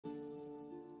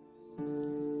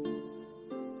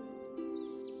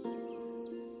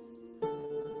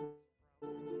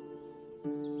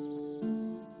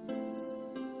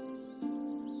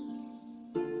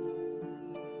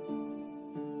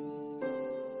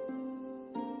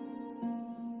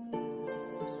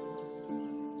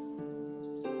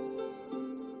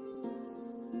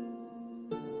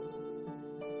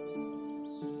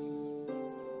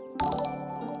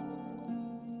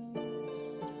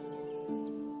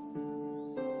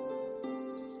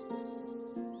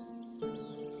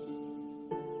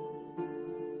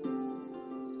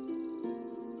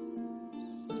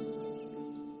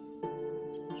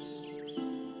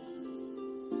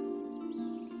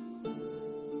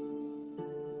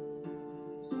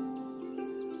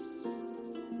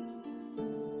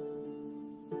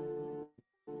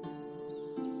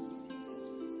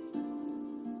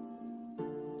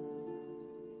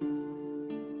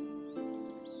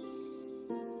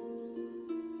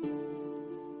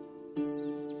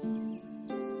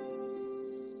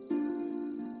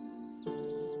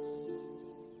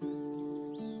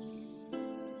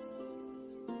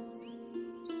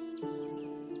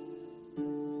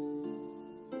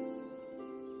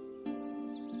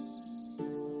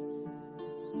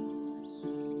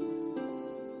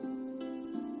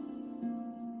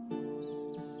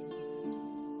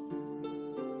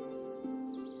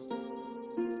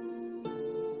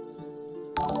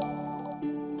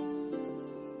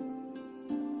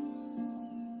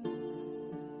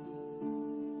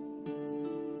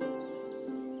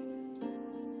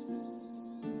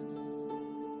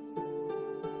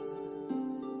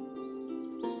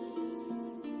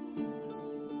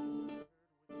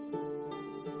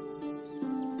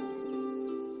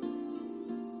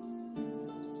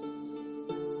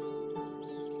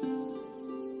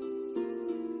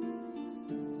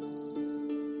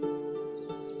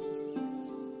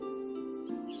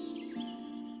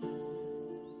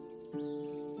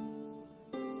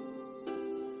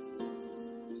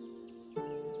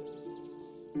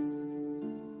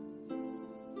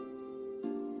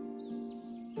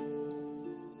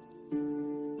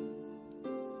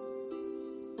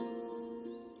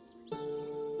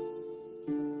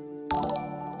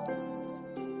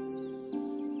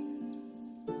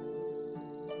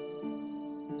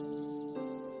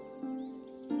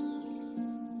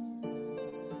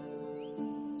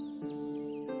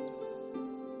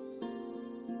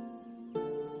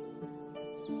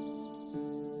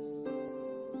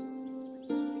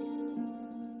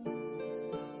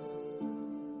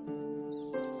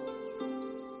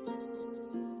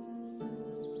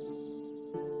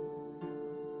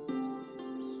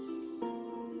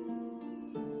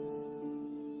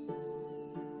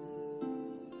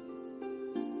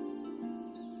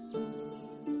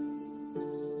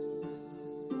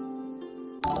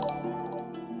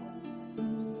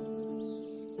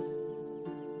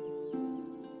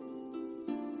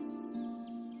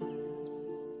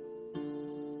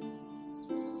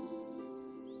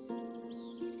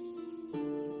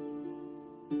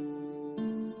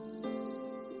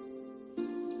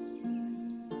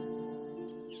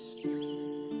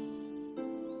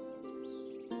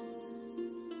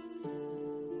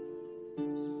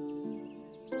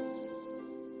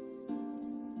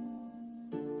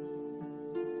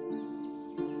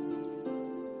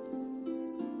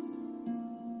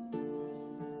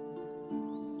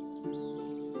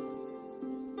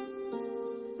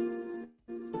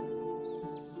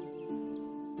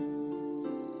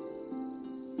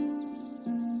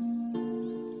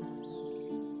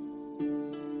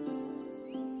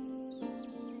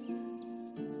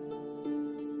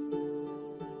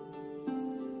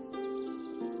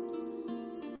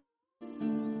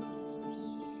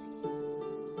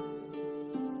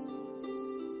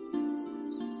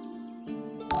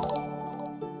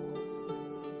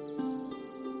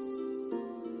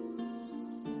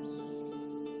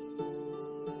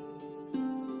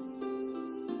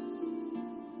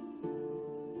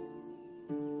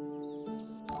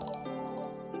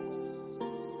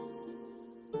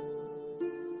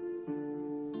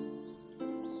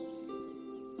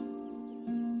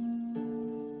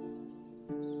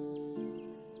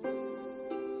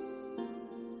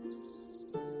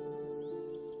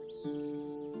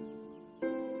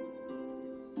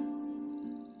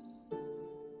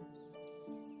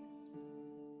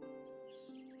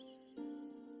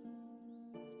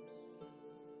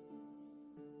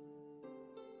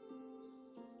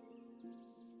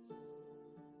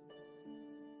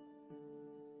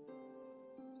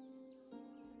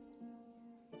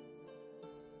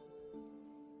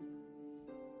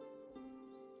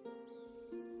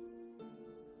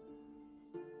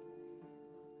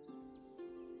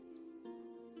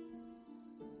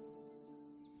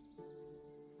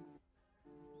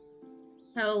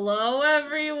Hello,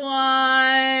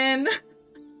 everyone!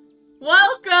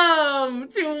 Welcome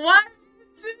to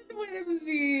Wines and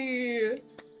Whimsy!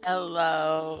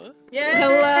 Hello. Yay!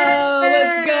 Hello,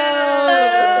 let's go!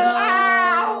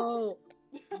 Wow.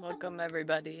 Welcome,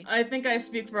 everybody. I think I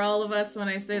speak for all of us when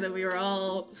I say that we were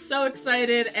all so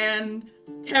excited and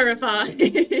terrified.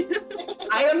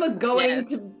 I am going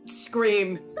to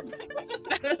scream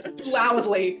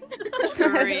loudly.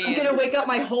 Scream. I'm gonna wake up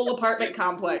my whole apartment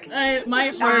complex. My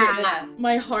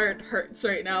heart hurts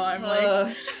right now. I'm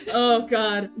like, oh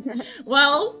god.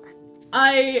 Well,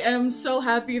 I am so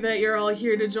happy that you're all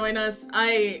here to join us.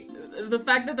 The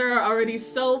fact that there are already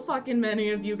so fucking many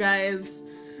of you guys,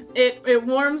 it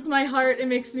warms my heart. It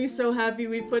makes me so happy.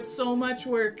 We've put so much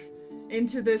work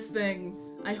into this thing.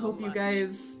 I hope you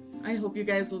guys will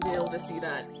be able to see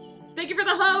that. Thank you for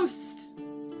the host.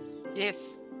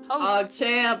 Yes. Host.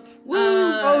 Champ.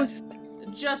 Woo, host.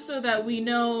 Just so that we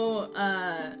know,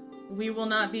 we will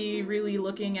not be really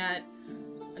looking at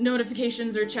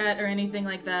notifications or chat or anything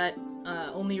like that.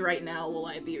 Only right now will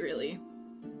I be really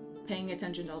paying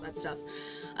attention to all that stuff.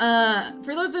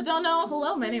 For those that don't know,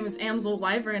 hello, my name is Amsel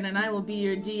Wyvern, and I will be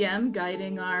your DM,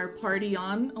 guiding our party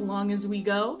on along as we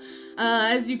go.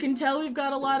 As you can tell, we've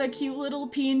got a lot of cute little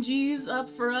PNGs up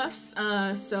for us,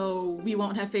 so we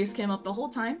won't have face cam up the whole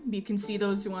time. You can see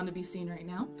those who want to be seen right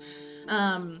now.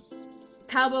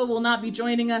 Kaba will not be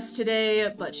joining us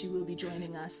today, but she will be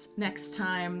joining us next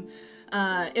time.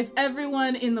 If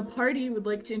everyone in the party would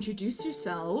like to introduce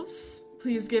yourselves,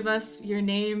 please give us your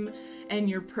name and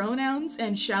your pronouns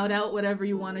and shout out whatever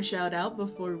you want to shout out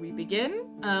before we begin.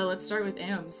 Let's start with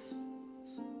Ams.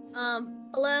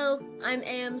 Hello, I'm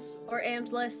Ams, or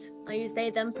Amsless. I use they,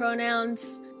 them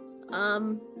pronouns.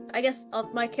 I guess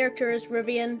my character is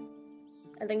Rivian.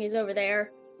 I think he's over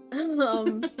there.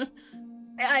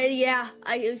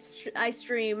 I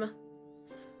stream.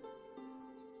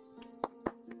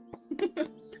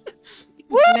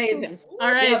 Amazing.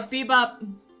 Alright, Bebop.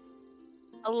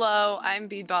 Hello, I'm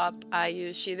Bebop. I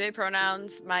use she, they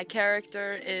pronouns. My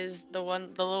character is the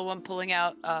little one pulling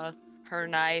out her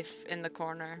knife in the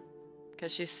corner.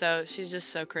 Because she's just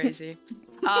so crazy.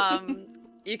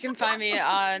 You can find me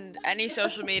on any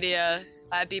social media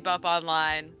at Bebop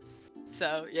Online.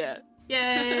 So, yeah.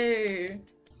 Yay!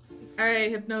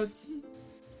 Alright, Hypnos.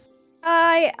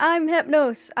 Hi, I'm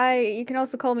Hypnos. You can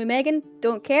also call me Megan.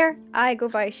 Don't care. I go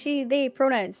by she, they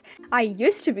pronouns. I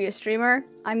used to be a streamer.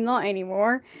 I'm not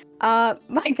anymore.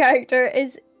 My character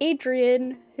is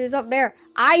Adrian, who's up there.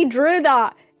 I drew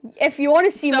that. If you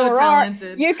want to see So more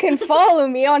talented. art, you can follow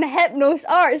me on Hypnos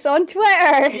Arts on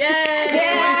Twitter. Yay!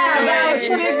 Yeah! Vouch,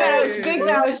 big vouch, big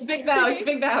vouch, big vouch,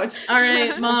 big vouch.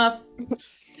 Alright, Moth.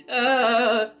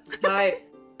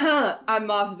 I'm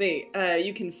Mothby.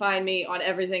 You can find me on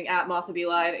everything at Mothby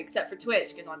Live, except for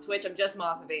Twitch, because on Twitch I'm just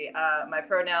Mothby. My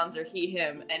pronouns are he,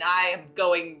 him, and I am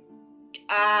going.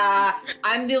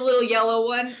 I'm the little yellow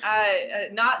one.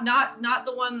 Not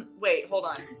the one. Wait, hold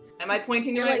on. Am I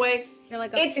pointing the right way?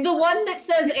 It's the one that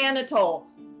says Anatole.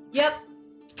 Yep.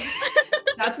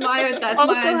 That's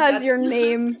also has your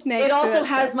name next to it. It also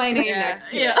has my name next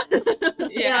to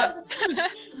it. Yeah.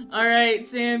 Alright,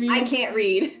 Sammy. I can't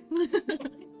read.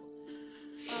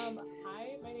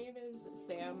 Hi, my name is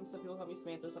Sam. Some people call me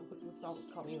Samantha, some people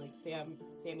call me like Sam,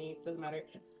 Sammy, doesn't matter.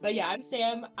 But yeah, I'm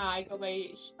Sam. I go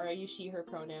by, or I use she, her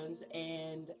pronouns,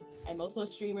 and I'm also a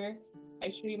streamer. I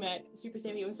stream at Super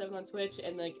Sammy817 on Twitch,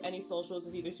 and like any socials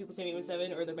is either Super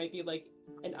Sammy817 or there might be like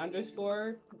an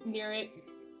underscore near it.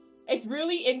 It's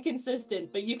really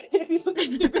inconsistent, but you can, if you look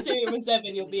at Super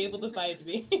Sammy817, you'll be able to find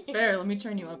me. Fair, let me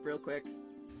turn you up real quick.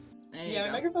 There you Yeah,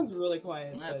 go. my microphone's really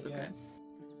quiet. That's but, okay. Yeah.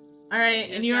 Alright,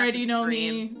 and you just have already to know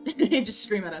scream. me. Just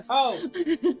scream at us. Oh,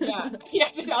 yeah.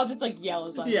 I'll just like yell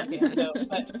as loud as I can. No,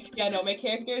 but yeah, no, my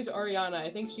character is Oriana. I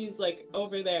think she's like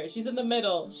over there. She's in the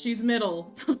middle. She's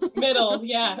middle. Middle,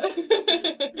 yeah.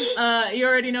 You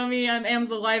already know me. I'm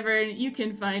Amsel Wyvern. You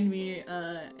can find me,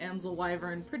 Amsel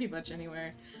Wyvern, pretty much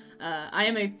anywhere. I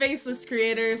am a faceless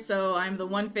creator, so I'm the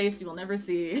one face you will never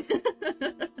see.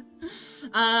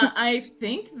 I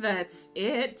think that's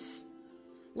it.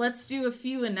 Let's do a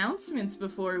few announcements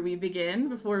before we begin,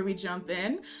 before we jump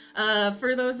in.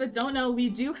 For those that don't know, we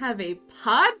do have a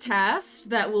podcast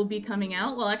that will be coming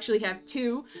out. We'll actually have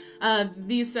two.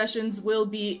 These sessions will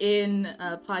be in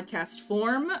podcast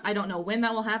form. I don't know when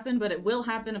that will happen, but it will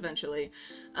happen eventually.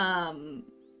 And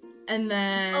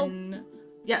then...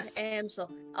 Yes. So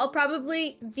I'll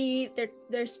probably be there.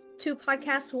 There's two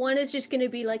podcasts. One is just going to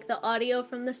be like the audio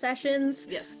from the sessions.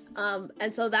 Yes.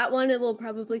 And so that one, it will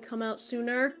probably come out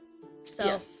sooner. So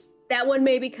yes. That one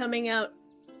may be coming out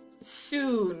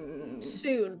soon-ish.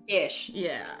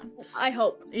 Yeah. I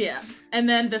hope. Yeah. And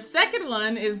then the second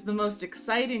one is the most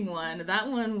exciting one. That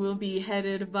one will be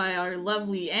headed by our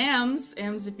lovely Ams.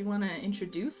 Ams, if you want to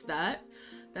introduce that,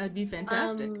 that'd be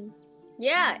fantastic.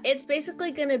 Yeah, it's basically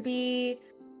going to be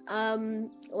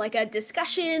like a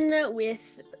discussion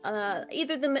with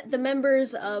either the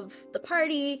members of the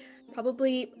party,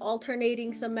 probably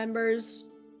alternating some members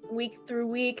week through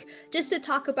week, just to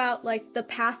talk about like the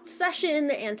past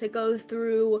session and to go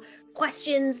through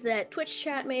questions that Twitch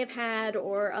chat may have had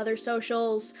or other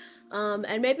socials.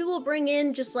 And maybe we'll bring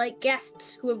in just like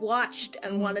guests who have watched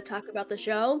and want to talk about the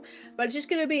show. But it's just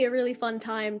going to be a really fun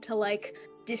time to like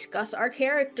discuss our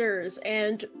characters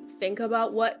and think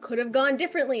about what could have gone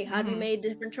differently had we made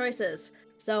different choices.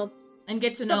 So and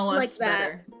get to know us like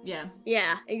better.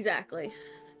 Yeah, exactly.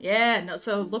 No,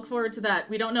 so look forward to that.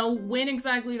 We don't know when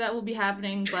exactly that will be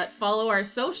happening, but follow our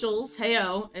socials,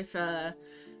 heyo, if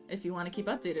if you want to keep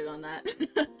updated on that.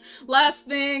 Last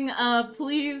thing,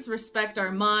 please respect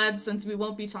our mods, since we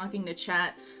won't be talking to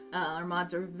chat. Our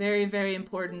mods are very, very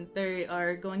important. They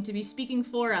are going to be speaking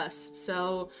for us,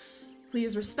 so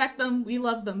please respect them. We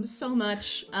love them so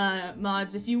much.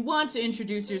 Mods, if you want to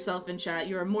introduce yourself in chat,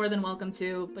 you are more than welcome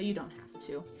to, but you don't have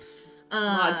to.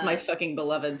 Mods, my fucking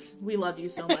beloveds. We love you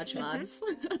so much, mods.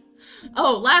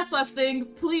 Oh, last thing.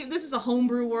 Please, this is a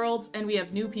homebrew world, and we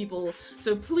have new people,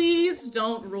 so please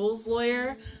don't rules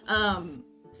lawyer.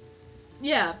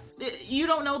 Yeah, you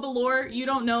don't know the lore, you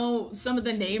don't know, some of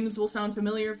the names will sound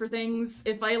familiar for things.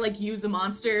 If I, like, use a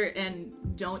monster and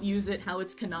don't use it how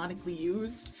it's canonically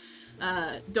used,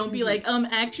 don't be like,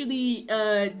 actually,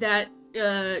 that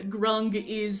Grung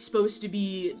is supposed to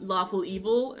be lawful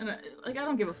evil, and I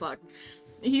don't give a fuck.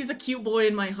 He's a cute boy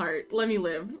in my heart. Let me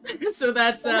live. So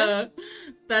that's that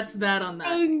on that.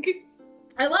 Grung.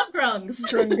 I love Grungs.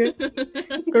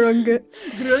 Grung.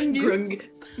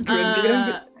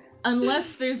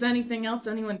 Unless there's anything else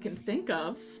anyone can think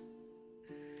of,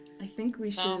 I think we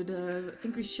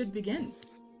should begin.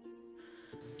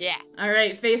 Yeah. All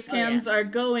right, face cams are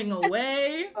going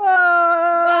away.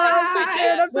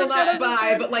 Well, Well, not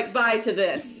bye, but like bye to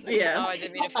this. Yeah. Oh, I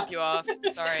didn't mean to flip you off.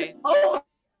 Sorry. Oh.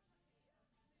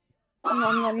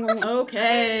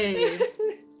 Okay.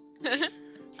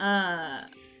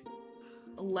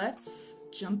 Let's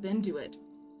jump into it.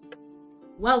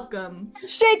 Welcome.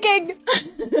 Shaking!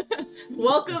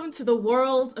 Welcome to the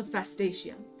world of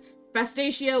Fastacia.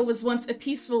 Fastacia was once a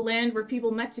peaceful land where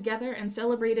people met together and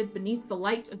celebrated beneath the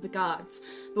light of the gods,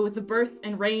 but with the birth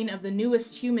and reign of the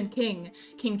newest human king,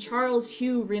 King Charles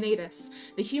Hugh Renatus,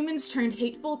 the humans turned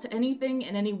hateful to anything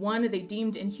and anyone they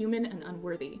deemed inhuman and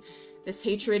unworthy. This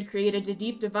hatred created a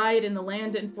deep divide in the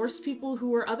land and forced people who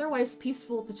were otherwise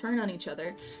peaceful to turn on each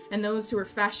other, and those who were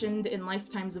fashioned in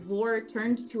lifetimes of war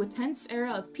turned to a tense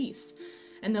era of peace,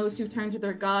 and those who turned to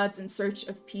their gods in search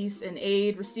of peace and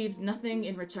aid received nothing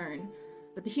in return.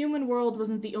 But the human world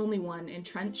wasn't the only one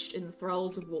entrenched in the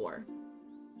thralls of war.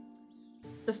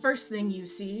 The first thing you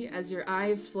see as your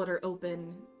eyes flutter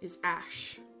open is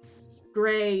ash.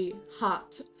 Gray,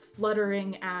 hot,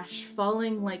 fluttering ash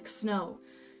falling like snow,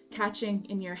 catching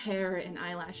in your hair and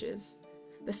eyelashes.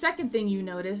 The second thing you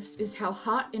notice is how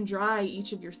hot and dry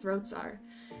each of your throats are.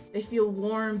 They feel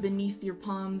warm beneath your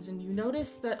palms, and you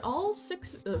notice that all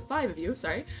 5 of you,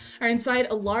 are inside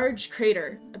a large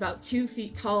crater, about 2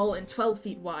 feet tall and 12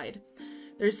 feet wide.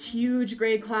 There's huge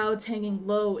gray clouds hanging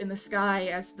low in the sky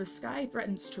as the sky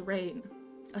threatens to rain.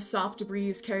 A soft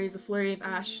breeze carries a flurry of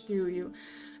ash through you,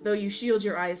 though you shield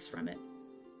your eyes from it.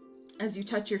 As you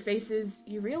touch your faces,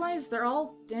 you realize they're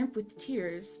all damp with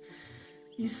tears.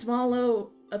 You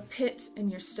swallow a pit in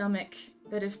your stomach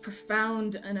that is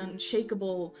profound and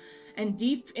unshakable and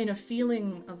deep in a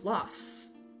feeling of loss.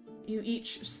 You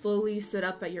each slowly sit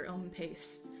up at your own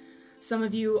pace. Some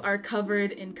of you are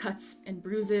covered in cuts and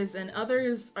bruises, and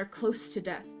others are close to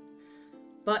death.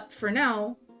 But for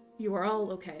now, you are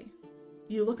all okay.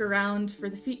 You look around for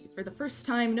the first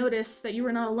time, notice that you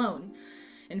are not alone.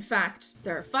 In fact,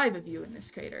 there are 5 of you in this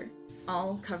crater,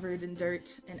 all covered in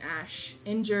dirt and ash,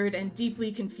 injured and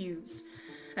deeply confused.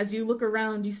 As you look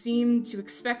around, you seem to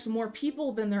expect more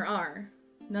people than there are.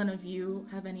 None of you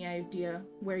have any idea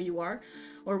where you are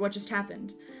or what just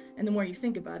happened, and the more you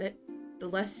think about it, the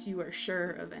less you are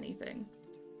sure of anything.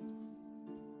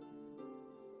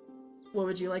 What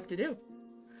would you like to do?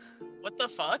 What the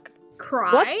fuck?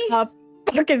 Cry? What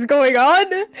the fuck is going on?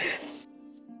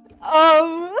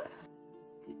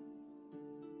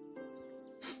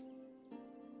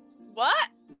 What?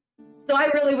 So I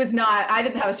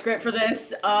didn't have a script for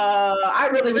this. I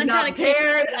really was I'm not kinda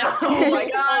prepared. Oh my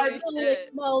god. Holy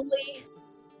shit. Moly.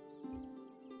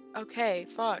 Okay,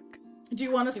 fuck. Do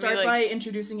you want to Can we, start like- by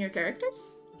introducing your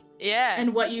characters? Yeah.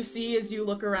 And what you see as you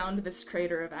look around this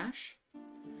crater of ash?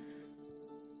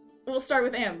 We'll start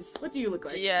with Ams. What do you look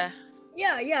like? Yeah.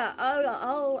 Yeah,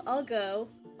 I'll go.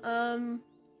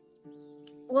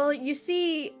 Well, you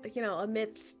see,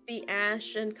 amidst the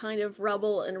ash and kind of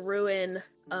rubble and ruin,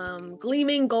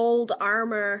 gleaming gold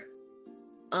armor.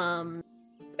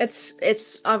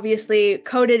 It's obviously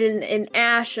coated in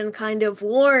ash and kind of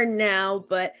worn now,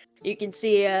 but you can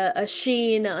see a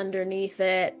sheen underneath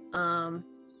it, and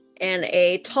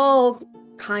a tall,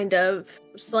 kind of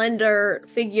slender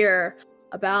figure,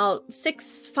 about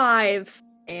 6'5",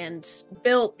 and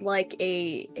built like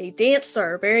a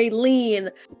dancer, very lean,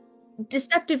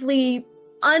 deceptively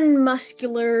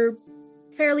unmuscular,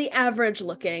 fairly average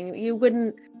looking. You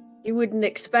wouldn't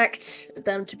expect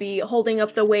them to be holding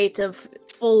up the weight of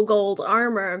full gold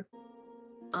armor.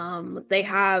 They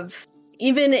have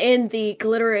even in the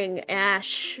glittering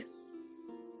ash,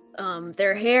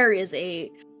 their hair is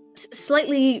a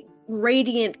slightly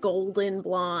radiant golden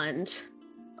blonde.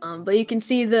 But you can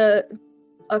see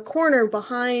a corner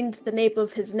behind the nape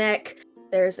of his neck.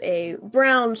 There's a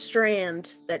brown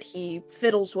strand that he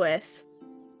fiddles with.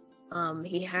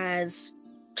 He has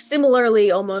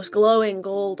similarly almost glowing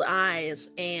gold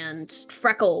eyes and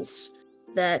freckles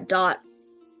that dot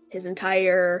his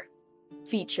entire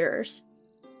features.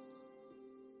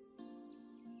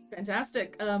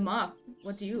 Fantastic. Moth,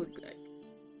 what do you look like?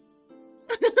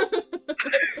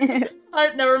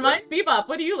 Alright, never mind. Bebop,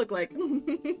 what do you look like?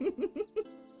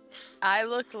 I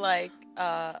look like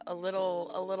a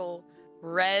little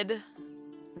red,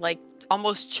 like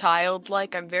almost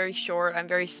childlike. I'm very short. I'm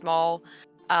very small.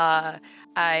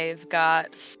 I've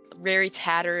got very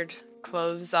tattered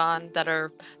clothes on that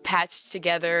are patched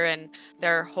together, and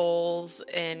there are holes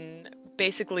in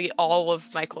basically all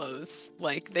of my clothes.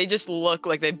 Like, they just look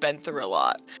like they've been through a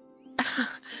lot.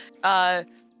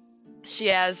 She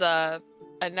has a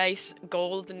nice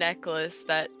gold necklace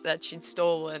that she'd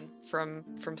stolen from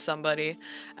somebody,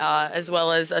 as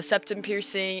well as a septum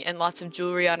piercing and lots of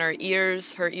jewelry on her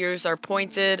ears. Her ears are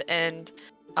pointed and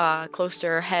close to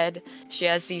her head. She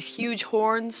has these huge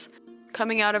horns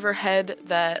coming out of her head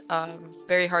that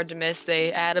very hard to miss.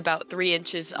 They add about 3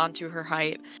 inches onto her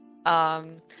height.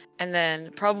 And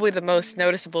then probably the most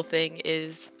noticeable thing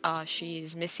is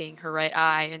she's missing her right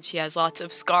eye, and she has lots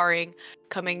of scarring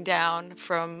coming down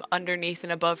from underneath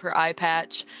and above her eye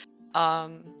patch.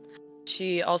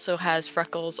 She also has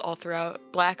freckles all throughout,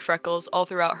 black freckles all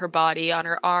throughout her body, on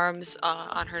her arms,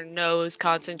 on her nose,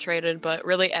 concentrated, but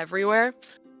really everywhere.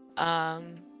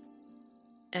 And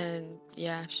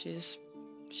yeah, she just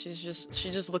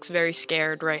looks very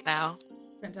scared right now.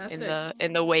 Fantastic.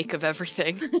 In the wake of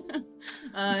everything.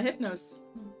 Hypnos.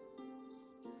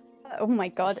 Oh my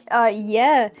god.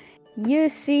 Yeah. You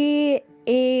see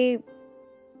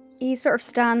he sort of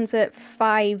stands at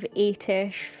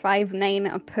 5'8"-ish, 5'9"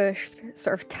 at a push,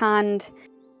 sort of tanned,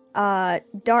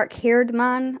 dark-haired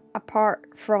man.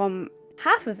 Apart from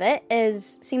half of it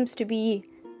seems to be,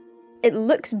 it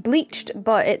looks bleached,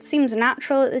 but it seems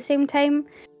natural at the same time.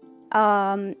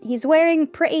 He's wearing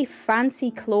pretty fancy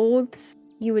clothes,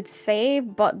 you would say,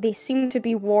 but they seem to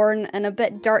be worn and a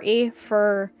bit dirty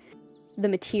for the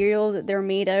material that they're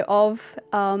made out of.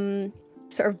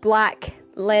 Sort of black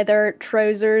leather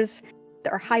trousers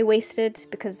that are high-waisted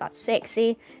because that's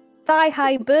sexy.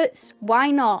 Thigh-high boots,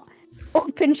 why not?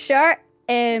 Open shirt,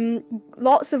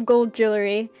 lots of gold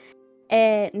jewelry,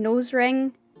 nose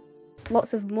ring,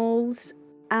 lots of moles,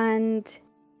 and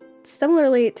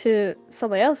similarly to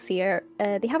someone else here,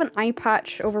 they have an eye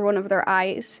patch over one of their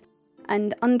eyes,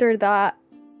 and under that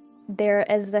there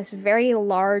is this very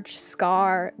large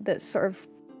scar that sort of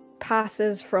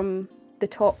passes from the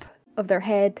top of their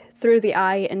head through the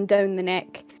eye and down the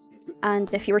neck. And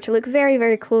if you were to look very,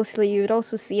 very closely, you would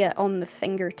also see it on the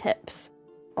fingertips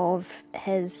of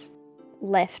his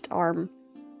left arm.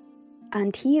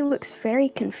 And he looks very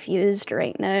confused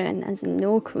right now and has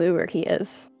no clue where he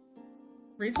is.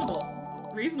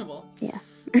 Reasonable. Yeah.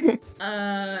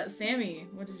 Sammy,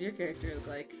 what does your character look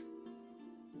like?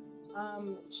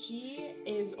 She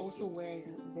is also wearing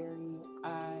very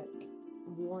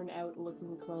worn out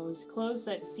looking clothes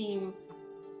that seem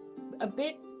a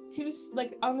bit too,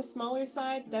 like, on the smaller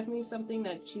side. Definitely something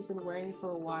that she's been wearing for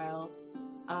a while.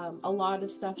 A lot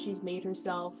of stuff she's made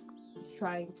herself. She's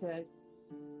trying to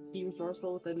be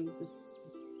resourceful within the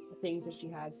things that she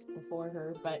has before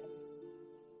her, but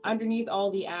underneath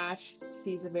all the ash,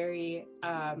 she's a very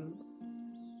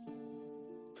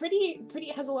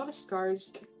pretty, has a lot of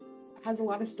scars, has a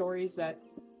lot of stories that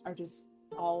are just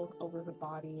all over her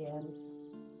body. And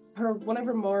one of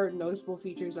her more noticeable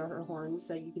features are her horns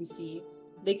that you can see.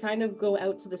 They kind of go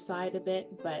out to the side a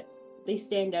bit, but they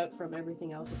stand out from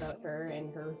everything else about her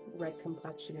and her red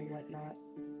complexion and whatnot.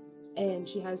 And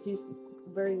she has these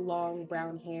very long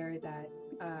brown hair that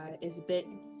is a bit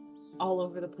all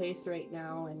over the place right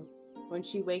now. And when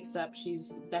she wakes up,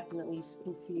 she's definitely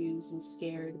confused and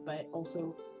scared, but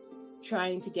also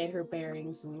trying to get her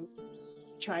bearings and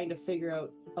trying to figure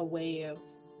out a way of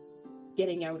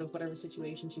getting out of whatever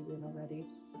situation she's in already.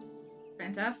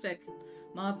 Fantastic.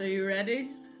 Moth, are you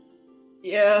ready?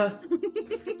 Yeah.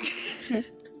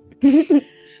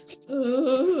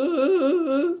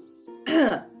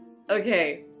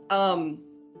 Okay.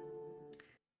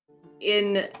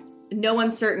 In no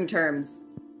uncertain terms,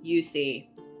 you see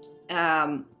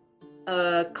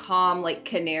a calm, like,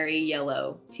 canary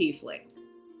yellow tiefling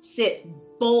sit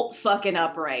bolt fucking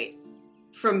upright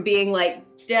from being, like,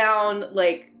 down,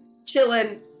 like,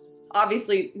 chilling,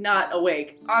 obviously not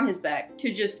awake, on his back,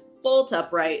 to just bolt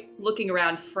upright, looking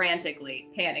around frantically,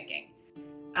 panicking.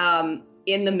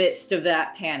 In the midst of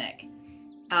that panic.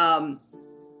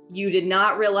 You did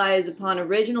not realize upon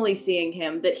originally seeing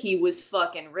him that he was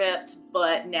fucking ripped,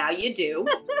 but now you do.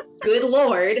 Good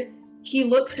lord. He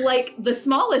looks like the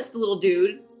smallest little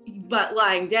dude, but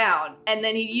lying down. And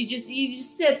then he just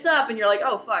sits up and you're like,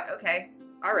 oh fuck, okay.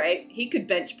 Alright. He could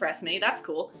bench press me. That's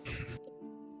cool.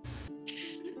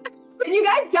 Can you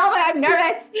guys tell that I'm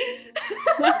nervous?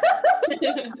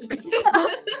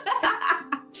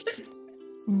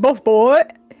 Buff boy.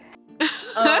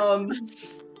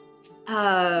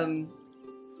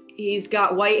 He's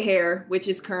got white hair, which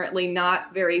is currently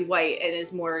not very white and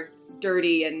is more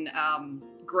dirty and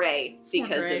gray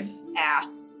because of ash.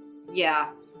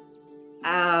 Yeah.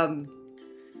 I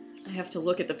have to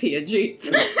look at the PNG.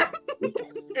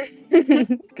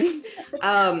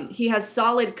 He has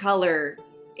solid color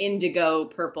indigo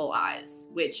purple eyes,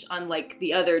 which unlike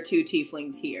the other two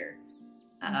tieflings here,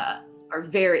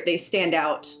 they stand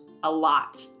out a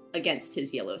lot against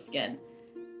his yellow skin.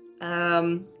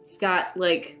 He's got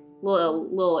like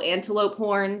little antelope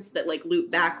horns that like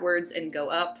loop backwards and go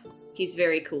up. He's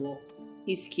very cool.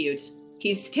 He's cute.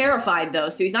 He's terrified though,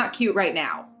 so he's not cute right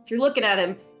now. If you're looking at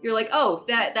him, you're like, oh,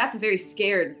 that's a very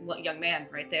scared young man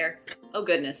right there. Oh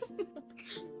goodness.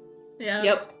 Yeah.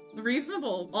 Yep.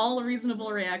 Reasonable. All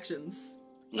reasonable reactions.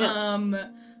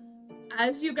 Yep.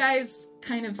 As you guys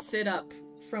kind of sit up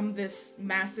from this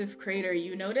massive crater,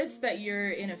 you notice that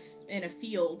you're in a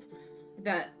field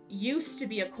that used to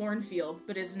be a cornfield,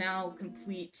 but is now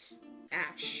complete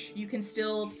ash. You can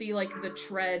still see, like, the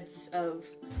treads of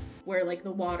where, like,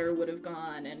 the water would have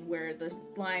gone and where the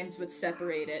lines would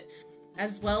separate it,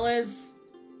 as well as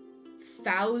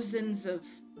thousands of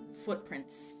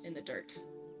footprints in the dirt.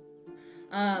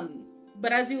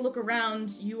 But as you look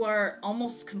around, you are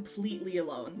almost completely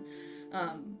alone.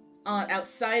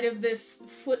 Outside of this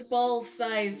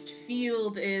football-sized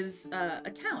field is a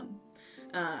town.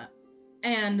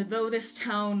 And though this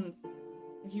town,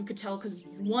 you could tell because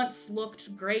once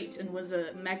looked great and was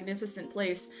a magnificent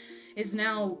place, is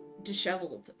now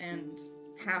disheveled and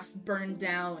half burned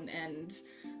down and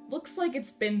looks like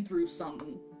it's been through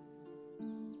something.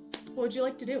 What would you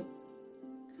like to do?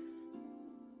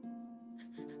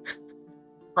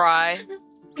 Cry.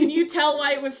 Can you tell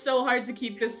why it was so hard to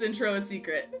keep this intro a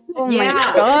secret? Oh my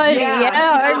god,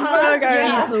 yeah.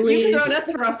 You've thrown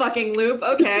us for a fucking loop,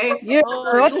 okay.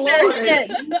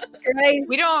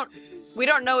 We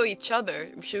don't know each other.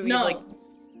 Should we No.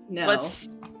 let's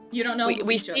You don't know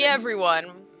we each see other.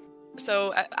 everyone.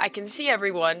 So I can see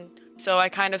everyone. So I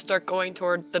kind of start going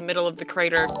toward the middle of the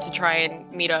crater to try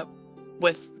and meet up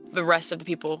with the rest of the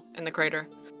people in the crater.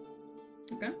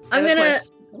 Okay.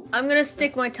 I'm gonna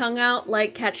stick my tongue out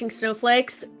like catching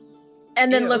snowflakes,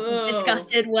 and then look Ew.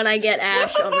 disgusted when I get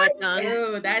ash on my tongue.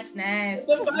 Ew, that's nice.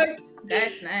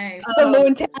 That's nice. The low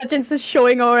intelligence is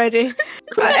showing already.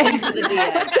 Question for the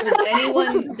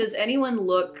DM. Does anyone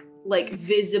look like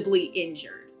visibly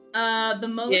injured? The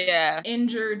most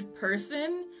injured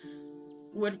person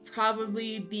would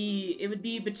probably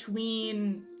be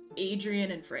between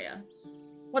Adrian and Freya.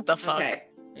 What the fuck? Okay.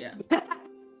 Yeah.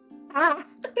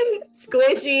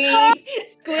 Squishy.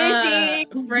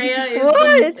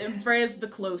 Freya's the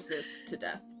closest to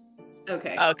death.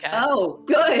 Okay. Okay. Oh,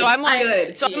 good. So I'm like,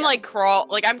 good. I'm like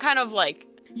I'm kind of like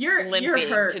You're limping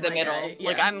hurt, to the my middle. guy. Yeah.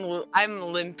 Like I'm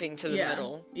limping to the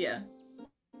middle. Yeah.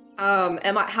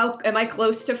 Am I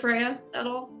close to Freya at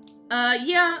all?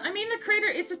 Yeah. I mean, the crater.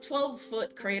 It's a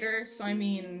 12-foot crater, so I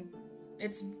mean,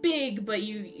 it's big, but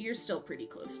you're still pretty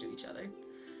close to each other.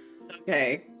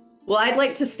 Okay. Well, I'd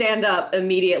like to stand up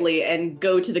immediately and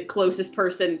go to the closest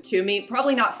person to me.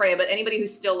 Probably not Freya, but anybody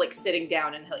who's still like sitting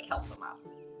down and like help them out.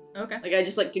 Okay. Like I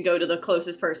just like to go to the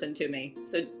closest person to me.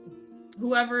 So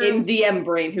whoever in DM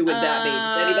brain, who would that be?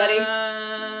 Is anybody?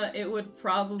 It would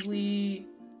probably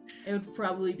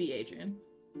be Adrian.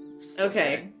 Still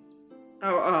Okay. sitting.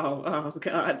 Oh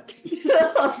god.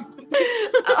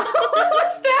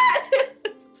 What's that?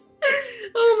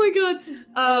 Oh my god.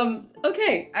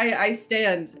 Okay. I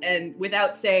stand and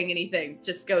without saying anything,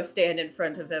 just go stand in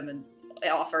front of him and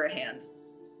offer a hand.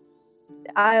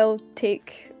 I'll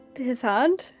take his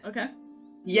hand. Okay.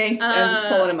 Yank. I'm just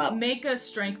pulling him up. Make a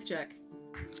strength check.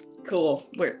 Cool.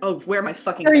 Where are my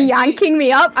fucking You're dice? yanking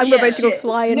me up? I'm Yeah. about to go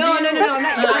flying. No. I'm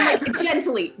like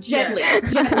gently.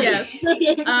 Yes.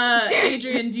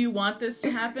 Adrian, do you want this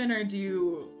to happen or do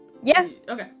you? Yeah.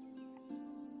 Okay.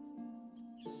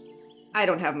 I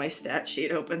don't have my stat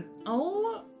sheet open.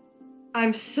 Oh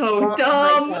I'm so Oh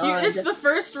dumb. my God. It's the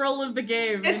first roll of the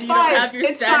game, It's and you fine. don't have your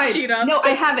it's stat fine. sheet up. No, I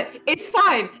have it. It's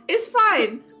fine. It's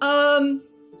fine.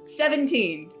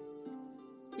 17.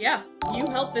 Yeah, you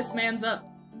help this man's up.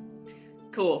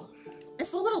 Cool.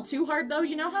 It's a little too hard, though.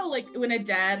 You know how, like, when a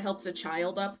dad helps a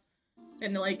child up,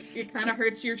 and, like, it kind of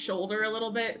hurts your shoulder a little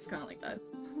bit? It's kind of like that.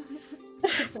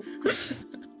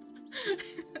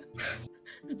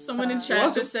 Someone in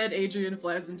chat just said Adrian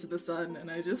flies into the sun, and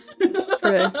I just...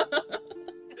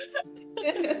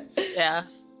 Yeah.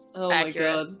 Oh Accurate.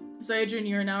 my god. So Adrian,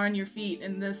 you're now on your feet,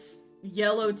 and this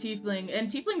yellow tiefling, and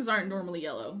tieflings aren't normally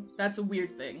yellow. That's a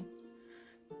weird thing.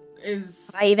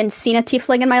 Is... Have I even seen a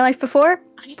tiefling in my life before?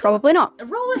 Probably not.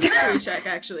 Roll a history check,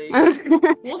 actually.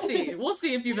 We'll see. We'll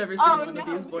see if you've ever seen one of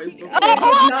these boys before. That's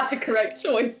not the correct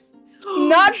choice.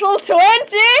 Natural 20!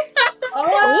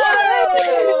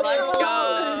 Oh! Let's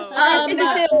go.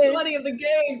 Natural 20 of the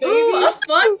game, baby. Ooh, a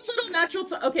fun little natural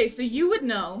okay, so you would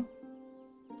know.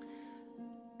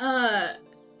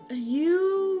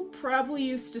 You probably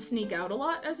used to sneak out a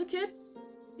lot as a kid?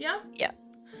 Yeah? Yeah.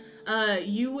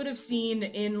 You would have seen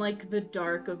in, like, the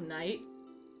dark of night,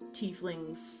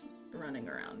 tieflings running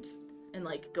around and,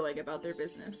 like, going about their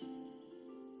business.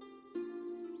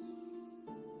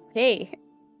 Hey.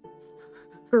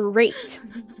 Great.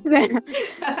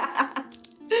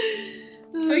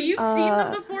 So you've seen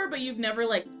them before, but you've never,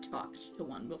 like, talked to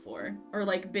one before. Or,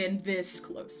 like, been this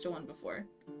close to one before.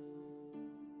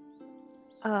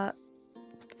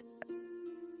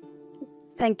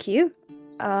 Thank you.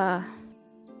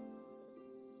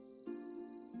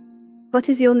 What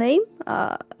is your name?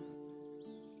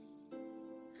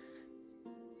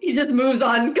 He just moves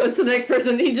on, goes to the next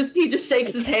person. He just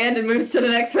shakes his hand and moves to the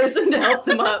next person to help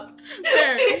them up.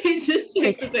 Fair. He just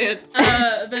shakes his hand.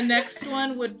 The next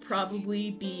one would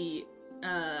probably be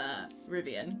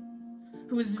Rivian,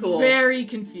 who is Cool. very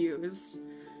confused.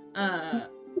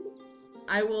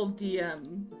 I will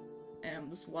DM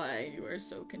Ems why you are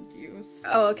so confused.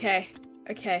 Oh, okay.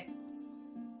 Okay.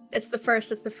 It's the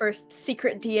first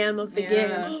secret DM of the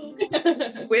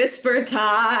game. Whisper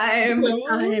time.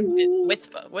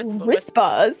 Whisper.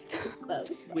 Whispers.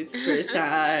 Whisper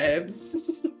time.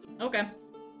 Okay.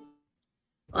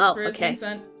 Well, Whisper has okay. been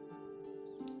sent.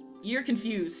 You're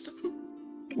confused.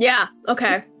 Yeah,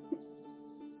 okay.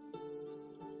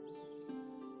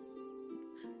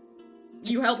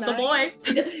 You helped the Can boy.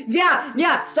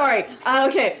 Yeah, sorry.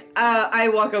 Okay, I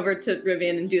walk over to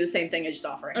Rivian and do the same thing. I just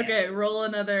offer a hand. Okay, roll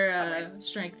another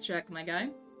strength check, my guy.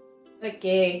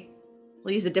 Okay.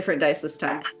 We'll use a different dice this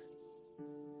time.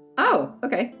 Oh,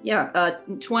 okay. Yeah,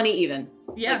 20 even.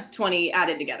 Yeah. Like 20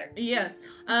 added together. Yeah.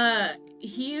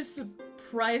 He is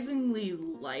surprisingly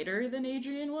lighter than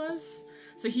Adrian was.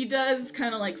 So he does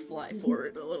kind of like fly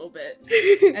forward a little bit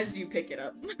as you pick it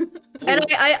up. And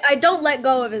I don't let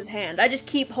go of his hand. I just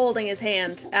keep holding his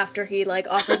hand after he like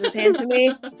offers his hand to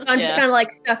me. So I'm just Yeah. kind of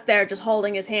like stuck there, just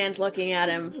holding his hand, looking at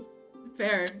him.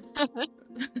 Fair.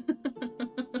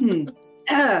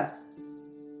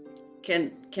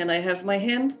 Can I have my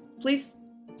hand, please?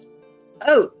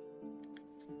 Oh.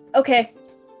 Okay.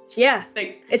 Yeah,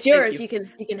 it's yours. you.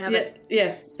 You can have it.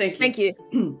 Yeah, thank you. Thank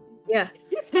you. Yeah.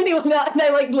 Anyone else? And I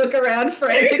like look around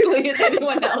frantically. Does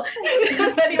anyone else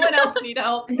need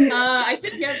help? I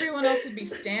think everyone else would be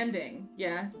standing.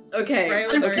 Yeah. Okay. Freya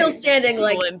was I'm already- still standing,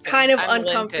 like, limping. kind of I'm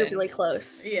uncomfortably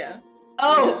close. Yeah.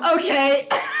 Oh, okay.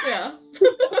 Yeah.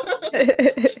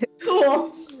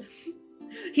 Cool.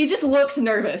 He just looks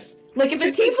nervous. Like, if a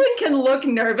tiefling can look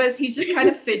nervous, he's just kind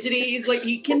of fidgety. He's like,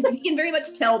 he can very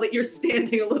much tell that you're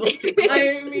standing a little too close.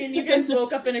 I mean, you guys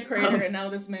woke up in a crater and now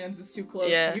this man's is too close.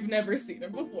 Yeah. You've never seen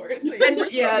him before. So And you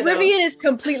just... Yeah, I know. Rivian is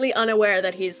completely unaware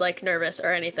that he's like nervous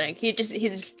or anything.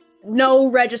 He's no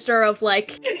register of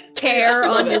like care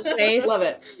Love on it. his face. Love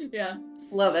it. Yeah.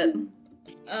 Love it.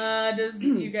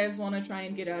 Do you guys want to try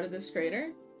and get out of this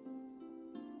crater?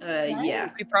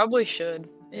 Yeah. We probably should.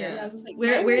 I Yeah. was just like,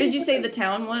 Where did you say the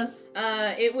town was?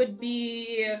 It would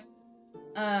be,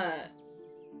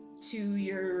 to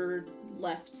your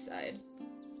left side.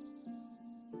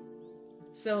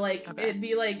 So, like, Okay. it'd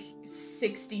be, like,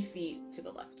 60 feet to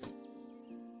the left.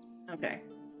 Okay.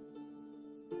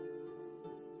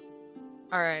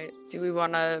 All right. Do we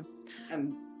want to?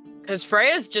 Um, Because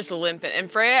Freya's just limping,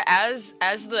 and Freya, as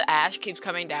the ash keeps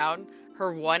coming down,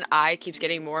 her one eye keeps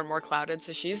getting more and more clouded,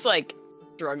 so she's like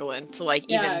struggling to like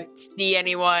Yeah. even see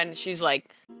anyone. She's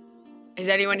like, "Is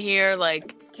anyone here?"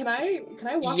 Like, Can I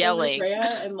walk Yelling. over to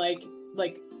Freya and like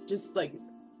just like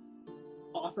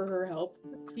offer her help?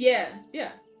 Yeah.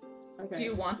 Okay. Do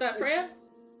you want that, Freya?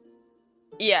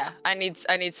 Yeah, I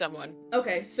need someone.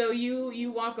 Okay, so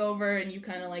you walk over and you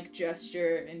kind of like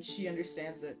gesture, and she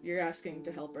understands that you're asking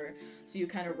to help her. So you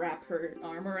kind of wrap her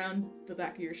arm around the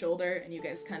back of your shoulder, and you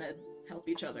guys kind of help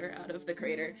each other out of the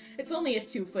crater. It's only a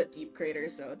 2-foot deep crater,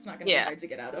 so it's not gonna be hard to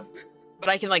get out of. But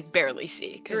I can like barely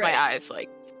see because my eyes like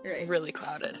really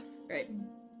clouded. Right.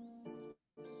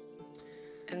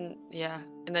 And yeah,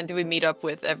 and then do we meet up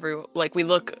with like we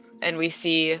look and we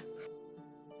see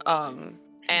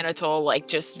Anatole like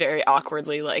just very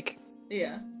awkwardly like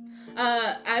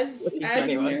as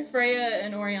Freya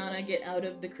and Oriana get out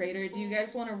of the crater, do you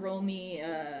guys want to roll me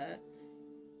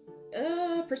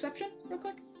perception real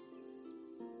quick?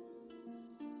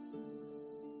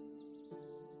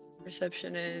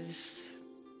 Perception is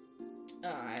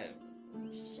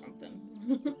something.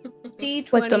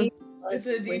 D20 Wisdom. It's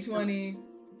a D20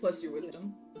 plus your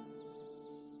wisdom.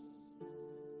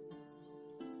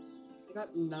 I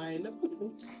got 9.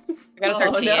 I got a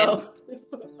 13. Oh, no.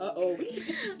 Uh-oh.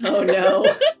 Oh no.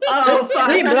 Oh, fuck.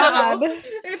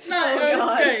 It's not.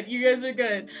 Oh, it's good. You guys are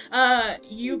good.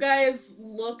 You guys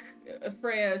look,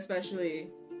 Freya especially,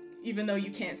 even though you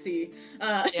can't see,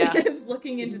 is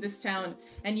looking into this town,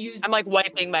 and I'm like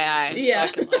wiping my eyes. Yeah.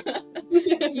 So I can,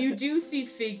 like... You do see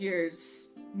figures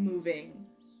moving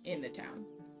in the town.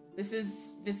 This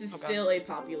is still a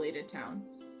populated town.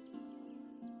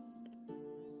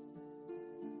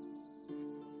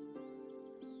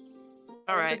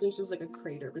 All right. There's just like a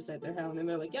crater beside their house, and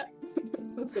they're like, "Yeah,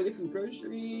 let's go get some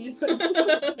groceries." I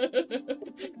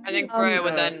think Freya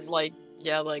would then like,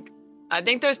 I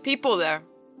think there's people there.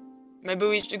 Maybe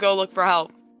we should go look for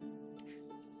help.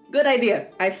 Good idea.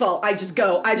 I just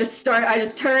go. I just turn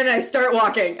and I start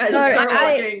walking.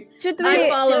 Walking. Should we? I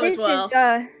follow as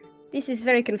well. This is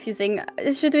very confusing.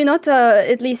 Should we not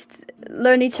at least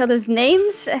learn each other's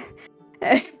names?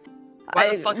 Why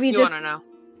the fuck do you want to know?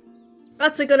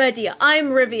 That's a good idea.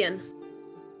 I'm Rivian.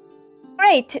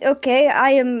 Right, okay. I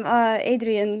am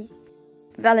Adrian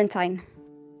Valentine.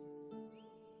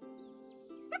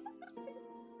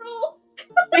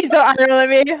 Please don't unroll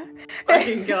me.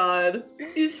 Fucking god.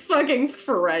 He's fucking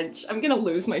French. I'm gonna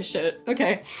lose my shit.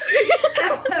 Okay.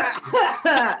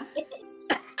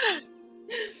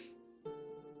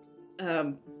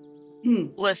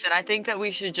 Listen, I think that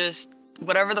we should just,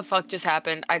 whatever the fuck just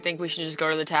happened, I think we should just go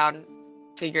to the town,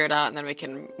 figure it out, and then we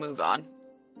can move on.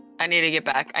 I need to get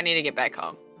back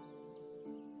home.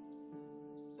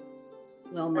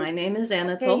 Well, my name is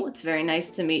Anatole. It's very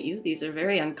nice to meet you. These are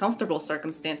very uncomfortable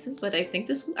circumstances, but I think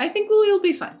we will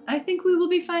be fine. I think we will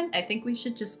be fine. I think we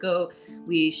should just go.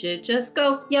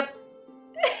 Yep.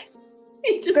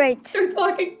 He just starts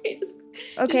walking. He just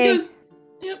goes.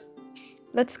 Yep.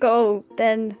 Let's go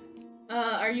then.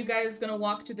 Are you guys gonna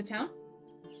walk to the town?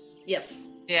 Yes.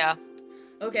 Yeah.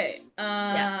 Okay.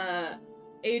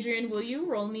 Adrian, will you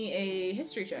roll me a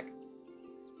history check?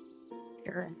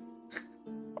 Sure.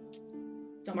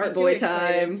 Smart boy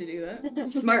time. To do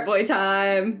that. Smart boy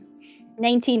time.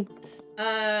 19.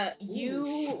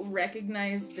 You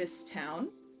recognize this town.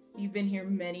 You've been here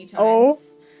many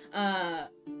times.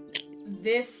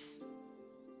 This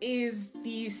is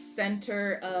the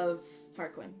center of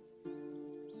Harquin.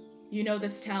 You know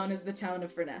this town is the town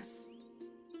of Furness.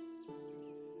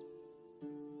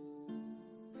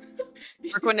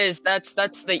 Harquin is that's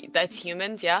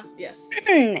humans, yeah? Yes.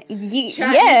 Chat,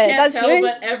 yeah, that's tell,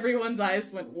 humans. but everyone's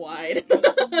eyes went wide.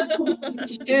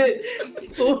 Shit.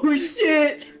 Oh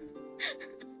shit.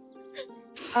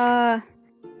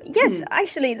 Yes,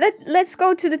 actually, let's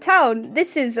go to the town.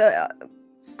 This is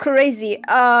crazy.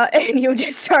 And you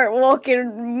just start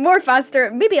walking more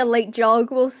faster. Maybe a light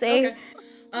jog, we'll say. Okay.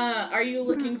 Are you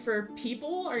looking for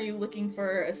people? Are you looking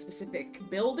for a specific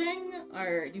building?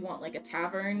 Or do you want like a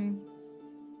tavern?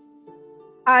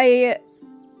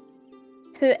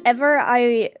 Wherever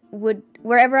I would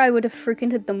have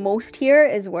frequented the most here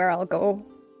is where I'll go.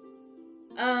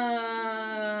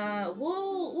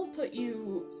 We'll put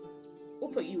you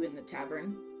in the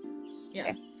tavern.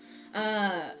 Yeah.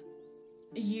 Okay.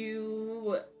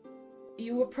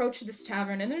 You approach this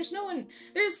tavern, and there's no one.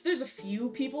 There's a few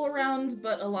people around,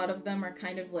 but a lot of them are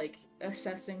kind of like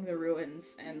assessing the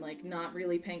ruins and like not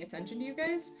really paying attention to you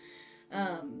guys.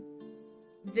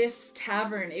 This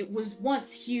tavern, it was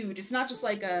once huge. It's not just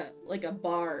like a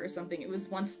bar or something. It was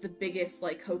once the biggest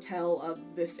like hotel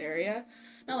of this area.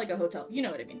 Not like a hotel, you know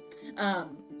what I mean.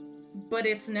 But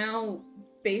it's now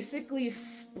basically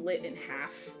split in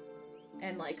half,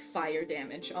 and like fire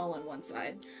damage all on one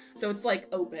side. So it's like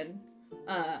open.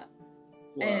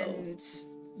 And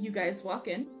you guys walk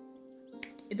in.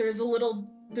 There's a little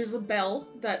there's a bell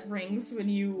that rings when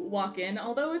you walk in,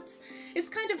 although it's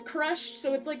kind of crushed,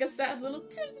 so it's like a sad little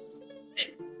ting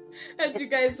as you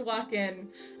guys walk in.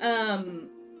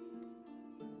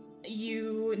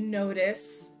 You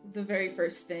notice the very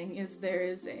first thing is there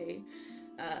is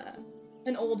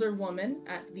an older woman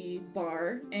at the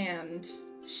bar, and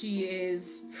she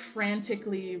is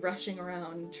frantically rushing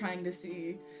around trying to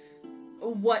see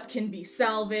what can be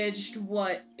salvaged,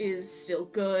 what is still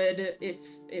good,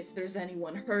 if there's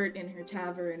anyone hurt in her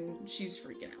tavern. She's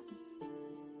freaking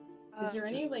out. Is there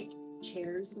any, like,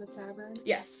 chairs in the tavern?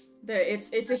 Yes.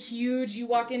 It's a huge, you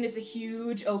walk in, it's a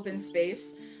huge open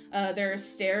space. There are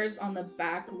stairs on the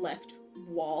back left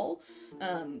wall,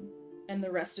 and the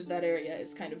rest of that area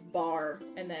is kind of bar,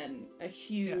 and then a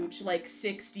huge, like,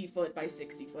 60-foot by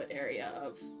 60-foot area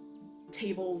of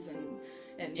tables and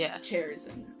chairs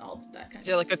and all of that kind of stuff. Is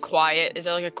there like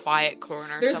a quiet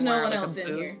corner There's somewhere? no one like else in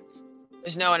here.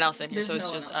 There's no one else in here, There's so it's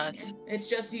no just one else us. in here. It's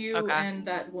just you and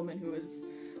that woman who is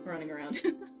running around.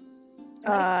 Am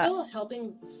I still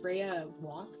helping Freya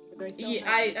walk? Yeah,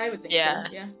 I would think so,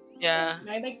 yeah. Yeah. Can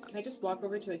I just walk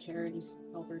over to a chair and just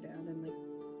help her down and, like...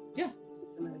 Yeah.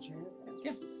 Sit them in a chair?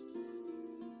 Yeah.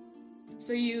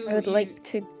 So you... I would like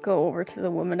to go over to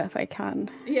the woman if I can.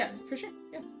 Yeah, for sure.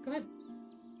 Yeah, go ahead.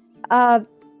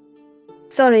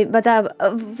 Sorry, but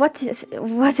what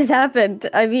has happened?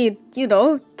 I mean, you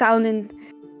know, down in...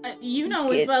 you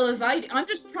know as well as I do. I'm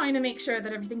just trying to make sure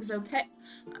that everything's okay.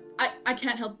 I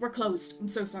can't help. We're closed. I'm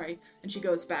so sorry. And she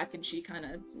goes back and she kind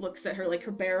of looks at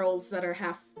her barrels that are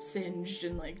half singed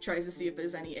and, like, tries to see if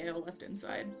there's any ale left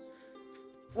inside.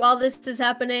 While this is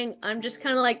happening, I'm just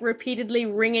kind of, like, repeatedly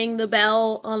ringing the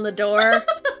bell on the door.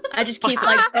 I just keep,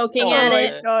 like, poking at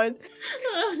it. God.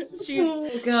 She's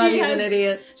an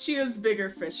idiot. She has bigger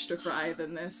fish to fry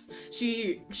than this.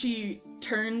 She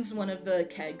turns one of the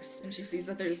kegs and she sees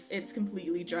that it's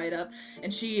completely dried up,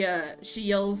 and she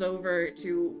yells over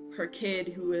to her kid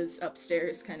who is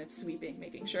upstairs kind of sweeping,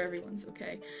 making sure everyone's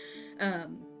okay.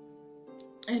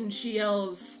 And she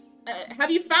yells, "Have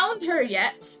you found her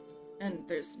yet?" And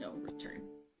there's no return.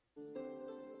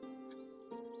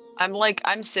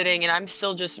 I'm sitting and I'm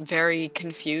still just very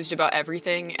confused about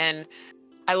everything, and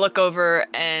I look over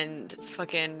and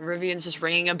fucking Rivian's just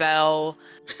ringing a bell.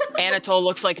 Anatole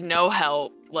looks like no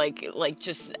help, like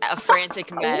just a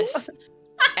frantic mess.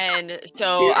 And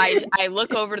so I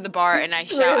look over to the bar and I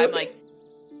shout,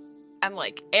 I'm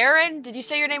like, Aaron, did you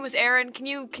say your name was Aaron? Can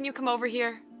you come over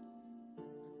here?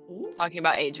 Talking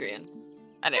about Adrian.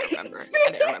 I didn't remember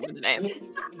the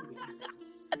name.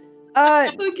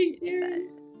 Fucking Aaron.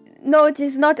 No, it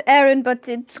is not Aaron, but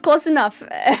it's close enough.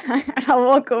 I'll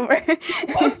walk over.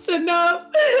 Close enough.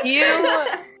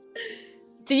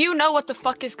 Do you know what the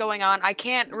fuck is going on? I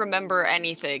can't remember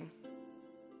anything.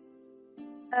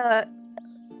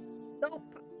 Nope.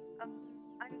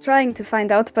 I'm trying to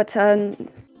find out, but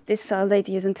this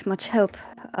lady isn't much help.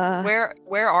 Where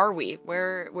are we?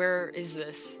 Where is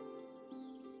this?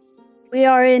 We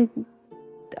are in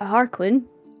Harquin.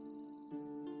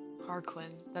 Harquin.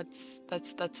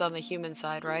 That's on the human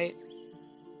side, right?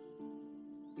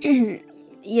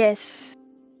 Yes.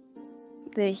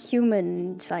 The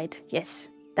human side. Yes.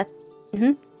 That.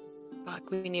 Mhm.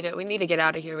 Fuck, we need to get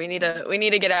out of here. We need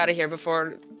to get out of here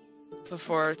before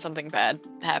something bad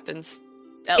happens.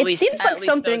 At least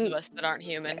something... those of us that aren't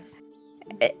human.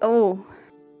 Oh.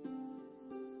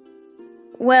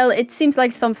 Well, it seems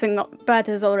like something bad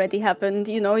has already happened.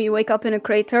 You know, you wake up in a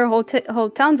crater, whole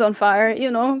town's on fire.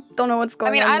 You know, don't know what's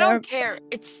going on. I don't care.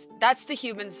 That's the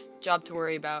humans' job to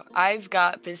worry about. I've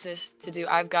got business to do.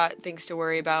 I've got things to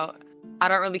worry about. I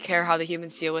don't really care how the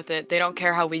humans deal with it. They don't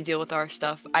care how we deal with our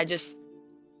stuff.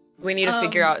 We need to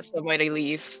figure out some way to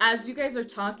leave. As you guys are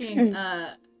talking,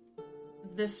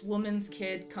 this woman's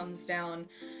kid comes down,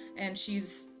 and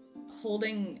she's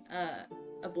holding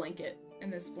a blanket,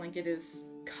 and this blanket is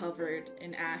covered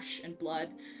in ash and blood,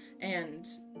 and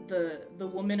the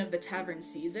woman of the tavern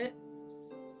sees it,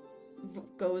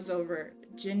 goes over,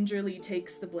 gingerly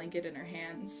takes the blanket in her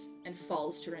hands, and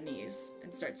falls to her knees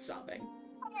and starts sobbing.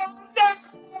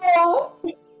 Oh,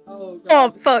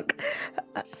 Oh, fuck.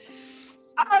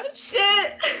 oh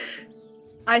shit!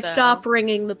 I stop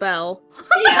ringing the bell.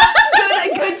 Yeah,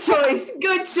 good choice.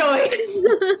 Good choice.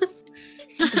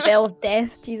 The bell of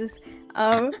death, Jesus.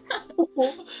 Am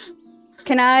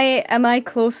I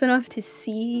close enough to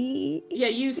see? Yeah,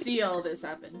 you see all this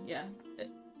happen. Yeah,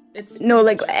 it's No,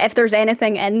 like if there's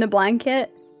anything in the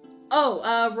blanket.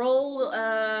 Oh, roll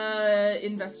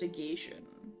investigation.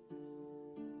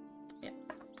 Yeah,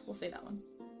 we'll say that one.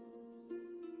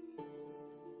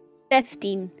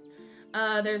 15.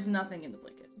 There's nothing in the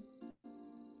blanket.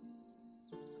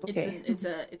 Okay. It's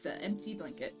an empty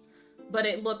blanket, but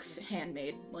it looks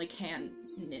handmade, like hand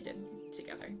knitted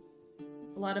together.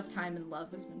 A lot of time and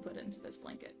love has been put into this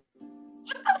blanket.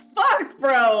 Fuck,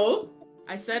 bro!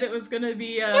 I said it was gonna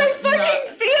be My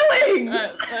fucking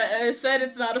feelings! I said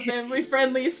it's not a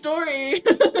family-friendly story.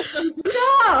 Golly!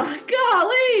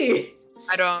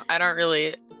 I don't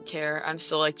really care. I'm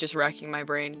still like just racking my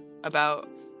brain about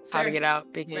how to Fair. get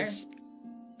out because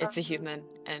it's a human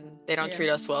and they don't Yeah. treat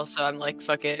us well. So I'm like,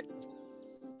 fuck it.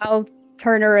 I'll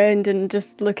turn around and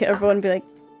just look at everyone and be like,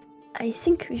 I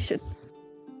think we should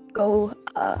go,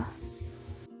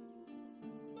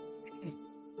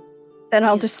 Then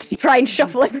I'll just try and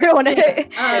shuffle everyone out.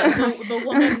 The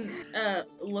woman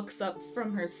looks up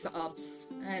from her sobs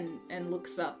and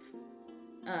looks up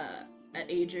at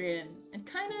Adrian and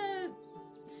kind of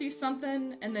sees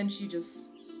something, and then she just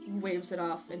waves it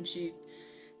off, and she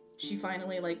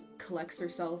finally like collects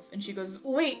herself and she goes,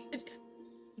 "Wait,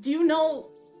 do you know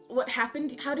what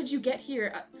happened? How did you get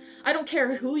here? I don't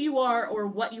care who you are or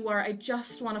what you are. I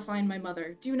just want to find my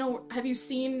mother. Do you know? Have you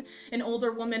seen an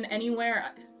older woman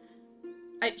anywhere?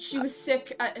 She was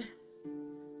sick.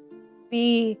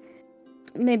 We,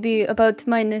 maybe about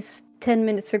minus 10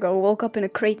 minutes ago, woke up in a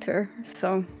crater,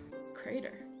 so...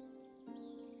 Crater.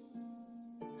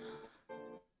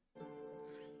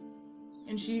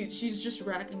 And she's just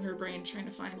racking her brain trying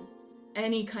to find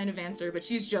any kind of answer, but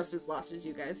she's just as lost as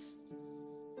you guys.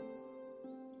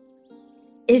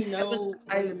 If... You know,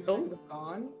 I was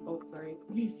gone. Oh, sorry.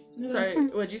 Sorry,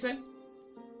 what'd you say?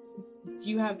 Do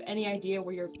you have any idea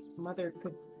where your mother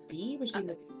could be? Was she in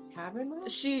the tavern room?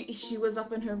 She was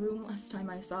up in her room last time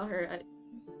I saw her.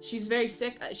 She's very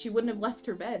sick. She wouldn't have left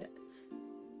her bed.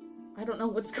 I don't know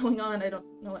what's going on. I don't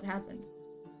know what happened.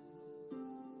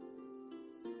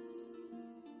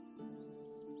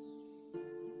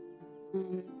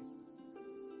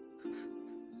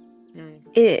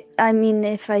 I mean,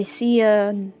 if I see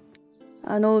an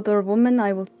older woman,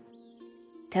 I will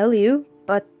tell you,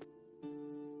 but...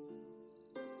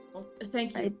 Well,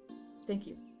 thank you. Thank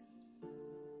you.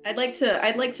 I'd like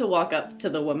to walk up to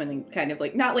the woman and kind of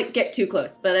like, not like get too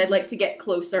close, but I'd like to get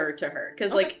closer to her.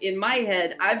 Cause like in my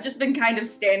head, I've just been kind of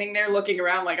standing there looking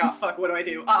around like, oh fuck, what do I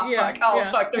do? Oh fuck,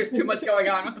 fuck, there's too much going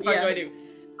on. What the fuck do I do?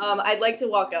 I'd like to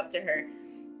walk up to her.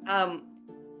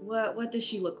 What does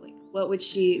she look like? What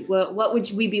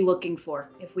would we be looking for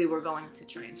if we were going to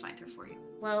try and find her for you?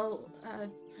 Well,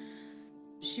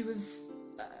 she was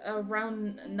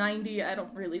around 90. I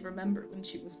don't really remember when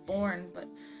she was born, but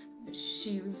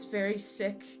she was very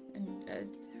sick and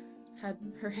had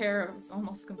her hair was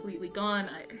almost completely gone.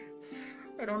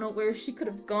 I don't know where she could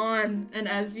have gone. And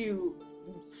as you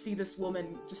see this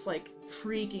woman just like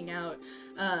freaking out,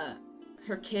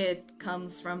 her kid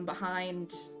comes from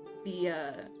behind the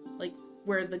like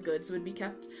where the goods would be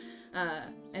kept,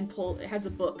 and has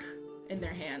a book in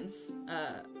their hands,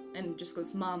 and just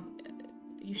goes, "Mom,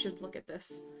 you should look at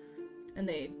this." And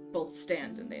they both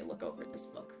stand and they look over this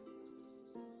book.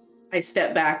 I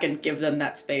step back and give them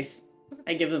that space.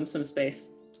 I give them some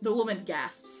space. The woman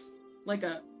gasps, like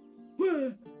a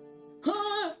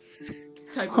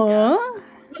type of gasp.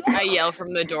 I yell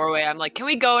from the doorway. I'm like, can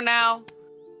we go now?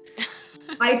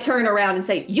 I turn around and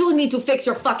say, you need to fix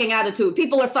your fucking attitude.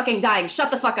 People are fucking dying.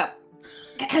 Shut the fuck up.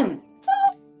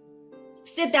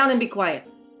 Sit down and be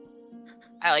quiet.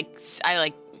 I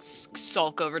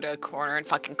sulk over to a corner and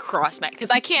fucking cross my,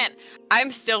 because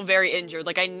I'm still very injured.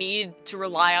 Like I need to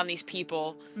rely on these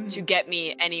people to get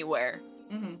me anywhere.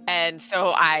 And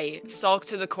so I sulk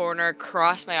to the corner,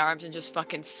 cross my arms, and just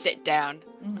fucking sit down.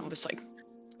 I'm just like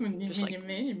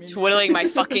twiddling my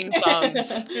fucking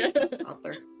thumbs.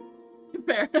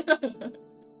 Fair.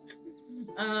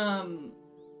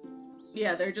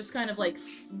 Yeah, they're just kind of like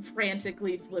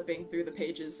frantically flipping through the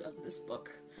pages of this book.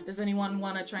 Does anyone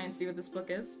want to try and see what this book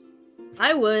is?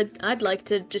 I would. I'd like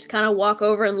to just kind of walk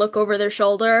over and look over their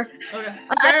shoulder. Okay.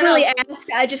 I don't really ask.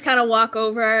 I just kind of walk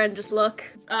over and just look.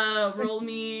 Roll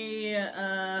me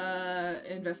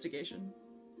investigation.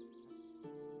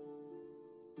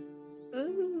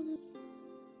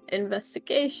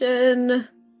 Investigation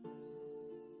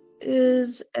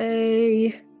is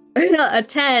a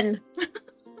 10.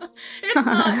 It's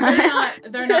not,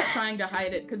 they're not trying to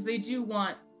hide it, because they do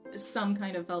want some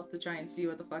kind of help to try and see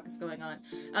what the fuck is going on.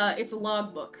 It's a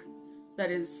logbook that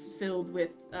is filled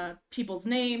with people's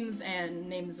names and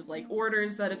names of like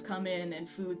orders that have come in and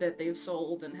food that they've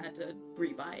sold and had to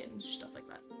rebuy and stuff like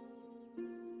that.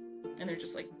 And they're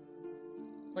just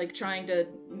like trying to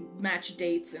match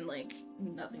dates, and like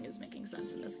nothing is making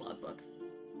sense in this logbook.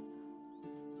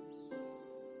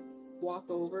 Walk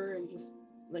over and just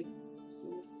like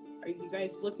are you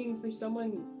guys looking for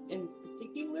someone in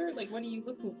particular? Like, what are you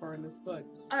looking for in this book?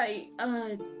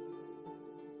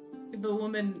 The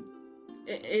woman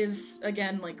is,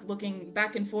 again, like, looking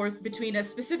back and forth between a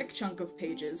specific chunk of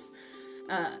pages,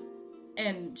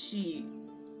 and she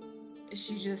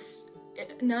just,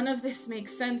 none of this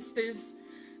makes sense. There's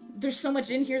so much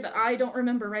in here that I don't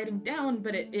remember writing down,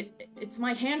 but it's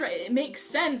my handwriting. It makes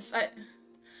sense. I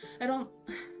don't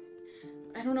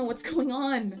know what's going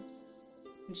on.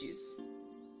 And she's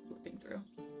flipping through.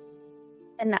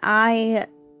 And I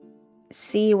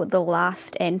see what the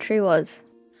last entry was.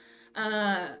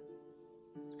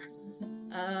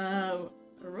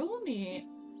 Roll me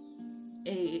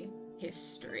a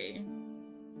history.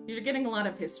 You're getting a lot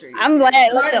of history. I'm glad.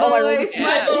 Smart boy, Yeah.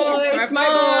 smart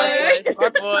boy.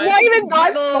 Smart boy. Not even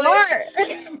that Smart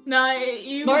smart. No,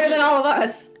 you Smarter than all of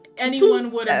us.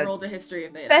 anyone would have rolled a history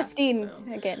if they had asked, 15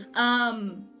 so. again.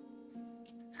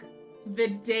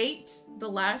 The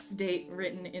last date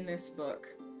written in this book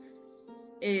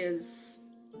is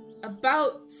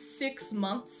about 6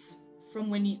 months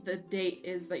from when the date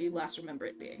is that you last remember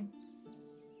it being.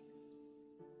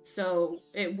 So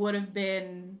it would have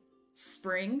been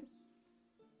spring.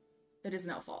 It is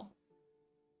now fall.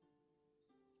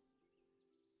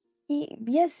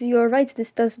 Yes, you're right.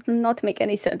 This does not make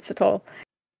any sense at all.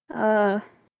 I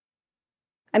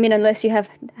mean, unless you have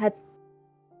had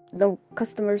no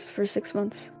customers for 6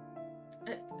 months.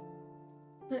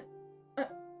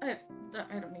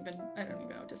 I don't even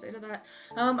know what to say to that.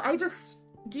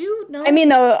 Do you know? I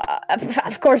mean,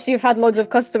 of course you've had loads of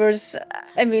customers.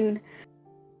 I mean,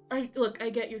 I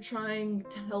get you're trying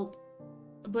to help,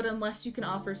 but unless you can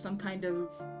offer some kind of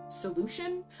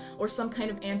solution or some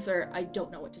kind of answer, I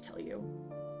don't know what to tell you.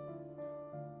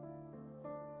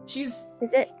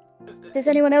 does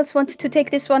anyone else want to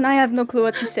take this one? I have no clue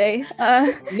what to say.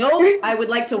 No, I would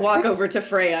like to walk over to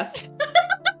Freya.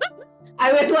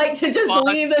 I would like to just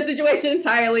leave the situation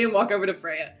entirely and walk over to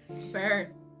Freya.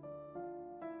 Fair.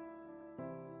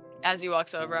 As he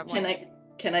walks over, I'm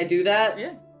Can I do that?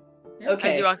 Yeah. Okay.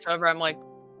 As he walks over, I'm like,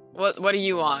 what do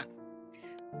you want?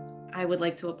 I would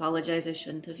like to apologize. I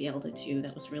shouldn't have yelled at you.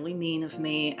 That was really mean of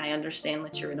me. I understand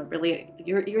that you're in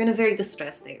a very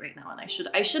distressed state right now, and I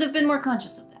should have been more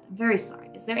conscious of that. I'm very sorry.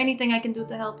 Is there anything I can do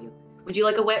to help you? Would you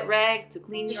like a wet rag to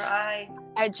clean your eye?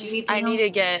 I need to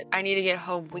get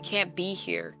home. We can't be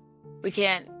here. We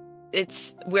can't.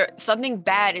 Something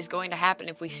bad is going to happen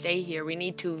if we stay here. We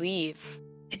need to leave.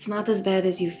 It's not as bad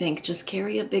as you think. Just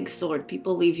carry a big sword.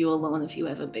 People leave you alone if you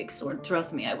have a big sword.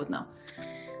 Trust me, I would know.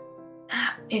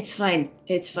 It's fine.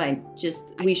 It's fine.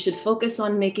 We should focus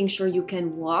on making sure you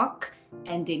can walk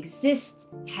and exist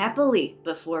happily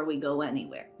before we go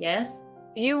anywhere. Yes?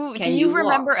 Do you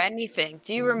remember anything?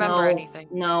 Do you remember anything?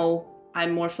 No.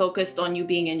 I'm more focused on you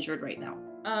being injured right now.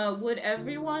 Would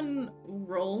everyone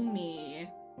roll me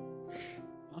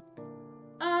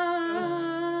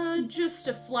just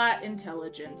a flat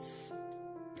intelligence?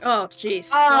 Oh, jeez.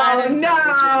 Flat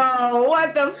intelligence. No!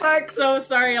 What the fuck? So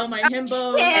sorry, all my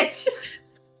himbos. Shit!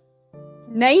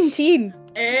 19.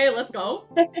 Hey, let's go.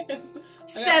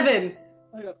 7.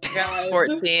 I got I got 5.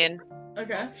 14.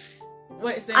 Okay.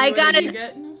 Wait, Sammy, what did you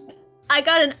get? I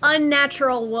got an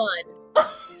unnatural 1.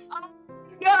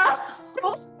 No!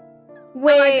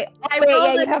 Wait, I yeah,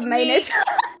 rolled you a have 3. minus.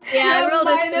 Yeah, I You rolled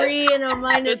have a 3 and a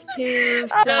 -2.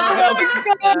 So Oh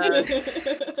my god.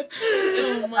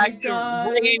 Oh my god.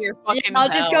 Ringing your fucking I'll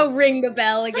just bell. go ring the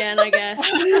bell again, I guess.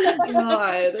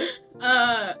 God.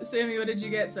 Sammy, what did you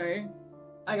get? Sorry.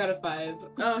 I got a 5.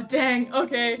 Oh, dang.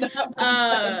 Okay. That was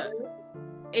better.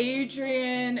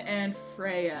 Adrian and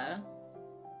Freya.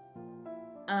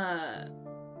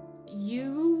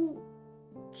 You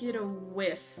get a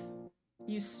whiff.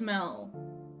 You smell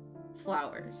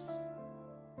flowers.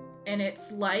 And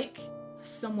it's like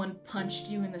someone punched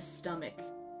you in the stomach.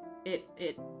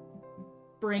 It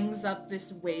brings up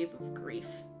this wave of grief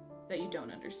that you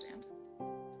don't understand.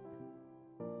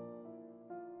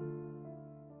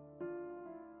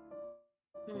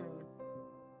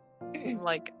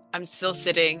 I'm still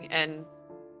sitting and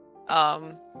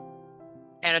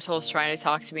Anatol's trying to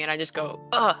talk to me and I just go,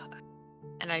 ugh.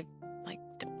 And I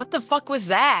what the fuck was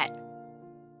that?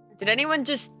 Did anyone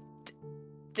just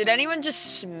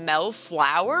smell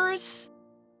flowers?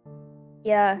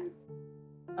 Yeah.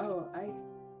 Oh, I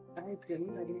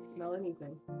didn't smell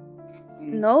anything.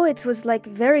 No, it was like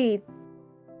very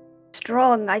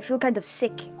strong. I feel kind of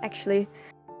sick, actually.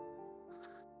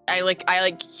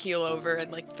 I keel over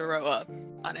and throw up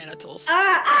on Anatol's.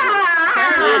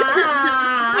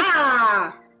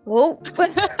 Oh.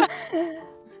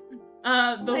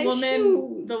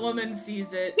 The shoes. woman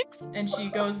sees it, and she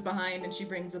goes behind and she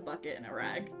brings a bucket and a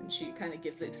rag, and she kind of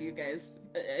gives it to you guys.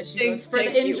 She goes for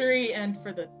the injury and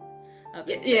for the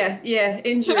other thing. Yeah,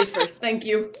 injury first, thank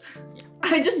you.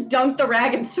 I just dunk the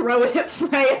rag and throw it at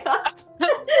Freya.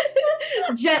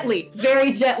 Gently,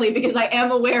 very gently, because I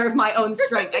am aware of my own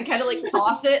strength. I kind of like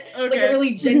toss it, like a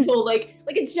really gentle, like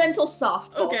a gentle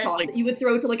softball toss like, that you would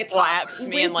throw to like a slaps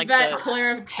me in like that the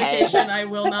clarification, I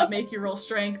will not make you roll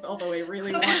strength, although I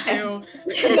really want to. No.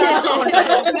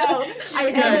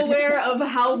 I am aware of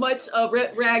how much a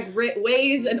rag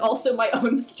weighs and also my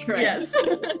own strength. Yes.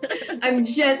 I'm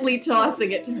gently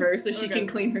tossing it to her so she can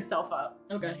clean herself up.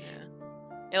 Okay.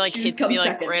 It like Shoes hits come me like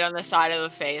second. right on the side of the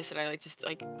face, and I like just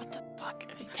like, what the fuck?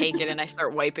 And I take it and I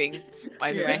start wiping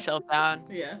myself down,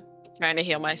 Yeah. trying to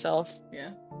heal myself. Yeah.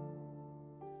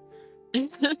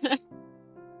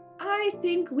 I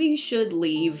think we should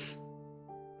leave.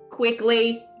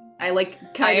 Quickly. I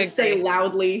like kind of say agree.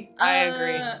 loudly. I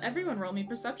agree. Everyone roll me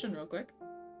perception real quick.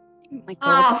 Oh my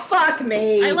god. Oh, fuck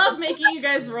me. I love making you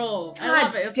guys roll. I God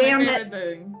love it. It's damn my it. favorite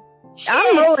thing.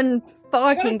 I'm rolling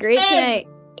fucking great tonight.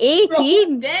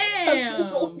 18.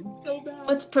 Damn. So bad.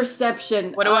 What's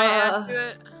perception? What do I add to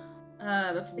it?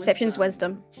 That's Perception's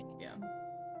wisdom. Yeah.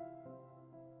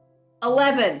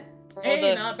 11. Hey, Rolled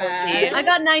a not 14. bad. I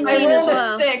got 19 I as rolled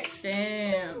well. a 6.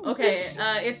 Damn. Okay.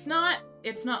 It's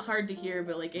not hard to hear,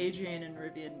 but like Adrian and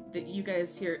Rivian, that you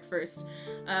guys hear it first.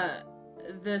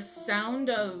 The sound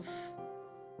of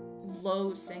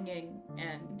low singing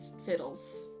and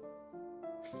fiddles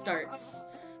starts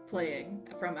playing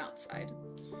from outside.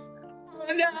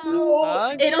 Oh, no.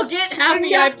 Fuck? It'll get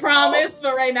happy, I promise,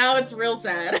 but right now it's real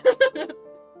sad.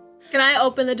 Can I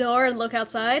open the door and look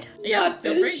outside? Yeah, Not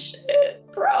feel this free.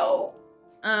 shit, bro.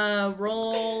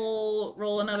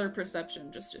 Roll another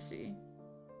perception just to see.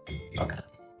 Okay.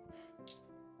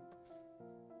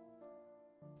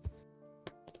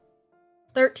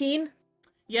 13.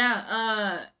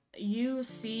 Yeah, you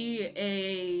see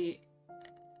a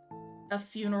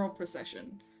funeral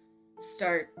procession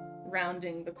start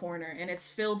rounding the corner, and it's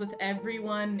filled with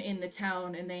everyone in the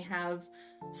town, and they have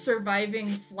surviving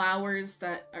flowers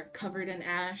that are covered in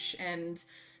ash and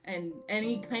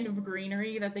any kind of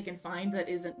greenery that they can find that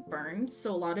isn't burned.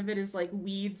 So a lot of it is like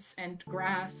weeds and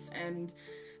grass, and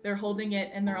they're holding it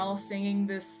and they're all singing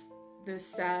this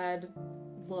sad,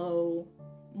 low,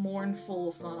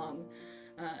 mournful song.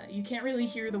 You can't really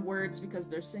hear the words because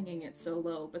they're singing it so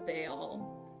low, but they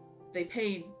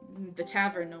pay the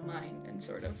tavern no mind and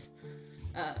sort of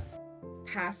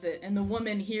pass it. And the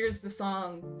woman hears the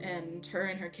song, and her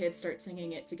and her kids start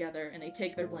singing it together, and they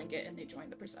take their blanket and they join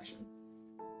the procession.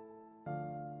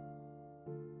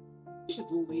 We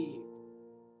should leave.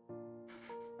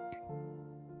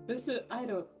 This is I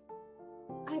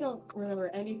don't remember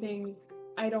anything.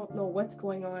 I don't know what's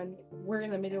going on. We're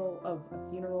in the middle of a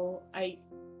funeral.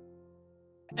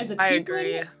 As a I tiefling,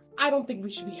 agree. I don't think we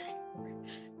should be here anymore.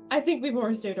 I think we've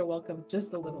overstayed our welcome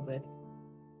just a little bit.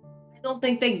 I don't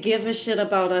think they give a shit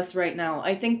about us right now.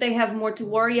 I think they have more to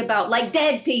worry about, like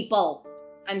dead people.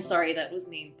 I'm sorry, that was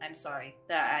mean. I'm sorry.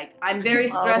 I'm very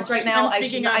stressed right now. I'm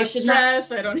speaking out of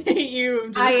stress. I don't hate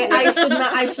you. I'm just...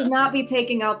 I should not be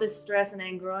taking out this stress and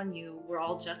anger on you. We're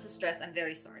all just as stressed. I'm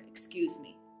very sorry. Excuse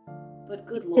me. But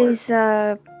good lord.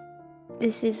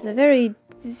 This is a very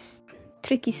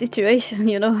tricky situation,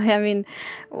 you know. I mean,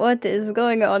 what is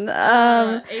going on?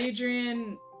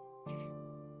 Adrian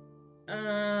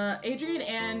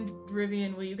and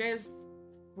Rivian, will you guys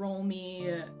roll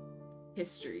me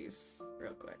histories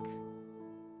real quick?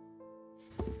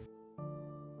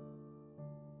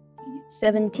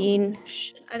 17.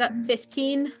 I got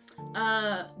 15.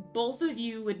 Both of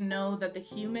you would know that the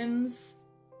humans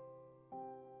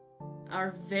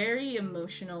are very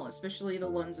emotional, especially the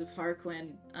ones of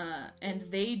Harquin, and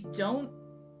they don't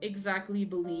exactly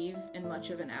believe in much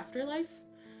of an afterlife.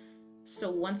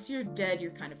 So once you're dead,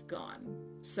 you're kind of gone.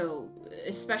 So,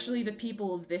 especially the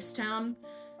people of this town,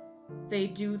 they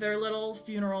do their little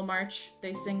funeral march,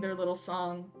 they sing their little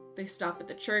song, they stop at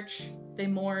the church, they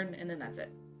mourn, and then that's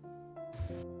it.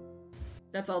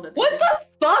 That's all that they What do. the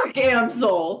fuck,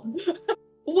 Amsel?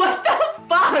 What the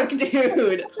fuck,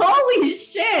 dude? Holy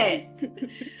shit!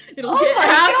 It'll get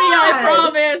happy,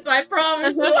 I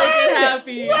promise it'll get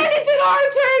happy. When is it our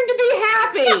turn to be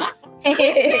happy? We've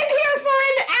been here for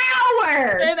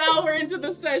An hour into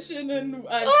the session, and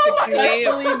I've Oh my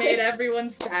successfully God. made everyone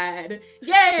sad.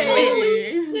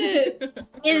 Yay!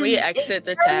 Can we exit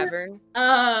the tavern?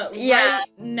 Right Yeah.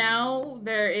 now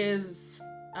there is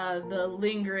the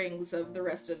lingerings of the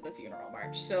rest of the funeral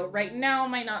march. So right now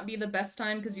might not be the best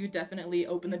time because you definitely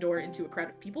open the door into a crowd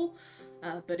of people.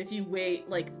 But if you wait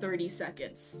like 30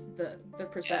 seconds, the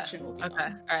procession will be Okay,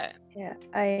 on. alright. Yeah,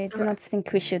 I do not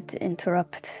think we should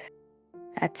interrupt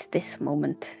at this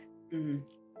moment.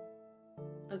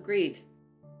 Agreed.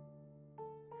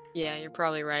 Yeah, you're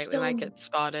probably right. We might get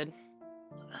spotted.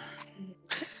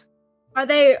 Are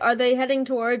they heading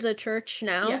towards a church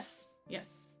now? Yes.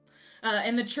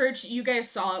 And the church, you guys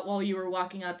saw it while you were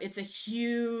walking up. It's a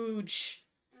huge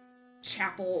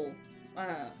chapel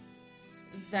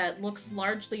that looks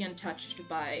largely untouched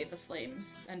by the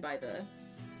flames and by the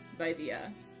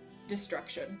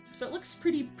destruction. So it looks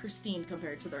pretty pristine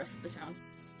compared to the rest of the town.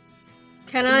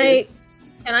 Can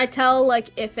I tell like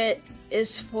if it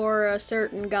is for a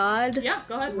certain god? Yeah,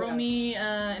 go ahead. Roll me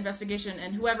investigation,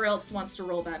 and whoever else wants to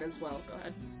roll that as well. Go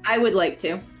ahead. I would like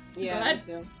to. Yeah, Go ahead.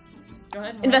 me too. Go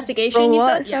ahead. Roll. Investigation, Roll you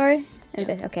what? said? Sorry? Yes.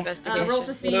 Okay. Investigation. Roll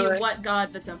to see what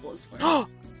god the temple is for.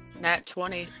 Nat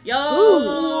 20.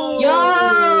 Yo!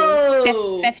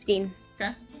 Yo! 15.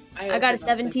 Okay. I got a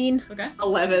 17. Okay.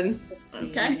 11.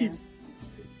 Okay.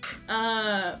 Freya.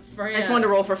 I just wanted to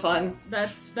roll for fun.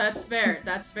 That's fair.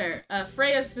 That's fair.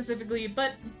 Freya specifically,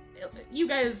 but you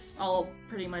guys all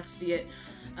pretty much see it.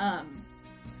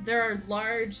 There are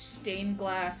large stained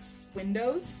glass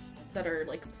windows that are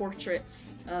like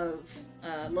portraits of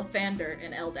Lathander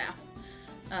and Eldath.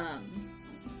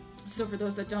 So for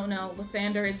those that don't know,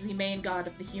 Lathander is the main god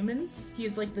of the humans.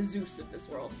 He's like the Zeus of this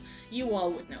world. You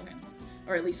all would know him,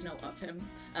 or at least know of him.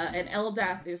 And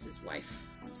Eldath is his wife.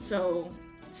 So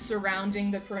surrounding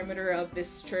the perimeter of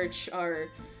this church are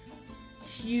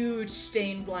huge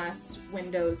stained glass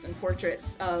windows and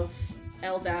portraits of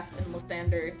Eldath and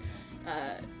Lathander,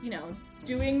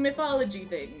 doing mythology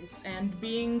things and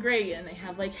being great, and they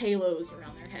have like halos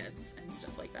around their heads and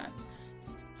stuff like that.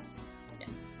 Yeah.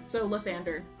 So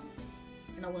Lathander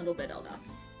and a little bit Eldath.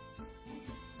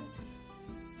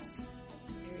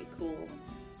 Very cool.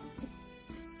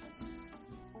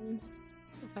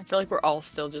 I feel like we're all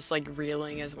still just like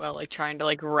reeling as well, like trying to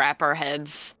like wrap our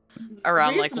heads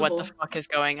around like what the Reasonable. fuck is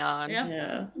going on.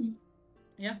 Yeah.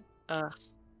 Yeah.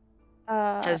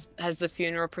 Has the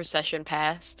funeral procession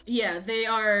passed? Yeah, they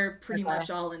are pretty Okay. much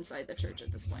all inside the church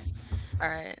at this point. All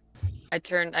right. I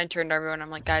turned to everyone. I'm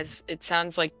like, guys, it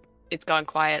sounds like it's gone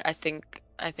quiet. I think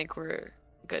we're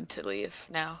good to leave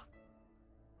now.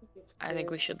 I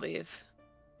think we should leave.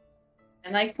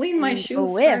 And I clean my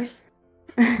shoes where? first.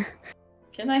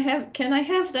 Can I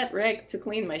have that rag to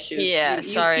clean my shoes? Yeah,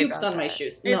 sorry you've about done my that.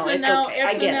 shoes. It's No, a it's now okay. I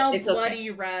it's a get now it. It's bloody okay.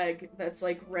 rag that's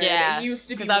like red. Yeah, It used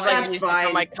to be because I've like white. That's used it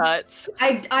for my fine. cuts.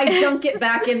 I dunk it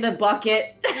back in the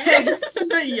bucket.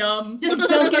 Yum. Just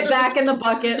dunk it back in the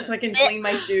bucket so I can clean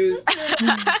my shoes.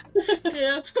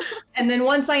 Yeah. And then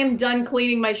once I am done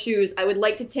cleaning my shoes, I would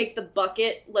like to take the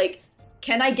bucket, like,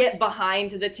 can I get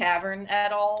behind the tavern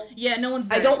at all? Yeah, no one's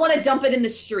there. I don't want to dump it in the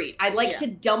street. I'd like Yeah. to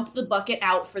dump the bucket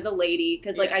out for the lady,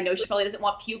 because, like, Yeah. I know she probably doesn't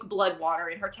want puke blood water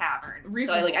in her tavern.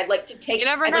 Reasonable. So, I'd like to take You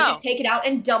never I'd know. like to take it out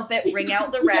and dump it, wring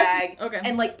out the rag, Okay.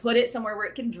 and, like, put it somewhere where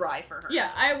it can dry for her. Yeah,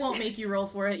 I won't make you roll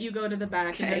for it. You go to the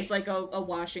back and Okay. there's like a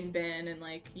washing bin and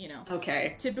like,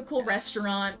 Okay. typical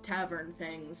restaurant tavern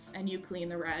things, and you clean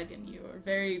the rag, and you are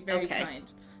very, very Okay. kind.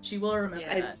 She will remember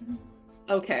Yeah. that.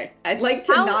 Okay. I'd like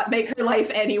to How- not make her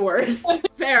life any worse.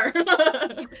 Fair.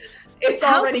 It's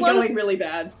How already close- going really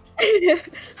bad.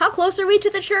 How close are we to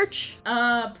the church?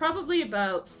 Probably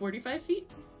about 45 feet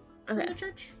from Okay. the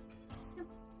church.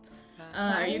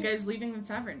 Are you guys leaving the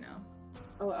tavern now?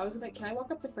 Oh, I was about. Can I walk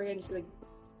up to Freya and just be like,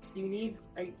 "Do you need?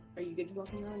 Are you good to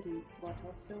walking around? Do you want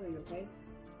help still? Are you okay?"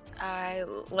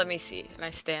 Let me see. And I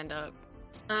stand up.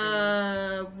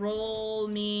 Roll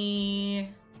me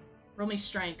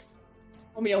strength.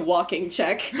 Roll me a walking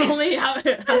check. Roll me how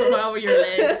are your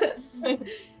legs?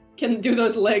 Can do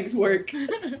those legs work?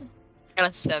 I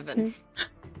got a 7.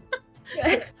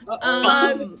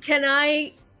 Can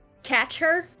I catch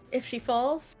her if she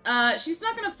falls? She's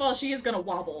not gonna fall. She is gonna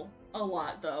wobble a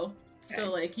lot though.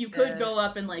 So like you could go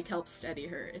up and like help steady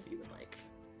her if you would like.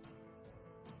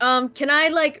 Can I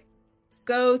like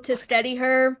go to steady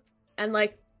her and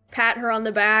like pat her on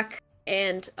the back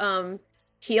and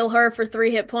heal her for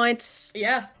 3 hit points?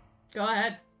 Yeah, go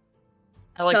ahead.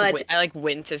 I like So I like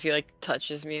wince as he like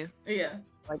touches me. Yeah.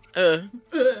 Like But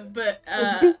But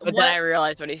what? then I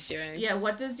realize what he's doing. Yeah,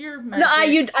 what does your No,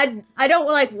 magic? I don't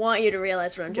like want you to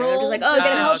realize what I'm doing. I'm just like, Roll oh,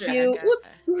 gonna help deception. you. Okay, Whoop.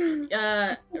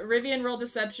 Rivian roll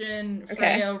deception. Okay.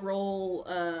 Freya roll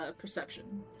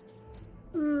perception.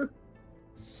 Mm,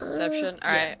 Perception.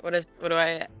 All Yeah. right. What do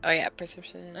I? Oh yeah,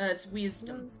 perception. It's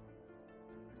wisdom.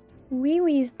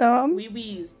 Wee-wee's them. We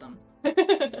wheezed them.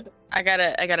 I got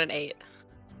an 8.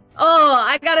 Oh,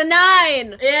 I got a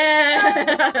 9!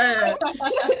 Yeah!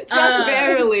 Just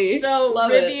barely. So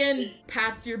Love it. Rivian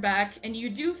pats your back, and you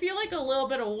do feel like a little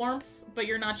bit of warmth, but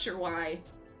you're not sure why.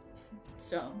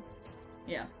 So,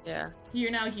 yeah. Yeah.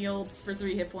 You're now healed for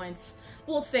 3 hit points.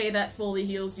 We'll say that fully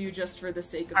heals you just for the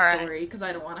sake of All right. story, because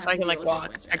I don't want to So have I to can deal like with hit walk.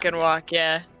 points I right can now. walk.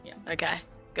 Yeah. Yeah. Okay.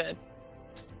 Good.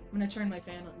 I'm gonna turn my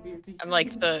fan on. I'm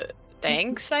like the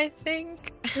thanks. I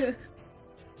think.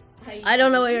 I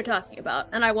don't know what you're talking about,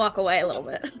 and I walk away a little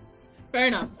bit. Fair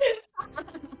enough.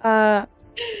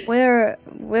 Where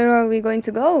are we going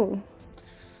to go?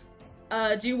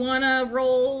 Do you want to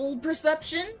roll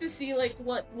perception to see like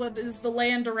what is the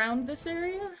land around this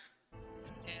area?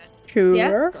 Sure.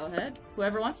 Yeah. Go ahead.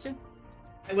 Whoever wants to.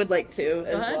 I would like to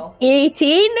as ahead. well.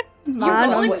 18? You're Man,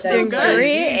 rolling I'm so doing good.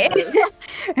 great. Jesus.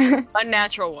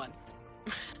 Unnatural 1.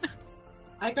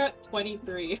 I got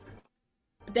 23.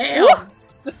 Damn.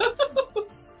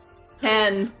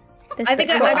 10. I think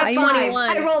I got 21.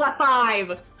 I rolled a 5.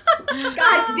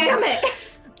 God damn it!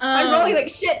 I'm rolling like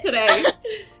shit today.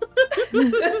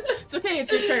 It's okay.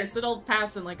 It's your curse. It'll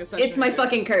pass in like a session. It's my or two.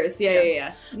 fucking curse.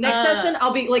 Yeah. Next session,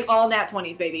 I'll be like all nat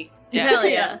 20s, baby. Yeah. Hell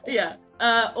yeah. Yeah.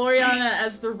 Oriana,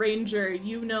 as the ranger,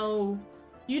 you know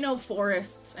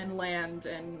forests and land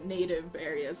and native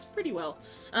areas pretty well.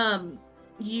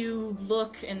 You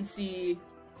look and see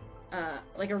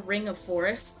like a ring of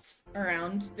forest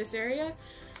around this area.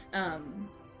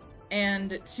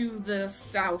 And to the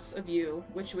south of you,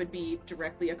 which would be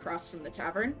directly across from the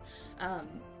tavern,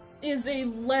 is a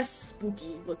less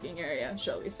spooky looking area,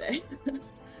 shall we say.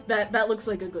 that looks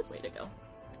like a good way to go.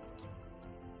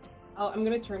 I'm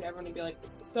gonna turn to everyone and be like,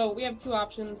 so we have 2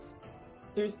 options.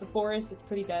 There's the forest, it's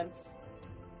pretty dense.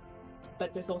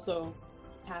 But there's also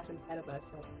a path ahead of us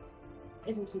that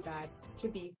isn't too bad.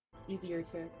 Should be easier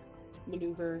to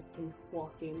maneuver and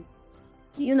walk in.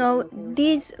 You know,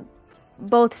 these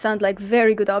both sound like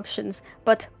very good options,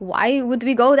 but why would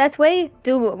we go that way?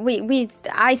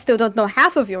 I still don't know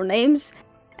half of your names,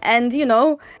 and you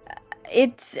know,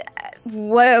 it's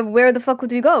where the fuck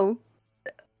would we go?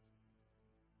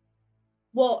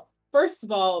 Well, first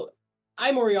of all,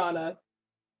 I'm Oriana.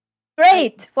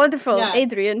 Great, wonderful, Yeah.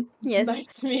 Adrian. Yes. Nice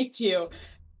to meet you.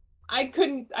 I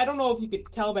don't know if you could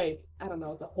tell by, I don't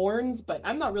know, the horns, but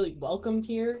I'm not really welcomed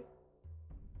here.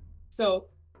 So,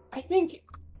 I think,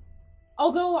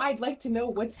 although I'd like to know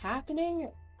what's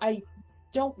happening, I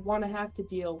don't want to have to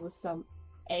deal with some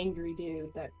angry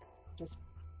dude that just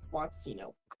wants to,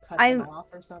 cut them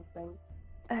off or something.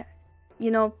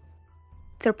 You know,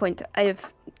 fair point. I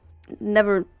have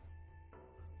never,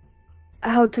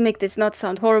 how to make this not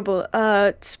sound horrible,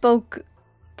 spoke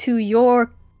to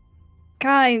your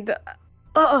kind.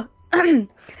 I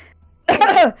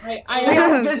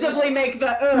visibly make the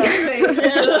face.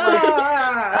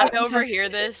 I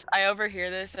overhear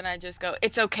this, and I just go,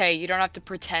 it's okay, you don't have to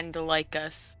pretend to like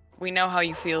us. We know how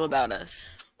you feel about us.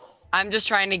 I'm just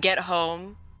trying to get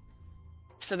home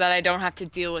so that I don't have to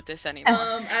deal with this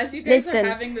anymore. As you guys Listen. are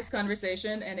having this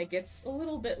conversation, and it gets a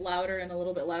little bit louder and a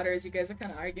little bit louder as you guys are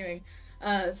kind of arguing,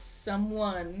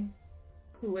 someone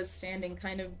who was standing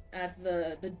kind of at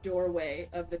the doorway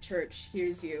of the church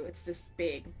hears you. It's this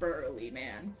big, burly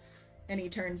man. And he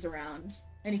turns around,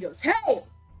 and he goes, "Hey!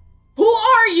 Who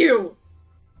are you?"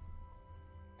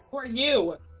 Who are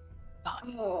you?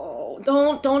 Oh,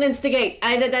 don't instigate.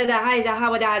 Yeah.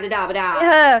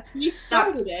 You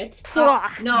started it.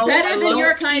 No, Better than don't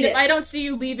your kind. feed If it. I don't see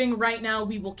you leaving right now,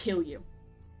 we will kill you.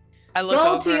 I look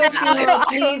Go over. to your and- funeral,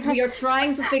 please. We are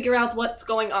trying to figure out what's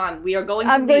going on. We are going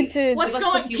to I'm going leave. to. What's Give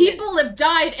us a going? few People have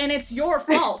died, and it's your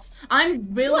fault.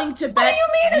 I'm willing to bet do you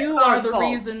mean it's you our are the fault?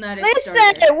 reason that it Listen!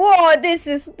 started. Whoa! This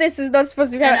is not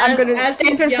supposed to be And happening. I'm gonna as stand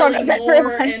he's in front of yelling, more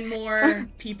everyone. and more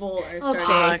people are starting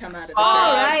Okay. to come out of the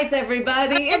All church. right,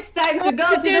 everybody, it's time to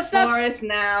go to do the some- forest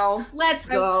now. Let's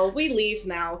go. We leave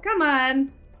now. Come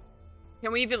on.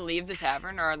 Can we even leave the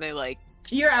tavern, or are they like...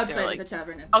 You're outside like- of the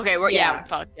tavern. Okay, we're, yeah, Yeah.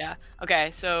 fuck, yeah.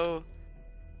 Okay, so...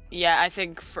 Yeah, I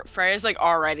think Freya's like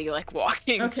already like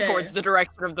walking Okay. towards the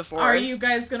direction of the forest. Are you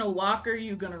guys gonna walk or are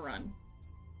you gonna run?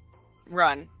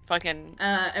 Run. Fucking...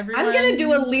 Everyone. I'm gonna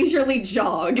do a leisurely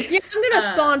jog. Yeah, I'm gonna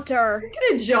saunter. I'm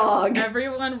gonna jog.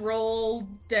 Everyone roll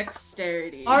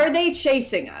dexterity. Are they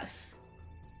chasing us?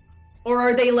 Or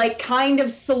are they like kind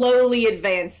of slowly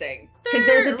advancing? Because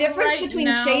there's a difference Right between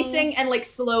now- chasing and like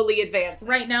slowly advancing.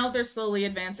 Right now they're slowly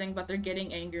advancing, but they're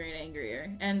getting angrier and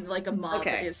angrier, and like a mob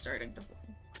Okay. is starting to form.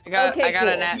 I got Okay, a cool.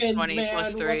 nat Wins, 20 man.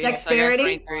 plus What 3. dexterity? So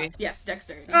I got 23. Yes,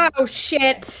 dexterity. Oh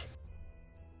shit.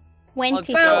 Let's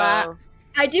 20. go.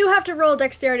 I do have to roll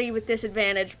dexterity with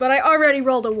disadvantage, but I already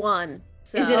rolled a 1.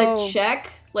 So. Is it a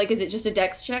check? Like, is it just a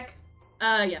dex check?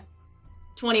 Yeah.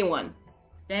 21.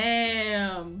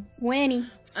 Damn. Winnie.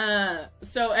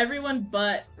 So everyone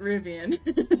but Rivian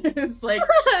is like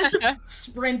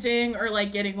sprinting or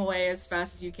like getting away as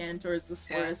fast as you can towards this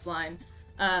forest line.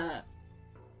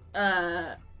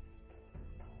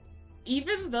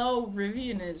 Even though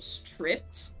Rivian is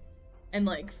tripped and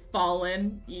like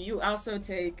fallen, you also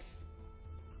take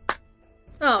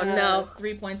no.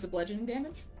 3 points of bludgeoning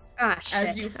damage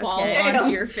As you fall onto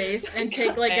your face and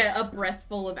take like a breath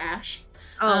full of ash.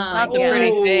 Not the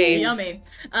pretty face. Yummy.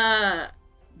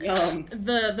 Yum.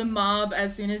 The mob,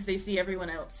 as soon as they see everyone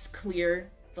else clear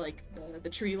like the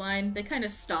tree line, they kind of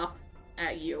stop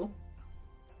at you.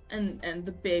 And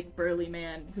the big burly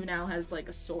man, who now has like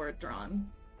a sword drawn,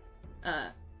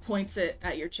 points it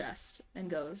at your chest and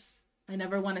goes, "I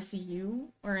never want to see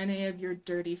you or any of your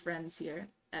dirty friends here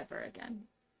ever again."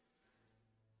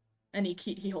 And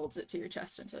he holds it to your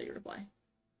chest until you reply.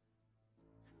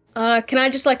 Can I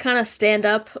just like kind of stand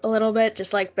up a little bit,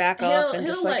 just like back off and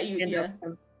just like stand up?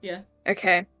 Yeah.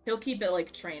 Okay. He'll keep it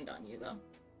like trained on you though.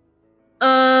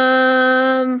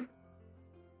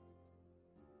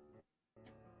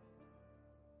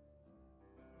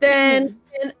 Then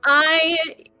can I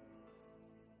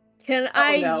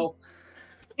No.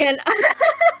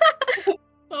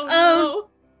 Oh no.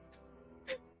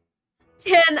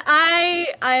 Can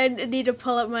I need to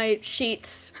pull up my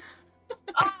sheets.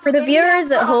 For the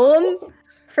viewers at home,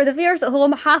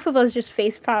 half of us just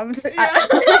face palmed. Yeah.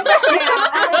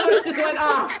 I just went,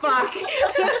 oh, fuck.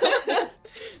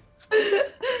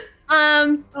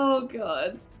 Oh,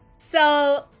 God.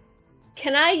 So,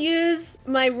 can I use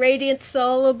my Radiant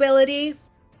Soul ability?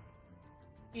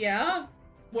 Yeah?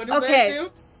 What does Okay. that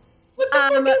do? What the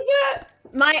fuck is that?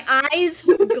 My eyes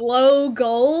glow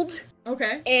gold,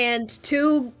 Okay. and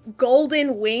 2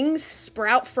 golden wings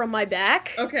sprout from my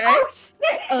back. Okay. Oh, shit.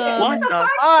 What the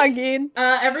Again.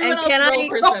 Everyone And else can roll I-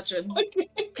 perception. to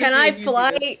Can see I if you see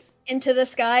fly this. into the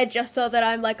sky just so that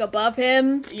I'm like above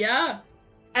him, Yeah.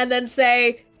 and then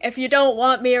say, "If you don't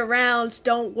want me around,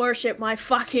 don't worship my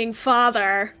fucking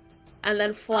father," and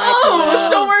then fly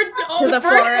So we're to the the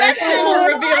first forest. section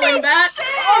we're revealing that.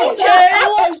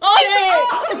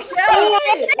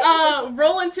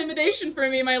 Roll intimidation for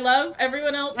me, my love.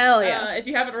 Everyone else, Hell yeah. if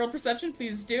you haven't rolled perception,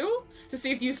 please do to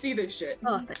see if you see this shit. to.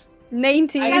 Oh,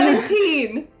 19.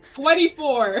 17.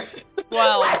 24.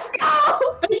 Well, Let's go.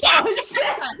 Oh, shit.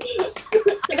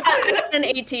 I got an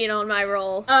 18 on my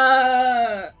roll.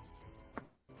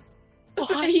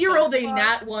 He rolled a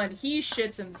nat 1. He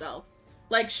shits himself.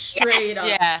 Like straight up.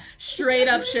 yeah. Straight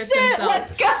up shits Shit, himself.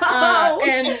 let's go.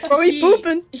 And Are we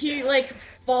pooping? he like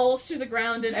falls to the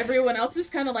ground and everyone else is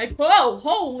kind of like, whoa,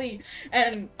 holy,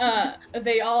 and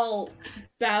they all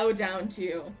bow down to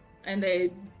you and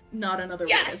they not another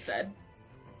word is said.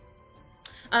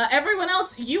 Everyone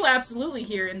else, you absolutely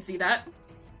hear and see that.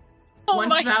 Oh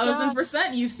my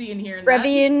 1000% you see and hear and that.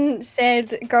 Revian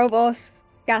said, "Girl boss,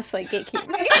 gaslight gatekeep."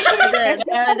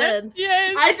 I did.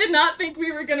 Yes. I did not think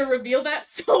we were gonna reveal that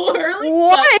so early.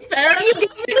 What? But fair You gave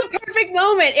me the perfect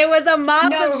moment. It was a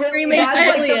mob No, of really, screaming that's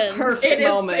like the civilians. perfect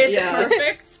moment. It's yeah.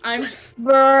 perfect. I'm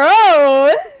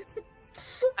Bro!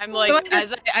 I'm like, So I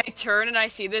just- as I turn and I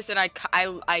see this and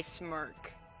I smirk.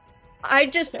 I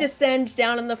just descend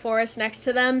down in the forest next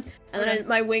to them, and then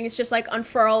my wings just like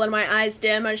unfurl and my eyes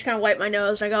dim. I just kind of wipe my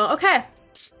nose and I go, "Okay,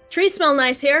 trees smell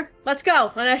nice here. Let's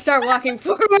go." And I start walking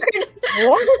forward.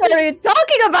 What are you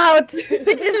talking about?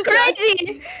 This is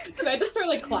crazy! Can I just start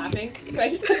like clapping? Can I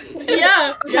just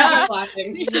yeah.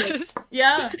 clapping? Just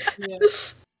Yeah. Yeah.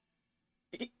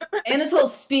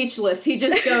 Anatol's speechless. He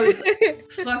just goes,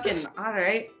 fucking,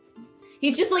 alright.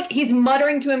 He's just like, he's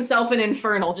muttering to himself in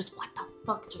Infernal, just, what the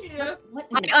fuck? Just, Yeah. what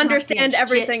in the I understand goddamn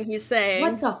everything shit? he's saying.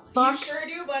 What the You fuck? sure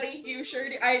do, buddy. You sure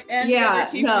do. And Yeah, the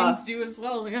other two no. things do as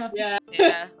well. Yeah. Yeah.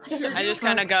 yeah. Sure I do. just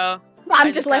kind of go. I'm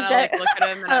I just kinda, like that. look at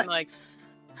him and I'm like,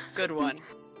 good one.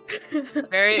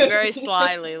 Very, very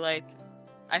slyly, like,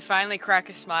 I finally crack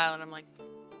a smile and I'm like,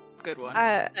 good one.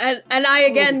 And I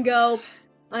again go,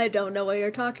 "I don't know what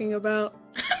you're talking about."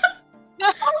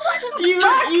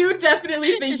 You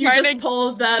definitely think you Trying just to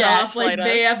pulled that off. Like gaslight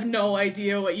they us. have no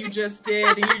idea what you just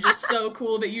did, and you're just so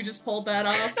cool that you just pulled that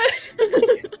off.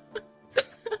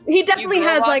 He definitely grow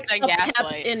has off like the a pep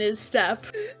gaslight. in his step.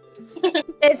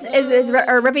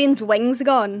 Are Rivian's wings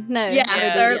gone? No. Yeah,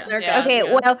 Yeah, they're yeah, they're yeah. Okay,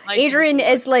 gone. well, Like, Adrian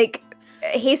is like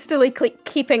hastily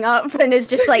keeping up and is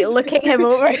just like looking him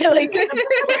over like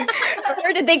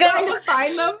where did they go? Trying to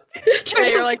find them. Yeah,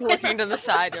 you're like looking to the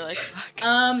side. You're like, fuck.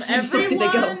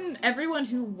 Everyone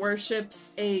who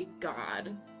worships a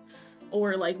god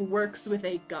or like works with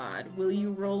a god, will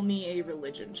you roll me a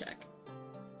religion check?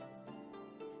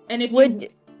 And if you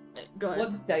go ahead.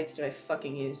 What dice do I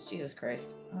fucking use? Jesus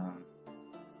Christ.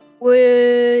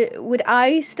 Would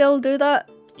I still do that?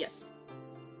 Yes.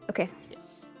 Okay.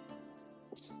 Yes.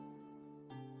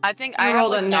 I think I I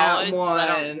rolled have, a like, nat knowledge, but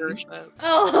I don't one. worship.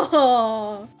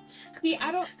 Oh. See,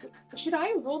 I don't. Should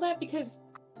I roll that because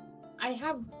I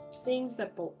have things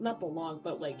that not belong,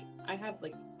 but like I have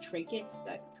like trinkets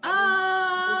that.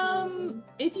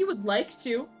 If you would like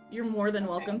to, you're more than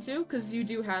welcome to, because you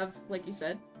do have, like you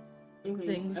said,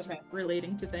 things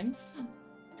relating to things.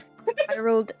 I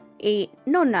rolled a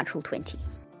non-natural 20.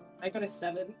 I got a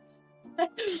 7. I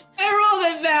rolled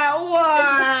a nat one.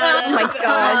 Oh my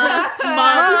god.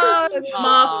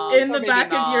 Moth, in the maybe back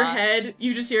of your not. head,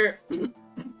 you just hear.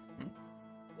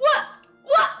 What?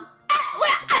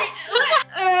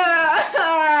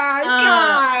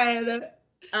 God.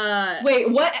 Wait,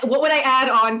 what would I add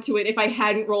on to it if I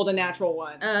hadn't rolled a natural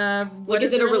one? What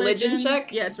is it a religion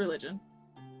check? Yeah, it's religion.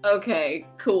 Okay,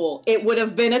 cool. It would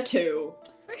have been a 2.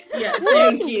 Yeah,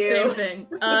 Thank you. Same thing.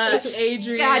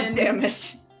 Adrian. God damn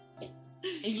it.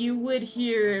 You would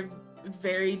hear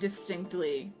very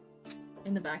distinctly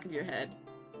in the back of your head.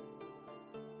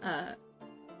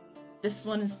 This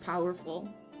one is powerful.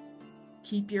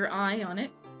 Keep your eye on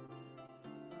it,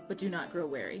 but do not grow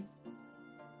wary.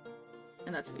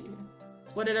 And that's what you hear.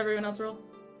 What did everyone else roll?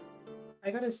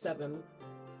 I got a 7.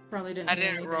 Probably didn't. I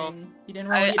hear didn't roll. anything. You didn't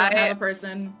roll. You don't have a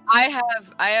person. I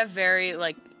have very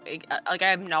like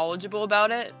I'm knowledgeable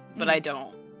about it, but I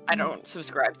don't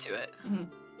subscribe to it.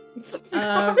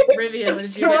 Rivia, what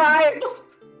did you get?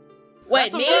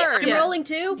 Wait, That's a me? word. I'm Yeah. rolling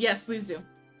too? Yes, please do.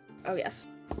 Oh, yes.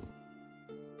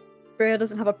 Freya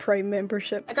doesn't have a Prime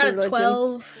membership. I got a religion.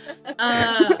 12.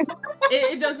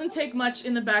 It doesn't take much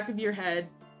in the back of your head.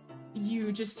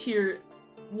 You just hear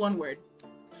one word.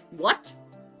 What?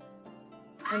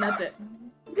 And that's it.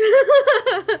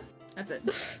 That's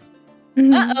it.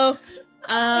 Uh-oh.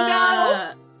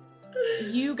 No!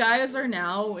 You guys are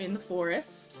now in the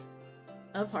forest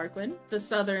of Harquin, the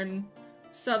southern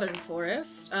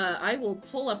forest. I will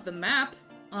pull up the map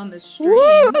on the stream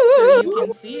so you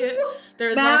can see it.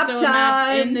 There's Map also a map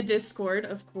time! in the Discord,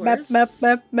 of Map, course. map,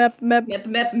 map, map, map.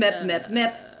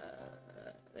 Mep.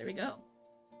 There we go.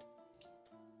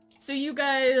 So you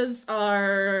guys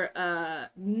are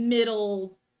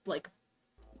middle, like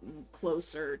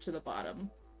closer to the bottom,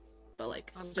 but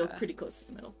like still Okay. pretty close to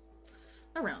the middle,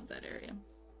 around that area.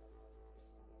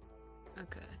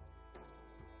 Okay.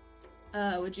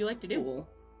 Would you like to do? Cool.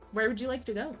 Where would you like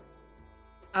to go?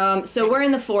 So we're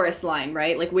in the forest line,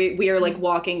 right? Like we are like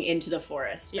walking into the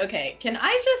forest. Yes. Okay. Can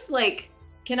I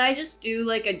just do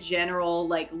like a general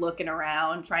like looking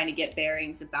around, trying to get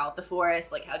bearings about the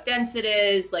forest, like how dense it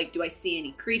is? Like, do I see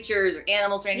any creatures or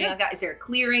animals or anything like that? Is there a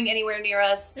clearing anywhere near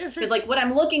us? Yeah, sure. Because like what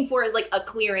I'm looking for is like a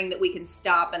clearing that we can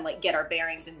stop and like get our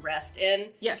bearings and rest in.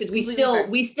 Yes, Because completely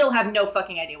we still have no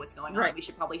fucking idea what's going on. Right. We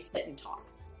should probably sit and talk.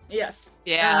 Yes.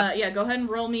 Yeah. Yeah. Go ahead and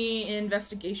roll me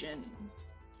investigation.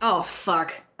 Oh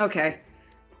fuck. Okay.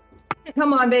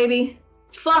 Come on, baby.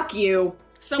 Fuck you.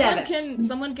 Someone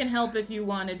 7. can help if you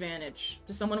want advantage.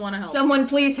 Does someone want to help? Someone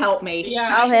please help me. Yeah,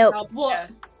 I'll I can help. Well, Yeah.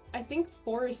 I think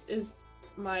forest is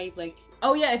my like.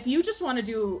 Oh yeah, if you want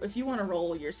to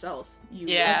roll yourself, you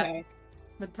Yeah. Okay.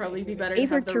 would probably be better to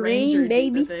Favorite have the terrain, ranger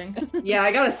baby. do the thing. Yeah,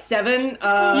 I got a 7.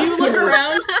 You look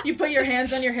around, you put your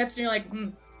hands on your hips, and you're like,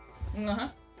 uh-huh.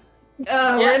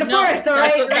 We're in a forest, all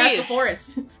right? That's a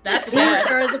forest. That's a Yes, forest.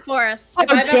 there is a forest.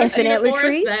 If I've ever seen a Definitely forest,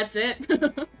 trees. that's it.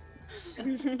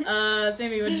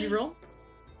 Sammy, what did you roll?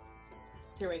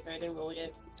 Here, wait, sorry, I didn't roll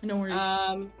it. No worries.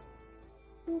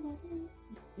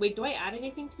 Wait, do I add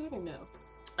anything to it or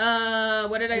no?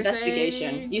 What did I say?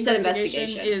 Investigation. You said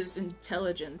investigation. Is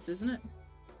intelligence, isn't it?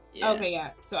 Yeah. Okay,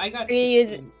 yeah. So I got Are you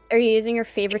 16. using your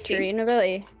favorite 16. terrain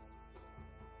ability?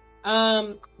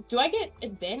 Do I get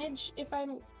advantage if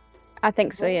I'm? I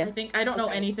think so, yeah. I don't know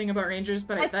Okay. anything about rangers,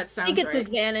 but I that sounds think it's right.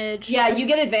 advantage. Yeah, you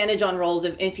get advantage on rolls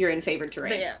if you're in favored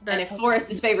terrain. But yeah, and if forest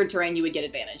is favored terrain, you would get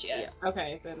advantage, yeah.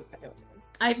 Okay, then I know.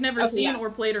 I've never Okay, seen yeah. or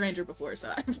played a ranger before,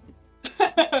 so.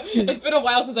 It's been a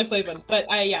while since I played one, but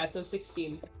yeah, so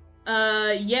 16.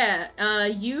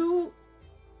 You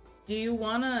do you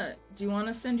wanna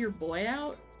send your boy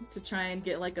out to try and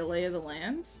get like a lay of the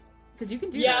land? Because you can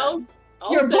do Yeah, that.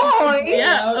 I'll Your send boy! it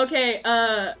Yeah. out. Okay.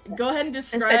 Go ahead and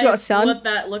describe got you a son? what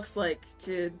that looks like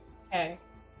to. Okay.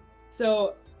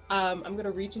 So I'm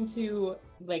gonna reach into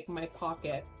like my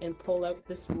pocket and pull out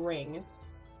this ring.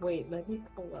 Wait, let me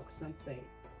pull up something.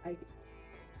 I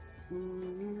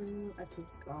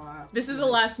forgot. This is a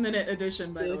last minute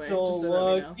edition, by the way. Just so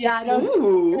that we know. Yeah, I know.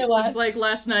 Ooh. It's like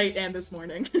last night and this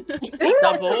morning.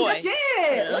 The boy. Shit!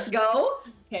 Yeah. Let's go.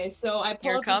 Okay, so I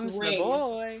pull Here up comes this the ring.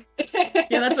 boy.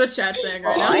 Yeah, that's what chat's saying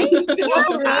right now. I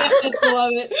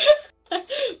love it.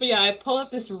 But yeah, I pull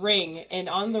up this ring, and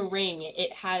on the ring,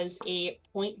 it has a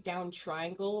point down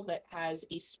triangle that has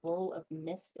a swirl of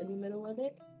mist in the middle of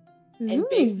it. And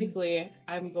basically,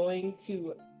 I'm going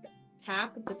to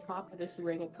tap the top of this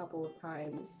ring a couple of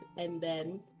times, and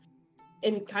then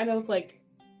in kind of like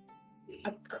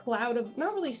a cloud of,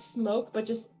 not really smoke, but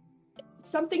just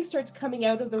something starts coming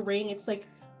out of the ring. It's like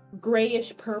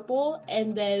grayish purple,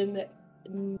 and then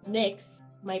Nyx,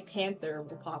 my panther,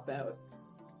 will pop out.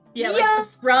 Yeah, like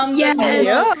from the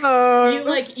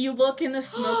smoke, you look and the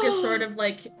smoke is sort of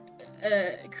like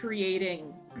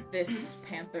creating this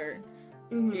panther.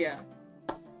 Yeah.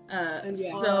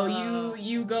 So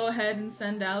you go ahead and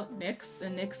send out Nyx,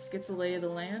 and Nyx gets a lay of the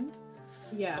land.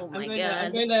 Yeah, Oh I'm my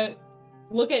gonna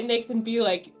look at Nyx and be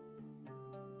like,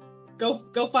 go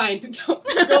find, go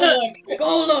look,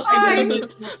 Go look,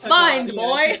 find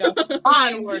boy,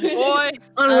 Onward, boy.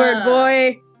 Onward,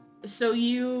 boy. So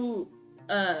you,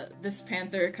 this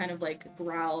panther kind of like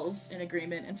growls in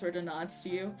agreement and sort of nods to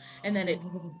you, and then it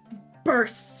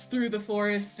bursts through the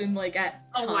forest and like at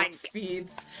top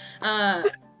speeds.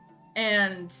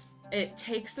 And it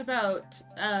takes about,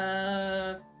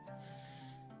 how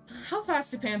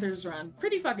fast do panthers run?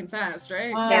 Pretty fucking fast,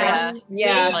 right?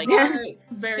 Yeah. Like,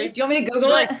 Very. Do you want me to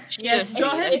Google it? Yes, go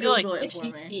ahead and Google it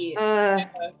 50 for me. feet.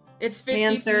 It's 50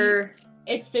 Panther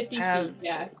It's 50 feet,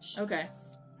 yeah. feet. Okay.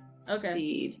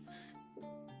 speed.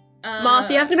 Moth,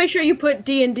 you have to make sure you put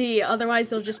D&D, otherwise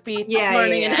they'll just be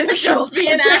learning an It'll actual just be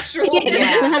an actual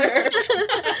Yeah.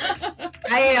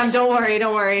 I am, don't worry.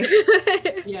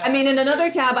 Yeah. I mean, in another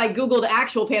tab, I Googled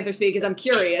actual panther speed because I'm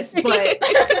curious, but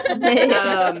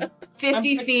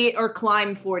 50 feet or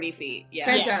climb 40 feet. Yeah.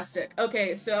 Fantastic.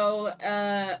 Okay, so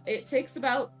it takes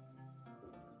about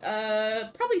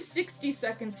probably 60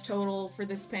 seconds total for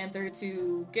this panther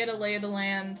to get a lay of the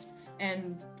land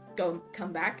and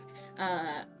come back.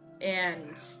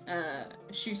 And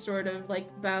she sort of like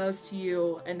bows to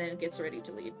you and then gets ready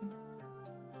to leave.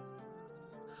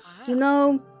 You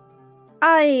know,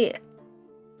 I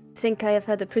think I have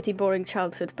had a pretty boring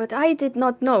childhood, but I did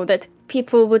not know that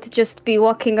people would just be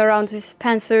walking around with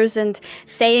panthers and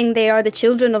saying they are the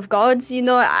children of gods. You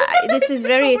know, this is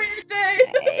very...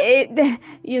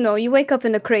 you know, you wake up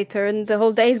in a crater and the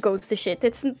whole day goes to shit.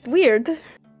 It's weird.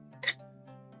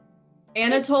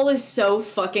 Anatole is so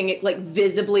fucking, like,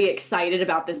 visibly excited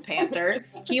about this panther.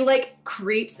 He, like,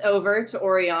 creeps over to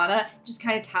Oriana, just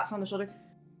kind of taps on the shoulder.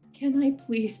 Can I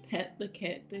please pet the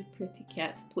pretty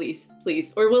cat? Please,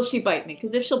 please. Or will she bite me?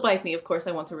 Because if she'll bite me, of course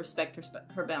I want to respect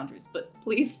her boundaries. But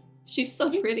please, she's so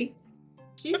pretty.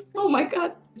 Oh my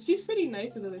god. She's pretty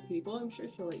nice with other people. I'm sure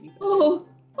she'll let you Oh.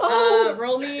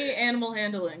 Roll me animal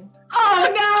handling. Oh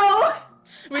no!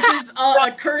 Which is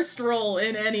a cursed roll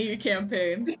in any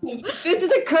campaign. This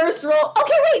is a cursed roll.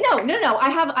 Okay, wait, no.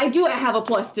 I do have a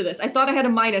plus to this. I thought I had a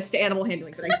minus to animal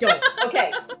handling, but I don't.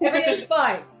 Okay, everything's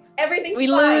fine. Everything's We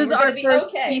fine. lose We're our gonna be first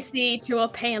okay. PC to a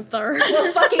panther. To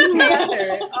a fucking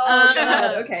panther. Oh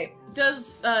god. Okay.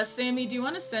 Does Sammy, do you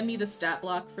want to send me the stat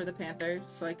block for the panther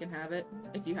so I can have it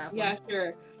if you have one? Yeah,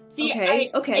 sure. See,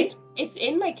 Okay. It's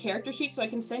in my character sheet, so I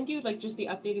can send you like just the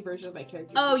updated version of my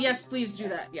character. Oh sheet. yes, please do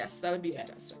that. Yes, that would be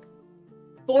fantastic.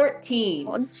 14.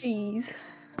 Oh, jeez.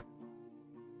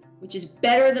 Which is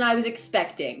better than I was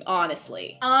expecting,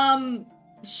 honestly.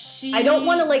 She... I don't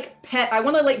want to, like, pet. I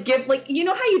want to, like, give, like, you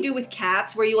know how you do with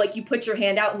cats where you, like, you put your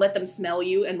hand out and let them smell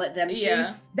you and let them choose?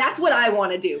 Yeah. That's what I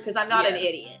want to do, because I'm not an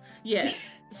idiot. Yeah.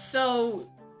 So,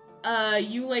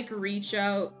 you, like, reach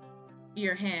out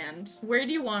your hand. Where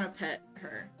do you want to pet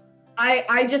her?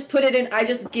 I just put it in, I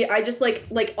just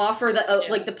like offer the,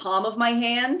 like, the palm of my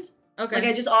hand. Okay. Like,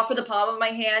 I just offer the palm of my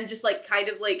hand, just, like, kind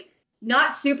of, like,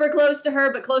 not super close to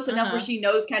her, but close enough where she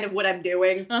knows kind of what I'm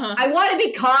doing. I want to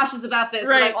be cautious about this,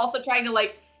 but I'm also trying to,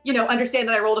 like, you know, understand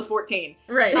that I rolled a 14.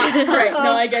 Right, right.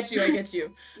 No, I get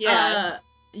you. Yeah.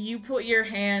 You put your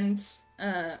hand,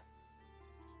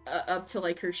 up to,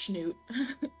 like, her snoot.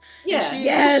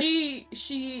 Yeah.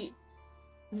 She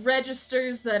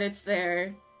registers that it's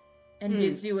there and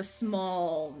gives you a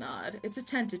small nod. It's a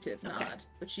tentative nod,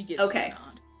 but she gives you a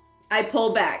nod. I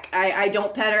pull back. I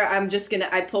don't pet her.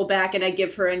 I pull back and I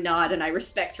give her a nod and I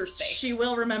respect her space. She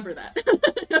will remember that.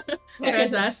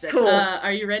 Fantastic. Cool.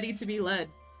 Are you ready to be led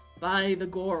by the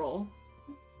Goral?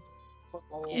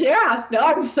 Yeah, no,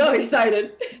 I'm so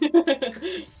excited.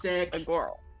 Sick. A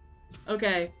girl.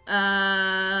 Okay,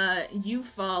 you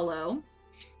follow.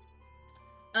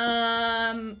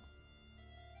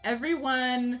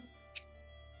 Everyone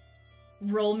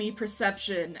roll me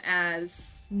perception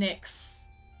as Nyx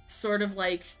sort of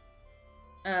like,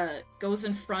 goes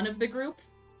in front of the group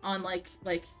on like,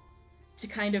 to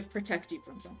kind of protect you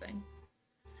from something.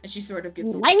 And she sort of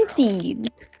gives a 19.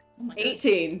 Oh my God.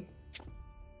 18.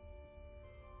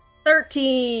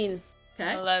 13.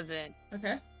 Okay, 11.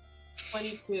 okay.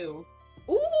 22.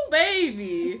 Ooh,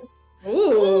 baby! Ooh.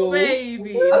 Ooh,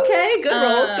 baby! Okay, good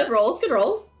rolls, good rolls, good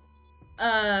rolls.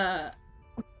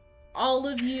 All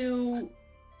of you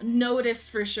notice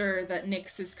for sure that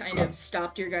Nyx has kind of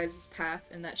stopped your guys' path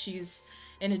and that she's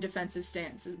in a defensive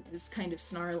stance and is kind of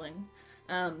snarling.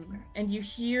 And you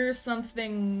hear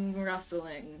something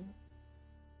rustling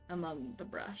among the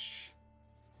brush.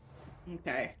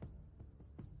 Okay.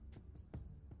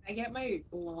 I get my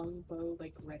longbow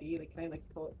like ready. Like, can I like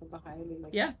pull it from behind and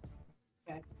like? Yeah.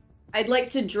 Okay. I'd like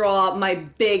to draw my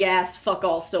big ass fuck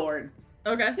all sword.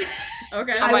 Okay.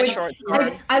 Okay. How my short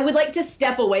sword? I would like to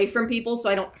step away from people so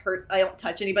I don't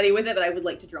touch anybody with it, but I would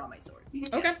like to draw my sword.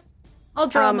 Okay. I'll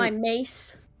draw my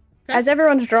mace. As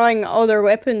everyone's drawing all their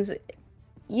weapons,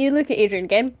 you look at Adrian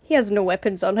again. He has no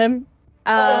weapons on him.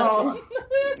 Oh.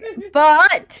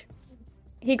 But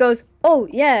he goes, oh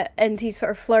yeah, and he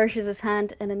sort of flourishes his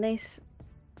hand and a nice,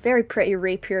 very pretty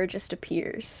rapier just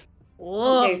appears.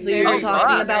 Okay, so you very were talking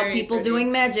pretty, about very people pretty.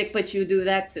 doing magic, but you do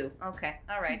that too. Okay,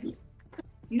 alright. You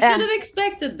Yeah. should have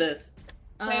expected this.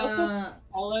 I also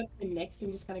call up to Nyx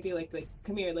and just kind of be like,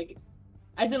 come here, like,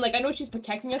 as in, like, I know she's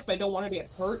protecting us, but I don't want her to get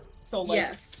hurt, so, like,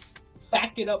 Yes.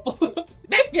 back it up.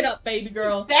 Back it up, baby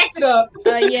girl. Back it up!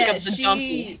 Yeah, Up the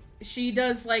donkey. she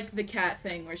does like the cat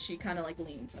thing where she kind of like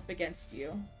leans up against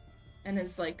you and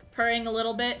is like purring a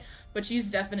little bit, but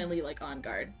she's definitely like on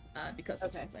guard because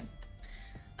of something.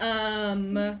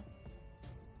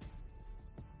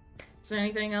 Is there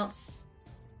anything else?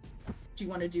 Do you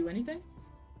want to do anything?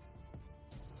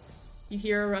 You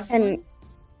hear a rustling?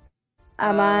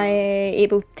 Am I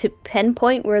able to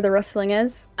pinpoint where the rustling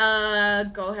is? Go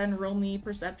ahead and roll me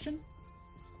perception.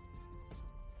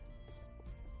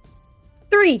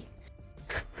 3.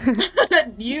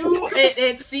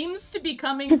 It seems to be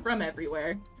coming from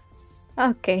everywhere.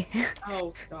 Okay.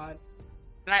 Oh, God.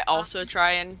 Can I also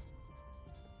try and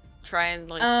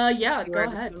like Yeah, see go where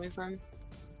it's ahead. coming from?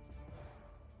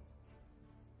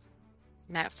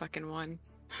 That fucking one.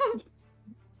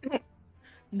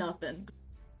 Nothing.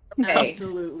 Okay.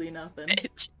 Absolutely nothing.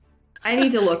 Bitch. I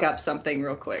need to look up something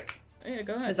real quick. Yeah,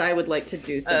 go ahead. Because I would like to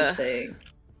do something.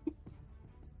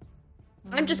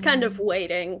 I'm just kind of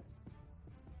waiting.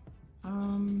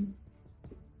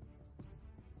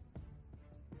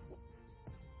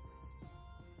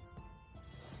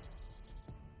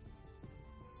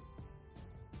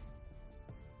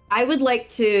 I would like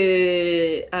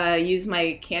to use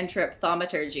my cantrip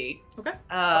thaumaturgy. Okay.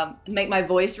 Make my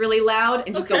voice really loud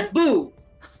and just go Okay. boo,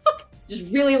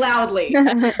 just really loudly.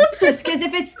 Just because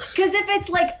if it's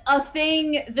like a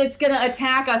thing that's gonna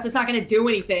attack us, it's not gonna do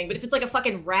anything. But if it's like a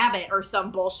fucking rabbit or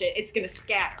some bullshit, it's gonna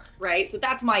scatter, right? So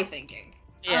that's my thinking.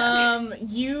 Yeah.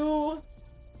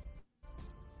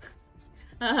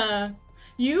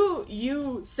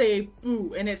 You say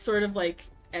boo, and it sort of like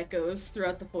echoes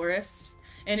throughout the forest.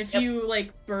 And a few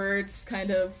like birds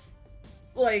kind of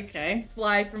like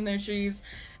fly from their trees,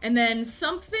 and then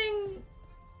something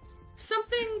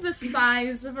the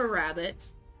size of a rabbit.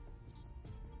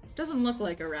 Doesn't look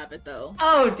like a rabbit though.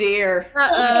 Oh dear.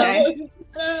 Okay.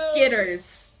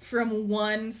 Skitters from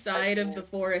one side of the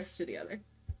forest to the other.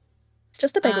 It's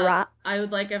just a big rat. I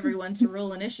would like everyone to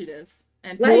roll initiative.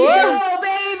 And Let's please go,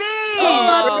 baby!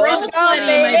 roll 20,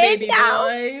 my baby No.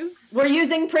 boys. We're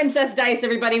using princess dice,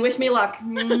 everybody. Wish me luck.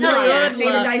 Good Favorite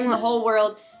luck. dice in the whole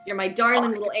world. You're my darling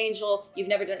little angel. You've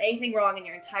never done anything wrong in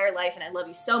your entire life, and I love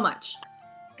you so much.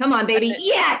 Come on, baby.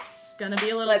 Yes! It's gonna be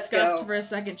a little Let's scuffed go. for a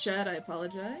second, Chad. I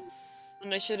apologize.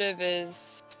 Initiative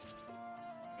is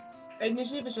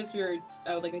Initiative is just your,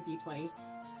 like a d20.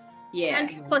 Yeah.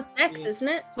 And plus Dex, isn't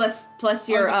it? Plus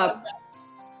your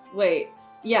wait.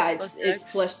 Yeah, Plus it's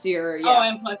Dex? plus your Oh,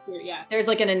 and plus your, yeah. There's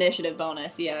like an initiative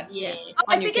bonus, yeah. Yeah. Oh,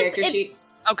 I On your think it's character sheet.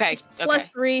 okay. plus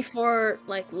 3 for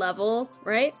like level,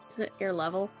 right? Isn't it your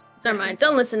level? Never mind.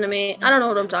 Don't listen to me. I don't know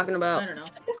what I'm talking I about. don't know.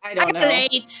 I I don't got an know.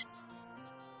 8.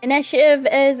 Initiative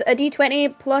is a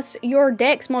d20 plus your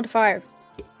dex modifier.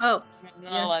 Oh,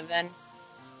 11.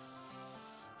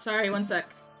 Sorry, one sec.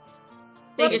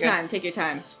 Take your Okay. time, take your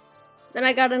time. then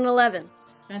I got an 11.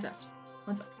 Fantastic.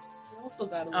 One sec. You also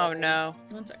got a Oh level. no.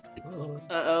 One sec.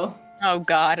 Uh-oh. Oh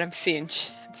god, I'm seeing.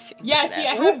 Yeah, see,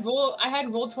 I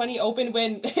had roll 20 open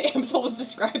when Amsel was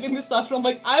describing the stuff, and I'm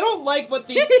like, I don't like what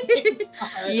these things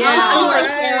are. Yeah, I don't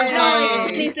right.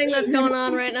 like anything that's going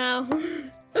on right now.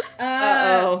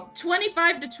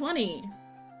 25 to 20.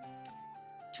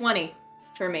 20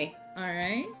 for me. All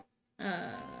right.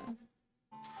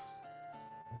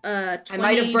 20 I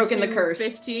might have broken the to curse.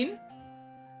 15.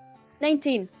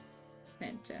 19.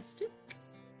 Fantastic.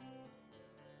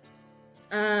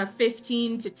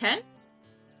 15 to 10.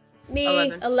 Me,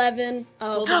 11. 11.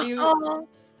 Both Oh, of you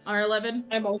are 11.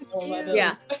 I'm also 11.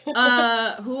 yeah.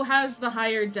 Who has the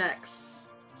higher dex?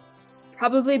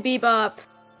 Probably Bebop.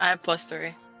 I have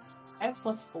 +3. I have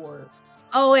 +4.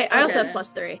 Oh wait, I also Okay. have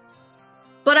 +3.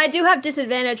 But I do have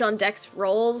disadvantage on dex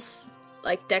rolls,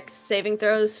 like dex saving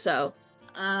throws, so...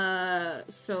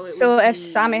 So it So would if be...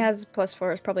 Sammy has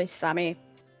 +4, it's probably Sammy,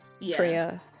 yeah.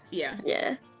 Freya, Yeah.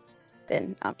 Yeah.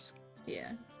 then Amps. Yeah.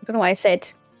 I don't know why I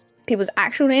said people's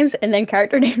actual names and then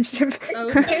character names.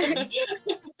 Okay.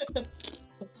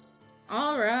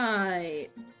 All right.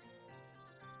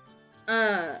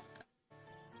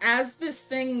 As this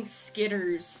thing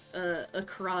skitters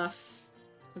across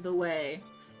the way,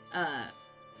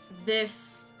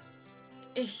 this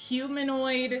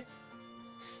humanoid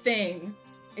thing,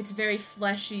 it's very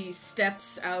fleshy,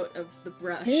 steps out of the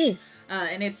brush. Hey.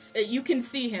 And it's you can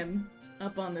see him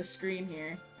up on the screen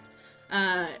here.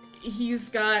 He's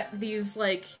got these,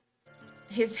 like,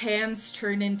 his hands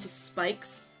turn into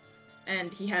spikes,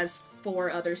 and he has 4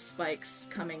 other spikes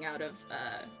coming out of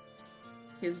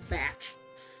his back.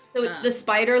 So it's the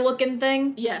spider-looking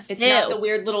thing? Yes. It's not the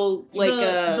weird little, like,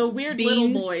 the weird little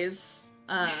beams? boys.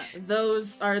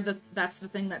 Those are that's the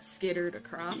thing that skittered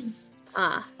across.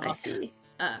 Ah, I see.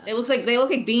 They look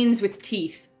like beans with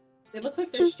teeth. They look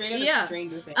like they're straight out Yeah. of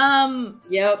Stranger Things.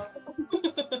 Yep.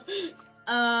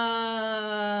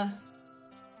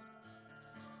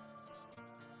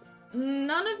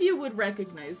 None of you would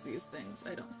recognize these things,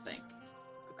 I don't think.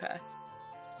 Okay.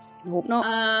 Hope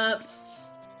not.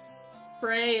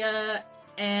 Freya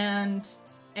and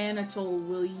Anatole,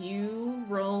 will you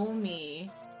roll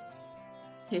me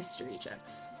history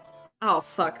checks? Oh,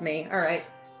 fuck me. Alright.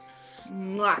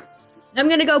 Mwah. I'm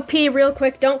gonna go pee real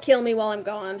quick. Don't kill me while I'm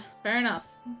gone. Fair enough.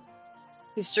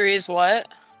 History is what?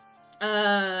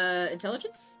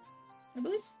 Intelligence, I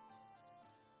believe.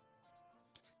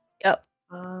 Yep.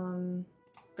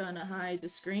 Gonna hide the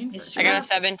screen for History. I got a half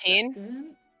 17.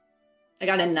 second. I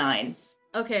got a 9.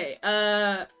 Okay,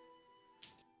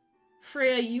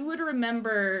 Freya, you would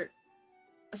remember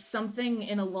something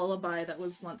in a lullaby that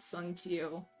was once sung to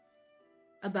you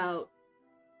about,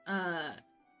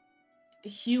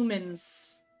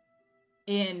 humans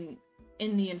in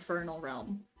the infernal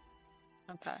realm,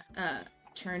 Okay.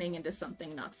 turning into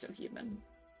something not so human.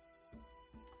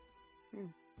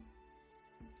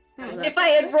 So If that's- I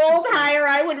had rolled higher,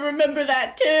 I would remember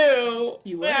that too.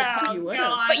 You would. Oh, You would.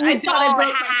 God. But you I thought I don't.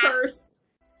 broke my curse.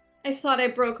 I thought I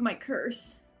broke my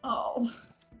curse. Oh.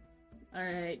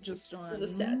 Alright, just one is a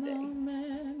sad day.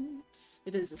 moment.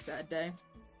 It is a sad day.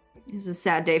 This is a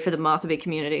sad day for the Mothaby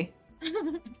community.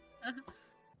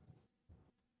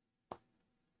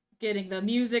 Getting the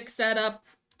music set up.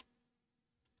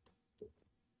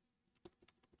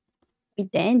 Be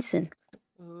dancing.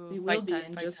 Ooh, We will fight be time,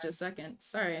 in fight just time. a second.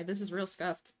 Sorry, this is real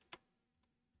scuffed.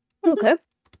 Okay.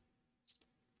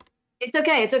 It's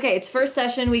okay, it's okay. It's first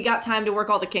session. We got time to work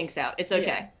all the kinks out. It's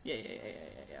okay. Yeah.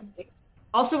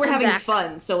 Also, we're I'm having back.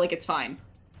 fun, so, like, it's fine.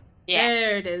 Yeah.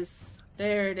 There it is.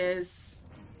 There it is.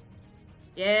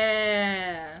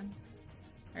 Yeah.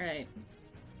 Alright.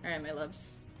 Alright, my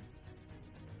loves.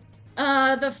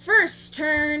 The first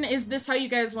turn, is this how you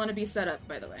guys want to be set up,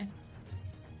 by the way?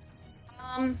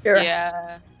 Sure.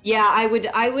 Yeah. Yeah, I would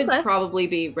Okay. probably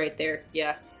be right there.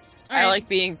 Yeah. I like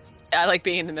being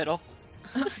in the middle.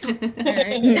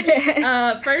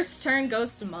 Alright. First turn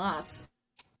goes to Moth.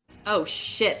 Oh,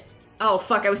 shit. Oh,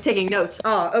 fuck, I was taking notes.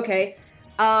 Oh, okay.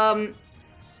 How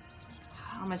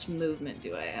much movement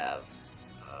do I have?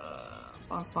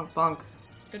 Bonk, bonk, bonk.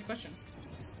 Good question.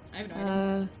 I have no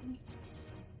idea.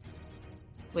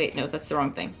 Wait, no, that's the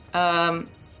wrong thing.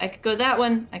 I could go that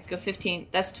one. I could go 15.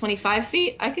 That's 25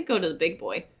 feet. I could go to the big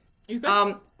boy. You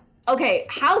good? Okay,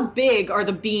 how big are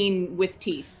the bean with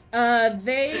teeth?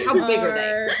 They How big are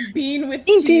they? Bean with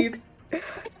Bean teeth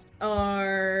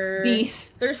are Beef.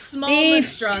 They're small Beef.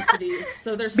 monstrosities,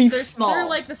 so they're Small. they're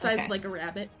like the size Okay. of like a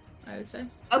rabbit, I would say.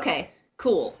 Okay,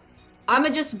 cool. I'm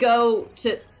gonna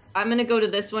go to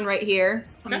this one right here.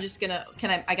 Okay. I'm just gonna,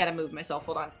 I gotta move myself,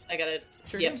 hold on. I gotta,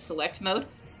 Sure. yep, select mode.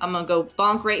 I'm gonna go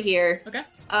bonk right here. Okay.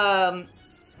 And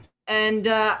and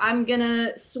I'm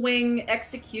gonna swing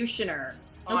Executioner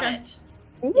on Okay. it.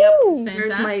 Ooh. Yep. There's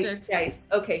my Fantastic. dice.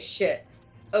 Okay, shit.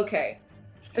 Okay.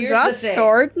 Is Here's that the thing.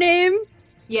 sword name?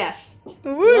 Yes. Woo.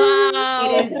 Wow.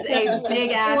 It is a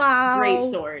big ass great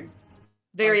sword.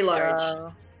 Very Let's large.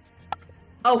 go.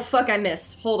 Oh fuck, I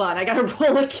missed. Hold on, I gotta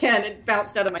roll again. It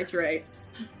bounced out of my tray.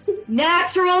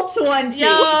 Natural 20! Yo,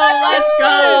 let's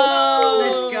go!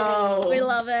 Let's go! We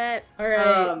love it.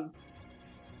 Alright.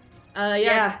 Yeah.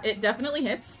 Yeah, it definitely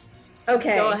hits.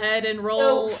 Okay. Go ahead and So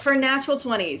roll for natural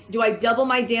 20s, do I double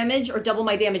my damage or double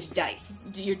my damage dice?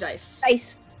 your dice.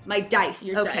 Nice. My dice.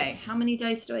 Your okay. dice. How many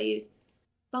dice do I use?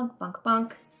 Bunk, bunk,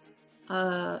 bunk.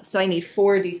 So I need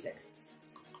 4d6s.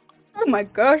 Oh my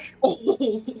gosh.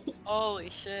 Holy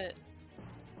shit.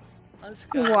 Let's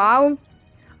go. Wow.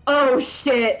 Oh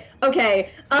shit.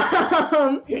 Okay.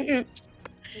 No,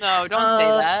 don't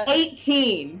say that.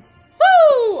 18.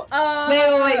 Woo!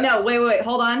 Wait.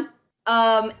 Hold on.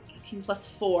 18 plus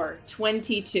 4,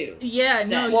 22. Yeah, no,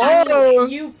 That- you, Whoa.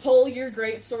 actually, you pull your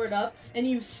greatsword up and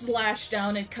you slash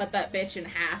down and cut that bitch in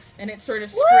half, and it sort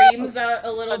of screams out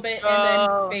a little bit and then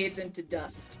go. fades into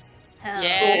dust. Hell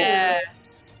Yeah.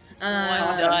 Well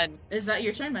Awesome. done. Is that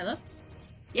your turn, my love?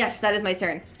 Yes, that is my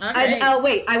turn. Alright.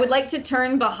 Wait, I would like to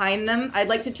turn behind them. I'd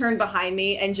like to turn behind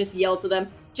me and just yell to them,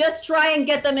 just try and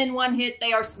get them in one hit.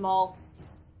 They are small.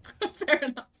 Fair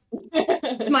enough.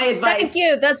 It's my advice. Thank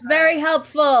you. That's very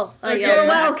helpful. Okay. You're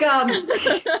welcome.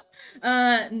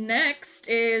 Next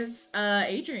is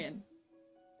Adrian.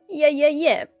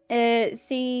 Yeah.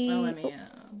 See. Oh, let me.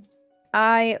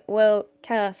 I will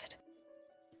cast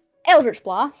Eldritch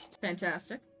Blast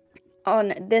Fantastic.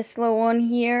 on this little one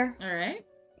here. All right.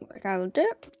 Like I will do.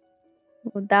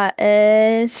 Well, that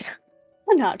is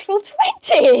a natural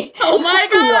 20. Oh my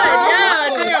god! Wow.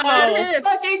 Yeah, damn, Wow. that hits.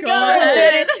 Fucking Go go.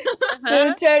 ahead.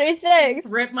 So 26.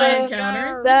 Rip my So-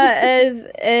 encounter. That is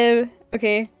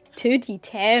okay.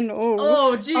 2d10. Oh.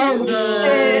 Oh Jesus!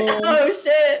 Oh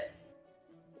shit.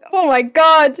 Oh my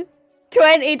god.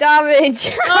 20 damage.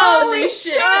 Holy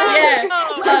shit! Yeah.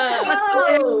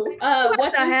 Let's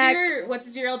What the heck?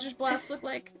 does your Eldritch Blast look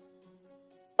like?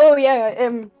 Oh yeah.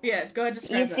 Yeah, go ahead.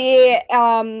 Describe You that. see,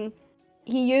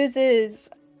 he uses.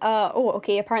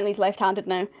 Okay. Apparently he's left-handed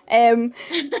now.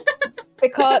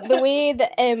 Because the way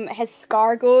that his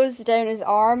scar goes down his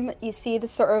arm, you see the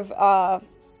sort of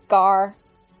scar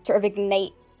sort of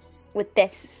ignite with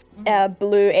this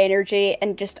blue energy,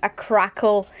 and just a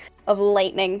crackle of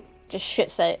lightning just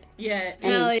shoots out. Yeah,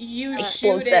 and you shoot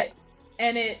explodes it,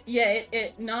 and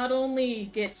it not only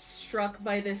gets struck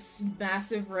by this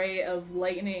massive ray of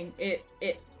lightning, it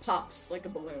pops like a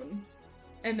balloon,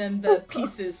 and then the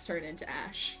pieces turn into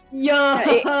ash.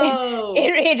 Yo.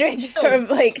 Adrian just sort of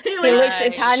like he looks at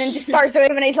his hand and just starts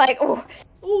waving, and he's like, "Oh,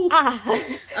 Ooh. ah."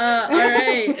 All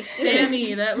right,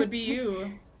 Sammy, that would be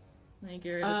you. Let me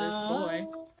get rid of this boy.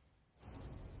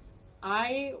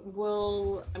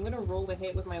 I'm gonna roll the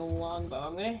hit with my longbow.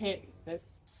 I'm gonna hit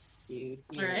this dude.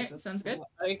 All right, sounds good.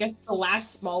 I guess the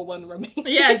last small one remaining.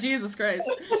 Yeah, Jesus Christ.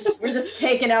 We're just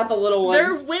taking out the little They're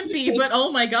ones. wimpy, but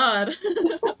oh my god.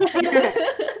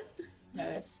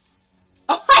 Okay.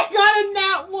 Oh, I got a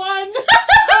nat one!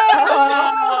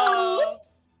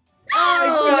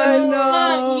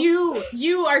 Oh,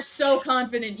 you are so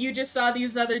confident. You just saw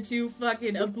these other two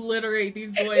fucking obliterate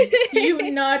these boys.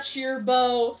 You notch your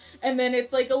bow, and then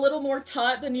it's like a little more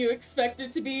taut than you expect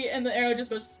it to be, and the arrow just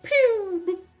goes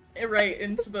pew right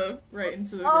into the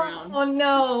ground. Oh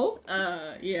no.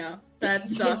 Yeah, that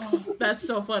sucks. That's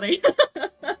so funny.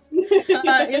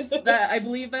 Is that? I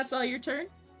believe that's all your turn.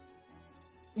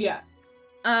 Yeah.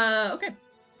 Okay.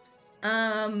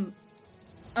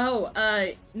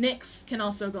 Nyx can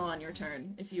also go on your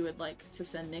turn if you would like to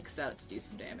send Nyx out to do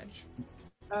some damage.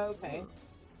 Okay.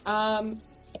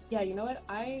 Yeah, you know what?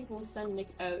 I will send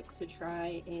Nyx out to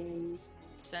try and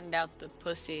Send out the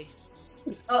pussy.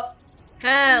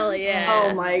 Hell yeah.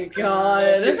 Oh my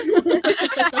god.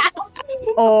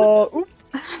 Oh,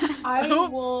 I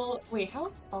will wait,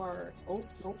 how far? Oh,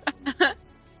 nope.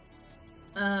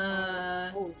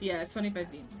 Yeah, 25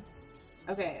 feet.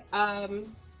 Okay.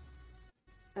 I'm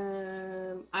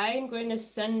going to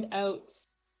send out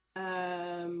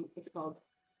what's it called?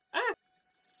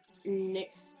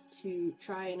 Nyx to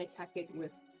try and attack it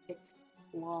with its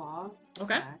claw.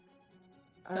 Okay. attack.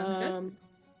 Sounds good.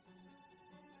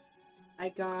 I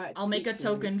got. I'll make a 18.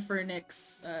 token for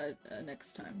Nyx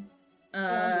next time.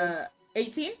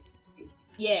 18?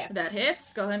 Yeah. That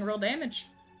hits. Go ahead and roll damage.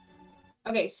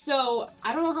 Okay, so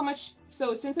I don't know how much.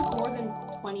 So since it's more than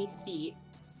 20 feet,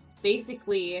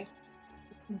 basically,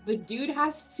 the dude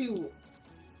has to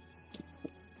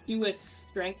do a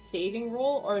strength saving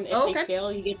roll, or if they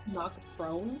fail, you get knocked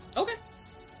prone. Okay.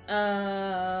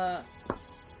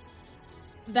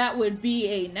 That would be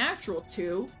a natural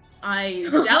 2. I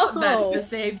doubt that's the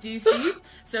save DC.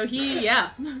 So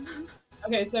yeah.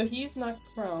 Okay, so he's knocked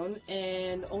prone,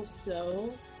 and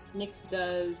also Nyx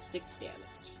does 6 damage.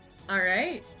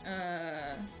 Alright.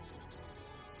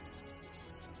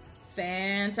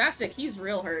 Fantastic. He's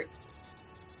real hurt.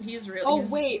 He's real. Oh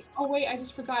wait, I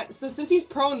just forgot. So since he's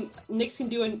prone, Nyx can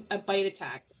do a bite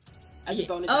attack as a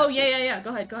bonus Oh, action. yeah.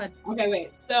 Go ahead. Okay,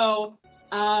 wait. So,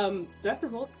 do I have to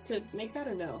roll to make that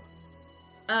or no?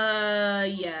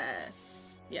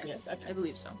 Yes. Yes, okay. I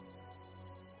believe so.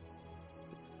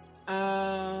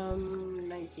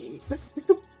 19.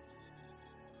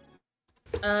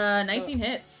 19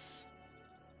 hits.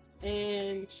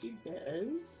 And she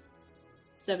does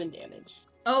 7 damage.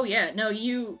 Oh yeah, no,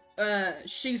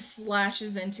 she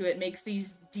slashes into it, makes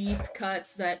these deep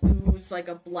cuts that ooze like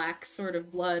a black sort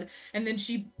of blood, and then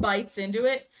she bites into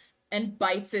it, and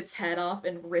bites its head off,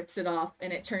 and rips it off,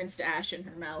 and it turns to ash in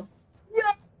her mouth.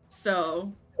 Yeah.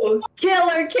 So...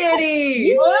 Killer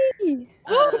kitty!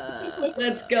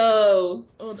 Let's go!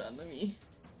 Hold on, let me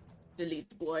delete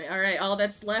the boy. Alright, all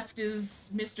that's left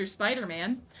is Mr.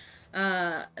 Spider-Man.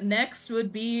 Next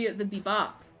would be the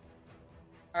Bebop.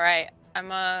 Alright,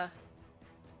 I'm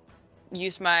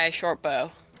use my short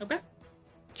bow. Okay.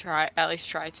 At least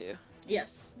try to.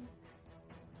 Yes.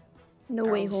 No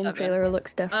Way Home trailer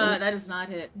looks different. That does not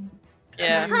hit.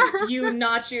 Yeah. You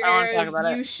notch your arrow,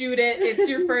 you shoot it, it's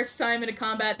your first time in a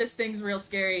combat, this thing's real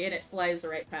scary, and it flies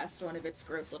right past one of its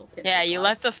gross little pits. Yeah, you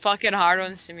left the fucking hard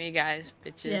ones to me, guys,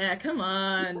 bitches. Yeah, come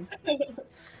on.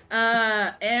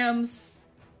 Ams,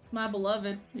 my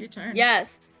beloved, your turn.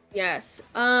 Yes.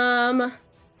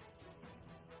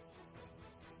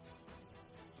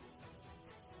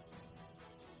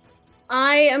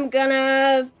 I'm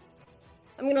gonna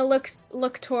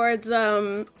look towards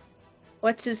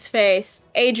what's his face,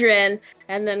 Adrian,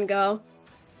 and then go,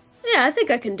 yeah, I think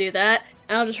I can do that.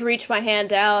 And I'll just reach my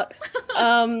hand out,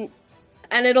 and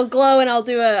it'll glow, and I'll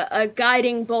do a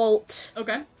guiding bolt.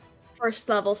 Okay. First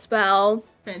level spell.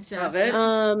 Fantastic.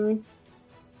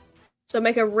 So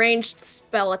make a ranged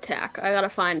spell attack. I gotta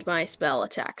find my spell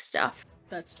attack stuff.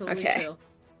 That's totally chill.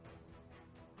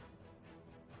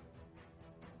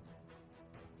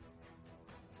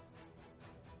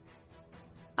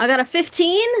 I got a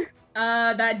 15.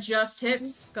 That just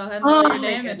hits. Go ahead and roll your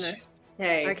damage. Goodness.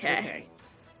 Hey.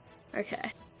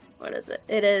 Okay. What is it?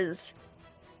 It is...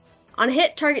 On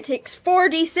hit, target takes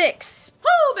 4d6.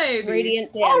 Oh, baby!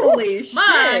 Radiant damage. Holy shit!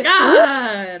 My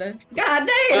god! God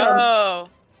damn! Oh!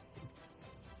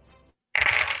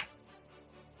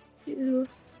 2,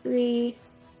 3...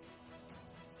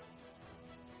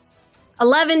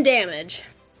 11 damage.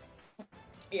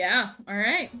 Yeah,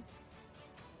 alright.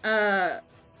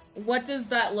 What does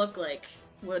that look like?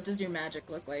 What does your magic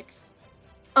look like?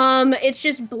 It's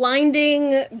just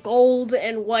blinding gold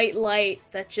and white light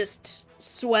that just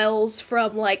swells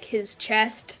from, like, his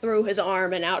chest through his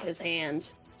arm and out his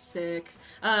hand. Sick.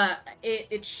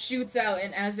 It shoots out,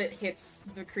 and as it hits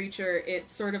the creature,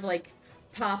 it sort of, like,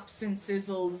 pops and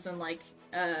sizzles and, like,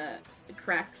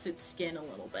 cracks its skin a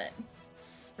little bit.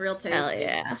 Real tasty. Hell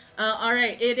yeah.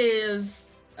 Alright, it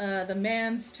is, the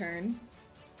man's turn.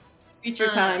 Creature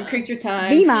time.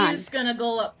 He's gonna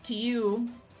go up to you.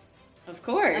 Of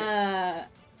course.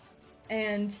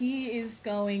 And he is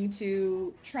going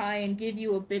to try and give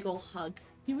you a big ol' hug.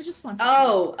 He would just want to.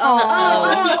 Oh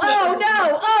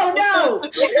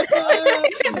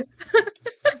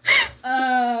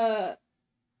no!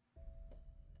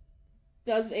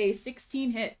 Does a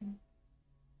 16 hit?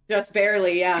 Just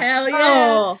barely, yeah. Hell yeah!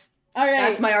 Oh. All right.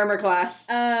 That's my armor class.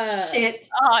 Shit.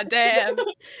 Oh damn!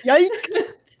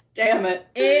 Yikes! Damn it.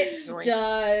 It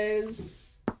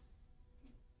does.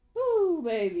 Ooh,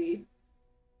 baby.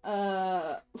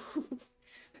 How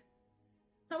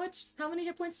many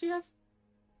hit points do you have?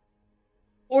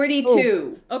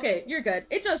 42. Oh. Okay, you're good.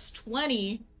 It does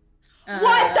 20.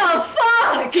 What the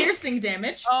fuck? Piercing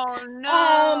damage. Oh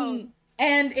no.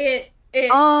 And it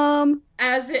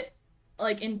as it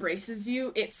like embraces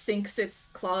you, it sinks its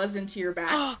claws into your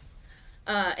back.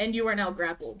 And you are now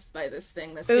grappled by this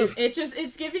thing.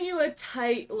 It's giving you a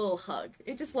tight little hug.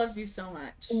 It just loves you so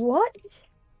much. What?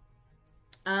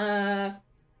 Oh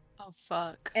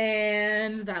fuck.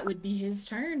 And that would be his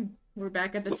turn. We're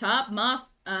back at the top. Moth,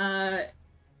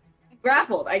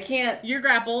 grappled. I can't. You're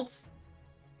grappled.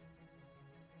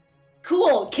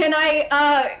 Cool. Can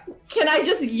I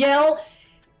just yell,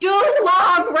 do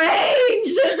long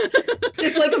range?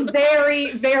 Just like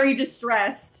very, very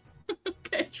distressed.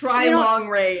 Okay. Try long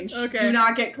range. Okay. Do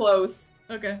not get close.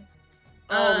 Okay.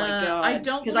 Oh my god. I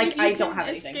don't because believe you I can don't have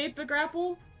anything. escape a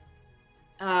grapple.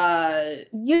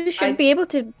 You should be able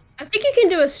to. I think you can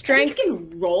do a I think strength you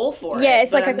can roll for it. Yeah,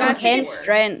 it's but like I'm a not content sure.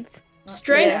 strength.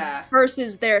 strength Yeah.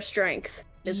 versus their strength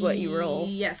is what you roll.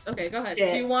 Yes. Okay. Go ahead.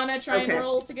 Shit. Do you want to try Okay. and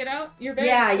roll to get out? You're very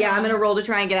Yeah, strong. I'm gonna roll to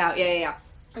try and get out. Yeah.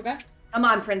 Okay. Come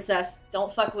on, princess.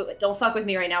 Don't fuck with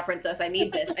me right now, princess. I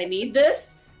need this. I need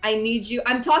this. I need you.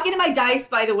 I'm talking to my dice,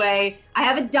 by the way. I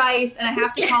have a dice, and I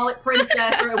have to call it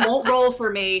princess, or it won't roll for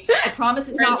me. I promise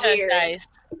it's not Princess weird. dice.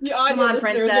 The Come audio on,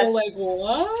 listeners princess. are like,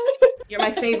 what? You're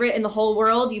my favorite in the whole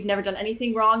world. You've never done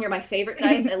anything wrong. You're my favorite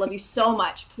dice. I love you so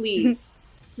much. Please.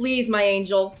 Please, my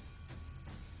angel.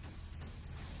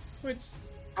 Which.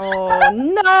 Oh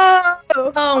no!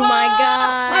 Oh my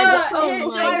god! okay, Oh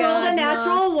So my I rolled a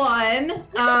natural one.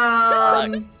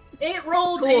 It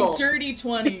rolled Cool. a dirty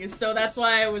 20, so that's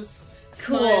why I was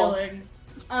Cool.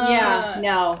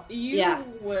 smiling. You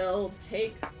will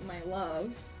take, my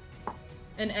love,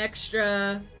 an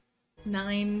extra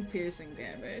 9 piercing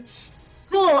damage.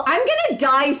 Cool. I'm gonna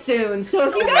die soon, so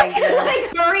if you guys could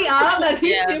like hurry up, that'd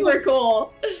be super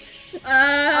cool.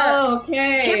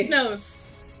 Okay.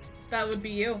 Hypnos. That would be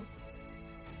you.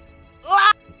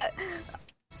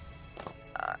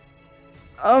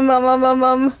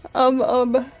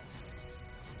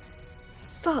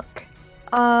 Fuck.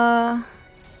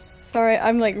 Sorry,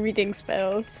 I'm like reading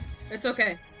spells. It's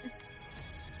okay.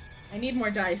 I need more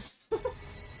dice.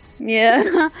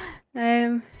 Yeah.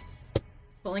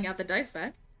 Pulling out the dice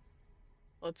back.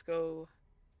 Let's go.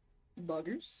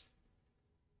 Buggers.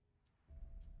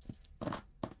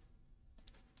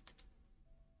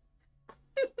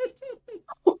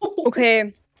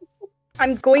 Okay.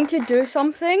 I'm going to do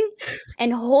something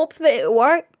and hope that it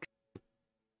works.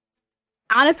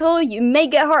 Anatole, you may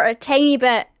get hurt a tiny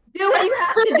bit. Do what you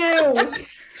have to do.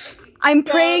 I'm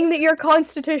praying that your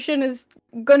constitution is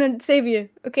gonna save you,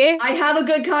 okay? I have a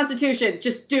good constitution.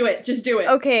 Just do it. Just do it.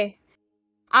 Okay.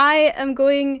 I am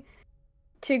going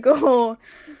to go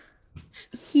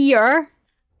here.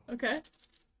 Okay.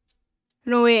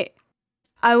 No, wait.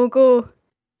 I will go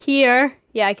here.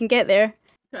 Yeah, I can get there.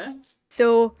 Okay.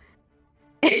 So,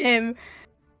 and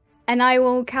I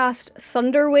will cast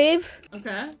Thunder Wave.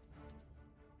 Okay.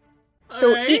 So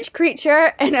Alright. each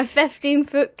creature in a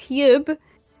 15-foot cube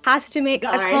has to make a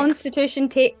Die. Constitution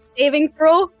saving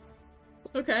throw.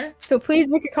 Okay. So please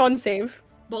make a con save.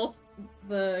 Both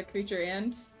the creature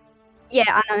and.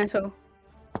 Yeah, and Anatole.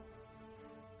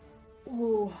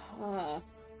 Ooh,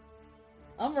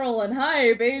 I'm rolling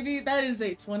high, baby. That is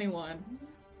a 21.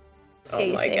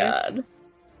 Okay, save. god.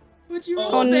 Would you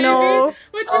roll, Oh, baby? no.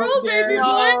 Would you roll, baby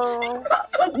boy?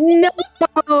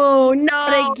 No,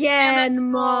 not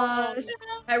again, Moth.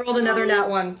 I rolled another nat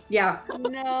one. Yeah.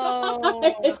 No.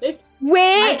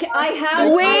 Wait,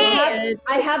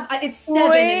 I have it's 7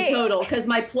 Wait. in total because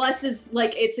my plus is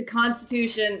like it's a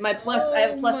constitution. My plus I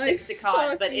have plus my 6 to con,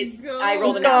 but fucking it's I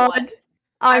rolled a God. nat one.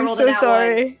 I'm rolled a so nat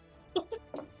sorry.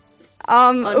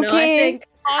 Oh, no, I Okay, think-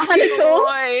 Monty Anatole?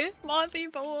 boy. Monty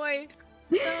boy.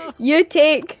 No. you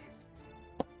take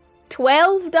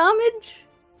 12 damage.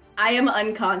 I am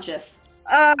unconscious.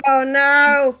 Oh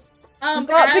no! But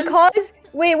as- because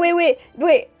wait.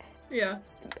 Yeah.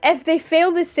 If they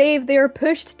fail the save, they are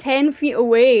pushed 10 feet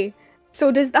away.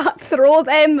 So does that throw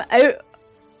them out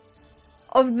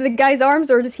of the guy's arms,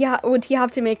 or does would he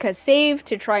have to make a save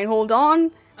to try and hold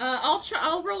on?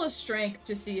 I'll roll a strength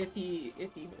to see if he.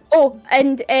 Oh,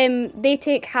 and they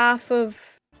take half of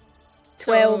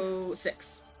 12. So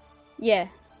 6. Yeah.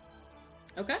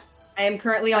 Okay. I am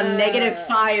currently on negative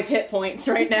 5 hit points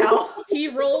right now. He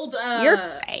rolled You're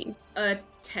fine. a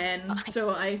 10,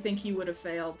 so I think he would have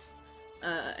failed.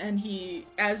 And he,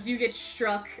 as you get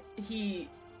struck,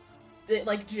 it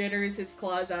like jitters his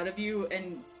claws out of you,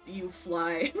 and you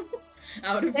fly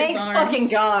out of Thank his arms. fucking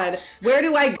god. Where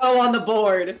do I go on the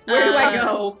board? Where do I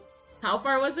go? How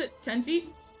far was it? 10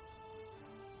 feet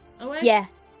away? Yeah.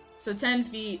 So 10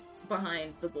 feet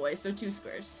behind the boy, so 2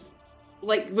 squares.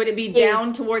 Like, would it be Yeah.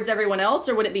 down towards everyone else,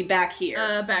 or would it be back here?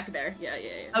 Back there. Yeah.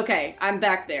 Okay, I'm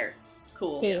back there.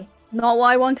 Cool. Okay. Not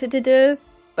what I wanted to do,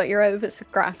 but you're out of its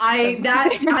grasp. I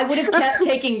so- would have kept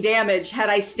taking damage had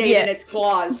I stayed in its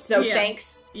claws. So Yeah.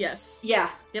 thanks. Yes. Yeah.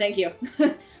 Yep. Thank you.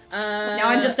 Now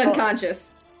I'm just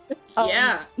unconscious.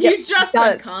 Yeah. yep, You're just got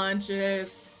it.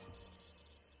 unconscious.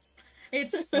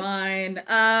 It's fine.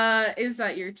 Is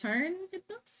that your turn,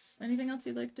 Hypnos? Anything else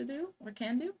you'd like to do or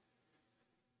can do?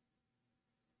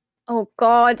 Oh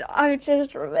god, I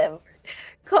just remembered.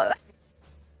 Because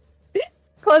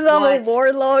I'm What? a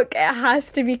warlock, it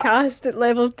has to be cast at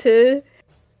level 2.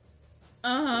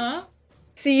 Uh-huh.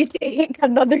 So you take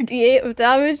another d8 of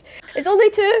damage. It's only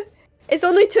 2. It's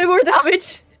only 2 more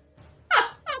damage.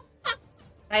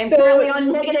 I am So- currently on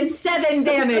 -7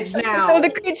 damage now. So the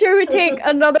creature would take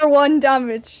another 1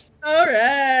 damage. All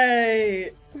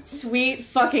right. Sweet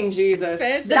fucking Jesus. The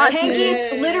Fantastic.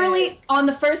 tankiest, literally, on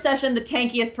the first session, the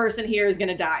tankiest person here is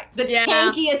gonna die. The Yeah.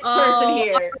 tankiest person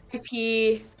here.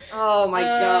 RIP. Oh my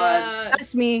god.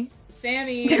 That's me.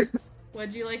 Sammy,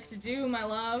 what'd you like to do, my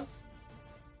love?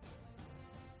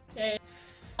 Okay.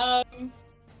 I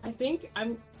think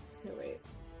I'm. Okay, wait.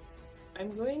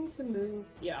 I'm going to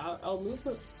move. Yeah, I'll move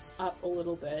up a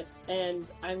little bit, and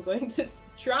I'm going to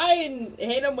try and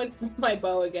hit him with my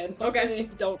bow again. Okay. Hopefully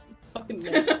I don't fucking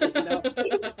miss. You know?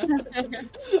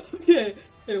 Okay.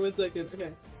 Hey, 1 second.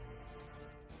 Okay.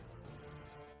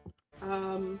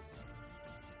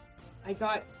 I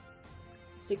got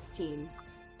 16.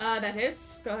 That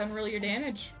hits. Go ahead and roll your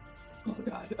damage. Oh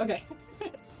god. Okay.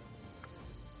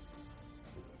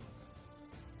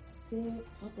 There you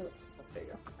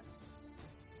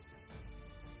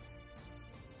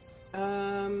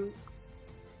go.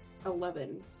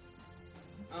 11.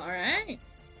 All right.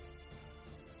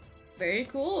 Very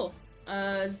cool.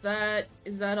 Is that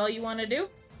all you want to do?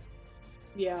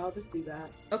 Yeah, I'll just do that.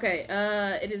 Okay.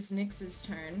 It is Nyx's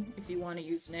turn. If you want to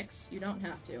use Nyx, you don't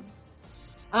have to.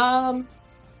 I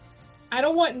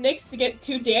don't want Nyx to get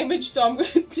too damaged, so I'm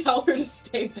gonna tell her to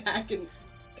stay back and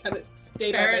kind of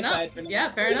stay Fair by enough. my side for now.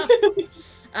 Yeah, fair enough.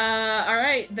 All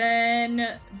right,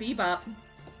 then Bebop.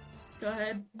 Go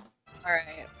ahead.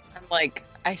 Alright. I'm like,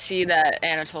 I see that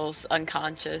Anatol's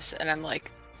unconscious, and I'm like,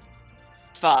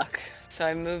 fuck. So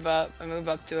I move up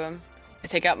to him. I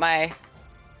take out my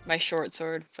short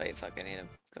sword. Fuck, I need to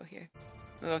go here.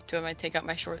 Move up to him, I take out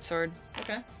my short sword.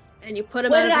 Okay. And you put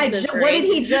him What out did, of his what did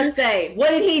misery. he just say? What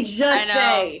did he just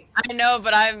say? I know,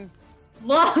 but I'm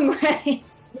Long range.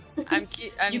 I'm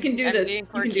You can do I'm this. being You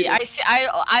can do quirky. this.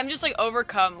 I'm just like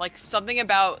overcome, like something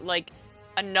about like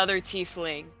another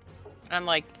tiefling. And I'm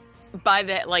like, by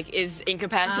the like is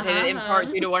incapacitated in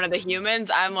part due to one of the humans.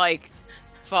 I'm like,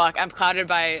 fuck. I'm clouded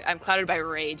by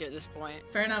rage at this point.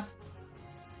 Fair enough.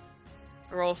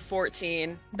 Roll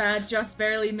 14. That just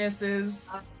barely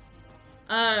misses.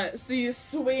 So you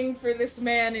swing for this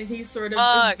man and he sort of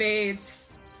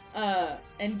evades,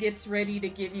 and gets ready to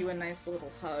give you a nice little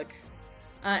hug.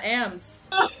 Ams.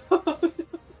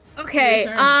 Okay, It's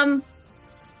your turn.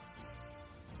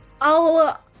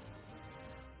 I'll...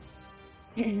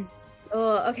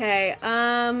 Oh, okay,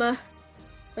 let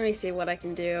me see what I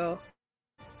can do.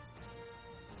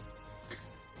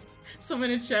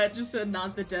 Someone in chat just said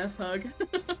not the death hug.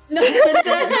 Not the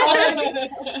death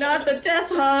hug. Not the death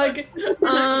hug.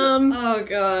 Oh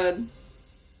god.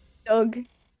 Doug.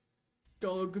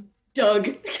 Dog.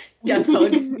 Doug. Death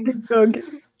hug. Doug.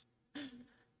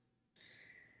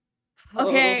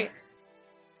 Okay.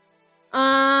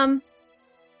 I'm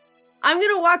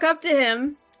gonna walk up to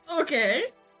him, Okay.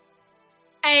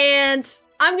 and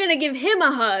I'm gonna give him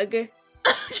a hug, Okay.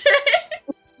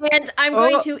 and I'm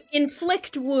going to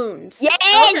inflict wounds. Yeah!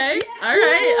 Okay.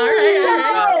 Alright.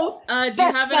 No! Do you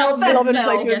Best have spell, enough best movement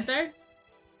spell. to get there?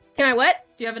 Can I what?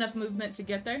 Do you have enough movement to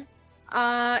get there?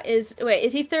 Is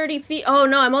he 30 feet? Oh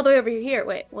no, I'm all the way over here.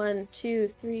 Wait, 1,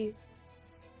 2, 3.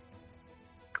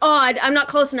 Oh, I'm not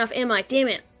close enough, am I? Damn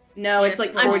it. No, it's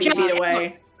Yes, like I'm 40 just- feet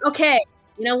away. Okay,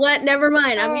 you know what? Never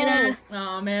mind. I'm gonna.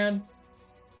 Oh man.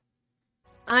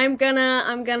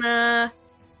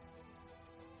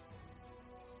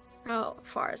 How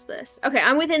far is this? Okay,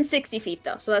 I'm within 60 feet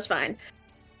though, so that's fine.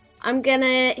 I'm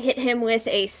gonna hit him with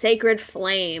a sacred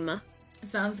flame.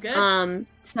 Sounds good.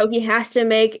 So he has to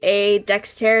make a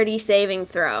dexterity saving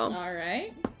throw.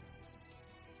 Alright.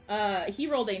 He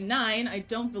rolled a 9. I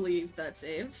don't believe that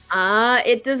saves.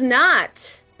 It does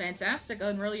not. Fantastic. Go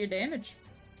ahead and roll your damage.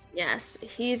 Yes,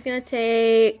 he's gonna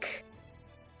take.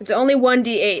 It's only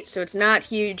 1d8, so it's not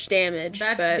huge damage.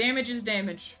 That's but damage is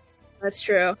damage. That's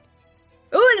true.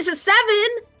 Ooh, and it's a 7!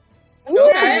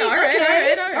 Okay,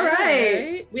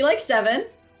 alright. We like 7.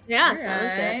 Yeah,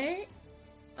 sounds good.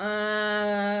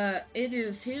 Alright. It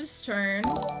is his turn,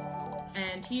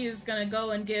 and he is gonna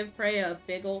go and give Freya a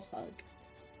big ol' hug.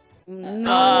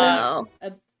 No.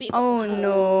 A big Oh hug.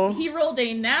 no. He rolled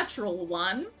a natural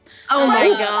 1. Oh my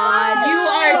Uh, god. You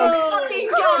are fucking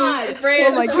god!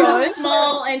 Freya's Oh my too God.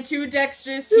 small and too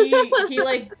dexterous. He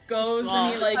like goes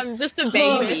and he like I'm just a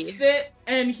baby. lifts it,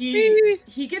 and he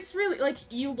gets really like,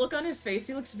 you look on his face.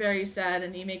 He looks very sad,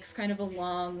 and he makes kind of a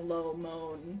long, low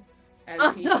moan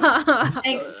as he.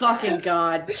 Thank fucking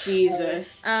god.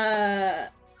 Jesus.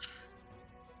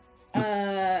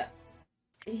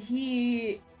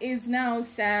 he is now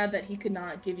sad that he could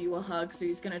not give you a hug, so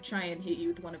he's gonna try and hit you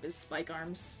with one of his spike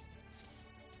arms.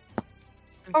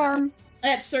 Arm.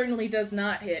 That certainly does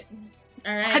not hit.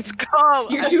 Alright. Let's go.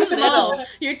 You're too small.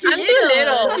 You're too I'm little. too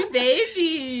little. Too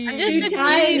baby. I'm just Too a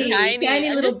tiny, tiny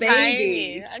I'm little just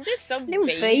baby. Tiny. I'm just so Little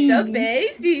baby. So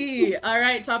baby.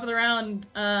 Alright, top of the round.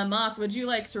 Moth, would you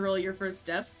like to roll your first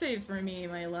death save for me,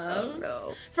 my love? Oh,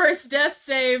 no. First death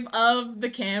save of the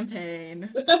campaign.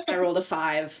 I rolled a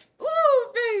 5. Ooh,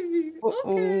 baby.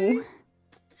 Okay.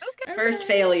 Okay. First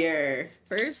failure.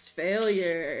 First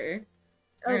failure.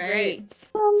 Oh, Alright.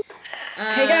 great.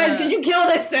 Hey guys, could you kill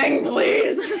this thing,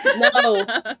 please? No.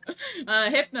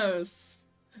 Hypnos.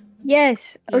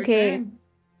 Yes. Your Okay.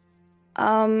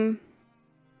 turn.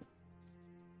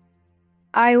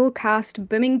 I will cast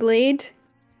Booming Blade.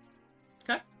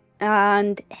 Okay.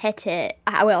 And hit it.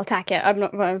 I will attack it. I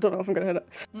don't know if I'm gonna hit it.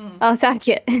 Hmm. I'll attack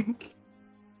it.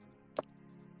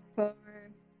 For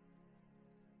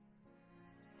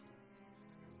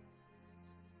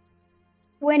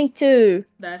 22.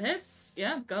 That hits.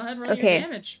 Yeah, go ahead, roll Okay. your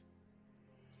damage.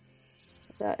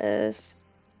 That is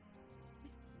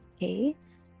okay.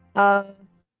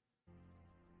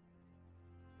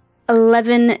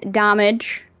 11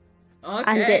 damage, Okay.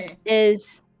 and it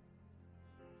is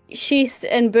sheath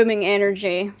and booming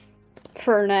energy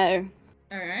for now.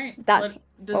 Alright. That's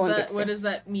all I'm what gonna say. does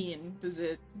that mean? Does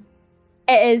it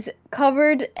It is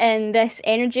covered in this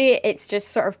energy. It's just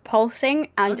sort of pulsing,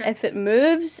 and Okay. if it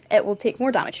moves, it will take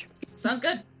more damage. sounds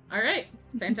good. Alright.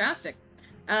 Fantastic.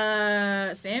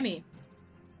 Sammy.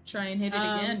 Try and hit it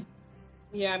again.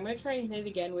 Yeah, I'm gonna try and hit it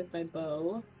again with my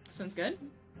bow. Sounds good.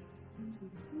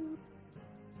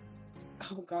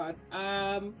 Oh god.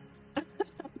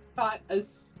 Got a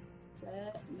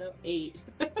 8.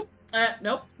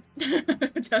 Nope.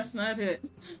 Does not hit.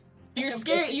 You're Okay.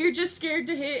 scared. You're just scared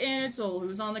to hit Anatole,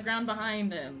 who's on the ground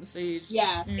behind him. So you just,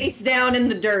 Yeah. you're- Face down in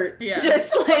the dirt. Yeah.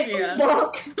 Just like, Yeah.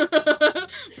 bonk.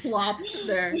 plopped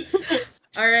there.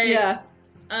 All right. Yeah.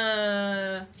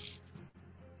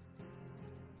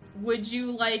 Would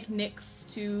you like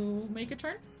Nyx to make a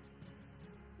turn?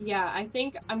 Yeah, I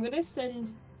think I'm gonna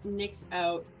send Nyx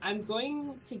out. I'm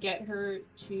going to get her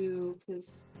to,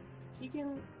 because she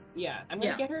can. Yeah, I'm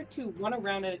gonna Yeah. get her to run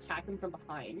around and attack him from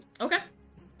behind. Okay.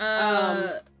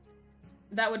 That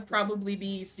would probably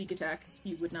be sneak attack.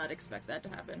 You would not expect that to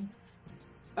happen.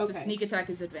 So Okay. sneak attack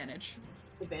is advantage.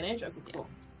 Advantage? Okay, cool.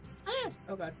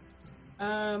 Oh god.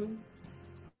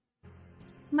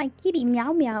 My kitty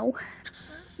meow meow.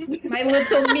 My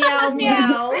little meow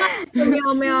meow.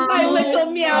 Meow meow. My little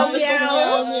meow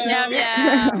meow. Meow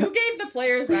meow. Who gave the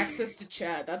players access to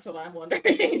chat? That's what I'm wondering.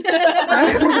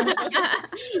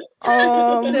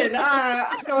 Listen,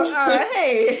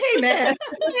 hey man.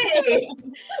 Hey.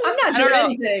 I'm not I don't doing know.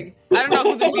 anything. I don't know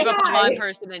who the Bebop Hi. Blind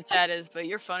person in chat is, but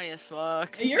you're funny as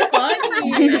fuck. You're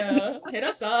funny. Hit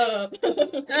us up.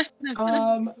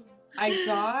 I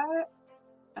got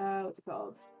what's it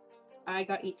called? I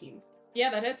got 18. Yeah,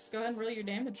 that hits. Go ahead and roll your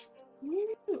damage.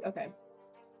 Woo, okay.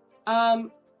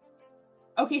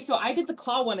 Okay, so I did the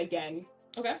claw one again.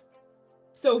 Okay.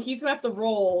 So he's gonna have to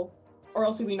roll, or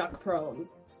else he'll be knocked prone.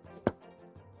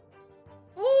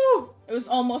 Ooh! It was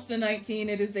almost a 19.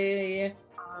 It is a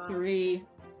 3.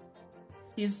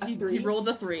 He 3? rolled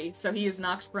a 3, so he is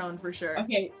knocked prone for sure.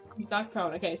 Okay, he's knocked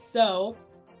prone. Okay, so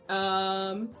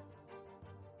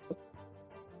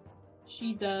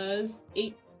she does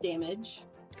 8 damage.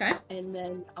 Okay. And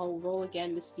then I'll roll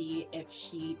again to see if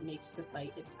she makes the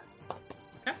bite attack.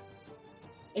 Okay.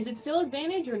 Is it still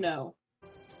advantage or no?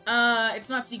 It's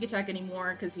not sneak attack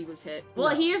anymore because he was hit. Well,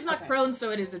 No, he is knocked okay. prone, so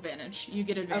it is advantage. You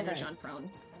get advantage Okay. on prone.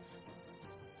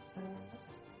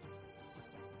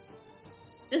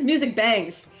 This music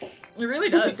bangs. It really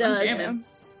does. It I'm does, jamming.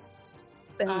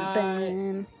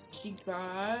 Uh, She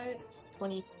got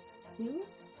 22.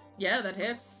 Yeah, that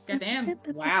hits. Goddamn.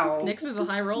 Wow. Nyx is a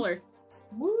high roller.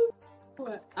 Woo!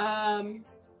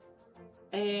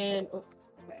 And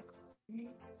okay.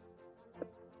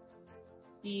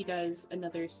 He does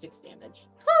another 6 damage.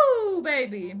 Woo,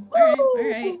 baby.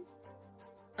 Alright.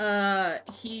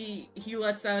 He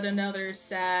lets out another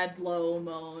sad, low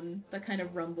moan that kind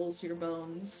of rumbles your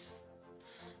bones.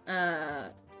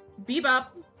 Bebop,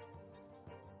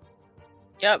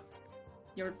 Yep.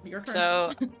 your turn.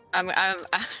 So I'm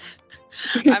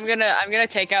gonna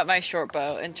take out my short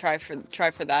bow and try for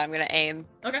that. I'm gonna aim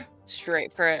Okay.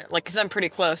 straight for it, like, cause I'm pretty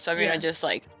close. So I'm Yeah. gonna just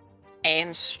like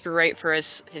aim straight for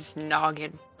his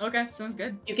noggin. Okay, sounds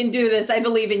good. You can do this. I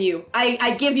believe in you.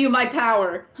 I give you my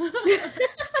power.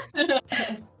 8.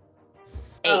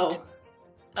 Oh.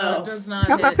 Oh. It does not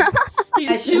hit. I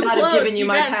He's should too not have close. given you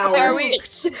my got power. Are we-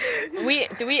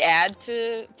 spooked. Do we add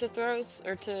to throws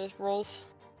or to rolls?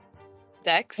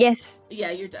 Dex? Yes.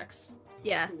 Yeah, your dex.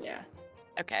 Yeah. Yeah.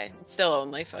 Okay. It's still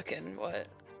only fucking what?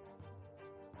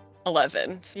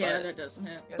 11. Yeah, but- that doesn't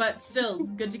hit. Good. But still,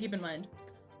 good to keep in mind.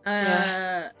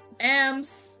 Yeah.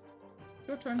 Ams.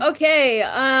 Your turn. Okay,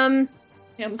 Hams,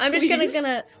 I'm just please.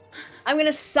 I'm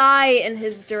gonna sigh in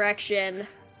his direction,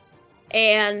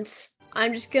 and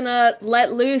I'm just gonna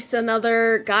let loose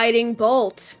another guiding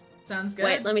bolt. Sounds good.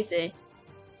 Wait, let me see.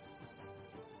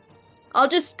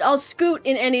 I'll scoot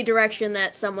in any direction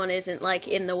that someone isn't like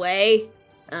in the way.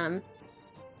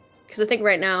 Because I think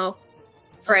right now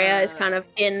Freya is kind of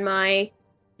in my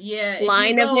Yeah, if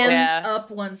line you of go him. Yeah.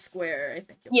 up one square, I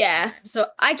think. You'll yeah. be fine. So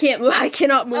I can't move. I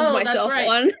cannot move Oh, that's myself right.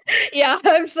 one. Yeah,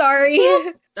 I'm sorry.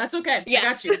 That's okay.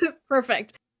 Yes, I got you.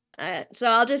 perfect. So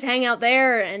I'll just hang out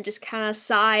there and just kind of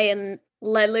sigh and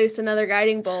let loose another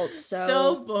guiding bolt.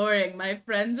 So boring. My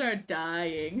friends are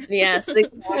dying. yes,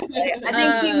 exactly. I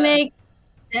think you make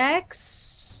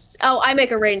Dex. Oh, I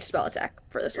make a ranged spell attack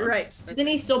for this one. Right. Isn't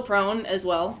he still prone as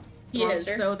well? the He is,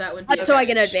 monster? so that would be So I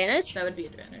get advantage. advantage. That would be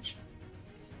advantage.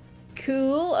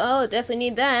 Cool. Oh, definitely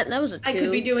need that. That was a 2. I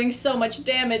could be doing so much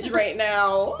damage right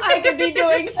now. I could be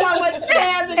doing so much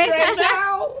damage right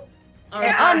now. Our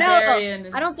Oh, no. barbarian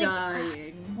is I don't think-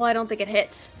 dying. Well, I don't think it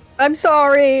hits. I'm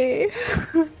sorry.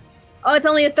 Oh, it's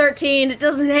only a 13. It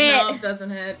doesn't hit. No, it doesn't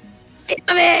hit.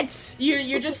 Damn it!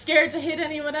 You're just scared to hit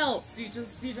anyone else.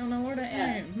 You don't know where to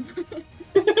aim.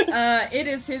 It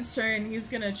is his turn. He's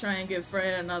gonna try and give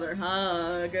Freya another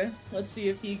hug. Let's see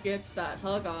if he gets that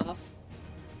hug off.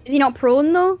 Is he not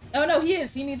prone though? Oh no, he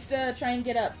is. He needs to try and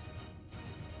get up.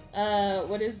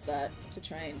 What is that to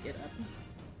try and get up?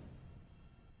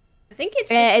 I think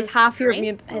it's It's just a half your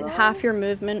strength it's roll. half your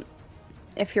movement.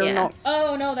 If you're Yeah. not.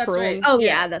 Oh no, that's Prone. right. Oh,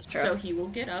 yeah, that's true. So he will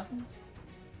get up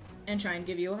and try and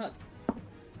give you a hug.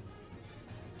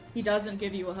 He doesn't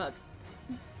give you a hug.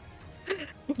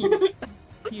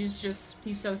 He's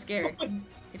so scared.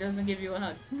 He doesn't give you a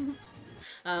hug.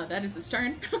 That is his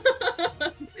turn.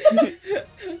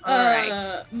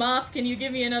 Alright. Moth, can you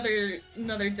give me another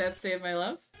death save, my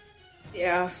love?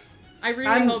 Yeah. I really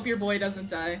I'm- hope your boy doesn't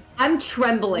die. I'm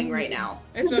trembling right now.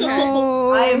 It's okay.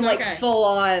 No. I am It's like okay. full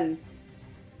on.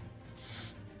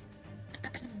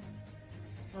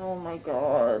 Oh my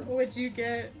god. What'd you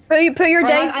get? Put your I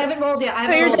dice. haven't rolled yet. I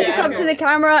Put haven't your rolled dice yet. yet. up to the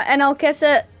camera, and I'll kiss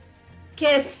it.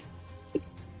 Kiss.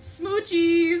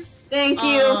 Smoochies! Thank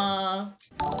you. Aw.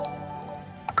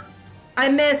 I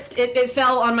missed. It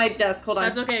fell on my desk. Hold on.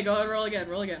 That's okay, go ahead, roll again,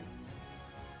 roll again.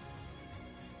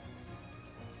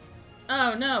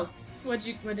 Oh no. What'd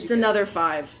you It's get? another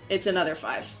 5. It's another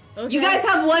 5. Okay. You guys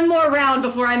have one more round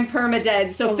before I'm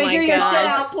perma-dead, so Oh my figure your God. shit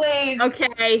out, please.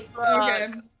 Okay.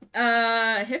 Okay.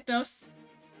 Hypnos.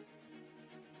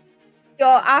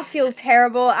 Yo, I feel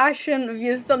terrible. I shouldn't have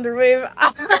used Thunderwave.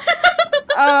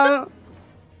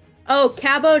 Oh,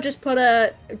 Cabo just put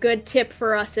a good tip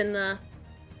for us in the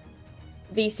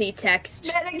VC text.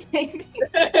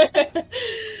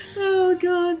 Oh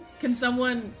god. Can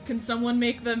someone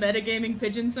make the metagaming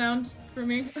pigeon sound for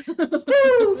me? Coo,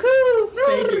 coo.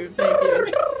 Thank you, thank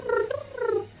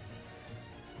you.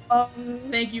 Um,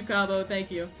 Thank you, Cabo,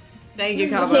 thank you. Thank you,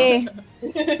 Cabo.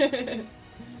 okay.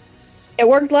 It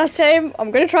worked last time.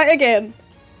 I'm gonna try it again.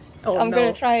 Oh, I'm no.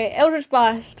 gonna try Eldritch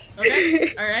Blast.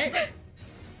 Okay, alright.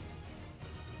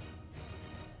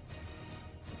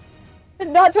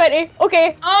 Not 20.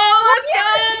 Okay. Oh, let's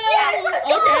Yes!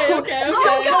 go! Okay, okay, okay.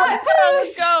 Oh god,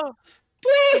 Let's go.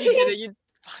 please! You did it. You...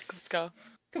 Fuck, let's go.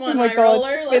 Come Oh on, my high god.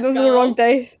 roller, Wait, let's those go. are the wrong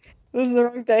dice. Those are the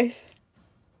wrong dice.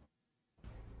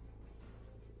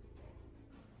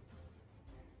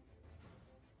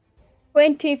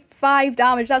 $25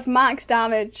 damage. That's max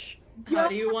damage. How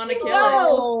do you want to kill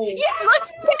No! it? Yeah,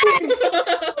 let's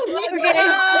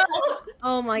Okay.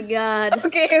 Oh my god.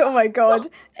 Okay, oh my god.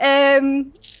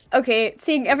 Okay,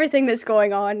 seeing everything that's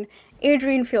going on,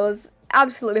 Adrian feels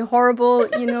absolutely horrible.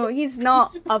 You know, he's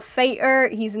not a fighter.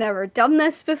 He's never done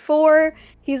this before.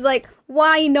 He's like,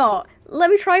 why not? Let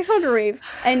me try Thunderwave.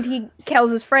 And he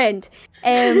kills his friend.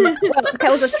 Well,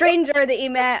 kills a stranger that he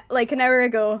met like an hour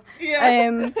ago.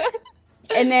 Yeah.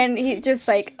 And then he just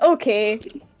like, okay,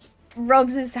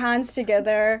 rubs his hands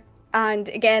together, and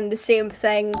again, the same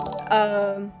thing.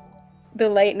 The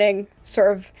lightning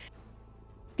sort of,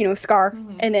 you know, scar,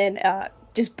 Mhm. and then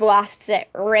just blasts it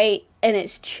right in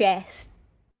its chest.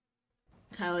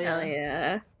 Hell yeah. Hell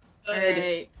yeah.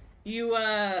 Alright.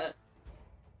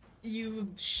 You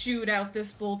shoot out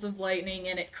this bolt of lightning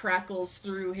and it crackles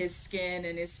through his skin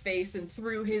and his face and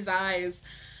through his eyes.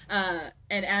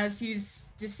 And as he's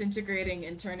disintegrating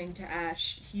and turning to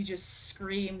ash, he just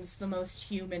screams the most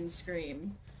human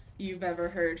scream you've ever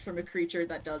heard from a creature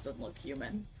that doesn't look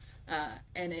human.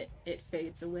 And it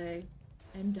fades away.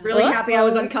 And really happy I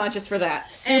was unconscious for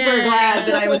that. Super glad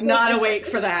that I was not awake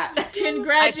for that.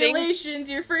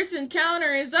 Congratulations, your first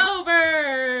encounter is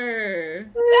over!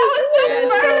 That was the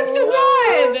first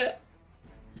one!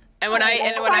 And when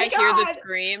I hear the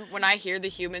scream, when I hear the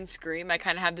human scream, I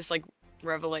kind of have this like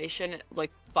revelation,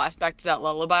 like flashback to that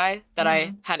lullaby that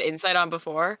I had insight on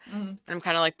before. And I'm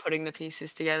kind of like putting the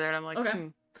pieces together, and I'm like,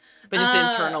 but just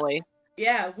internally.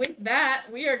 Yeah, with that,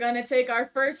 we are gonna take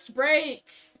our first break.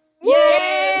 Yay!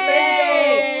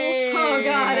 Oh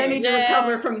god, I need to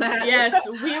recover from that. Yes,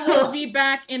 we will be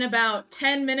back in about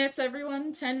 10 minutes,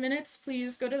 everyone. 10 minutes.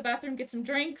 Please go to the bathroom, get some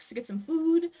drinks, get some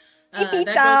food. That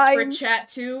goes for chat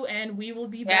too, and we will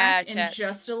be back in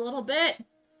just a little bit.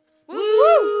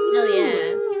 Woo! Hell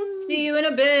yeah. See you in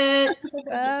a bit.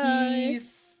 Bye.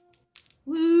 Peace.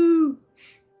 Woo!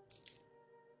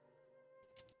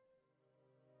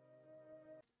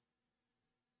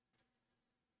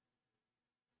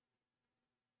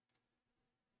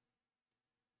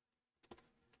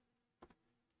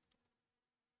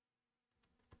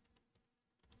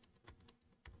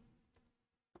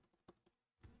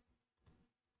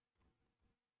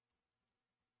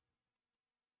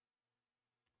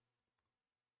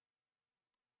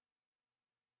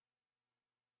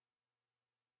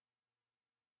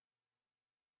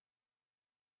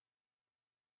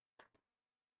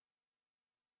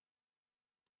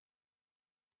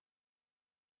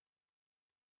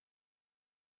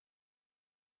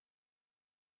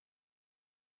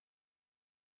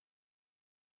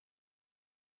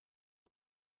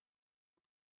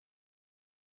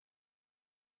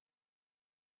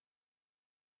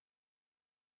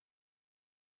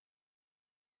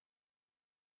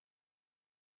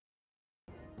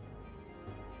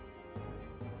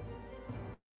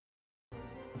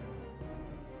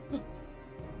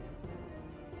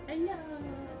 Hello.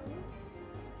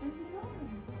 How's it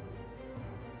going?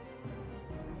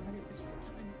 I did this whole time.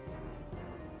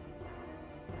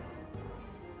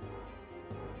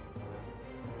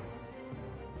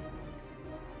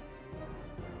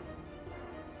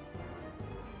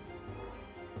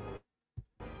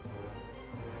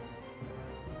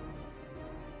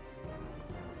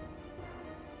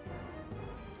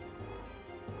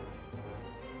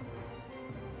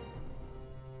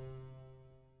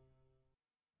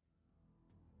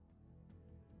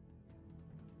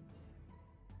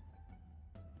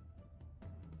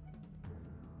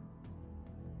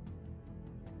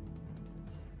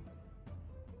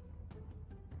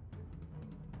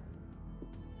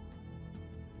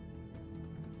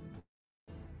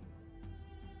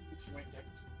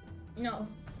 No.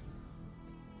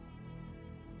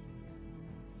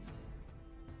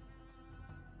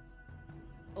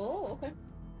 Oh, okay.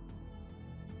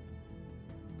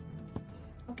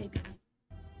 Okay, baby.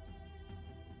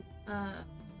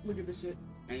 Look at this shit.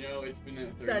 I know, it's been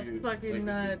at 30 That's fucking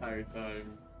this entire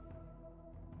time.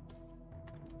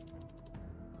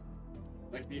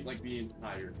 Like the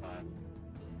entire time.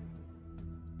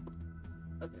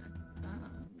 Okay.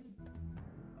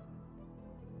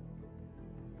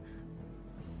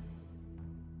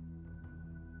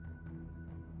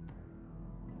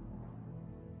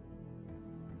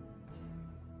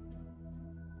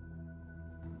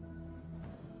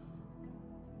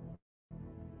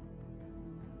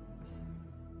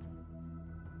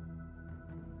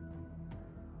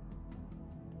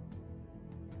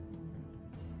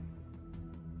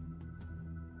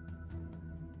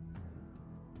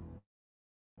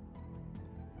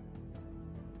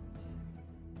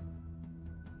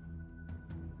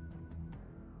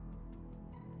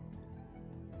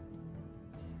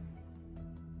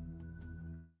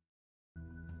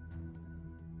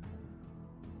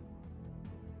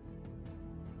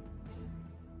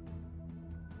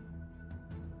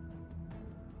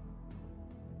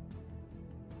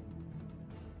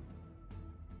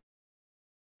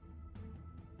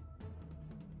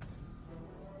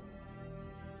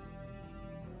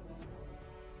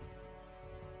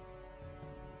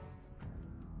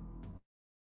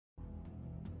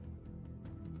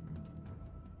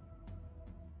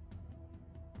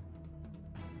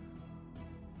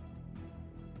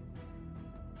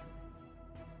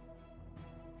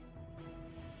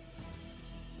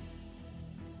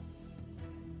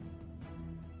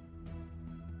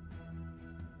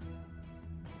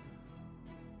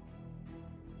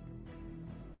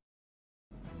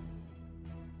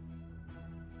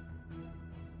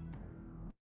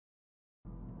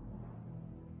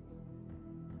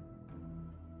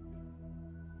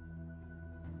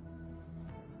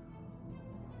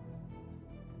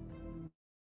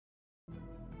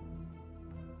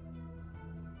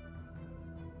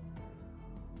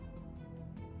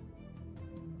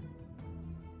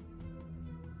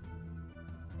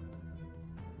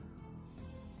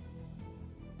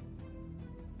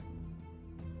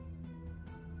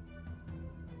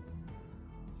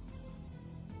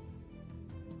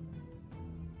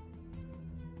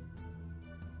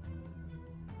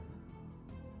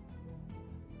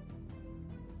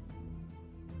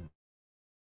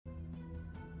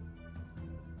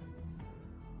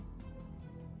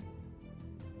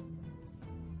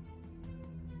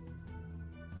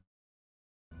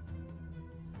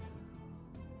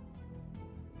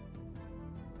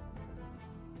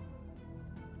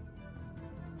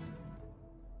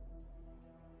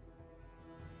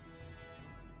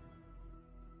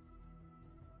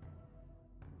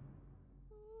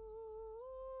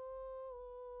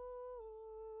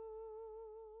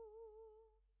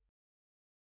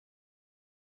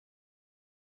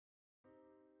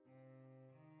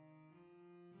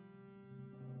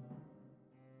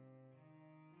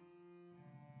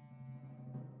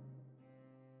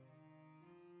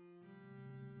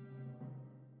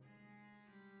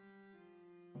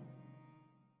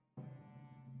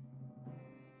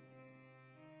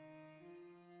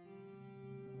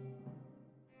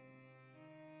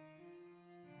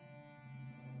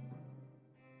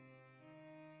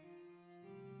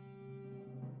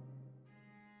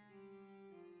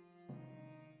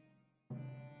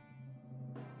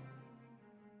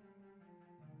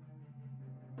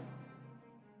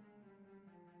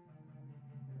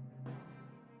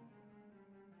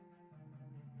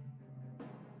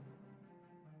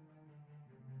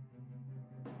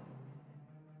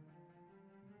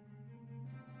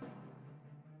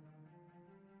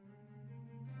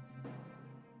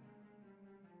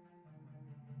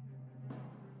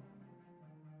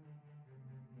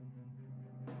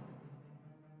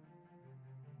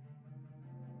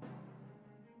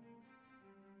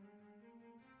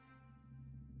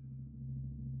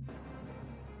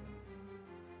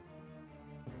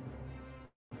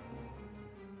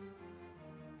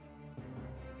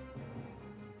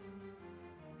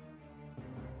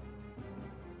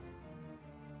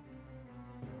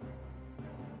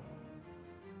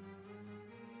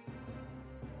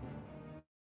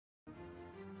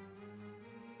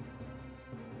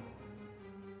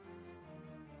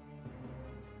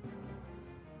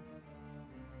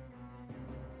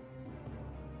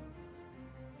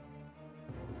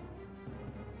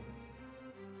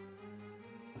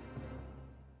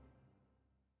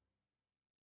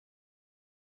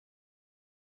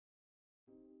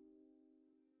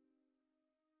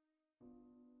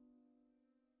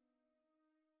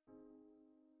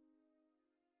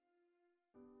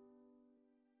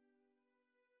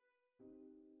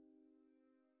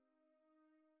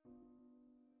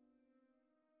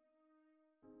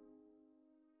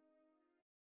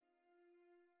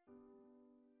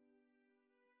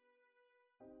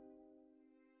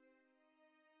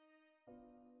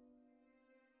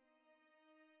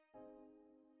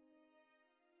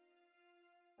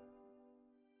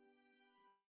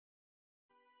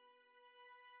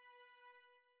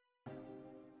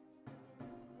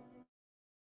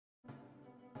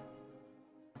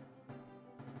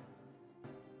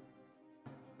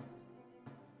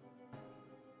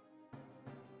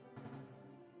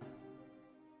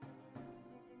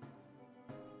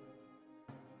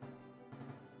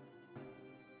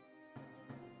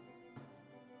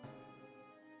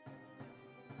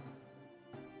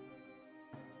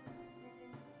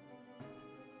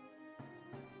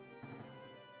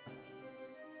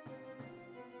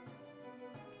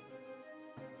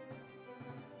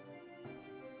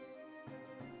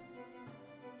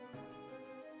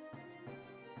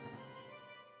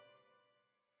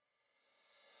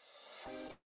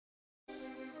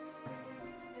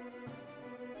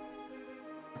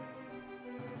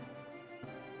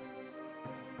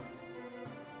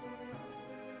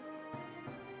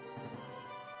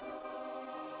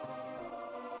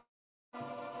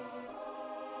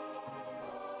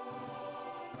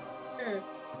 here.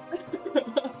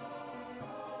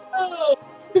 Oh.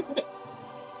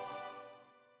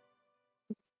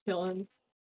 Killing.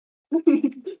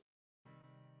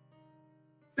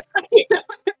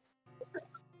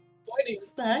 What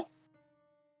is that?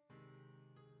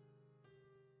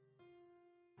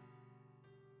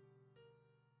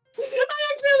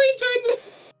 I accidentally joined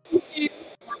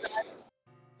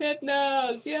the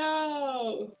Hypnos,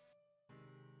 yo!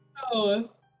 Oh.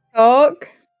 Talk.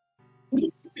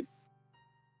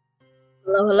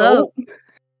 Hello, hello.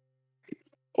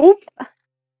 Oh.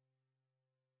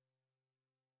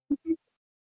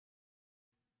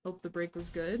 Hope the break was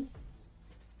good. It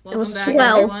Welcome was back,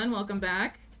 swell. everyone. Welcome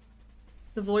back.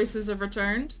 The voices have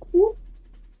returned.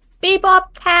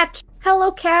 Bebop cat.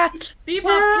 Hello, cat. Bebop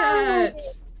Wow. Cat!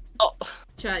 Oh,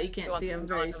 Chat, you can't wants see. to I'm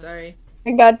go very on. sorry.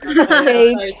 I got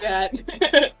Sorry, hey. chat.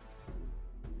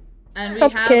 And we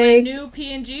have a Cupcake. new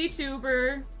PNG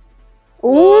tuber. Ooh.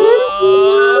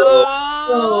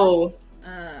 Oh.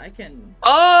 I can...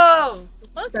 Oh!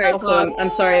 Let's Sorry, go. also, I'm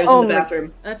sorry, I was Oh in the my-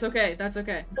 bathroom. That's okay, that's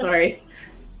okay. I'm sorry.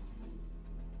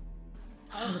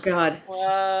 Oh god.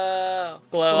 Whoa.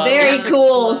 Glow up. Very Yeah.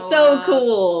 cool, Blow so up.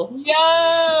 cool. Yo!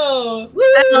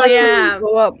 Oh yeah.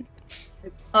 Blow up.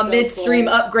 It's A so midstream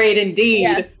cool. upgrade indeed.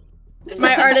 Yes.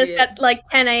 My I can artist see it. at like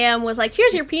 10 a.m. was like,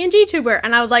 "Here's your PNG tuber,"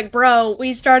 and I was like, "Bro,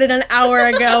 we started an hour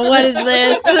ago. What is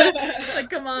this?" Like,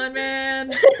 come on,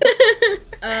 man.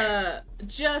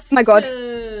 Just My God.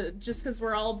 just because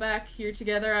we're all back here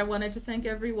together, I wanted to thank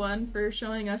everyone for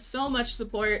showing us so much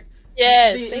support.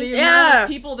 Yes, The thank you. amount Yeah. of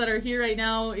people that are here right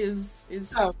now is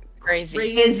Oh,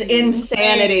 crazy. Is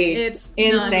insanity. It's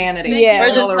Insanity. nuts. Thank Yeah. you We're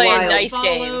for just all playing the dice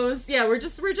game. follows. Yeah, we're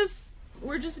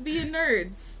just being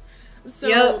nerds. So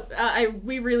Yep.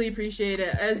 we really appreciate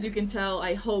it. As you can tell,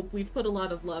 I hope we've put a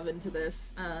lot of love into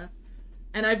this.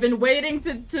 And I've been waiting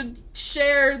to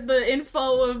share the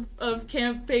info of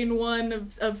campaign 1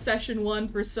 of session 1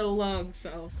 for so long.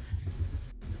 So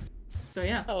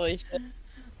yeah. Holy shit.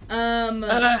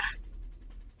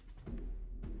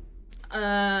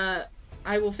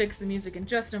 I will fix the music in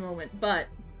just a moment, but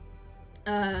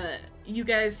you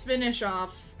guys finish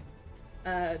off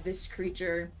this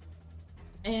creature,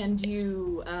 and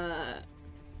you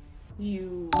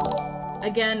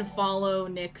again follow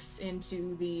Nyx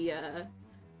into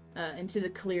the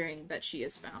clearing that she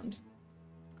has found.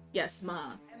 Yes,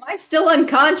 Ma. Am I still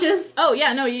unconscious? Oh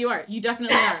yeah, no, you are. You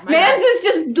definitely are. My Mans bad. is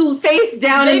just face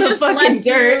down They in the just fucking left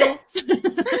dirt. you.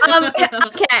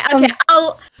 Okay.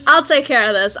 I'll take care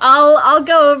of this. I'll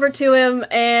go over to him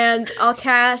and I'll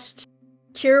cast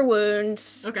Cure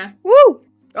Wounds. Okay. Woo.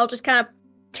 I'll just kind of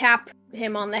tap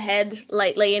him on the head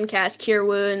lightly and cast Cure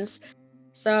Wounds. A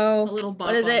So little bump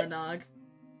what is on it? the nog.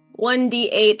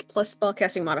 1d8 plus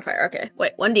spellcasting modifier. Okay,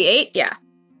 wait, 1d8? Yeah.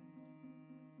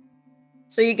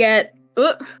 So you get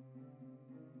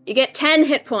 10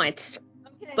 hit points.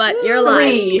 But you're alive.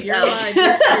 Three. You're alive.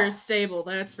 You're stable.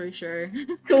 That's for sure.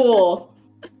 Cool.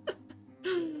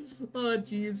 Oh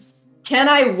jeez. Can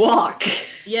I walk?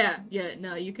 Yeah.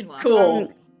 No, you can walk.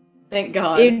 Cool. Thank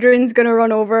God. Adrian's gonna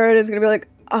run over and is gonna be like,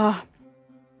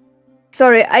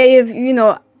 sorry, I have,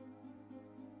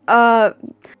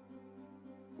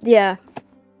 yeah.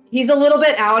 He's a little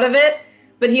bit out of it,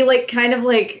 but he kind of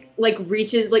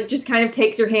reaches, just kind of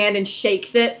takes her hand and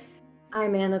shakes it. Hi,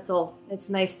 Manatol. It's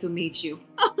nice to meet you.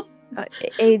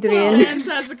 Adrian. Lance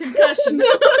has a concussion.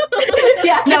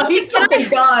 Yeah, no, he's fucking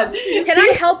gone. Can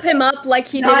I help him up like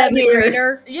he did Not as a here.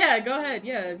 trainer? Yeah, go ahead.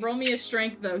 Yeah, roll me a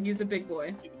strength though. He's a big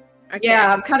boy. Okay.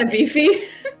 Yeah, I'm kind of beefy.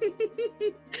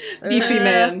 Beefy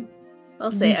man.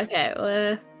 We'll see.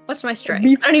 Okay, what's my strength?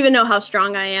 Beef. I don't even know how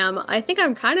strong I am. I think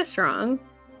I'm kind of strong.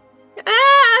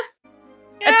 Ah!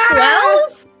 A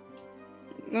 12?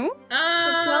 No? Is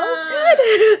a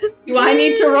 12 good? Do I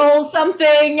need to roll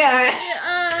something?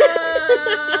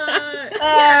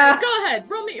 Go ahead.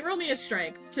 Roll me a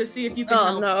strength to see if you can Oh,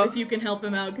 help. no. If you can help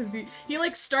him out, because he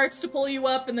starts to pull you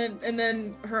up, and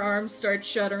then her arms start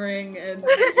shuddering, and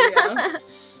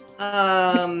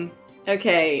yeah.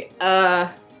 Okay.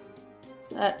 Is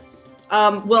that?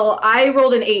 Well, I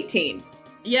rolled an 18.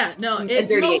 Yeah, no, A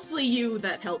it's 38. mostly you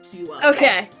that helps you up.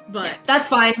 Okay. But That's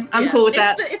fine. I'm yeah, cool with it's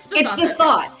that. It's the It's thought. the that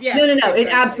thought. counts. Yes, No. It exactly.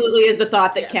 absolutely is the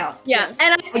thought that Yes. counts. Yeah, Yes.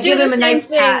 and I give him a nice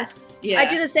pat. Yeah.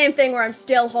 I do the same thing where I'm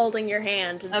still holding your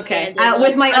hand. And Okay. standing,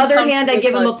 With my other hand, I uncomfortably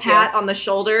give him a close to you. pat on the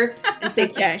shoulder and say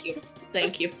Okay. thank you.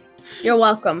 Thank you. You're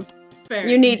welcome. Fair.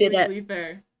 You needed it. Completely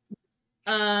fair.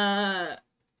 All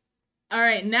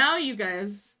right. Now you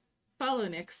guys follow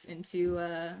Nyx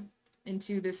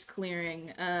into this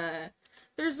clearing.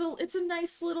 it's a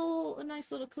nice little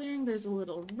clearing. There's a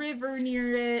little river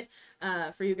near it,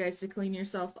 for you guys to clean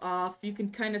yourself off. You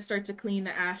can kind of start to clean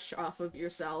the ash off of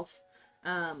yourself.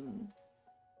 And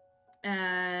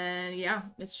yeah,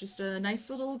 it's just a nice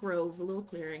little grove, a little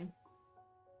clearing.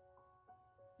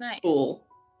 Nice. Cool.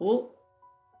 Cool.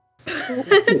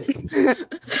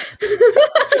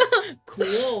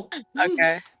 Cool.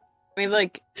 Okay. We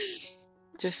like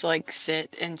just like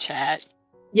sit and chat.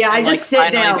 Yeah, I and, just like,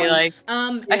 sit down. Be like,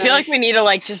 I feel Yeah. like we need to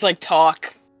like just like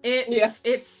talk.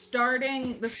 It's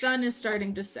starting. The sun is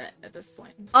starting to set at this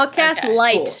point. I'll cast Okay,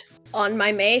 light on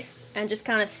my mace and just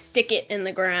kind of stick it in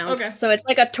the ground. Okay. So it's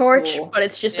like a torch, Cool. but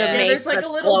it's just Yeah. a Yeah, mace there's like that's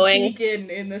a little glowing. beacon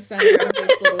in the center of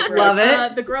this little grove. Love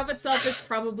it. The grove itself is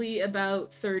probably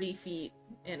about 30 feet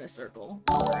in a circle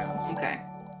all around. Okay.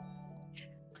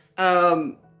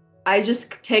 I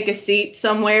just take a seat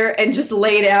somewhere and just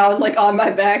lay down like on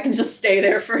my back and just stay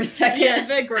there for a second. Yeah,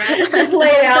 the grass Just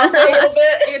lay down for a little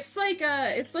bit. It's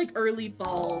like early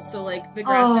fall, so like the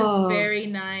grass Oh. is very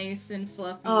nice and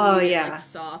fluffy, Oh, and, yeah. like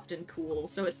soft and cool.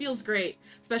 So it feels great,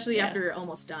 especially Yeah. after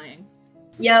almost dying.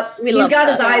 Yep, We he's love got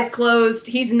that. his eyes closed.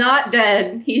 He's not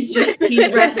dead. He's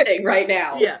resting right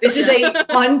now. Yeah. This is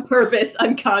a on purpose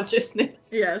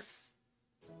unconsciousness. Yes.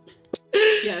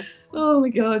 Yes. Oh my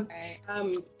god. Right.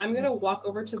 I'm gonna walk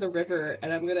over to the river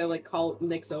and I'm gonna like call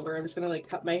Nyx over. I'm just gonna like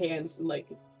cut my hands and like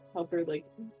help her like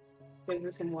give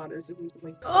her some water so we can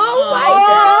like.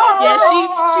 Yeah, she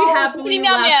happily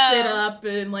Meow, laps meow. it up,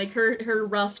 and like her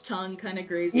rough tongue kind of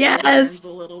grazes Yes. your hands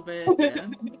a little bit. Yeah.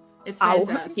 It's Oh,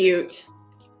 fantastic. cute.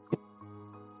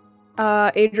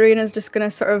 Adrian is just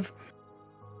gonna sort of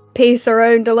pace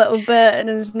around a little bit and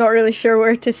is not really sure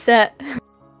where to sit.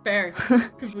 Fair.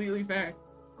 Completely fair.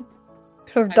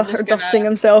 Sort of I'm just gonna- dusting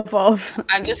himself off.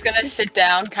 I'm just gonna sit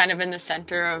down kind of in the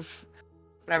center of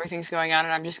what everything's going on,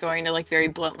 and I'm just going to like very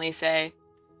bluntly say,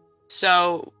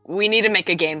 so we need to make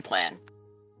a game plan.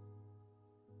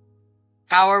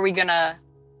 What are we gonna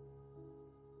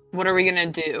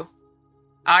do?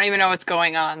 I don't even know what's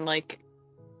going on. Like,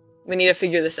 we need to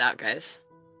figure this out, guys.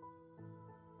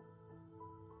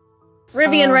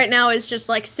 Rivian right now is just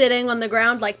like sitting on the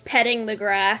ground, like petting the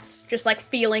grass, just like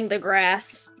feeling the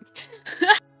grass.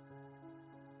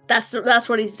 That's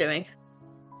what he's doing.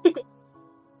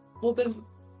 Well,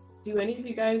 do any of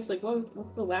you guys like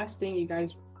what's the last thing you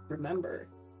guys remember?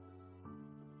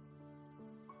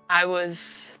 I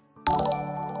was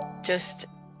just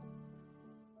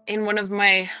in one of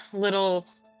my little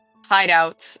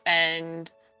hideouts,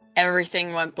 and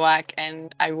everything went black,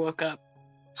 and I woke up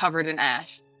covered in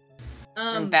ash.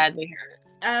 I'm badly hurt.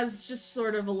 As just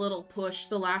sort of a little push,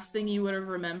 the last thing you would have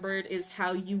remembered is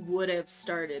how you would have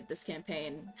started this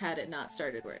campaign had it not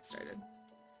started where it started.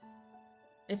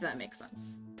 If that makes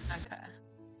sense. Okay.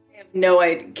 No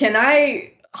idea. Can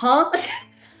I? Huh?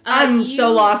 I'm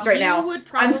so lost right now. You would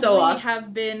probably I'm so lost.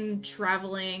 have been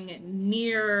traveling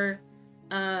near.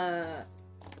 Oh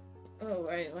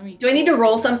wait, let me. Do I need to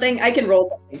roll something? I can roll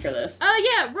something for this.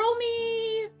 Yeah, roll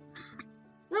me.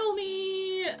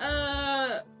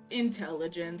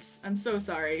 Intelligence. I'm so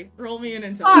sorry. Roll me an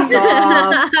intelligence.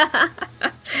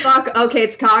 Fuck. Okay,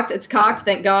 it's cocked. It's cocked.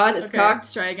 Thank God. It's Okay,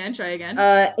 cocked. Try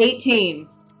again. 18.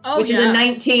 Oh, which is a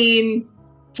 19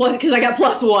 plus because I got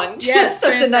 +1. Yes, so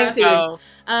it's a 19.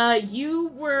 Oh, You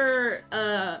were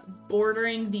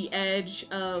bordering the edge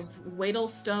of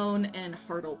Waddlestone and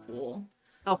Hartlepool.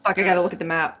 Oh fuck! I gotta look at the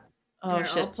map. Oh Here,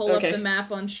 shit. I'll pull okay. up the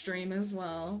map on stream as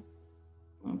well.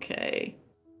 Okay.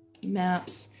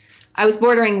 Maps. I was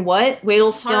bordering what?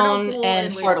 Waddlestone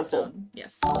and Hartlepool. Waddlestone.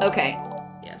 Yes. Okay.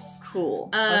 Yes. Cool.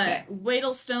 Okay.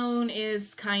 Waddlestone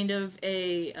is kind of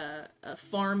a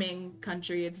farming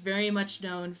country. It's very much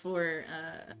known for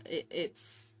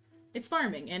its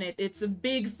farming, and it's a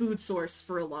big food source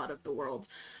for a lot of the world.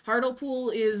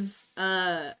 Hartlepool is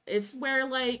it's where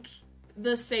like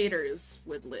the satyrs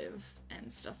would live and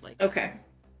stuff like that. Okay.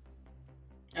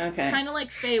 It's Okay. kind of like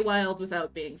Feywild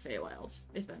without being Feywild,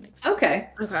 if that makes sense.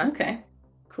 Okay. Okay. Okay.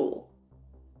 Cool.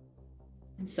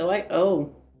 And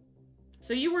so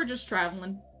So you were just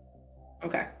traveling.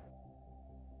 Okay.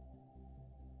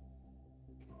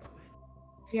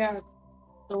 Yeah,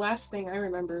 the last thing I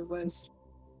remember was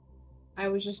I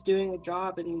was just doing a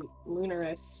job in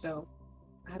Lunaris, so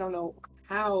I don't know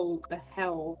how the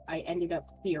hell I ended up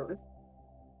here.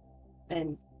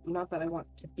 And not that I want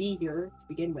to be here to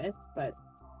begin with, but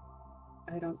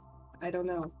I don't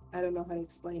know. I don't know how to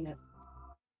explain it.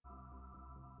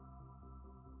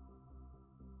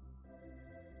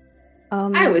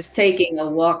 I was taking a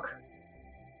walk.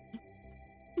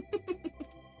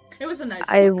 It was a nice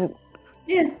I walk.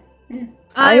 Yeah.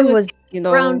 was,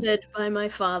 grounded by my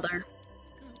father.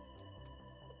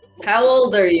 How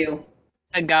old are you?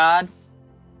 A god.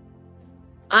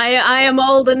 I am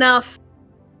old enough.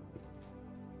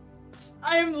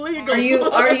 I'm legal.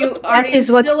 Are you That is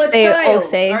what still a they all child?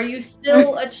 say. Are you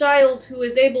still a child who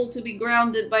is able to be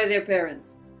grounded by their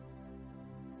parents?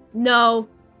 No,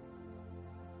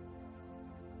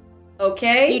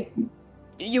 Okay?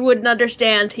 you wouldn't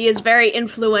understand. He is very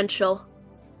influential.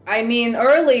 I mean,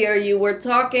 earlier you were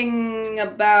talking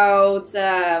about,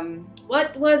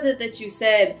 what was it that you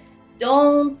said?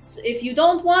 If you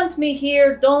don't want me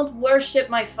here, don't worship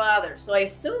my father. So I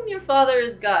assume your father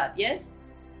is God, yes?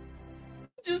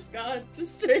 Just God.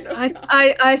 Just straight up God.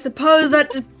 I suppose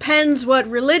that depends what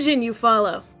religion you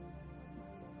follow.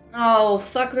 Oh,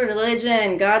 fuck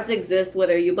religion. Gods exist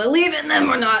whether you believe in them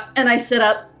or not. And I sit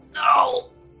up. Oh,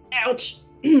 ouch.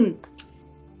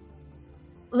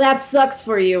 That sucks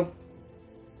for you.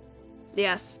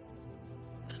 Yes.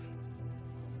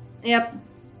 Yep.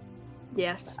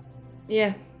 Yes.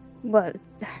 Yeah. Well,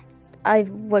 I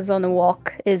was on a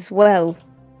walk as well.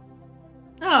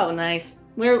 Oh, nice.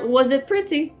 Where was it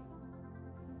pretty?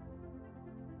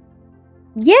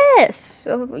 Yes!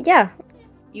 Yeah.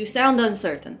 You sound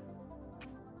uncertain.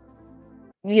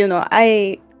 You know,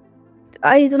 I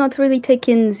do not really take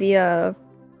in the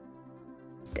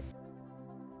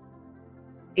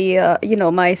you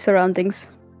know, my surroundings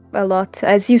a lot.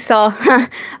 As you saw,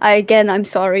 I'm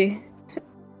sorry.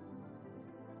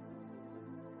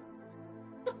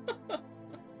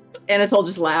 Anatole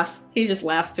just laughs. He just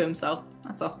laughs to himself.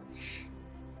 That's all.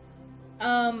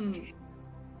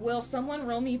 Will someone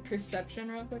roll me perception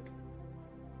real quick?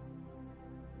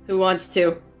 Who wants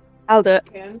to? I'll do it.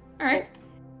 Can. Alright.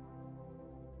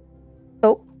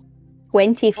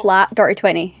 20 flat, dirty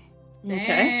 20. Okay.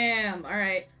 Damn. All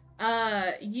right.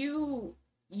 You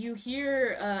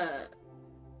hear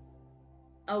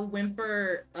a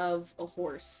whimper of a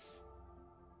horse,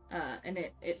 and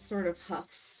it sort of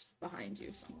huffs behind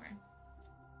you somewhere.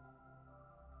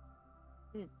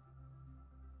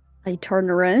 I turn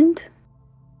around.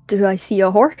 Do I see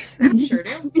a horse? You sure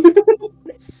do.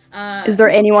 Is there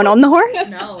anyone on the horse?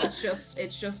 No, it's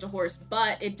just a horse,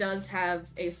 but it does have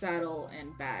a saddle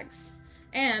and bags.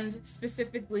 And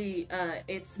specifically,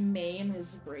 its mane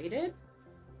is braided,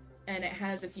 and it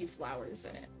has a few flowers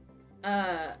in it.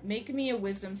 Make me a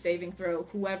wisdom saving throw,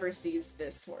 whoever sees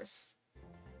this horse.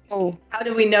 Oh. How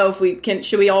do we know if we can?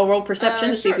 Should we all roll perception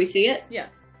to see if Sure. we see it? Yeah.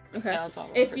 Okay. Yeah, it's all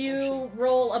If perception. you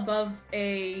roll above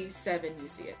a 7, you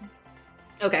see it.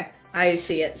 Okay. I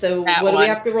see it. So That what do we one.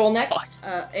 have to roll next?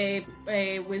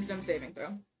 A wisdom saving throw.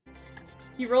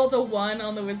 You rolled a 1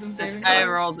 on the wisdom saving throw. I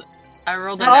rolled a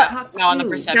Oh, no on the ooh.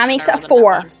 perception. That makes I it rolled a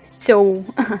 4. nat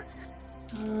one.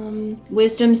 So,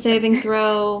 Wisdom saving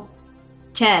throw.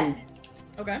 10.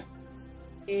 Okay.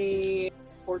 A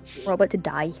 14. we're about to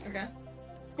die. Okay.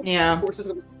 Yeah. Horse is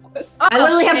gonna be this. I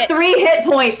literally have shit. 3 hit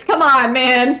points. Come on,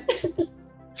 man.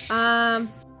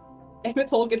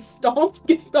 Anatole gets stomped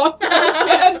out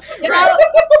again. Right.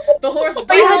 The horse I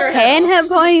bites your had 10 head.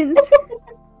 hit points.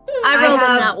 I rolled have-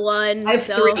 in that one. I have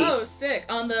so 3. Oh, sick.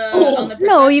 On the Oh. on the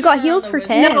No, you perception got or healed on the for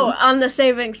wisdom? 10. No, on the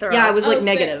saving throw. Yeah, I was Oh, like sick.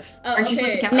 negative. Oh, Aren't you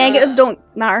supposed to okay. count? Negatives don't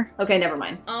matter. Okay, never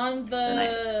mind. On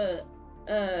the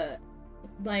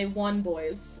my one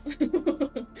boys,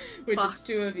 which Fuck. is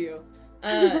 2 of you,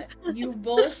 you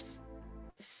both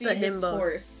see The this himbo.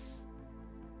 horse,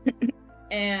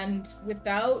 and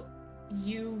without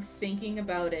you thinking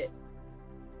about it,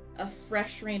 a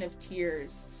fresh rain of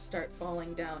tears start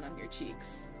falling down on your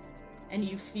cheeks, and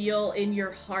you feel in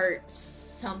your heart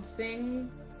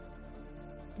something.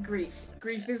 Grief.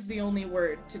 Grief is the only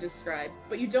word to describe,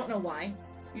 but you don't know why.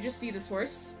 You just see this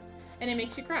horse, and it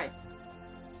makes you cry.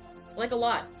 Like a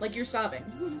lot. Like you're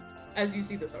sobbing as you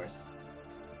see this horse.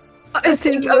 I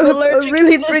think I'm a allergic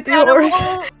really to this pretty animal. horse.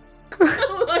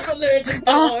 I'm allergic to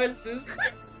Oh. horses.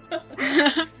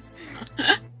 I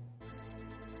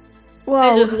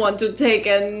Well, just want to take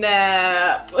a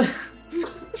nap. can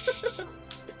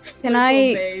Little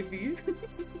I baby.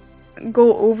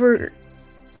 go over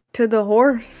to the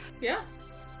horse Yeah.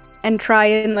 and try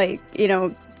and, like, you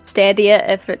know, steady it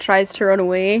if it tries to run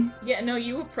away? Yeah, no,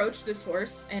 you approach this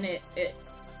horse and it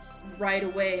right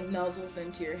away nuzzles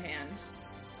into your hand.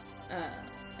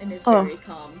 And is Oh. very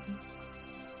calm.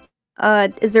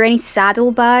 Is there any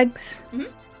saddlebags? Mhm.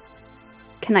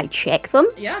 Can I check them?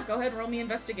 Yeah, go ahead and roll me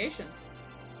investigation.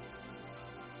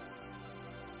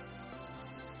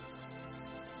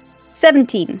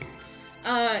 $17.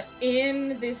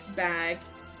 In this bag,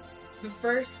 the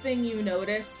first thing you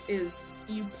notice is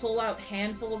you pull out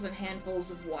handfuls and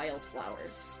handfuls of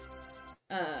wildflowers.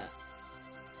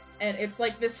 And it's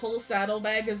like this whole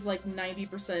saddlebag is like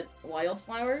 90%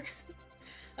 wildflower.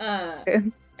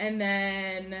 And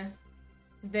then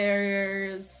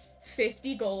there's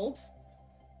 50 gold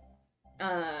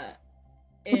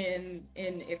in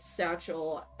its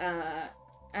satchel,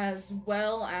 as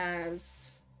well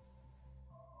as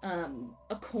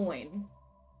a coin.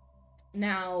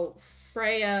 Now,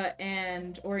 Freya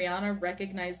and Oriana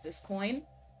recognize this coin.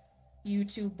 You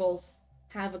two both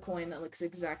have a coin that looks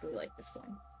exactly like this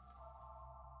coin.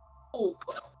 Oh.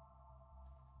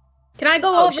 Can I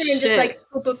go over and just like shit.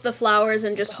 scoop up the flowers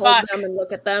and just hold Fuck. them and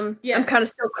look at them? Yeah. I'm kind of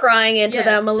still crying into Yeah.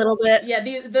 them a little bit. Yeah,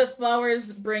 the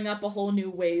flowers bring up a whole new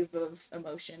wave of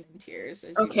emotion and tears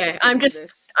as you Okay, look I'm into just-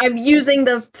 this. I'm using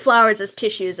the flowers as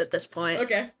tissues at this point.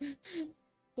 Okay.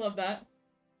 Love that.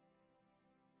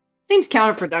 Seems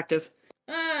counterproductive.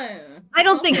 I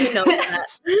don't think he knows that.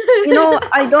 You know,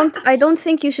 I don't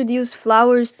think you should use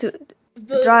flowers to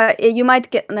the, dry. You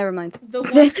might get. Never mind. The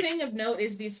one thing of note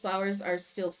is these flowers are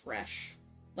still fresh.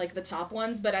 Like the top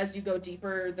ones, but as you go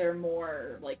deeper, they're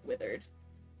more, like, withered.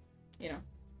 You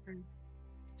know?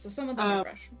 So some of them are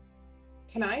fresh.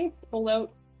 Can I pull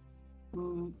out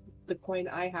the coin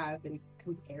I have and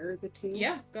compare the two?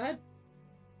 Yeah, go ahead.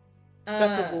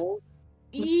 Got the roll?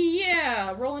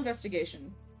 Yeah, roll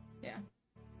investigation. Yeah.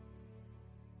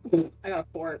 I got a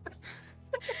 4.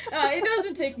 It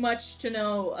doesn't take much to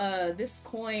know, this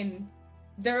coin,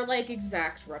 they're like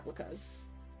exact replicas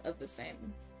of the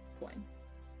same coin.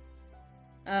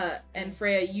 And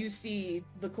Freya, you see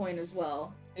the coin as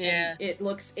well. Yeah. It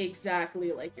looks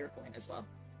exactly like your coin as well.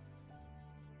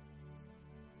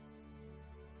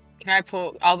 Can I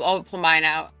pull? I'll pull mine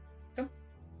out. Come.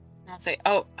 I'll say,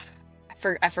 oh,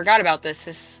 I forgot about this.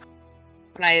 This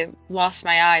when I lost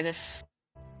my eye, this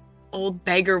old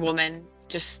beggar woman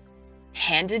just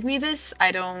handed me this.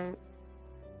 I don't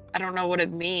know what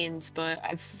it means, but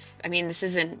I mean, this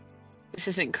isn't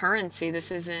currency. This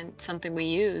isn't something we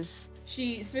use.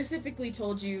 She specifically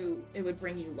told you it would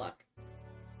bring you luck.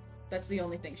 That's the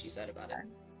only thing she said about it.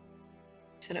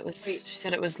 She Wait.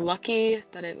 said it was lucky,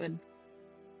 that it would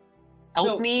help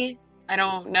So- me. I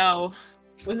don't know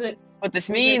Was it what this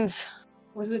Was it- means.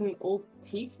 an old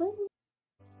tiefling?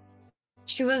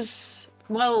 She was,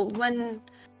 well, when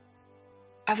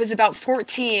I was about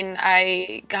 14,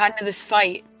 I got into this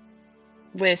fight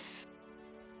with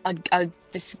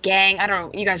this gang. I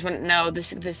don't know, you guys wouldn't know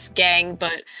this gang,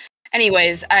 but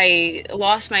anyways, I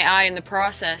lost my eye in the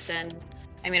process, and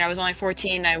I mean, I was only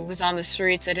 14, I was on the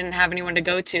streets, I didn't have anyone to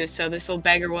go to, so this old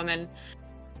beggar woman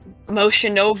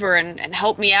motioned over and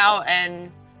helped me out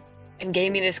and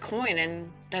gave me this coin,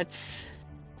 and that's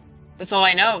all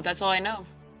I know. That's all I know.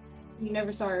 You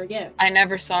never saw her again. I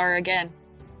never saw her again.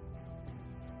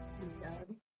 Oh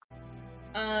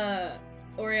my God.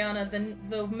 Oriana,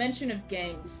 the mention of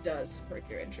gangs does perk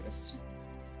your interest.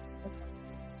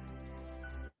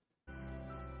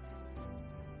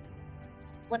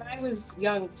 When I was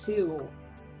young too,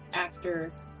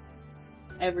 after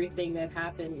everything that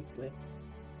happened with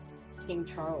King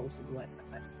Charles and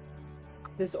whatnot,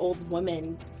 this old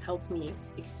woman helped me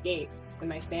escape and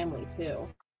my family too.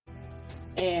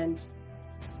 And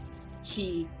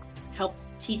she helped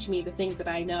teach me the things that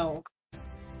I know.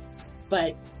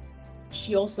 But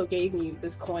she also gave me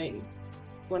this coin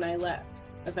when I left,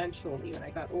 eventually, when I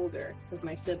got older with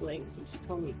my siblings, and she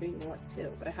told me to bring me one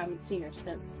too, but I haven't seen her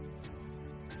since.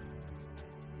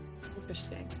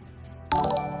 Interesting.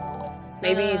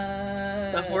 Maybe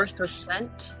the horse was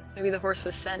sent? Maybe the horse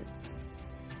was sent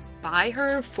by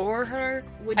her, for her?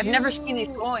 I've never seen these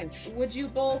coins. Would you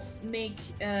both make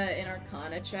an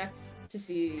Arcana check to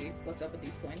see what's up with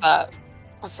these coins?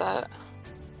 What's that?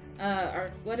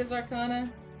 What is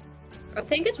Arcana? I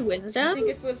think it's I wisdom. think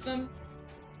it's Wisdom.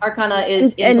 Arcana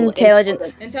is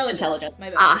Intelligence. Intelligence. My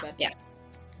bad, Ah, my bad. yeah.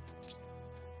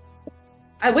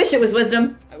 I wish it was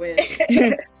wisdom. I wish.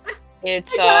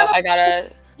 It's, I got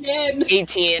a Again!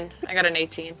 18. I got an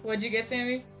 18. What'd you get,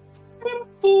 Sammy?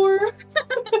 4!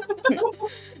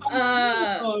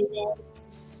 Uh, Oh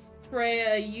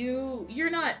Freya, you're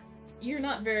not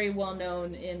very well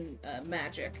known in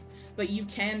magic, but you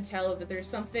can tell that there's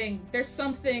something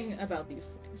about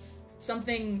these coins.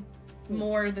 Something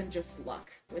more than just luck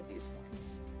with these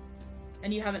coins.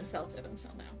 And you haven't felt it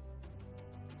until now.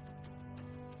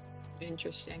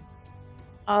 Interesting.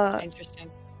 Interesting.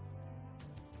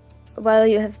 While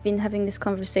you have been having this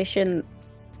conversation,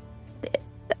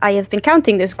 I have been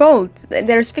counting this gold.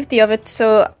 There's 50 of it,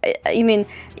 so I mean,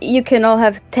 you can all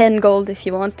have 10 gold if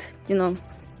you want, you know.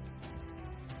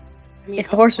 I mean, If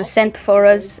the horse was I'll sent take for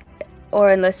the us, or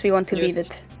unless we want to leave Yes.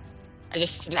 it. I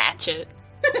just snatch it.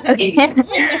 Okay.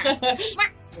 gold.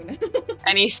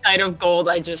 Any sight of gold,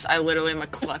 I literally am a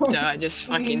klepto. I just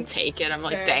fucking take it. I'm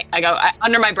like, Fair. dang.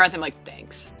 Under my breath, I'm like,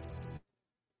 thanks.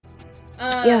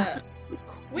 Yeah.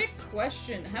 Quick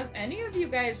question. Have any of you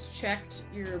guys checked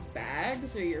your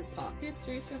bags or your pockets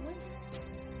recently?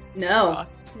 No. I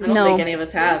don't No. think any of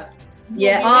us have.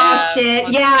 Yeah. Yeah. Oh shit.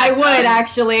 let's Yeah, I check would them.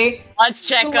 actually. Let's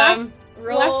check The them. last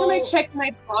time I Roll- checked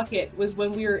my pocket was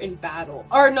when we were in battle.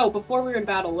 Or no, before we were in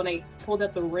battle, when I pulled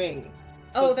out the ring.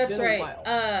 Oh, It's that's been a right.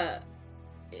 while.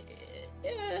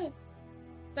 Yeah,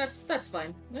 that's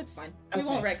fine. That's fine. We Okay.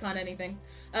 won't retcon anything.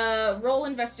 Roll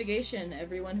investigation.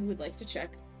 Everyone who would like to check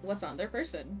what's on their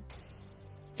person.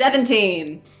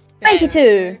 17. 92.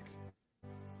 Fantastic.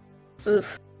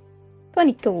 Oof.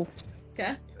 22.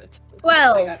 Okay.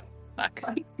 12. Fuck.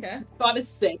 Okay. Got a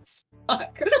 6.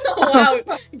 Fuck. Wow.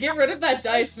 Get rid of that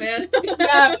dice, man.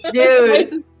 Yeah, Dude.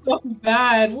 this is so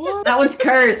bad. What? That one's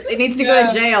cursed. It needs to go Yeah.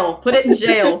 to jail. Put it in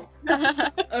jail.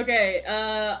 Okay.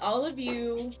 All of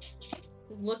you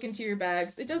look into your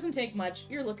bags. It doesn't take much.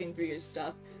 You're looking through your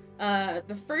stuff.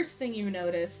 The first thing you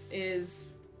notice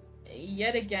is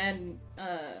yet again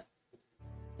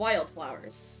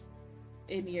wildflowers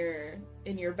in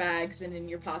your bags and in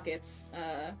your pockets.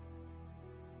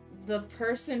 The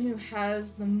person who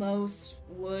has the most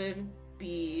would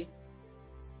be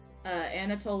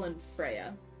Anatole and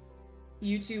Freya.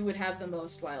 You two would have the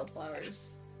most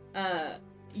wildflowers.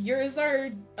 Yours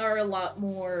are a lot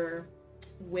more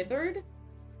withered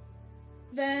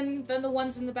than the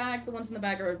ones in the bag. The ones in the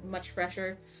bag are much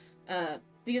fresher.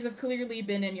 These have clearly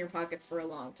been in your pockets for a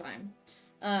long time.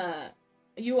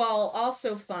 You all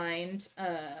also find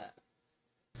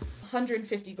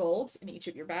 150 gold in each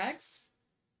of your bags.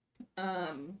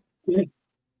 Nice.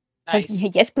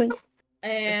 Yes, please.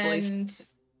 please.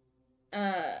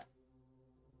 And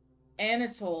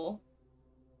Anatole.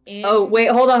 Oh, wait,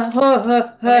 hold on.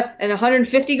 And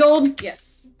 150 gold?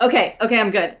 Yes. Okay,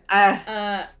 I'm good.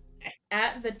 At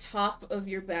the top of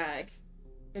your bag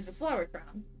is a flower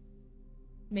crown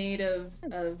made of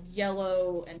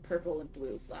yellow and purple and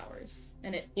blue flowers,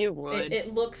 and You would.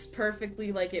 it looks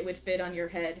perfectly like it would fit on your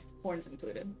head, horns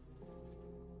included.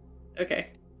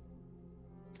 Okay.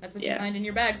 That's what you Yeah. find in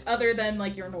your bags, other than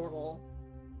like your normal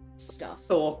stuff.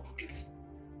 Cool.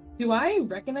 Do I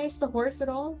recognize the horse at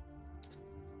all?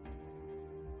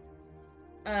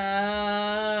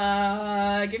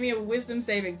 Give me a wisdom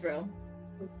saving throw.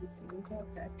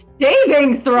 Okay.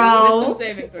 Saving throw! Wisdom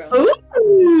saving throw.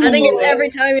 Ooh. I think it's every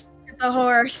time you look at the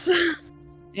horse.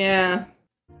 Yeah.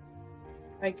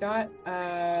 I got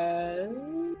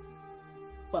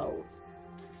 12.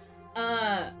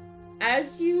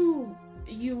 As you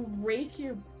rake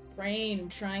your brain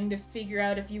trying to figure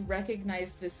out if you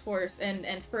recognize this horse, and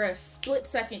for a split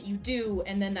second you do,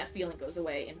 and then that feeling goes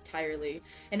away entirely,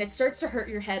 and it starts to hurt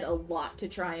your head a lot to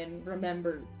try and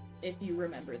remember if you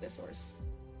remember this horse.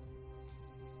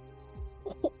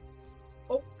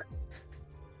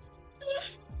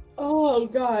 Oh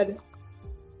god.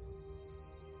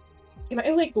 Can I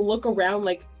like look around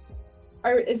like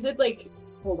is it like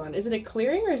hold on, is it a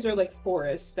clearing or is there like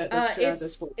forest that like surrounds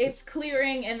this horse? It's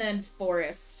clearing and then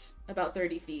forest about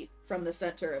 30 feet from the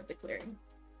center of the clearing.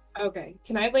 Okay.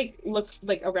 Can I like look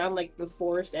like around like the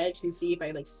forest edge and see if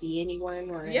I like see anyone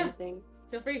or Yeah. anything?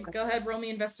 Feel free. Go ahead, roll me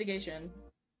investigation.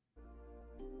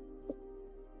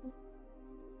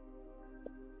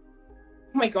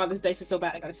 Oh my god, this dice is so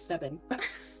bad. I got a 7.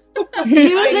 Use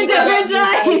a different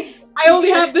dice! I only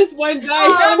have this one dice.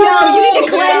 Oh no, you need to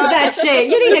cleanse that shit!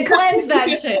 You need to cleanse that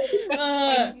shit!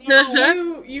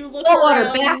 You look Saltwater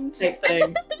bath around. type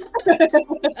thing.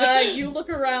 You look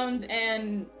around,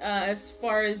 and as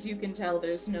far as you can tell,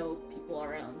 there's no people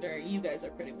around, or you guys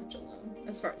are pretty much alone,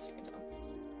 as far as you can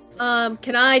tell.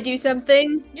 Can I do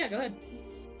something? Yeah, go ahead.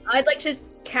 I'd like to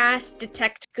cast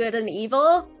Detect Good and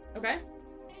Evil. Okay.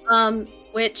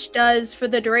 Which does, for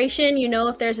the duration, you know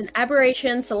if there's an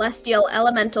aberration, celestial,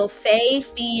 elemental, fey,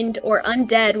 fiend, or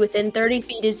undead within 30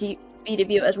 feet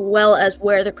of you, as well as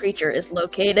where the creature is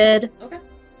located. Okay.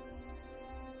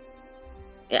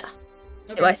 Yeah.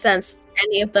 Okay. Do I sense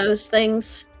any of those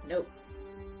things? Nope.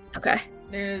 Okay.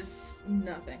 There's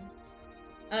nothing.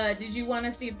 Did you want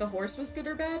to see if the horse was good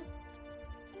or bad?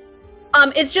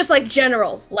 It's just like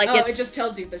general, like Oh, it's it just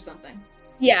tells you if there's something.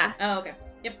 yeah. Oh, okay.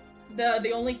 Yep.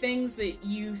 The only things that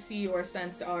you see or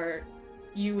sense are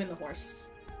you and the horse.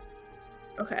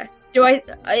 Okay. Do I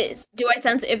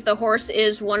sense if the horse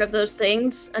is one of those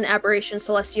things? An aberration,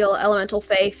 celestial, elemental,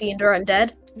 fey, fiend, or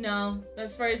undead? No,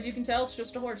 as far as you can tell, it's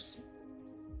just a horse.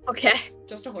 Okay.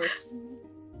 Just a horse.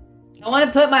 I want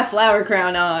to put my flower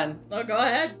crown on. Oh, go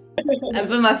ahead. I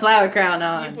put my flower crown You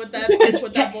on. put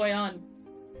that boy on.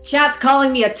 Chat's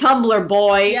calling me a Tumblr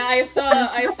boy. Yeah, I saw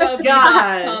Bebop's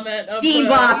God. comment of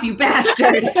Bebop, you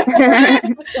bastard.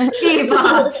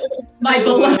 Bebop, my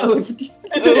beloved.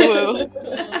 Ooh.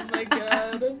 Oh my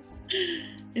god.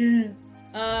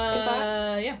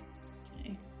 Yeah.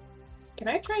 Can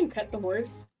I try and pet the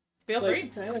horse? Feel free.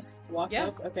 Can I like walk Yeah.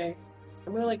 up? Okay.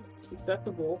 I'm gonna like expect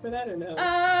the roll for that or no?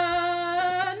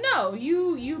 No.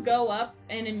 You go up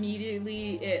and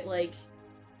immediately it like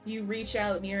you reach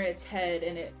out near its head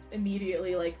and it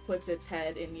immediately like puts its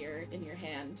head in your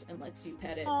hand and lets you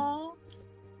pet it. Aww.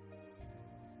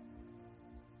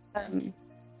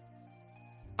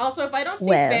 Also, if I don't see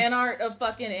Well. fan art of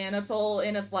fucking Anatole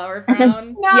in a flower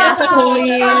crown, Yes,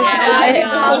 please. I'm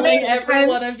God. calling every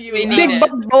one of you We out. need Big it.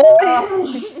 bug boy.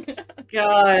 Oh,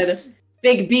 God.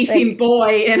 Big beefy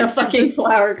boy in a fucking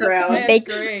flower crown. It's Big-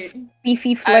 great.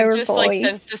 Beefy flower I've just boy. like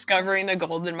since discovering the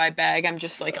gold in my bag, I'm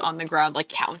just like on the ground like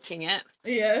counting it.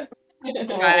 Yeah.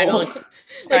 Trying to, like, Like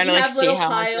trying you to, like, have see little how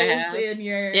much I piles have. in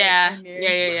your Yeah. in your...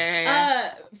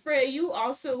 Yeah. Freya, you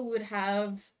also would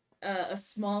have a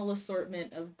small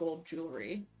assortment of gold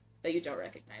jewelry that you don't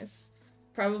recognize.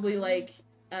 Probably like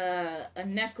a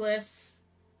necklace,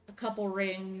 a couple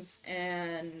rings,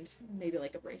 and maybe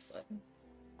like a bracelet.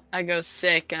 I go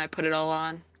sick and I put it all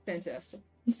on. Fantastic.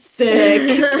 Sick.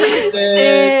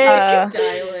 Sick.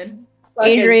 Styling.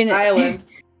 Fucking Adrian- styling.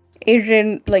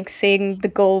 Adrian, like, seeing the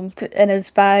gold in his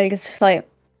bag is just like,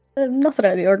 nothing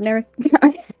out of the ordinary.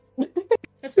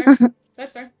 That's fair.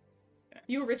 That's fair.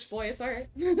 You a rich boy, it's alright.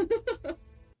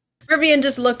 Rivian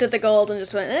just looked at the gold and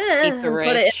just went, Eat the and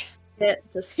put it rich. in it.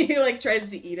 Just, He like tries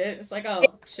to eat it. It's like, oh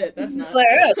shit, that's just not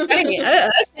like, oh, tiny.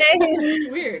 Okay.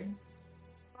 weird.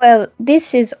 Well,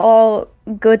 this is all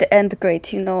good and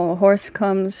great. You know, a horse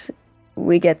comes,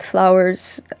 we get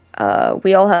flowers.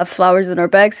 We all have flowers in our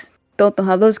bags. Don't know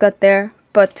how those got there,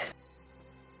 but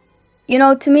you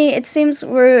know, to me, it seems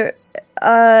we're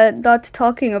not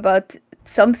talking about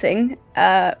something.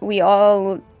 We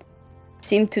all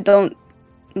seem to don't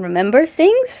remember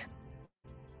things,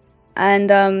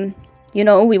 and you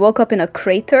know, we woke up in a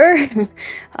crater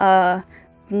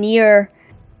near.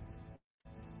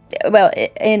 Well,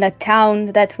 in a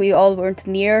town that we all weren't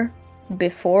near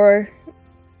before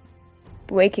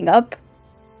waking up,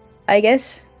 I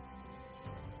guess.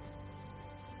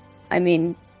 I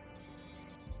mean,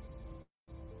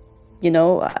 you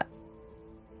know,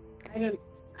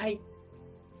 I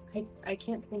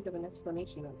can't think of an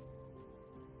explanation of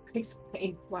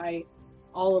explain why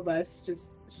all of us,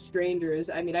 just strangers.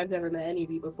 I mean, I've never met any of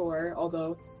you before,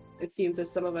 although it seems that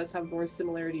some of us have more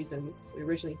similarities than we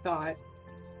originally thought.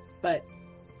 But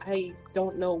I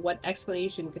don't know what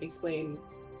explanation could explain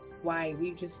why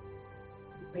we just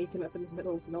waking up in the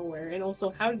middle of nowhere. And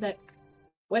also,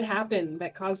 what happened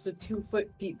that caused a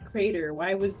 2-foot deep crater?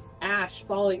 Why was ash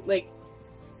falling? Like,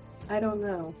 I don't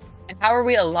know. And how are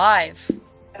we alive?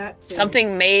 That too.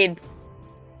 Something made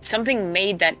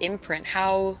that imprint.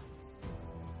 How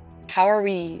are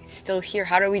we still here?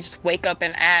 How do we just wake up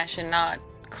in ash and not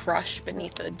crush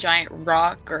beneath a giant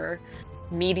rock or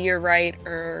meteorite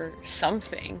or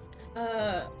something?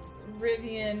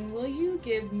 Rivian, will you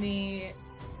give me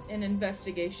an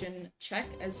investigation check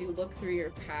as you look through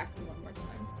your pack one more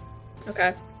time?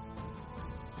 Okay.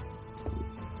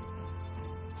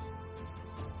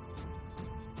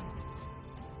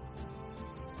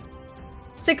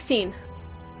 $16.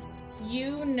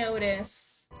 You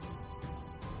notice,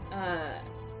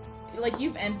 like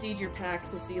you've emptied your pack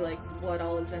to see like what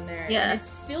all is in there. Yeah. And it's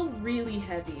still really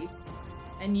heavy.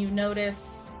 And you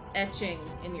notice etching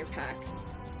in your pack.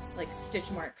 Like stitch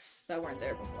marks that weren't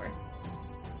there before.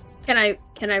 Can I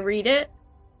read it?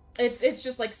 It's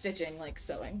just like stitching, like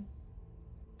sewing.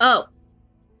 Oh.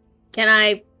 Can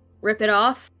I rip it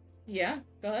off? Yeah,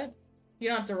 go ahead. You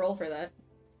don't have to roll for that.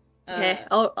 Okay,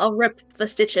 I'll rip the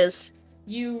stitches.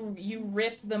 You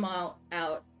rip them out,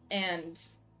 and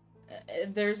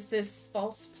there's this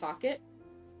false pocket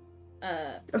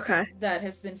Okay. that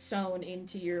has been sewn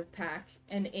into your pack,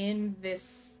 and in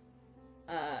this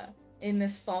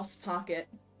false pocket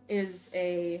is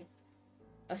a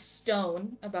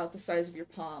stone about the size of your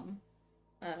palm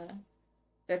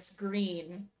that's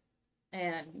green,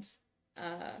 and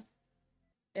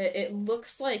it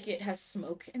looks like it has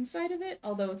smoke inside of it,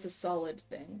 although it's a solid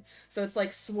thing. So it's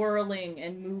like swirling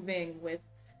and moving with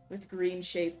green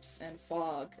shapes and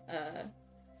fog.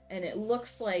 And it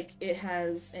looks like it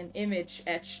has an image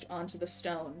etched onto the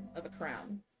stone of a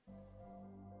crown.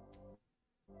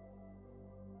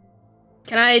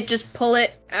 Can I just pull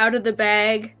it out of the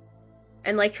bag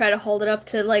and like try to hold it up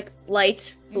to like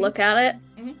light to look at it?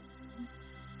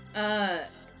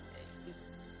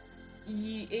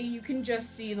 you can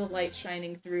just see the light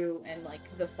shining through and like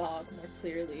the fog more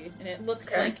clearly, and it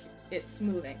looks like it's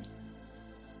moving.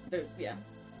 Yeah.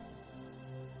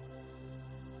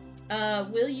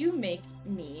 Will you make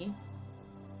me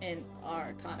an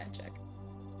Arcana check?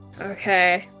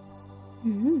 Okay.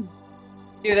 Mm-hmm.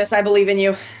 Do this. I believe in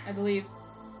you. I believe.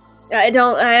 I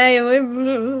don't.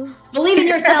 Believe in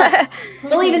yourself.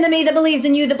 Believe in the me that believes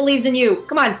in you that believes in you.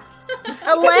 Come on.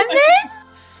 11?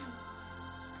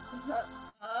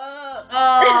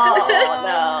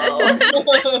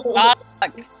 Oh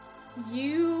Fuck.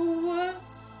 You.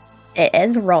 It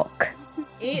is rock.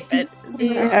 It no.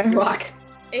 is. Rock.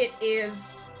 It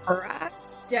is Rock.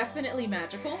 definitely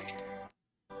magical.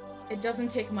 It doesn't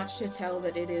take much to tell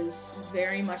that it is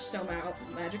very much so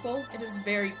magical. It is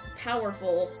very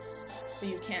powerful, but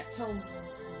you can't tell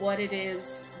what it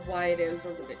is, why it is,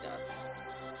 or what it does.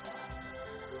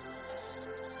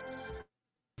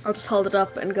 I'll just hold it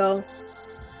up and go.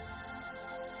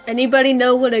 Anybody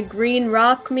know what a green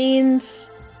rock means?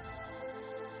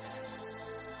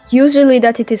 Usually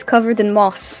that it is covered in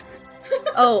moss.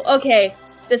 Oh, okay.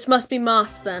 This must be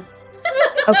moss then.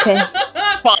 Okay.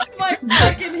 My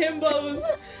fucking himbos!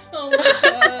 Oh my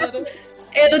god.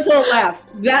 Anatole laughs.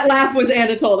 That laugh was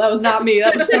Anatole. That was not me.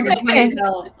 That was fucking funny as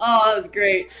hell. Oh, that was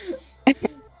great.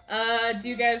 Do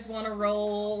you guys want to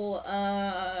roll,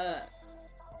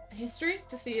 history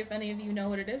to see if any of you know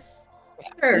what it is?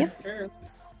 Sure. Yeah. Sure.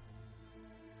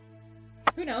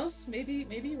 Who knows? Maybe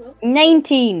you will.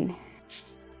 19.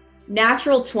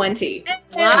 Natural 20.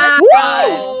 Wow.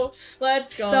 Go!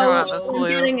 Let's go! So what Blue.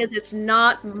 I'm getting is it's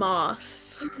not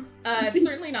moss. It's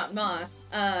certainly not moss.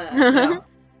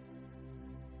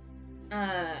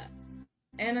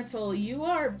 Anatole, you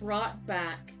are brought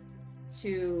back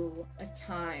to a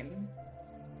time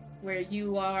where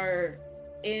you are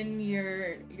in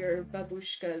your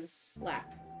babushka's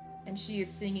lap, and she is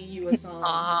singing you a song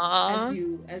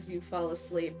as you fall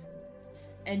asleep,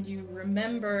 and you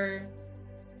remember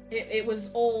it was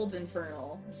old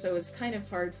Infernal, so it's kind of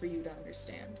hard for you to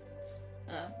understand.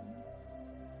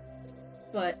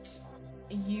 But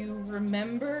you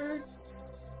remember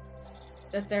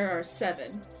that there are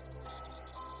seven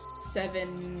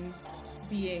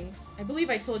beings. I believe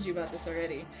I told you about this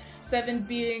already. 7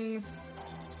 beings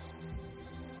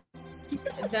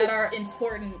that are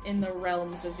important in the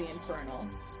realms of the Infernal.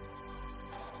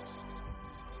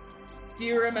 Do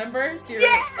you remember? Okay.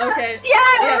 Yeah, I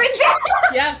wrote it down.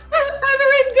 Yeah. I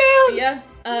wrote it down. Yeah.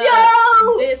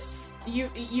 Yo! This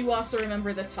you also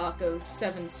remember the talk of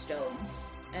 7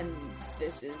 stones, and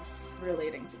this is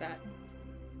relating to that.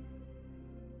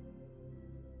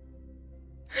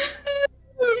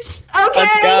 Okay.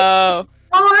 Let's go.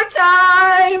 One more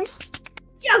time.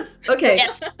 Yes. Okay.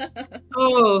 Yes.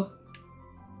 Oh.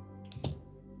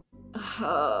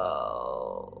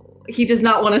 Oh. He does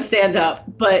not want to stand up,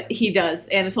 but he does.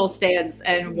 Anatole stands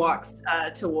and walks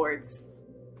towards.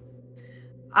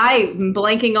 I'm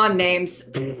blanking on names.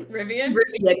 Rivian?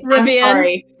 Rivian. I'm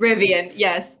sorry. Rivian,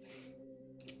 yes.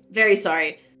 Very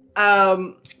sorry.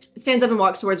 Stands up and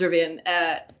walks towards Rivian.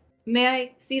 May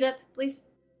I see that, please?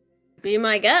 Be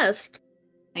my guest.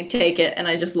 I take it and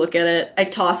I just look at it. I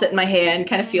toss it in my hand,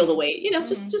 kind of feel the weight. You know,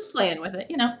 just playing with it,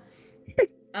 you know.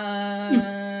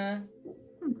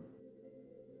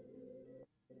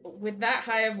 With that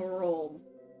high of a roll,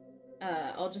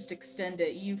 I'll just extend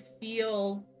it. You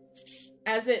feel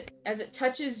as it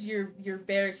touches your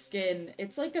bare skin,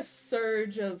 it's like a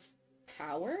surge of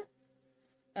power.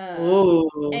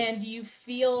 And you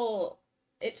feel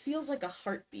it feels like a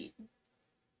heartbeat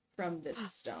from this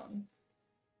stone.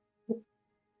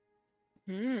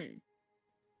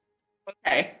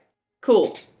 Okay.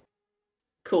 Cool.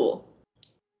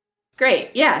 Great.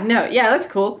 Yeah, no, yeah, that's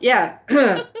cool. Yeah.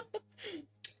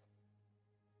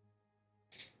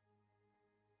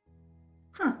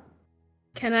 Huh.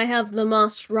 Can I have the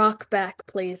moss rock back,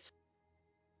 please?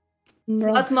 It's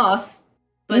not moss.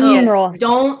 But Mm, yes, Ross.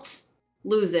 don't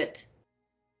lose it.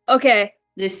 Okay.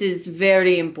 This is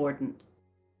very important.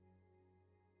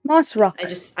 Moss rock.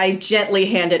 I gently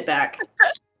hand it back.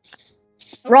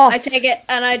 Ross. I take it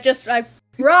and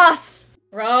Ross!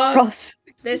 Ross.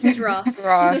 This is Ross.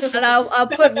 Ross. And I'll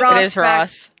put Ross It is back,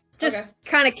 Ross. just Okay.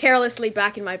 kind of carelessly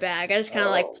back in my bag. I just kind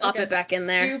of like plop okay. it back in Do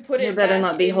there. you put There it better back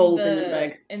not be in holes the, in the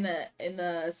bag. in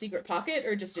the secret pocket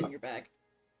or just in your bag?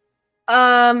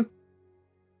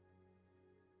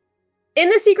 In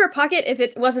the secret pocket, if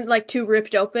it wasn't like too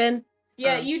ripped open.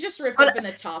 Yeah, you just ripped but- open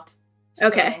the top.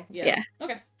 Okay, So, yeah.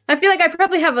 Okay. I feel like I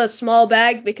probably have a small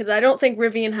bag because I don't think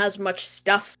Rivian has much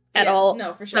stuff at Yeah, all.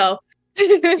 No, for sure. So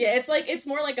Yeah, it's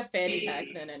more like a fanny pack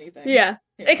than anything. Yeah.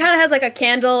 It kind of has like a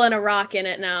candle and a rock in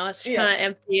it now. It's Yeah. kind of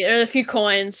empty. There's a few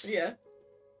coins. Yeah.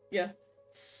 Yeah.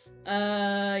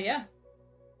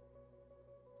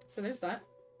 So there's that.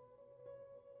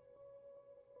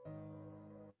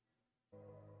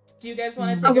 Do you guys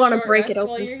want to I take a want to short break rest it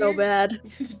while open you're so here? bad.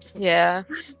 Yeah.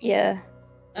 Yeah.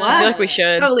 I feel like we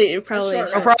should. Probably. short We're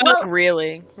rest. probably Well,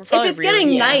 really. We're If probably it's really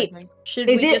getting yeah, I night, think. should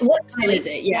Is we it? just What time is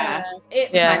it? Yeah.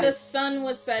 It's Yeah. the sun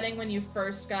was setting when you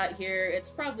first got here. It's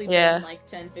probably Yeah. been like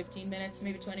 10-15 minutes,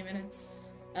 maybe 20 minutes.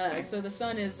 So the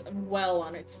sun is well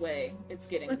on its way. It's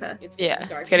getting Okay. it's getting Yeah,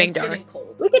 dark. it's getting and dark. getting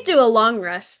cold. We could do a long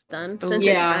rest then, since it's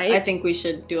Yeah, night. I think we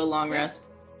should do a long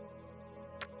rest.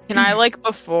 Can I like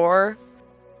before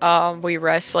we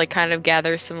rest, like kind of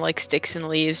gather some like sticks and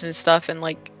leaves and stuff, and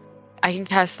like I can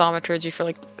cast thaumaturgy for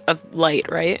like a light,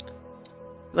 right?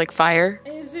 Like fire?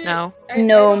 Is it? No. I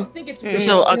No. don't think it's So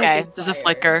real okay, with just a fire.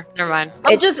 flicker. Never mind.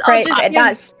 I'll It's just pre- give-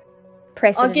 that's I'll give a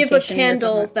prestidigitation you're talking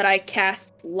candle about. that I cast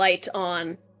light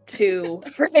on to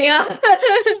Freya.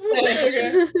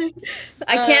 Okay.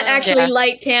 I can't actually Yeah.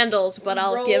 light candles, but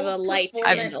I'll give a Roll light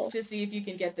performance candle. to see if you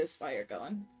can get this fire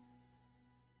going,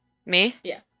 Me?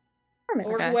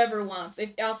 or Okay. whoever wants.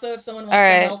 If someone wants to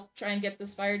Alright. help try and get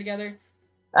this fire together.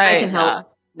 I can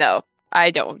help. No,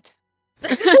 I don't.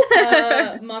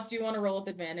 Mop, do you want to roll with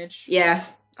advantage? Yeah,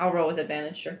 I'll roll with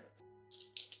advantage, sure.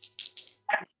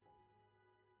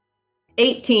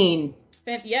 18.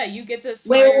 Yeah, you get this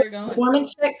Wait, fire wait, going.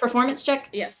 performance check?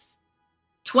 Yes.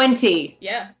 20.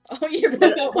 Yeah. Oh, you're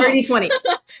 30, 20.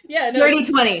 Yeah, no. 30,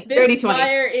 20. This 30, 20.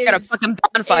 fire is Got a fucking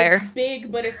bonfire. It's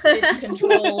big, but it's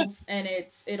controlled and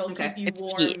it'll Okay. keep you It's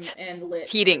warm heat. and lit.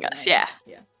 It's heating for the us, night. yeah.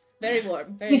 Yeah. Very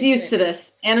warm. Very He's used to nice.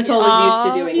 this. Anatole is used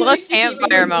to doing He's Well, this. that's used to keeping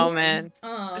campfire you warm. moment.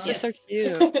 Aw. This Yes. is so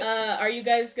cute. Are you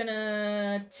guys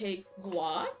gonna take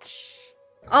watch?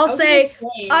 I'll I was say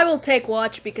gonna say- I will take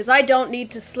watch because I don't need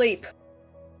to sleep.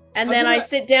 And I was then I gonna-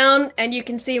 sit down and you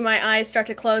can see my eyes start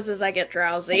to close as I get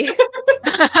drowsy.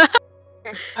 I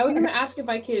was gonna ask if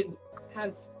I could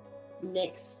have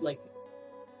Nyx like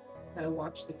kind of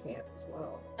watch the camp as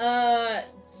well.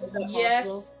 Is that Yes.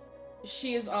 possible?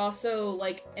 She is also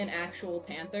like an actual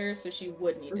panther, so she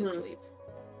would need to Mhm. sleep.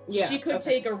 So Yeah, she could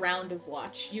okay. take a round of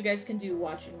watch. You guys can do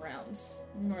watching rounds.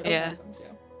 You're more than Yeah. welcome to.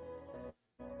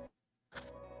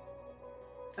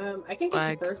 I can get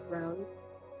Like- the first round.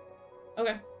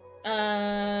 Okay.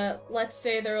 Let's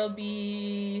say there will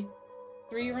be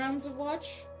 3 rounds of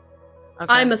watch. Okay.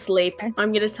 I'm asleep.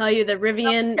 I'm gonna tell you that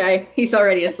Rivian, Okay, he's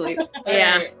already asleep.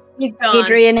 Yeah. Alright. he's gone.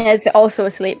 Adrian is also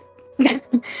asleep.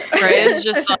 Freya's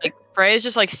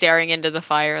just like staring into the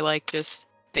fire, like just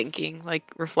thinking, like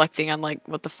reflecting on like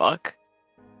what the fuck.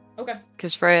 Okay.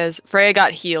 Because Freya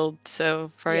got healed,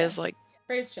 so Freya's like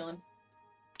Freya's chilling.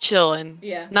 chilling,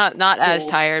 Yeah. not as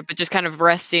Cool. tired, but just kind of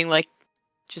resting, like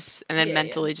just and then Yeah,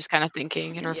 mentally just kind of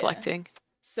thinking and Yeah. reflecting.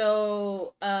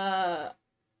 So,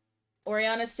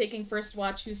 Oriana's taking first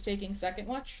watch. Who's taking second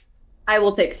watch? I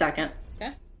will take second.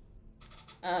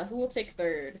 Who will take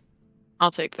third?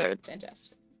 I'll take third.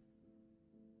 Fantastic.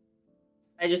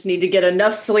 I just need to get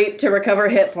enough sleep to recover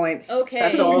hit points. Okay.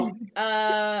 That's all.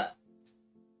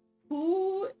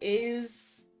 Who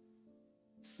is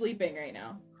sleeping right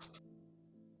now?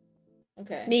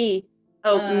 Okay. Me.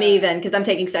 Oh, me then, because I'm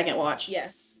taking second watch.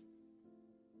 Yes.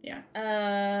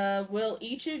 Yeah. Will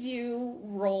each of you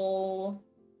roll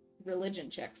religion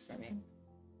checks for me?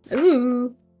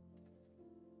 Ooh.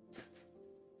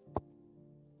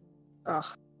 Ugh.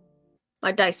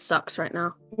 My dice sucks right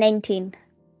now. 19.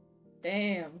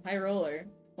 Damn, high roller.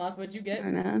 Moth, what'd you I get?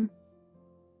 don't know.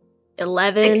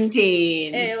 11.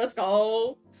 16. Hey, let's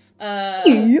go.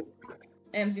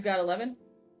 Ams, you got 11?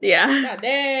 Yeah. God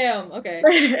damn. Okay.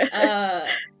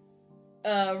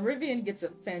 Rivian gets a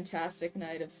fantastic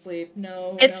night of sleep.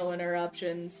 No It's-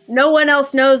 interruptions. No one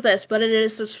else knows this, but it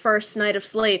is his first night of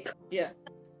sleep. Yeah.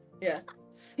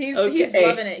 He's Okay.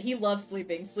 loving it. He loves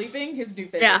sleeping. Sleeping, his new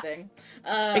favorite Yeah. thing.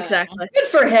 Exactly. Good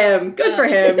for him. Good for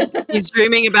him. He's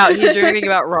dreaming about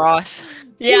Ross.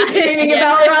 Yeah. He's dreaming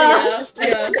Yeah. about Ross.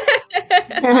 Yeah.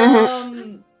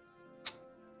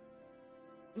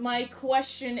 My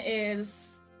question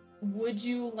is, would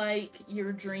you like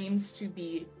your dreams to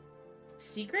be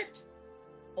secret?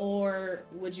 Or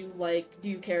would you do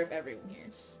you care if everyone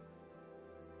hears?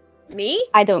 Me?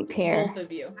 I don't care. Both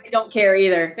of you. I don't care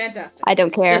either. Fantastic. I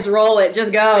don't care. Just roll it.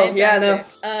 Just go. Yeah, no.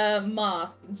 Fantastic.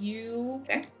 Moth, you...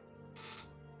 Okay.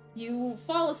 You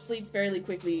fall asleep fairly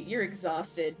quickly. You're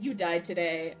exhausted. You died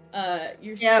today.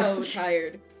 You're Yeah. so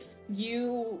tired.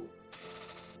 You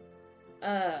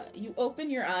you open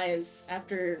your eyes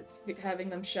after having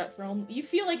them shut for only. You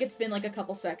feel like it's been like a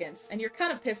couple seconds, and you're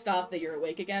kind of pissed off that you're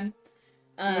awake again.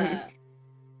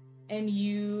 And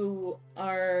you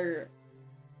are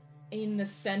in the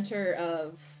center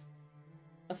of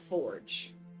a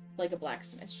forge, like a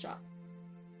blacksmith shop.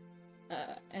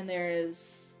 And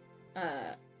there's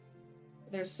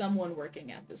someone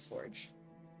working at this forge.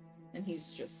 And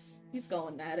he's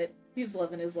going at it. He's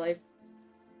living his life.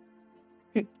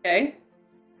 Okay.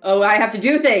 Oh, I have to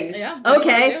do things. Yeah.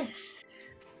 Okay.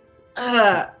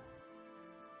 I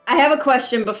have a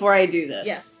question before I do this.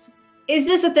 Yes. Is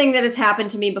this a thing that has happened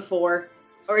to me before?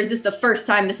 Or is this the first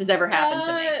time this has ever happened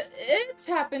to me? It's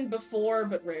happened before,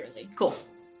 but rarely. Cool.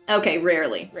 Okay,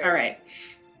 rarely. Rarely. All right.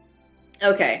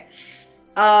 Okay.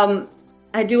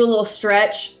 I do a little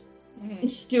stretch. Mhm.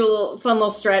 Just do a fun little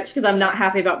stretch because I'm not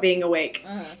happy about being awake.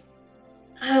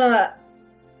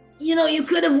 You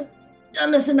could have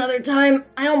done this another time.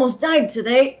 I almost died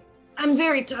today. I'm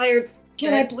very tired.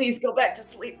 Can I please go back to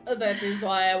sleep? That is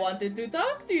why I wanted to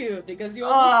talk to you, because you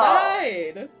almost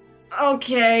died.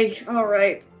 Okay,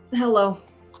 alright. Hello.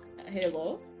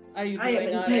 Hello? Are you I am doing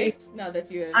in alright? Now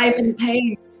that you I'm in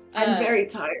pain. I'm Uh, very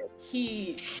tired.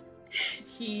 He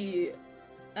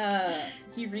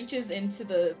reaches into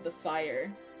the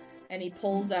fire and he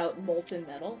pulls out molten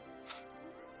metal.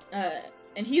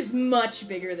 And he's much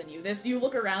bigger than you. You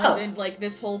look around and like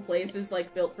this whole place is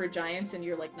like built for giants and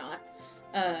you're like not.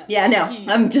 Yeah, no.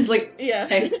 I'm just like yeah.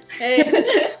 hey.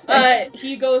 Hey.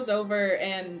 He goes over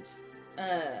and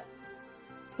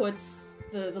puts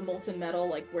the molten metal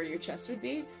like where your chest would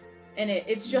be. And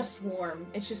it's just warm.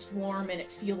 It's just warm and it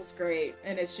feels great.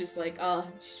 And it's just like,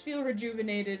 just feel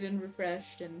rejuvenated and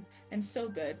refreshed and so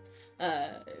good.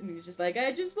 And he's just like,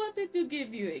 I just wanted to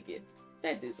give you a gift.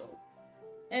 That is all.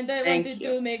 And I wanted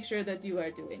to make sure that you are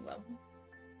doing well.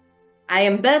 I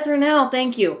am better now,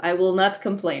 thank you. I will not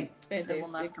complain. Fantastic. I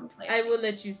will not complain. I will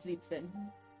let you sleep then.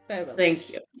 Farewell. Thank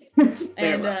you.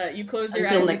 And you close your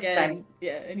Until eyes next again. time.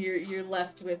 Yeah, and you're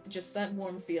left with just that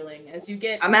warm feeling as you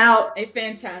get I'm out. a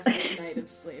fantastic night of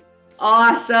sleep.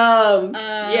 Awesome.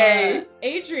 Yay.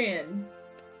 Adrian,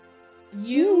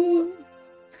 you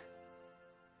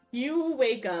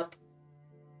wake up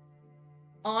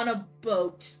on a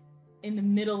boat in the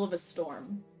middle of a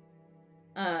storm.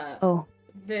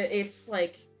 It's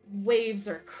like waves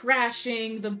are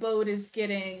crashing, the boat is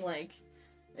getting like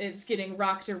it's getting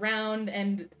rocked around,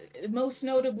 and most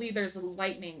notably there's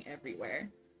lightning everywhere.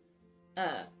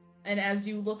 And as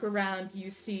you look around, you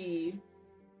see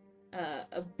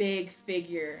a big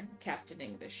figure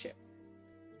captaining the ship.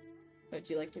 What would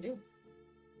you like to do?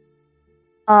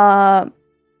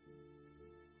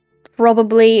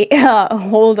 Probably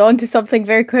hold on to something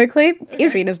very quickly. Okay.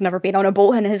 Adrian has never been on a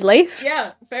boat in his life.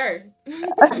 Yeah, fair.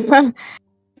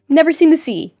 Never seen the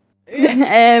sea.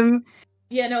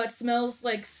 Yeah, no, it smells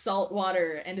like salt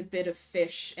water and a bit of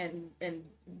fish and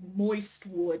moist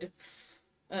wood.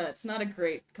 It's not a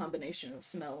great combination of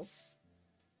smells.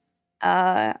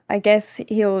 I guess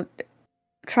he'll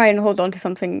try and hold on to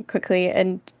something quickly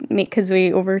and make his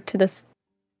way over to this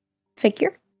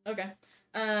figure. Okay.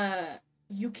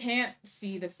 You can't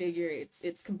see the figure.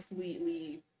 It's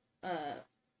completely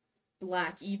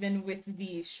black, even with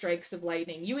the strikes of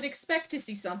lightning. You would expect to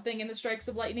see something in the strikes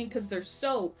of lightning because they're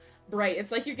so bright.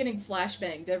 It's like you're getting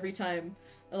flashbanged every time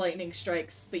a lightning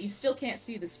strikes, but you still can't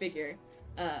see this figure.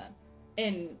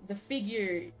 And the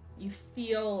figure, you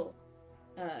feel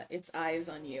its eyes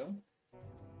on you.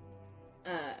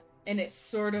 And it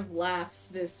sort of laughs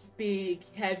this big,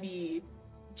 heavy,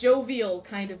 jovial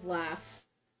kind of laugh.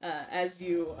 As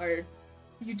you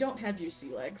don't have your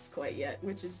sea legs quite yet,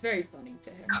 which is very funny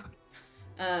to him.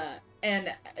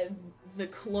 And the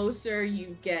closer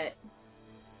you get,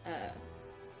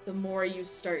 the more you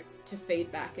start to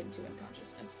fade back into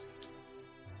unconsciousness.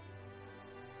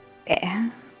 Okay.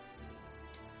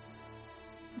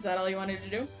 Is that all you wanted to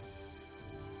do?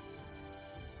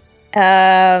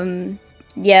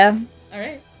 Yeah.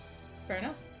 Alright. Fair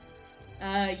enough.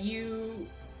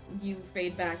 You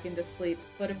fade back into sleep,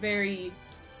 but a very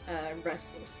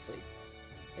restless sleep,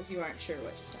 as you aren't sure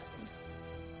what just happened.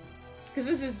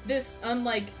 Because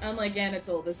unlike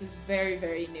Anatole, this is very,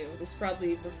 very new. This is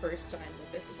probably the first time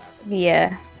that this has happened.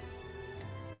 Yeah.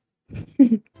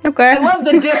 Okay. I love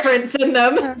the difference in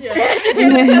them.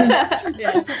 Yeah.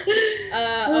 Yeah.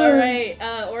 Alright,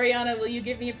 Oriana, will you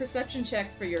give me a perception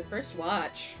check for your first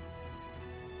watch?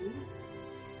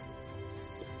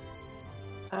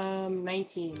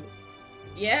 19.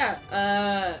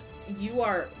 Yeah, you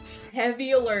are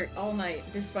heavy alert all night,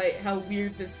 despite how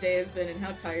weird this day has been and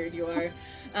how tired you are.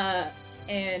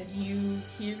 and you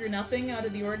hear nothing out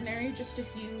of the ordinary, just a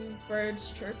few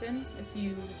birds chirping, a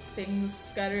few things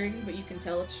scuttering, but you can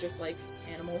tell it's just like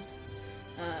animals.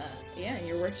 Yeah,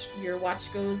 your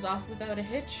watch goes off without a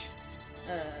hitch.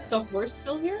 The horse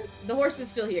still here? The horse is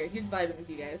still here. He's vibing with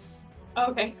you guys.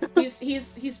 Oh, okay.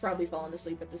 he's probably fallen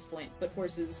asleep at this point, but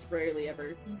horses rarely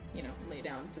ever, lay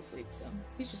down to sleep, so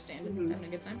he's just standing, having a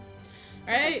good time.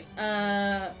 Alright,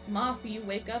 Moth, you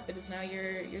wake up. It is now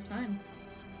your time.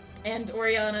 And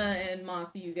Oriana and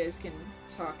Moth, you guys can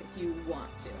talk if you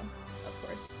want to, of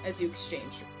course, as you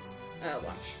exchange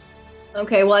watch.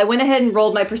 Okay, well, I went ahead and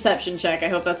rolled my perception check. I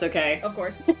hope that's okay. Of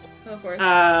course. Of course.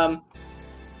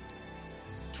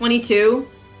 22.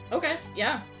 Okay,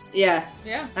 yeah. Yeah.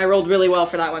 Yeah. I rolled really well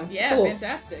for that one. Yeah, cool.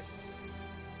 Fantastic.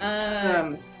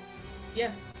 Yeah.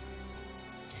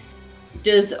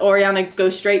 Does Oriana go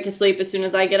straight to sleep as soon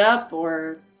as I get up,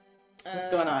 or what's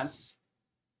going on?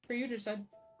 For you to decide.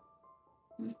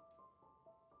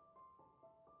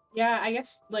 Yeah, I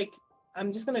guess, like,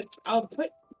 I'll put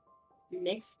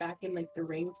Nyx back in, like, the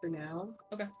ring for now.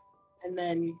 Okay. And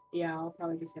then, yeah, I'll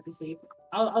probably just have to sleep.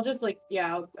 I'll just, like,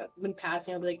 when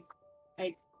passing, I'll be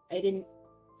like, I didn't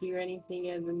hear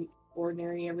anything of an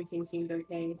ordinary, everything seemed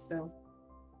okay, so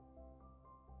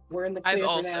we're in the clear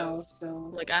for now,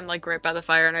 so... Like, I'm, like, right by the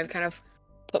fire, and I've kind of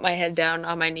put my head down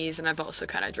on my knees, and I've also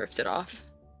kind of drifted off.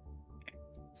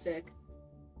 Sick.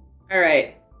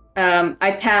 Alright.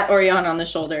 I pat Oriana on the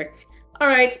shoulder.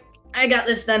 Alright, I got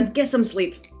this then. Get some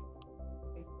sleep.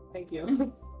 Thank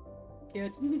you.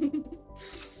 Cute.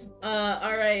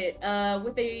 Alright,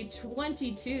 with a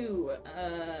 22,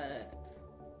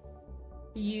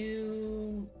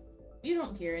 you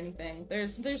don't hear anything.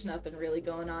 There's nothing really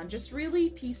going on. Just really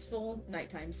peaceful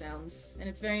nighttime sounds, and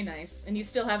it's very nice. And you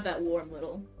still have that warm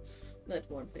feeling.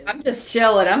 I'm just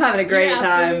chilling. I'm having a great time.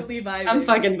 Absolutely vibing. I'm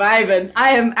fucking vibing.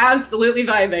 I am absolutely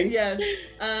vibing. Yes.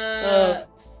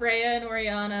 Freya and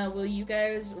Oriana, will you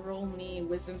guys roll me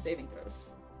wisdom saving throws?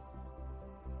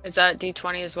 Is that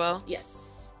D20 as well?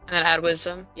 Yes. And then add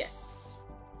wisdom? Yes.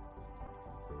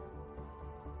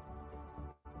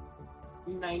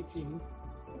 19.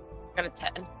 Got a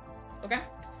 10. Okay.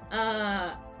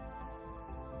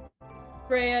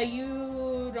 Freya,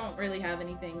 you don't really have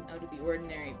anything out of the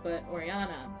ordinary, but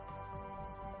Oriana,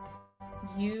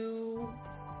 how do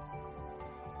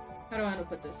I want to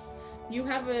put this? You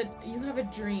have a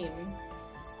dream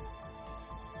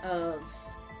of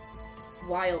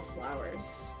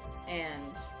wildflowers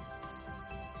and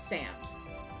sand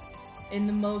in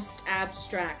the most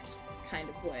abstract kind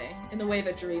of way, in the way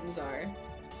that dreams are.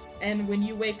 And when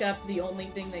you wake up, the only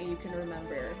thing that you can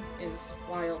remember is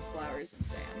wildflowers and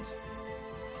sand.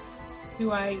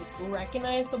 Do I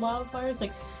recognize the wildflowers?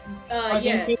 Like,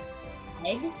 yeah.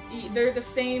 Egg? They're the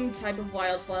same type of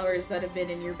wildflowers that have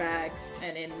been in your bags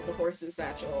and in the horse's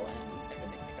satchel and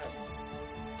everything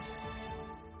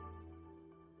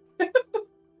like that.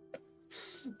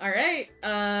 Alright,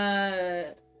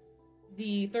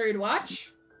 the third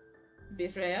watch.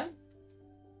 Bifreya.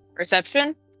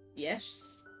 Perception?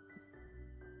 Yes.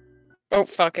 Oh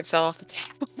fuck, it fell off the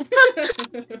table.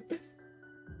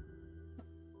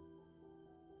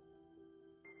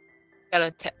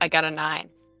 I got a 9.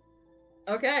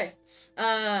 Okay.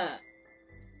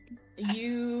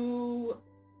 You...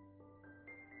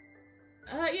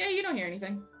 yeah, you don't hear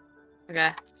anything.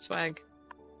 Okay, swag.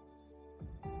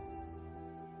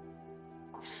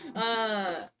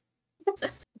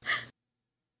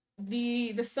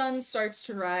 The sun starts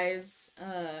to rise,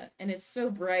 and it's so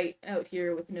bright out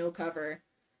here with no cover,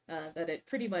 that it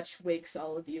pretty much wakes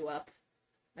all of you up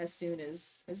as soon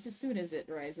as it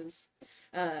rises.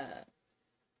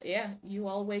 Yeah, you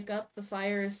all wake up, the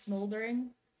fire is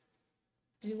smoldering.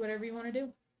 Do whatever you want to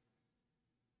do.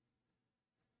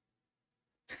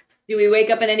 Do we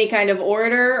wake up in any kind of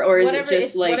order, or is it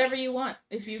just like... Whatever you want.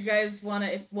 If you guys want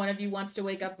to, if one of you wants to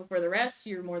wake up before the rest,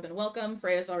 you're more than welcome.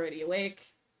 Freya's already awake.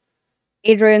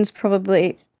 Adrian's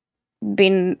probably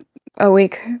been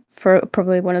awake for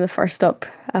probably one of the first up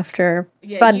after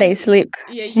bad day's sleep.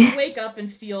 Yeah, you wake up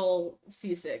and feel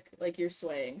seasick, like you're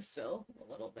swaying still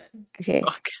a little bit. Okay.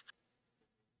 Fuck.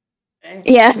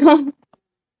 Yeah.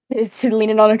 It's just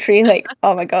leaning on a tree like,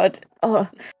 oh my god. Oh.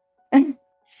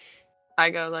 I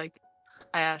go like,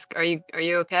 I ask, are you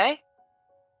okay?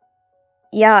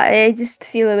 Yeah, I just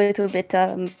feel a little bit,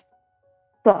 bad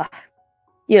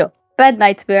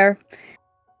nightmare.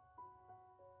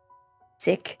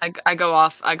 Sick. I go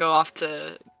off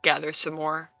to gather some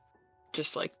more,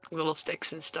 just like little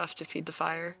sticks and stuff to feed the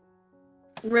fire.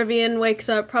 Rivian wakes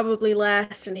up probably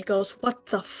last and he goes, "What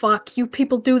the fuck? You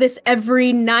people do this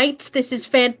every night? This is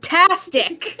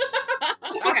fantastic!"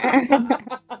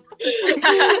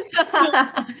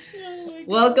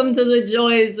 Welcome to the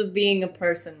joys of being a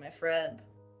person, my friend.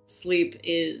 Sleep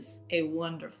is a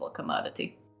wonderful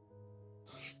commodity.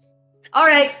 All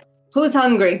right, who's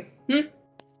hungry?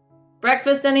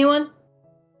 Breakfast, anyone?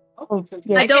 Oh, I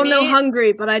yes. don't know eat.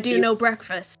 hungry, but I do know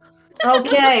breakfast.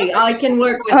 Okay, I can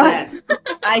work with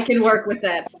that. I can work with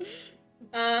that.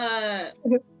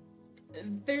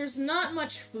 There's not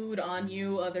much food on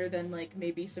you other than like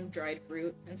maybe some dried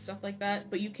fruit and stuff like that,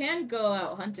 but you can go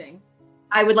out hunting.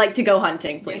 I would like to go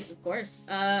hunting, Yes, please. of course.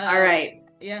 All right.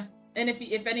 Yeah, and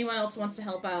if anyone else wants to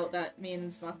help out, that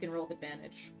means Moth can roll with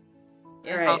advantage.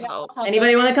 Yeah. All right. Oh,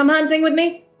 Anybody want to come hunting with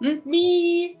me?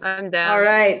 Me. I'm down. All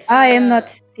right. I am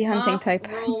not the hunting Moth, type.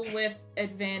 roll with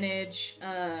advantage.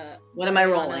 What am I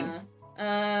rolling?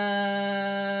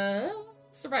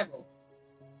 Survival.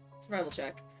 Survival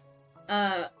check.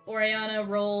 Oriana,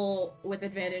 roll with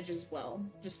advantage as well,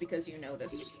 just because you know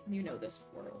this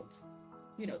world.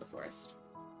 You know the forest.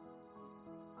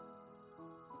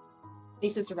 He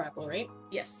said survival, right?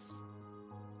 Yes.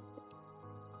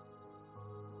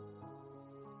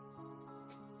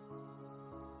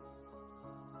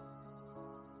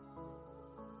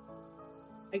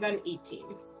 I got an 18.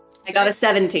 I got a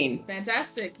 17.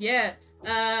 Fantastic. Yeah.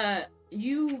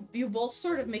 You both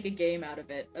sort of make a game out of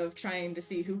it, of trying to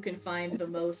see who can find the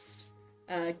most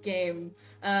game.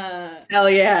 Hell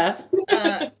yeah.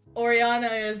 Oriana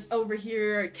is over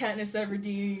here, Katniss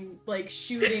Everdeen, like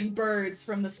shooting birds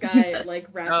from the sky at like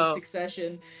rapid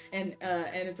succession, and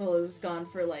Anatolla's gone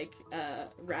for like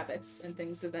rabbits and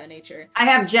things of that nature. I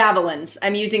have javelins.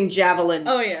 I'm using javelins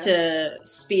Oh, yeah. to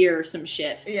spear some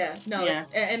shit. Yeah, no, Yeah.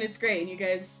 and it's great, and you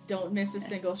guys don't miss a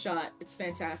single shot. It's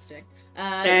fantastic.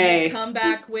 Hey. You come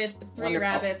back with 3 Wonderful.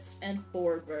 rabbits and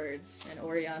 4 birds, and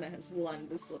Oriana has won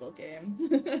this little game.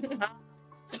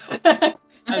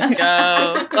 Let's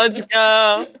go. Let's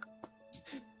go.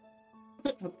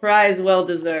 A prize well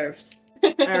deserved.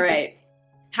 All right.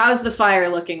 How's the fire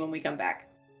looking when we come back?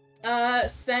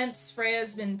 Since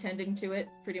Freya's been tending to it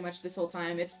pretty much this whole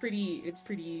time, it's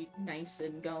pretty nice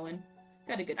and going.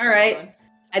 Got a good All fire right. going.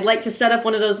 I'd like to set up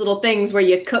one of those little things where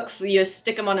you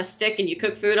stick them on a stick and you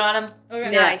cook food on them.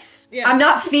 Okay. Nice. Yeah. I'm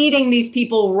not feeding these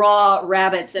people raw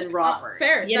rabbits and raw birds.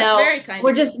 Fair. You That's know, very kind.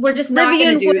 we're of you. just not Rivian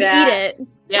gonna do would that. eat it.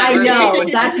 Yeah, I we're- know.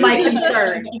 That's my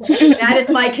concern. That is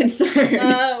my concern.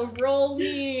 Roll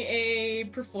me a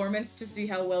performance to see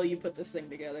how well you put this thing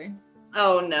together.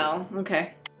 Oh no.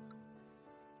 Okay.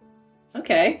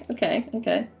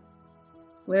 Okay.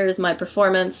 Where is my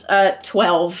performance?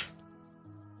 12.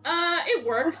 It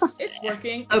works. It's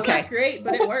working. It's Okay. not great,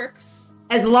 but it works.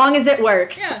 As long as it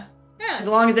works. Yeah. As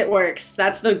Yeah. long as it works.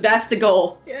 That's the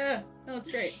goal. Yeah. No, it's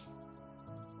great.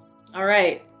 All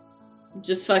right.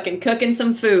 Just fucking cooking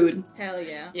some food. Hell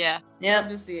yeah. Yeah, Love Yep.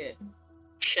 to see it.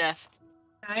 chef.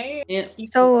 I Yeah. keep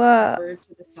So, the bird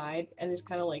to the side and just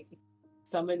kind of like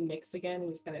summon Mix again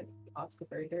and just kind of toss the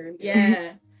bird to her.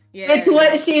 Yeah. Yeah. It's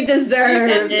what she She comes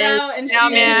deserves. out and Meow,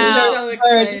 she meow. is so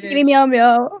excited. Kitty meow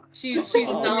meow. She's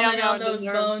Oh, gnawing meow, meow on those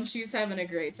deserves. bones. She's having a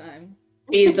great time.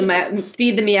 Feed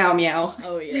the meow meow.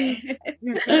 Oh yeah.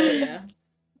 Oh yeah.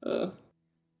 Ugh.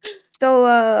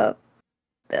 So,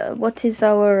 what is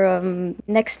our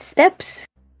next steps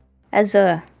as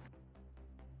a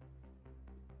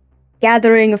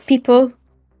gathering of people?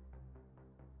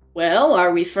 Well,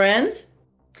 are we friends?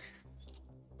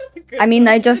 I mean,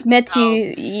 I just met Oh.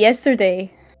 you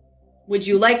yesterday. Would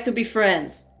you like to be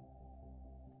friends?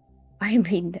 I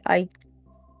mean,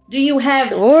 Do you have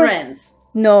Sure. friends?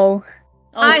 no.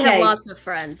 I have Okay, lots of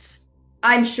friends.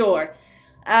 I'm sure.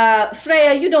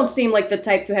 Freya, you don't seem like the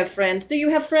type to have friends. Do you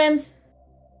have friends?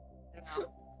 No.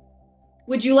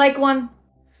 Would you like one?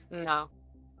 No.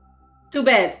 Too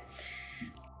bad.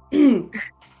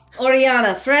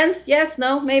 Oriana, friends? Yes?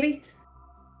 No? Maybe?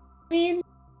 I mean,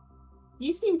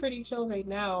 you seem pretty chill right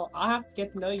now. I'll have to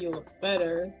get to know you a little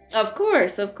better. Of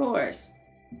course, of course.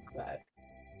 But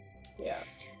yeah.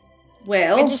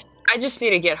 Well, I just need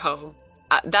to get home.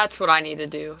 That's what I need to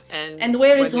do. and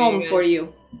where is what do home for guys-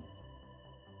 you?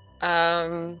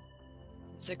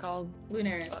 What's it called?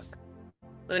 Lunaris.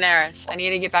 Lunaris. I need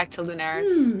to get back to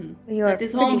Lunaris. You are That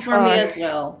is pretty home for far. me as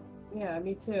well. Yeah,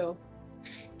 me too.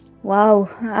 Wow,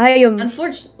 I am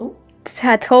Unfortunately,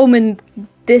 at home in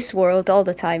this world all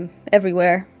the time.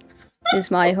 Everywhere is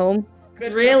my home.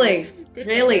 Good really, cover. Good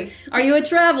really. Are you a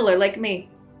traveler like me?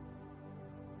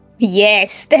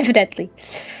 Yes, definitely.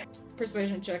 cover.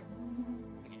 Persuasion check.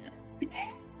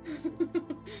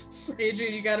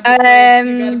 Adrian, you gotta persuade.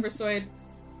 You gotta persuade.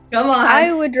 Come on.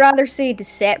 I would rather say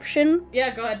deception.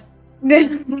 Yeah, go ahead.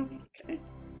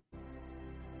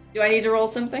 Do I need to roll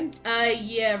something?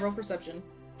 Yeah, roll perception.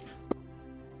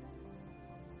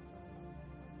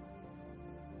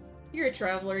 You're a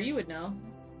traveler, you would know.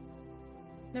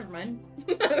 Never mind.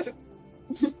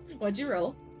 What'd you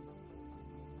roll?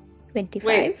 25.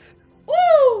 Wait.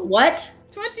 Woo! What?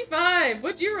 25!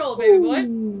 What'd you roll, baby boy?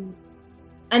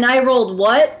 And I rolled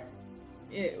what?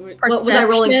 What was I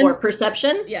rolling for?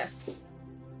 Perception? Yes.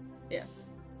 Yes.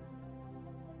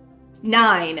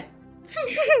 9.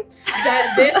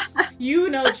 That this, you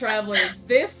know, travelers,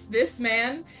 this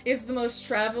man is the most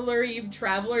traveler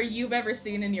you've ever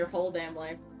seen in your whole damn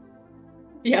life.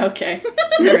 Yeah, okay.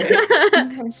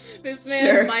 Right. This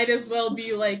man might as well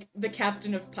be like the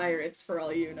captain of pirates for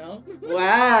all you know.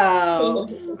 Wow.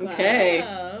 Okay.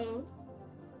 Wow.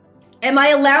 Am I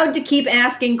allowed to keep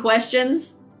asking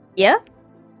questions? Yeah?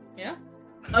 Yeah.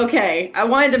 Okay, I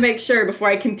wanted to make sure before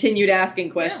I continued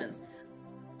asking questions.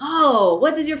 Oh,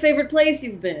 what is your favorite place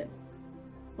you've been?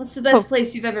 What's the best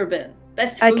place you've ever been?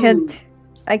 Best food?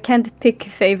 I can't pick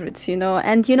favorites, you know.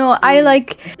 And you know, I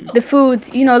like the food,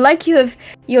 you know, like you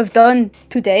have done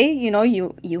today, you know,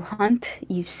 you hunt,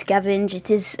 you scavenge. It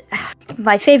is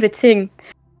my favorite thing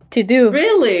to do.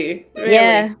 Really?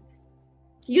 Yeah.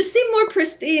 You seem more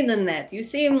pristine than that. You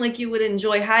seem like you would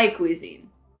enjoy high cuisine.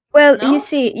 Well, No? you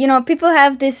see, you know, people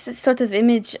have this sort of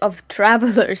image of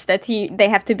travelers that they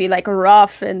have to be like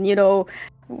rough and, you know,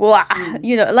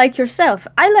 you know, like yourself.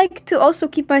 I like to also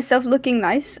keep myself looking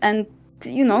nice and,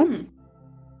 you know.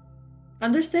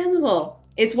 Understandable.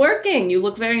 It's working. You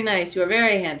look very nice. You are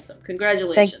very handsome.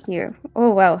 Congratulations. Thank you. Oh,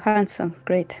 wow, handsome.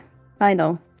 Great. I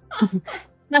know.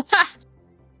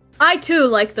 I too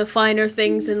like the finer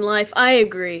things in life. I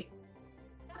agree.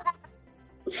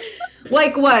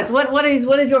 Like what? What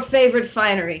is your favorite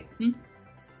finery?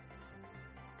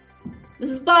 This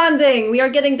is bonding. We are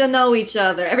getting to know each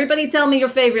other. Everybody tell me your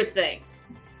favorite thing.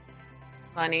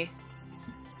 Bunny.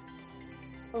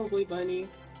 Probably bunny.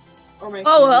 Or my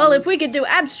Oh, well, family. if we could do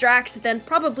abstracts, then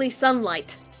probably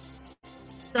sunlight.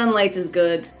 Sunlight is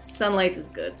good. Sunlight is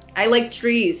good. I like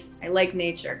trees. I like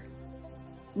nature.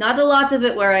 Not a lot of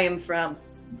it where I am from.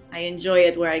 I enjoy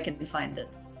it where I can find it.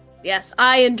 Yes,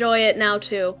 I enjoy it now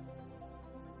too.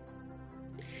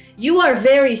 You are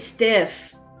very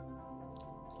stiff.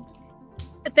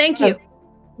 Thank you.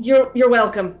 You're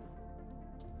welcome.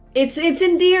 It's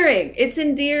endearing. It's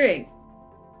endearing.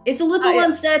 It's a little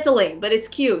unsettling, but it's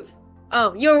cute.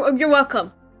 Oh, you're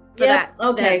welcome. For that.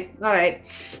 Okay. All right.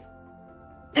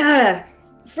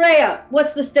 Freya,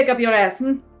 what's the stick up your ass?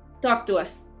 Talk to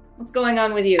us. What's going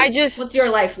on with you? What's your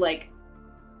life like?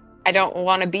 I don't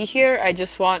want to be here. I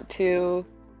just want to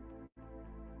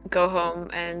go home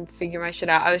and figure my shit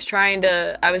out. I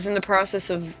was in the process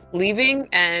of leaving,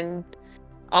 and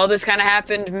all this kind of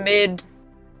happened mid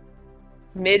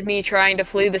me trying to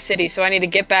flee the city, so I need to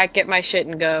get back, get my shit,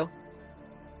 and go.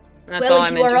 And that's all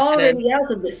I'm interested in. Well, if you are already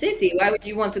out of the city, why would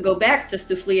you want to go back just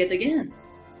to flee it again?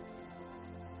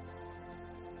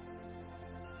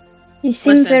 You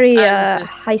seem Listen, very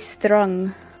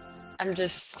high-strung. I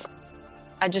just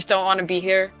don't want to be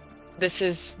here. This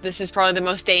is probably the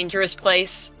most dangerous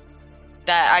place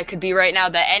that I could be right now,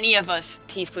 that any of us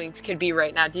tieflings could be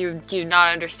right now. Do you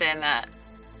not understand that?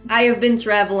 I have been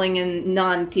traveling in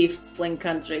non-tiefling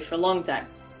country for a long time.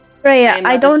 Freya,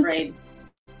 I don't. Afraid.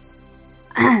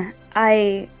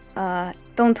 I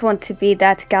don't want to be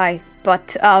that guy,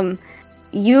 but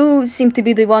you seem to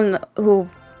be the one who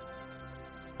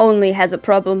only has a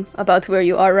problem about where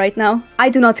you are right now. I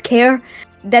do not care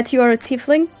that you are a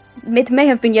tiefling. It may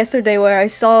have been yesterday where I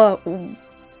saw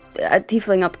a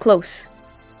tiefling up close,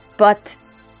 but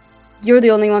you're the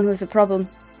only one who has a problem.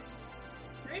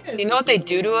 You know what they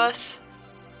do to us?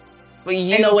 What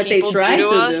I know what they try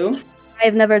to do. I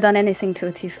have never done anything to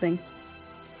a tiefling.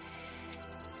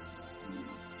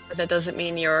 But that doesn't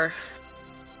mean your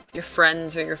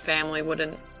friends or your family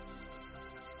wouldn't.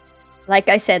 Like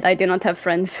I said, I do not have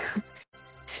friends.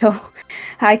 So,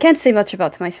 I can't say much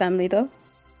about my family, though.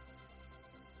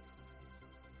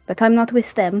 But I'm not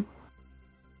with them.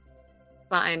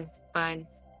 Fine.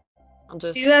 I'll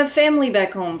just... Do you have family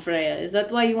back home, Freya? Is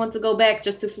that why you want to go back,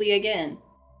 just to flee again?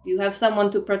 Do you have someone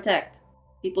to protect?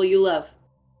 People you love?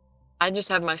 I just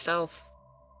have myself.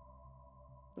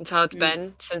 That's how it's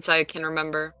been since I can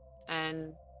remember.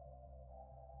 And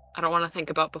I don't want to think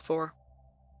about before.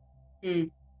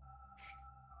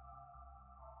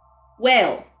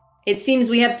 Well, it seems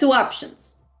we have two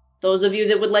options. Those of you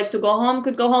that would like to go home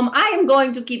could go home. I am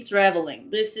going to keep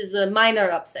traveling. This is a minor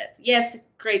upset. Yes,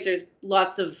 creatures,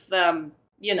 lots of,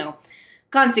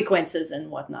 consequences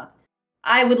and whatnot.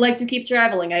 I would like to keep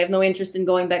traveling. I have no interest in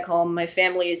going back home. My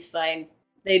family is fine.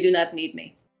 They do not need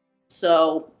me.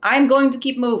 So I'm going to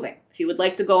keep moving. If you would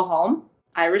like to go home,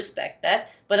 I respect that.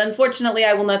 But unfortunately,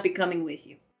 I will not be coming with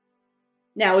you.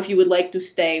 Now, if you would like to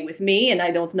stay with me, and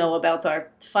I don't know about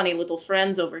our funny little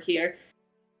friends over here,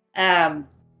 but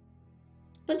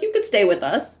you could stay with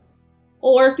us.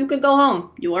 Or you could go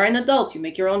home. You are an adult. You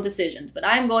make your own decisions. But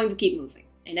I am going to keep moving.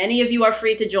 And any of you are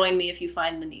free to join me if you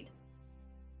find the need.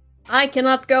 I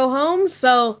cannot go home,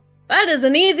 so that is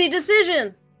an easy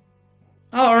decision.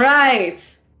 All right.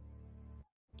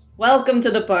 Welcome to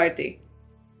the party.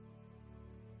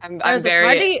 I'm There's very. a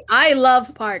party? I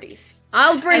love parties.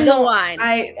 I'll bring the wine.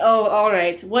 All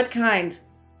right. What kind?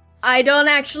 I don't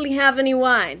actually have any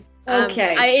wine.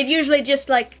 Okay. It usually just,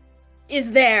 like,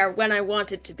 is there when I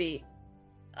want it to be.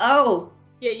 Oh.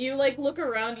 Yeah, you, like, look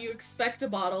around, you expect a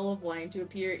bottle of wine to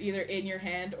appear either in your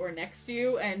hand or next to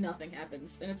you, and nothing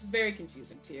happens, and it's very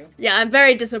confusing to you. Yeah, I'm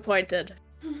very disappointed.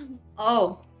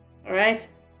 Oh. All right.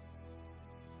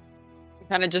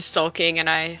 Kind of just sulking, and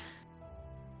I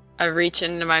reach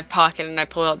into my pocket and I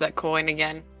pull out that coin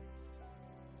again.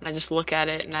 And I just look at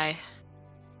it and I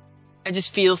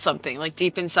just feel something, like,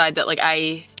 deep inside that, like,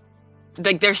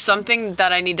 there's something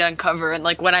that I need to uncover. And,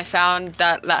 like, when I found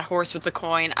that horse with the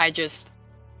coin,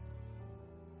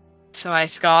 so I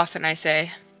scoff and I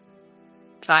say,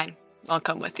 fine, I'll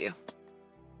come with you.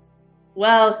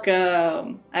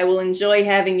 Welcome. I will enjoy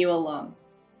having you along.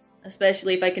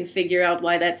 Especially if I can figure out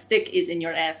why that stick is in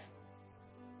your ass.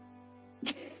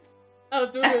 How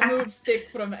to remove stick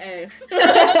from ass.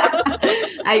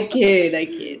 I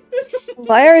kid.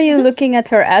 Why are you looking at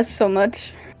her ass so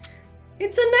much?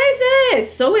 It's a nice ass.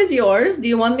 So is yours. Do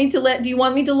you want me to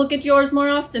look at yours more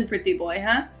often, pretty boy,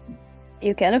 huh?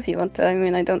 You can if you want to. I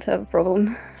mean, I don't have a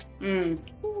problem.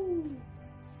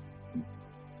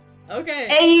 Okay.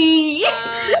 Hey!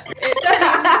 It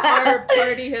seems our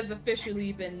party has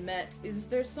officially been met. Is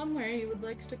there somewhere you would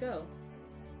like to go?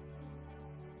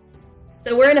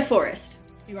 So we're in a forest.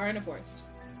 You are in a forest.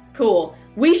 Cool.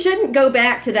 We shouldn't go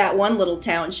back to that one little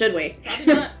town, should we?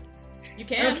 Probably not. You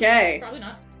can. Okay. Probably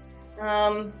not.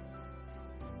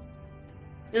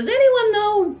 Does anyone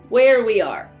know where we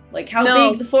are? Like how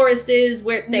big the forest is?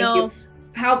 Where? Thank you.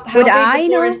 How big the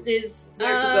forest is? Where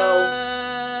to go?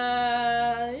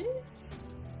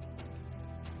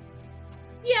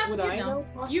 Yeah, Would I know?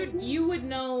 You would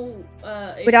know.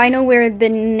 Would I know where the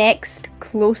next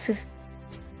closest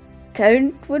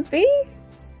town would be?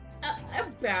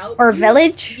 About or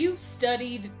village? You've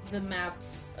studied the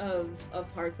maps of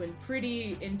Harquin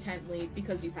pretty intently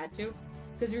because you had to,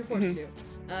 because you were forced to.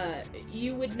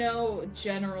 You would know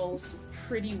generals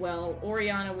pretty well.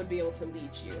 Oriana would be able to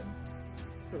lead you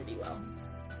pretty well.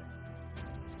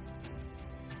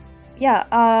 Yeah,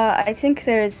 I think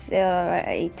there's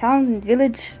a town,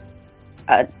 village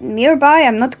nearby.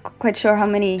 I'm not quite sure how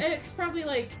many. It's probably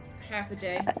like half a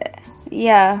day.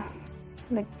 Yeah,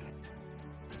 like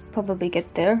probably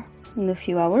get there in a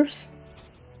few hours.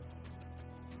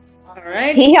 All right.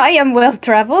 See, I am well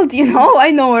traveled. You know,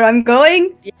 I know where I'm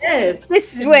going. Yes.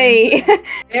 This way.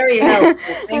 Very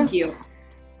helpful. Thank you.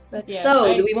 But yes,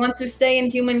 So, do we want to stay in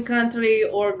human country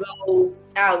or go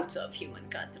out of human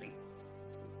country?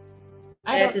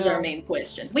 That is our main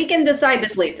question. We can decide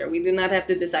this later. We do not have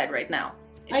to decide right now.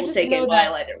 It will take a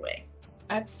while either way.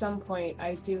 At some point,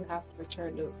 I do have to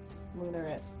return to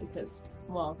Lunaris because,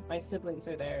 well, my siblings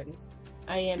are there and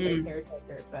I am their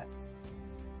caretaker, but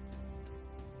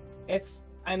if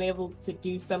I'm able to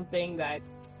do something that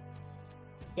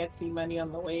gets me money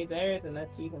on the way there, then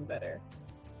that's even better.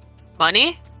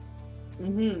 Money?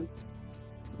 Mm-hmm.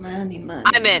 Money.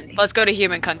 I'm in. Let's go to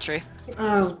human country.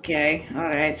 Okay,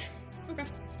 alright. Okay.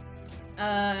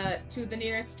 To the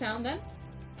nearest town then?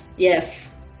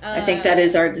 Yes. I think that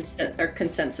is our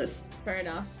consensus. Fair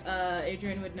enough.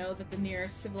 Adrian would know that the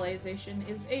nearest civilization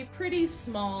is a pretty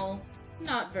small,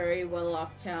 not very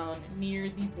well-off town near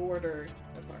the border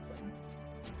of Harquin.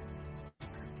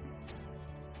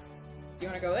 Do you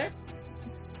want to go there?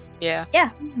 Yeah.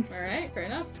 Yeah. Alright, fair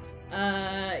enough.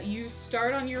 You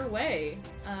start on your way.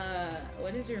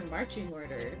 What is your marching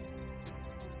order?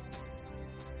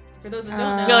 For those that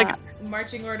don't know,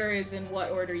 marching order is in what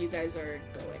order you guys are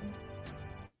going.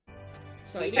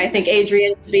 So I think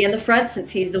Adrian should be in the front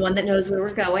since he's the one that knows where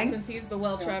we're going. Since he's the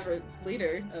well-traveled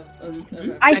leader of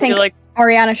I think feel like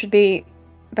Oriana should be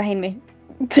behind me.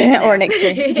 Or next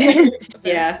to me.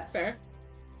 Yeah. Fair.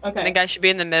 Okay. I think I should be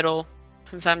in the middle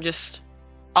since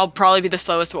I'll probably be the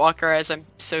slowest walker as I'm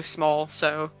so small,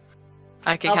 so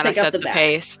I can kind of set the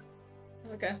pace.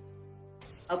 Okay.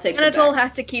 I'll take Anatole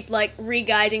has to keep, like,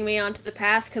 re-guiding me onto the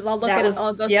path, because I'll look at it,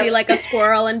 I'll go yep. see, like, a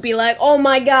squirrel and be like, oh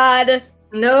my god!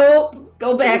 No,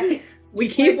 go back. We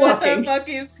keep what walking. the fuck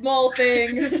is small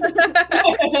thing?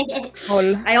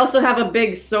 I also have a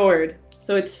big sword,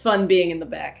 so it's fun being in the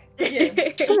back.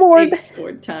 Yeah. Sword. Big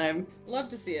sword time. Love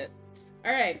to see it.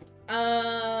 All right.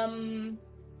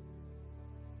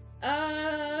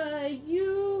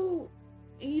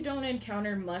 You don't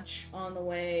encounter much on the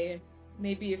way.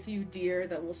 Maybe a few deer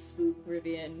that will spook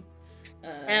Rivian.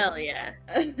 Hell yeah.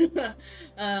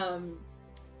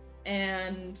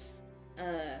 And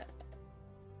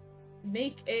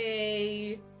make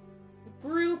a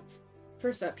group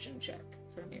perception check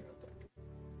for me real quick.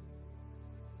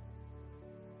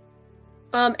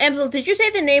 Amsel, did you say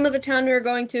the name of the town we were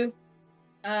going to?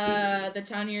 The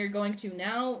town you're going to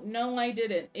now? No, I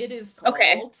didn't. It is called...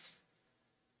 Okay.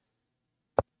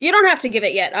 You don't have to give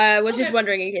it yet. I was just Okay.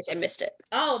 wondering in case I missed it.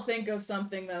 I'll think of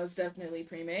something that was definitely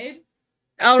pre-made.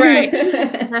 All right.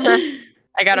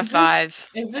 I got a Is this- 5.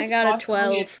 Is this I got a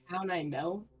possibly 12. a town I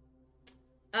know?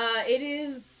 It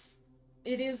is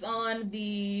on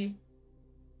the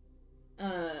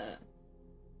The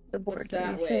what's border,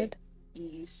 that you way? said.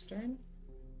 Eastern?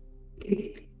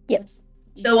 Yep.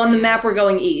 So on the Eastern? map, we're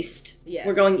going east. Yes.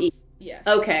 We're going east. Yes.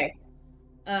 Okay.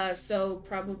 So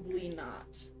probably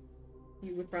not.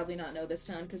 You would probably not know this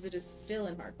town because it is still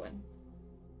in Harquin.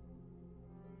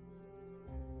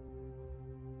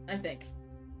 I think.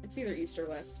 It's either east or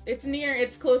west.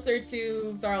 It's closer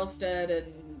to Tharlstead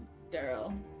and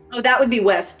Darrow. Oh, that would be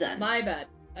west then. My bad.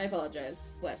 I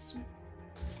apologize. West.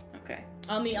 Okay.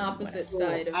 On the opposite West.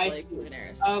 side of I like see.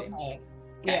 Luminaris. City. Okay.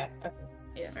 Yeah. Okay.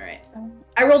 Yes. All right.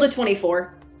 I rolled a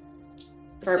 24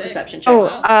 for a Sick. perception check. Oh,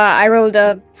 wow. I rolled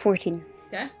a 14.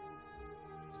 Okay.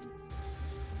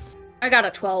 I got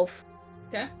a 12.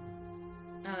 Okay.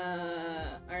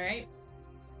 Alright.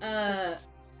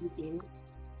 17.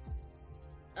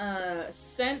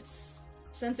 Since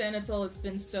Anatole has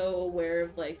been so aware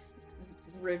of, like,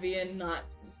 Rivian not,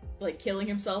 like, killing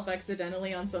himself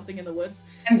accidentally on something in the woods.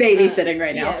 I'm babysitting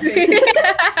right now. Yeah,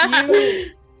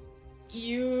 basically.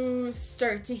 you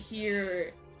start to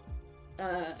hear,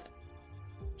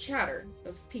 chatter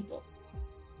of people.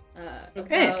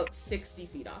 Okay. About 60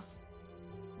 feet off.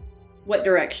 What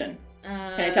direction?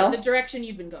 Can I tell? The direction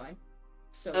you've been going.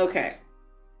 So Okay. west.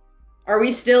 Are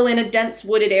we still in a dense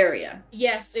wooded area?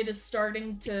 Yes, it is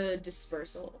starting to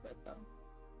disperse a little bit,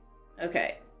 though.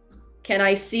 Okay. Can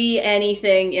I see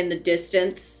anything in the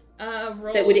distance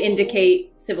Roll... that would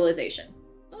indicate civilization?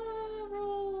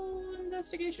 Roll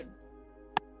investigation.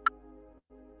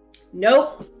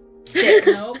 Nope. 6.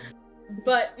 Nope.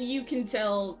 But you can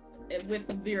tell,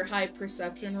 with your high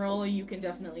perception roll, you can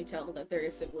definitely tell that there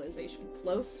is civilization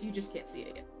close. You just can't see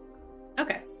it yet.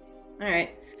 Okay.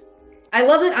 Alright. I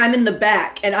love that I'm in the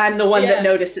back and I'm the one that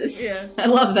notices. Yeah. I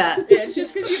love that. Yeah, it's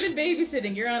just because you've been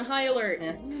babysitting. You're on high alert.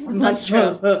 Yeah. Must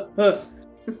go.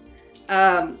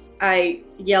 I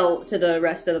yell to the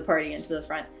rest of the party and to the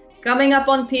front. Coming up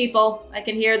on people. I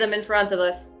can hear them in front of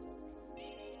us.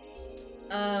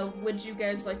 Would you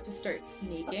guys like to start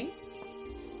sneaking?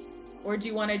 Or do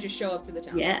you want to just show up to the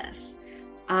town? Yes.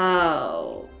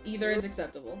 Oh. Either is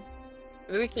acceptable.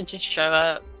 Maybe we could just show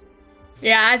up.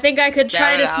 Yeah, I think I could try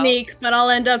Shout to it out. sneak, but I'll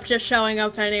end up just showing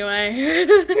up anyway.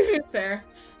 Fair.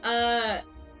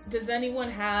 Does anyone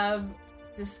have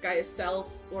disguise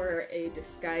self or a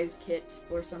disguise kit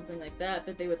or something like that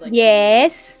that they would like to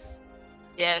Yes.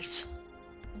 Yes.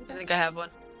 I think I have one.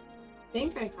 I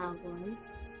think I have one.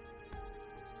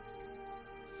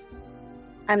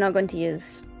 I'm not going to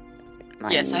use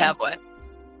mine. Yes, I have one.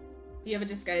 Do you have a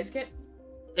disguise kit?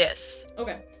 Yes.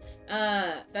 Okay.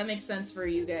 That makes sense for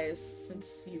you guys,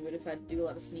 since you would have had to do a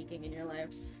lot of sneaking in your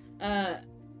lives.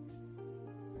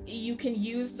 You can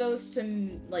use those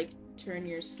to, like, turn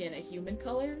your skin a human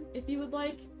color, if you would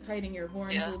like. Hiding your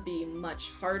horns Yeah. will be much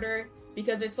harder,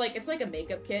 because it's like a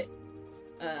makeup kit.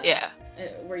 Yeah.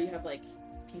 Where you have, like,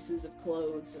 pieces of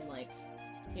clothes and, like,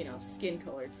 you know,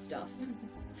 skin-colored stuff.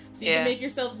 So you Yeah. can make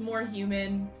yourselves more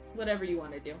human, whatever you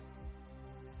want to do.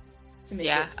 To make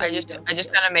Yeah. it so I you just don't kind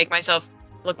forget. of make myself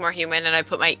look more human, and I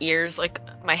put my ears, like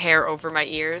my hair over my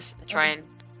ears, and try and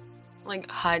like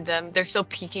hide them. They're still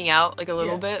peeking out like a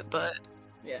little Yeah. bit, but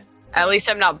Yeah. at least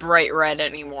I'm not bright red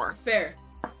anymore. Fair.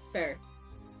 Fair.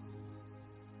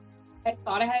 I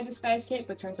thought I had a disguise kit,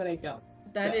 but turns out I don't.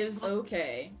 That So- is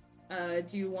okay.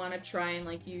 Do you want to try and,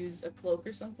 like, use a cloak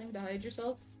or something to hide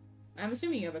yourself? I'm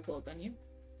assuming you have a cloak on you.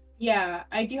 Yeah,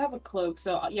 I do have a cloak,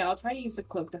 so yeah, I'll try to use the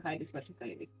cloak to hide as much as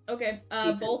I Okay,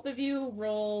 Defense. both of you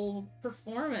roll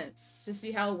performance to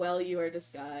see how well you are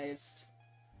disguised.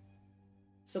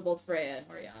 So both Freya and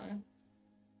Oriana.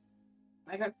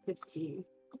 I got 15.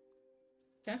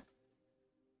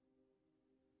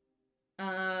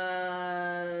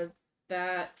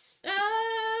 that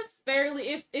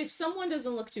fairly. If someone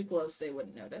doesn't look too close, they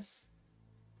wouldn't notice.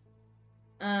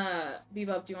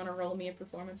 Bebop, do you want to roll me a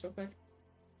performance real quick?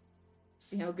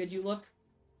 See how good you look.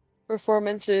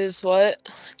 Performance is what?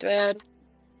 Do I add?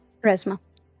 Charisma.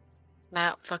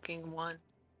 Nat fucking 1.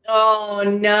 Oh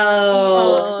no!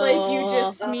 Looks like you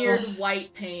just smeared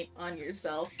white paint on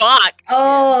yourself. Fuck!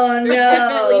 Oh There's no!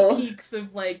 definitely peaks of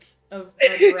of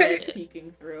red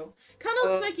peeking through. Kind of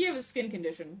looks like you have a skin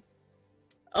condition.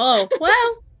 Oh,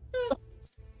 well.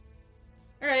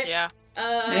 All right. Yeah.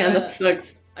 Man, that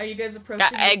sucks. Are you guys approaching?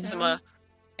 Got eczema.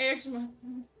 Eczema.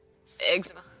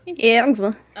 Eczema. Yeah,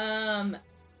 eczema.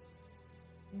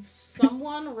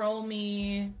 Someone roll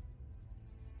me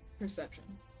perception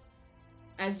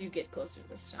as you get closer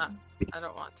this time. I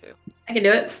don't want to. I can do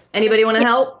it. Anybody want to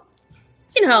help?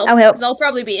 You can help. I'll help. 'Cause I'll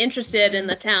probably be interested in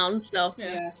the town, so.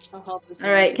 Yeah. I'll help this. All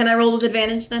right. Can I roll with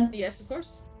advantage then? Yes, of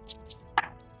course.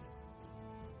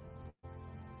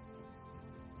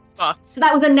 Fuck. So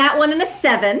that was a nat 1 and a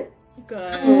 7.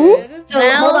 Good. So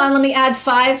Well- hold on, let me add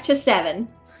 5 to 7.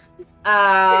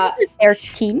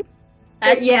 13.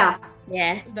 Yeah,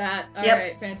 Yeah. That. All Yep.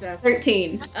 right. Fantastic.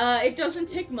 13. It doesn't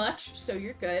take much, so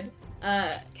you're good.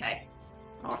 Okay.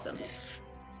 Awesome.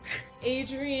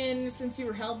 Adrian, since you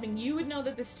were helping, you would know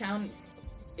that this town,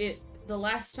 the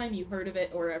last time you heard of it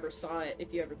or ever saw it,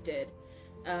 if you ever did,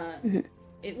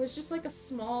 it was just like a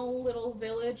small little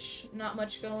village, not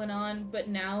much going on, but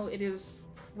now it is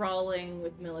crawling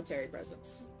with military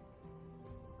presence.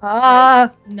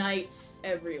 Knights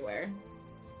everywhere.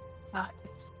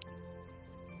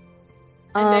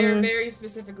 And they're very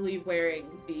specifically wearing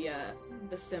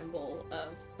the symbol of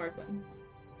Harquin.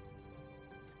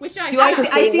 Which I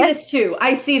see this too.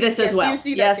 I see this as well. You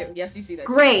see that too. Yes, you see that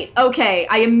too. Great. Okay.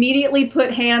 I immediately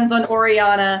put hands on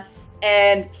Oriana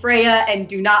and Freya and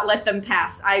do not let them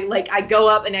pass. I go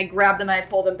up and I grab them and I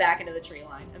pull them back into the tree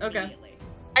line immediately.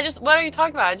 What are you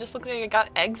talking about? I just look like I got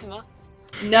eczema.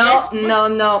 No,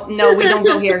 we don't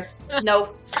go here.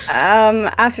 No.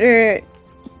 After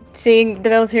seeing the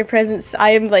military presence, I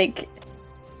am like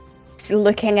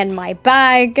looking in my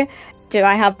bag. Do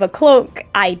I have a cloak?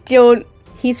 I don't.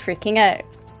 He's freaking out.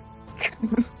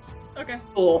 Okay.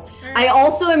 Cool. I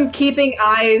also am keeping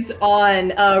eyes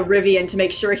on Rivian to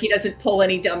make sure he doesn't pull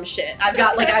any dumb shit. I've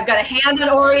got a hand on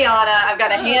Oriana, I've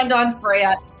got a hand on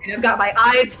Freya, and I've got my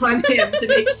eyes on him to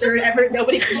make sure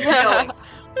nobody keeps going.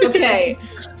 Okay.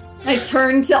 I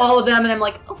turn to all of them and I'm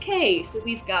like, okay, so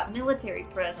we've got military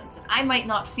presence, and I might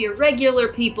not fear regular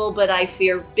people, but I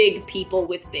fear big people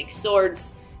with big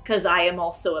swords, because I am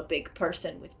also a big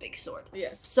person with big swords.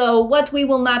 Yes. So what we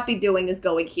will not be doing is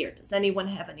going here. Does anyone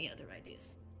have any other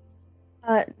ideas?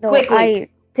 No, Quickly. I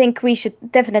think we should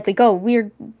definitely go.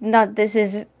 We're not. This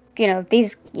is,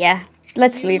 these. Yeah,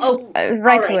 let's leave Oh, right all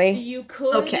right. away. You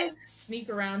could Okay. sneak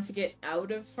around to get out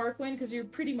of Harquin, because you're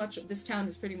pretty much, this town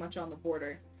is pretty much on the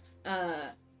border.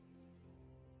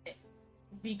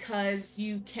 Because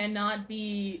you cannot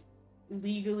be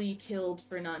legally killed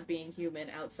for not being human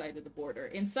outside of the border.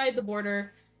 Inside the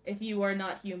border, if you are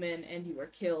not human and you are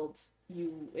killed,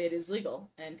 it is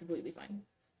legal and completely fine.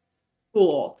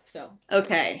 Cool. So,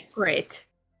 Okay. Great.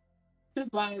 This is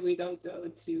why we don't go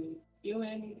to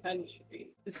UN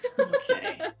countries.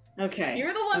 Okay.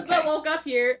 you're the ones that woke up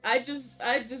here. I just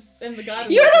am the god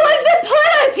of You're the this ones that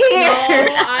put us here!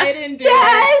 No, I didn't do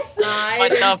Yes! it. I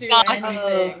What didn't the do fuck?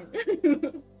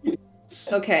 anything.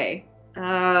 Okay.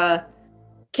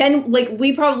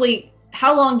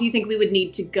 How long do you think we would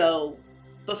need to go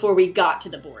before we got to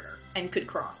the border and could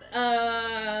cross it?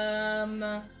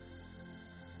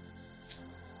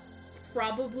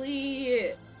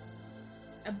 Probably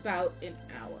about an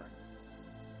hour.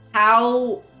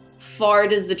 How far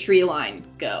does the tree line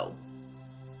go?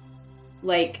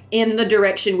 Like, in the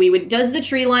direction we would... Does the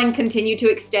tree line continue to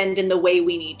extend in the way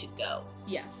we need to go?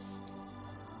 Yes.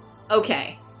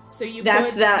 Okay. So you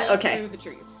That's could that- sneak okay. through the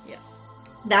trees. Yes.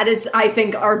 That is, I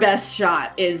think, our best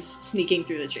shot, is sneaking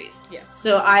through the trees. Yes.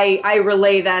 So I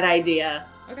relay that idea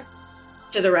Okay.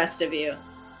 to the rest of you.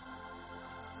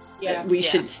 Yeah. That we Yeah.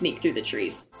 should sneak through the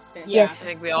trees. Fantastic. Yes. I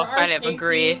think we all For our kind of safety,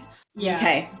 agree. Yeah.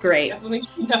 Okay, great. Definitely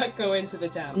should not go into the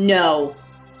town. No.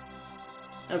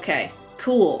 Okay,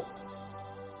 cool.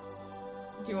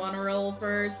 Do you want to roll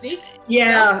for sneak?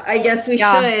 Yeah, I guess we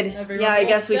Yeah. should. Everyone Yeah, I roll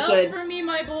guess we stealth should. for me,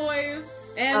 my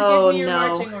boys. And Oh, give me your no.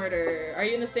 marching order. Are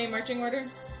you in the same marching order?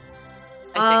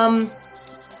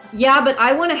 Yeah, but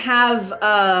I want to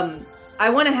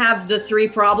have the 3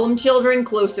 problem children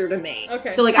closer to me.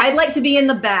 Okay. So like I'd like to be in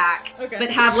the back, Okay. but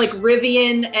have like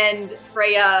Rivian and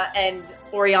Freya and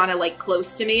Oriana like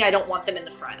close to me. I don't want them in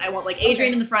the front. I want like Adrian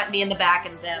Okay. in the front, me in the back,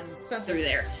 and them Sounds through good.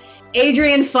 there.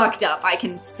 Adrian fucked up, I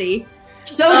can see.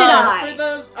 So did I. For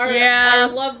those our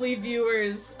lovely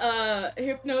viewers,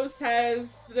 Hypnos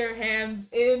has their hands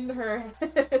in her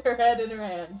her head in her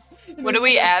hands. What do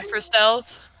we add for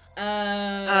stealth?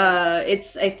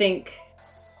 It's I think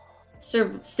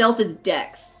stealth is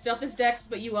dex. Stealth is dex,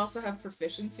 but you also have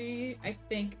proficiency, I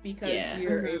think, because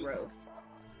you're a rogue.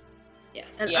 Yeah.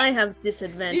 And I have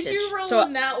disadvantage. Did you roll a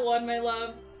nat 1, my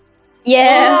love?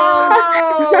 Yeah.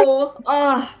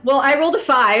 Oh, well, I rolled a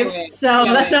 5, so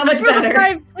that's not much better.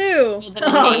 5 too.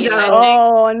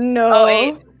 Oh no. Oh,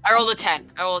 8. I rolled a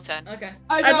 10. Okay.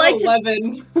 I got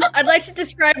 11. I'd like to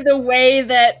describe the way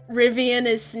that Rivian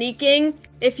is sneaking.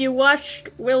 If you watched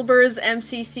Wilbur's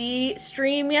MCC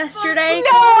stream yesterday,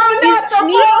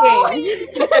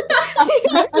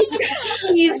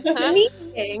 he's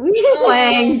sneaking.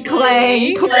 Clang,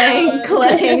 clang, clang,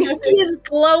 clang. He is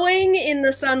glowing in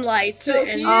the sunlight. So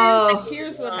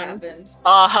here's what happened.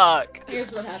 Huck.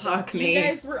 Here's what happened. Fuck me. You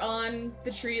guys were on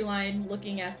the tree line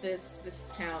looking at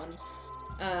this town.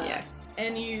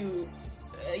 And you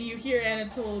hear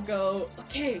Anatole go,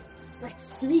 okay, let's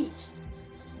sneak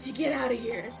to get out of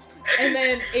here. And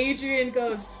then Adrian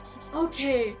goes,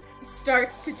 okay,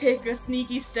 starts to take a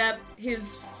sneaky step.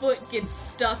 His foot gets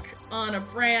stuck on a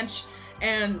branch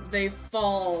and they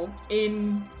fall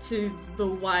into the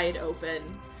wide open.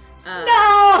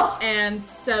 No! And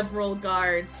several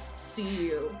guards see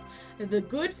you. The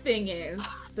good thing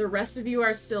is, the rest of you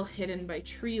are still hidden by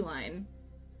tree line.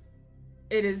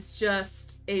 It is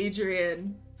just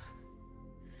Adrian.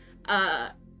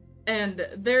 And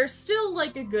they're still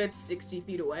like a good 60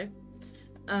 feet away.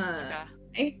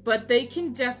 But they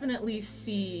can definitely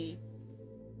see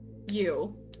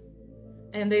you.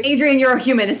 And they Adrian, you're a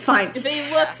human, it's fine.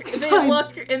 They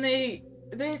look, and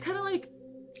they're kind of like,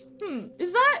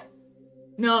 is that?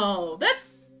 No,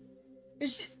 that's...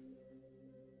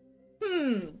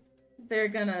 They're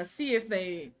gonna see if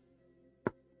they...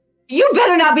 You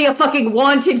better not be a fucking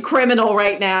wanted criminal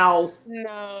right now.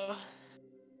 No.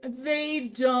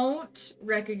 They don't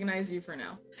recognize you for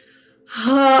now.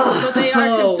 But they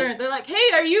are concerned. They're like,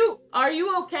 hey, are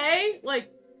you okay? Like,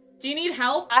 do you need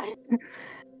help?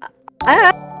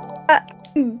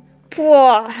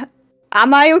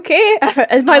 Am I okay?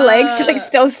 Is my legs like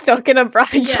still stuck in a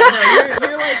branch? Yeah, no,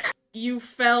 you're like, you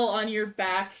fell on your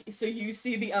back, so you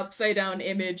see the upside down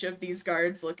image of these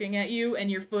guards looking at you, and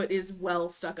your foot is well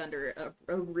stuck under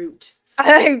a root.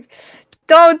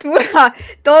 Don't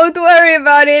worry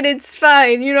about it. It's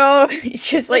fine. You know, it's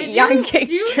just like yanking.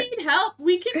 Do you need help?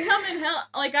 We can come and help.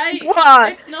 Like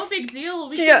it's no big deal.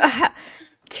 We can...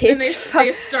 And they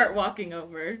start walking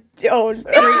over. Oh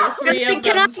no. Three of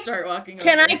them start walking over.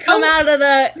 Can I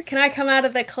come out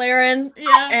of the clearing?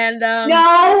 Yeah. And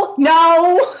No.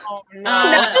 No,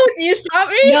 do you stop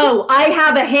me? No, I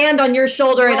have a hand on your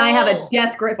shoulder and I have a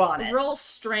death grip on it. Roll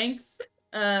strength.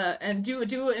 And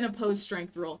do an opposed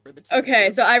strength roll for the two.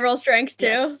 Okay, so I roll strength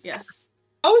too? Yes.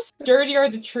 How sturdy are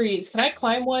the trees? Can I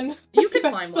climb one? You can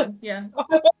climb one, yeah.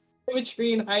 Climb a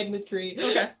tree and hide in the tree.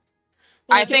 Okay.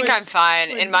 I think I'm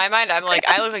fine. In my mind, I'm like,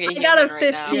 I look like a human got a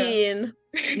right now. 15.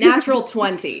 Natural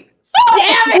 20.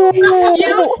 Damn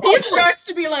it! He starts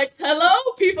to be like, hello,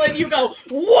 people, and you go,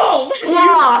 whoa!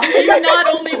 You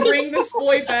not only bring this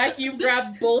boy back, you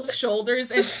grab both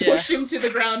shoulders and push him to the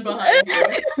ground behind you.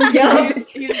 Yeah.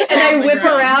 He's and I whip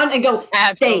ground. around and go,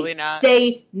 Absolutely not.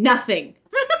 Say nothing.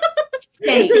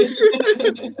 Stay.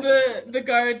 The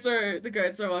guards are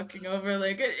walking over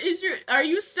like, are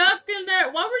you stuck in there?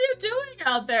 What were you doing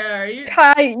out there?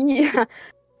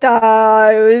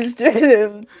 I was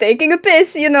taking a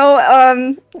piss, you know.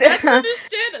 That's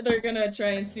understandable. They're gonna try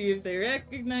and see if they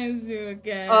recognize you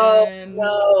again. Oh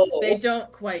no! They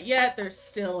don't quite yet. They're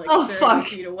still like 30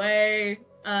 feet away.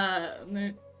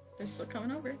 They're still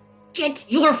coming over.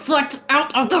 Get your foot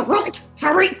out of the root!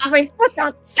 Hurry!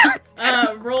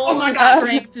 Roll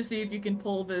strength to see if you can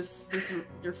pull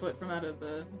your foot from out of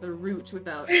the root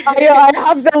without. I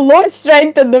have the lowest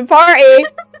strength in the party.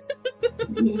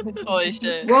 Holy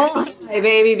shit. Roll high,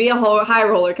 baby. Be a high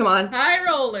roller. Come on. High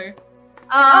roller.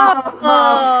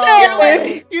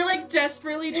 You're like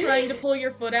desperately trying to pull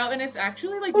your foot out, and it's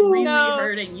actually like really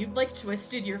hurting. You've like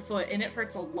twisted your foot, and it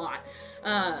hurts a lot.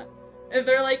 And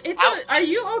they're like, are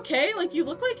you okay? Like, you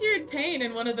look like you're in pain.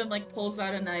 And one of them like pulls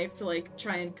out a knife to like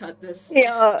try and cut this.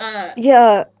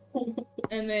 Yeah.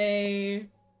 And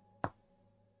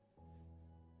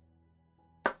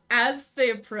as they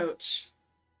approach.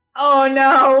 Oh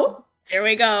no! Here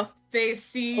we go. They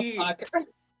see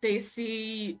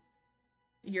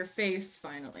your face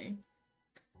finally.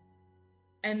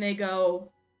 And they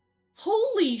go,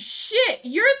 holy shit,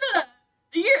 you're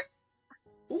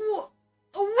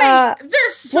Wait,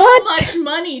 there's so what? much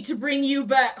money to bring you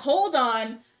back. Hold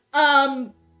on.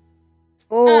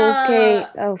 Okay,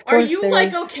 of Are course you there like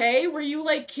is. okay? Were you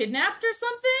like kidnapped or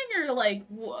something, or like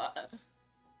what?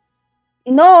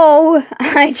 No,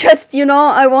 I just,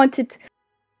 I wanted.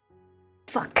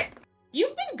 Fuck.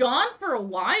 You've been gone for a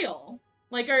while.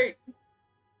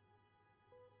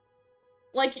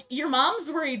 Like your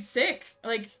mom's worried sick.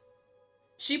 Like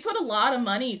she put a lot of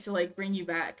money to like bring you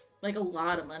back. Like a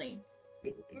lot of money.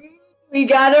 We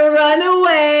gotta run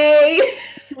away.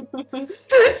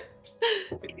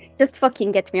 Just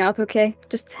fucking get me out, okay?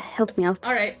 Just help me out.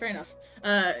 All right, fair enough.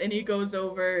 And he goes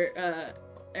over,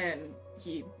 and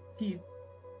he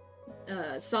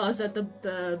saws at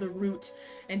the root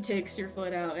and takes your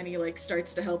foot out, and he like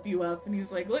starts to help you up, and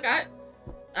he's like, "Look, I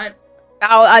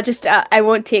I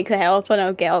won't take the help, and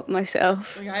I'll get up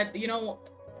myself. like,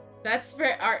 that's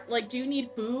fair. Like, do you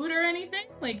need food or anything?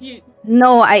 Like,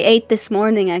 No, I ate this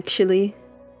morning, actually.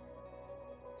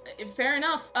 Fair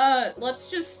enough.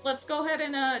 Let's go ahead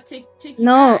and take you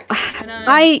No, back. And,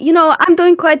 I'm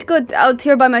doing quite good out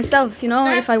here by myself,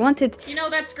 if I wanted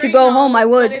that's great to go home, I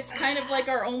would. But it's kind of like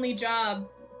our only job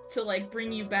to like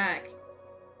bring you back.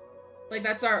 Like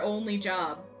that's our only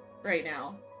job right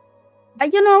now.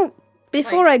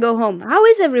 Before Like- I go home, how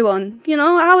is everyone?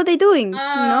 How are they doing?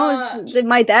 Is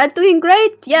my dad doing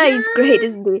great? Yeah, he's Your great,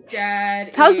 isn't he?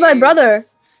 Dad. How's my brother?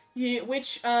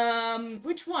 Which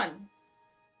one?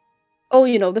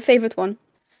 Oh, the favorite one.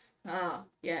 Ah,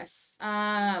 yes.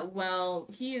 Well,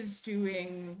 he is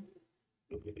doing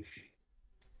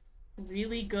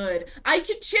really good. I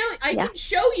can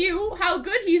show you how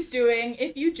good he's doing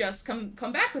if you just come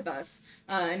back with us.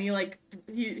 And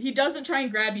he doesn't try and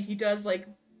grab you. He does like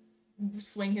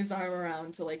swing his arm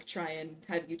around to like try and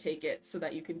have you take it so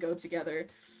that you can go together.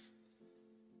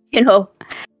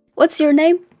 What's your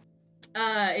name?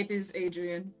 It is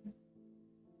Adrian.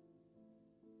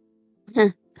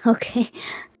 Okay.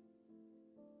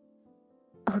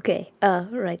 Okay,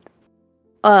 right.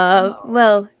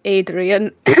 Well,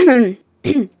 Adrian,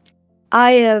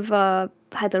 I have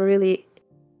had a really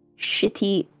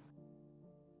shitty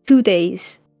 2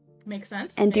 days, Makes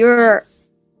sense. and makes you're sense.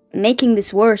 making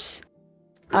this worse.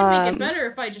 Could make it better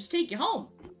if I just take you home.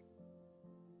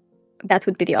 That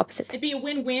would be the opposite. It'd be a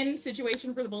win-win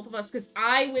situation for the both of us, because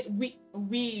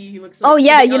he looks Oh to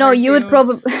yeah, the other you would two.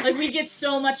 probably Like, we get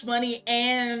so much money,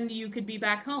 and you could be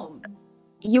back home.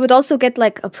 you would also get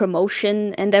like a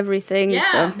promotion and everything.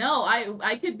 Yeah, So. no,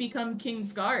 I could become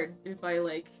King's Guard if I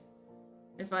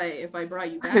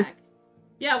brought you back.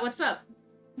 Yeah, what's up?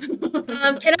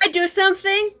 Can I do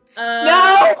something?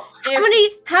 No! How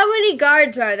many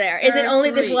guards are there? Is it There are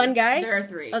only this 3. one guy? There are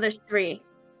 3 Oh, there's 3.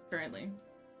 currently.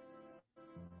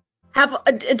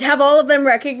 Have all of them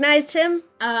recognized him?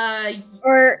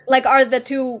 Or like are the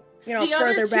two,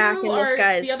 further back in this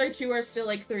guy's? The other 2 are still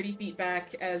like 30 feet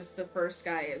back as the first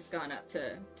guy has gone up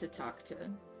to talk to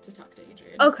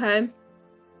Adrian. Okay.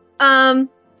 I'm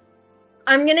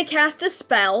gonna cast a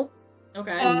spell.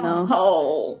 Okay. No.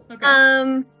 Oh. Okay.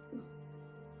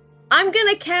 I'm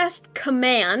gonna cast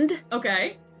command.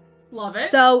 Okay. Love it.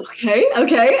 So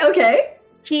Okay.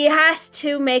 he has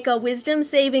to make a wisdom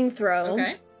saving throw.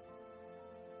 Okay.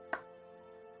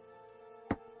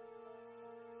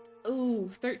 Ooh,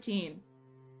 13.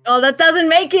 Oh, that doesn't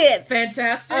make it.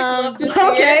 Fantastic. Love to see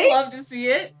okay. it. Love to see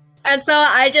it. And so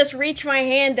I just reach my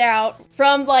hand out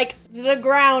from like the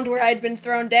ground where I'd been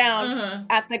thrown down Uh-huh.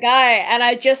 at the guy, and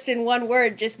I just in one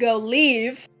word just go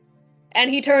leave,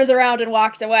 and he turns around and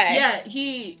walks away. Yeah,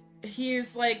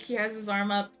 he's like, he has his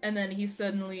arm up, and then he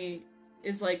suddenly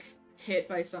is like hit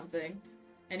by something,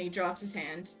 and he drops his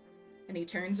hand, and he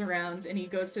turns around, and he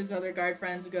goes to his other guard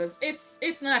friends and goes,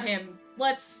 It's not him.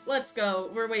 Let's go.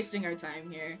 We're wasting our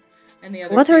time here. And the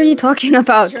other What are 2 you talking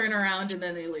about? turn around and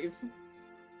then they leave.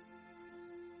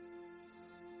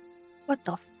 What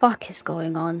the fuck is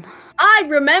going on? I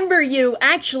remember you.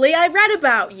 Actually, I read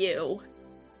about you.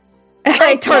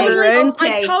 I turn Okay, around.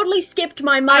 okay. I totally skipped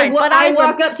my I mind, but I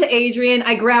walk up to Adrian,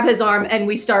 I grab his arm, and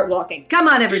we start walking. Come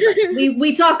on, everybody.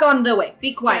 we talk on the way.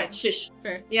 Be quiet. Shush.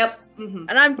 Fair. Yep. Mm-hmm.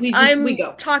 And We I'm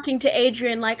go. talking to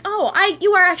Adrian like,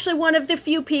 you are actually one of the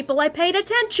few people I paid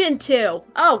attention to.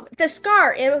 Oh, the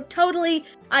scar.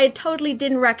 I totally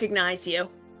didn't recognize you.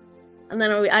 And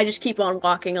then I just keep on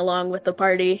walking along with the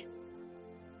party.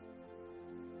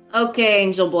 Okay,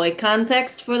 Angel Boy.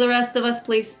 Context for the rest of us,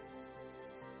 please.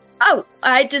 Oh,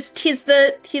 he's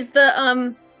the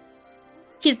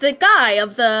guy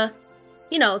of the,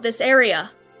 this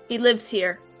area. He lives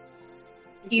here.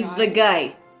 He's the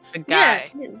guy. The guy.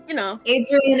 Yeah,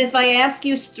 Adrian, if I ask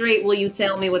you straight, will you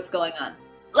tell me what's going on?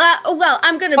 Well,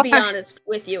 I'm gonna be honest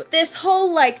with you. This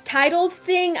whole like titles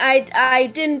thing, I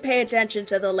didn't pay attention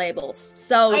to the labels.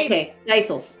 So Okay,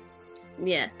 titles.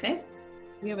 yeah. Okay.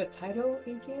 We have a title,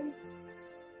 Adrian?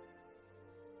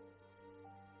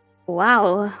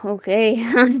 Wow. Okay.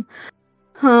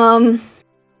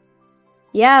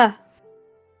 Yeah.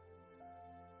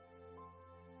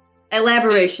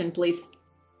 Elaboration, please.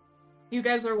 You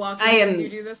guys are walking I as am- you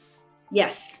do this?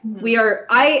 Yes, we are.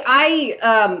 I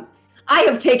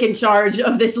have taken charge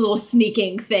of this little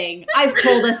sneaking thing. I've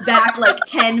pulled us back like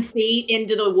 10 feet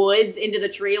into the woods, into the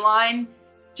tree line,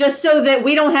 just so that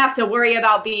we don't have to worry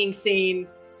about being seen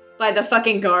by the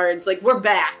fucking guards. Like, we're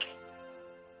back.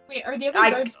 Wait, are the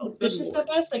other guards suspicious of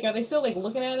us? Like, are they still, like,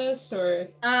 looking at us, or...?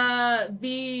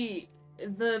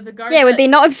 The guard. Yeah, would they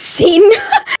not have seen?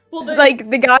 Well, like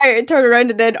the guy turned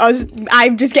around and then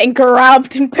I'm just getting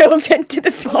grabbed and pulled into the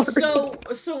forest.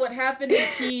 So what happened is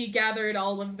he gathered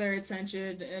all of their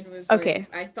attention and was Okay.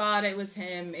 like, I thought it was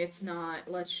him, it's not,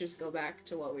 let's just go back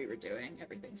to what we were doing,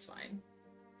 everything's fine.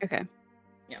 Okay.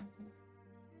 Yeah.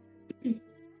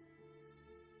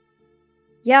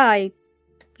 Yeah,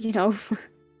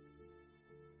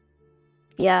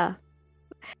 yeah.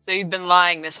 So you've been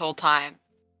lying this whole time.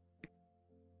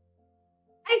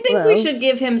 I think we Well. should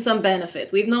give him some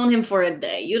benefit. We've known him for a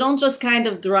day. You don't just kind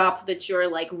of drop that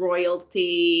you're like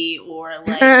royalty or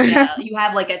like you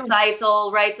have like a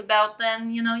title right about then.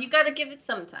 You know, you gotta give it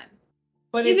some time.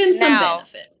 But Give it's him some now-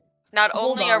 benefit. Not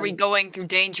Hold only are we on. going through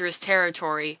dangerous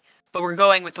territory, but we're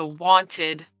going with a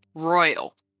wanted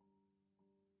royal.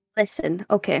 Listen,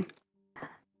 okay.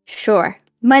 Sure.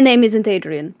 My name isn't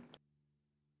Adrian.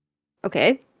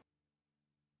 Okay.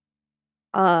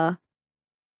 My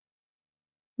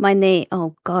name,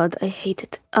 oh god, I hate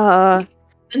it. And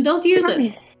don't use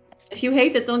it. If you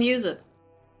hate it, don't use it.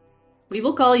 We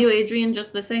will call you Adrian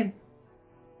just the same.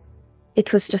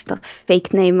 It was just a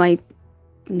fake name I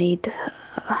made.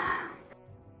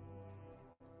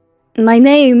 My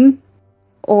name,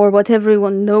 or what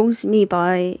everyone knows me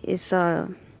by, is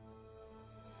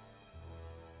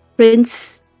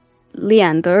Prince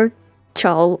Leander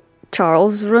Charles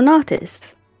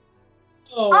Renatus.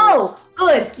 Oh,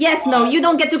 good. Yes, no, you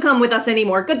don't get to come with us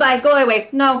anymore. Goodbye. Go away.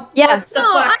 No. Yeah. What the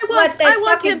No, fuck? What the I fuck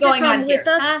want is him to going come on here? with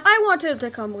us. Huh? I want him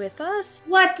to come with us.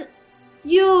 What?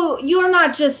 You're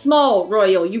not just small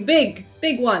royal. You big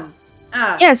one.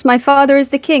 Ah. Yes, my father is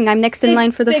the king. I'm next in Big-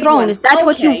 line for the big throne. one. Is that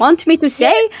what you Okay. want me to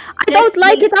say? I Yes, don't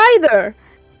like yes. it either.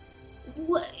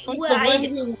 What's the one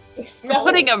who We're expelled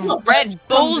putting a us red from this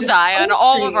bullseye on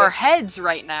all of country? our heads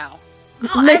right now.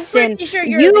 Oh, Listen, I'm pretty sure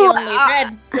you're you the only are-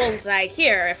 red bullseye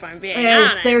here, if I'm being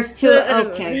honest. There's two.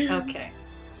 Okay.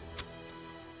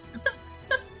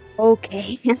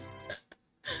 Okay.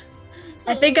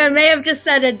 I think I may have just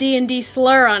said a D&D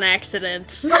slur on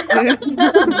accident.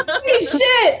 Holy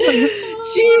shit!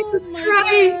 Jesus my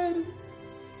Christ! God.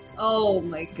 Oh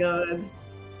my god.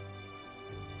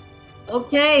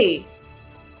 Okay.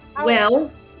 How-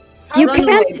 Well, You runaway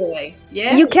can't- boy.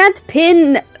 Yeah. You can't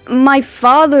pin my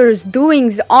father's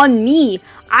doings on me.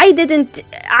 I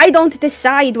don't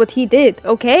decide what he did,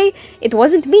 okay? It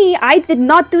wasn't me. I did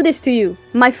not do this to you.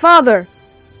 My father.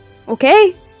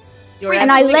 Okay? You're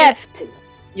And I supposed to get- left.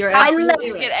 You're I How are we absolutely supposed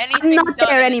to right. get anything not done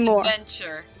there in this anymore.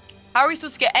 adventure? How are we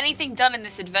supposed to get anything done in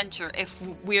this adventure if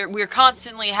we're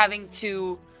constantly having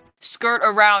to skirt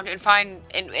around and find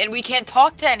and we can't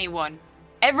talk to anyone?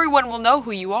 Everyone will know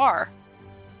who you are.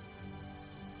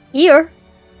 Here.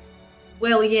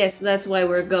 Well, yes, that's why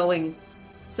we're going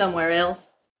somewhere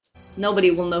else.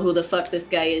 Nobody will know who the fuck this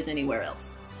guy is anywhere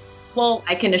else. Well,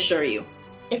 I can assure you.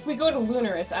 if we go to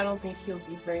Lunaris, I don't think he'll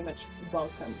be very much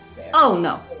welcome there. Oh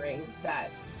no. Considering that,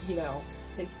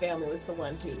 his family was the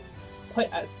one who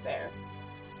put us there.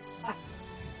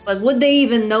 But would they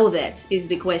even know that, is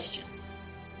the question.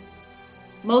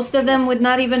 Most of them would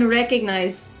not even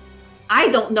recognize. I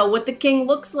don't know what the king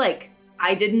looks like.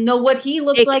 I didn't know what he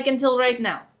looked like until right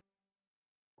now.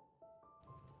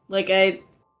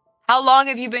 How long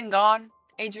have you been gone,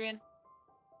 Adrian?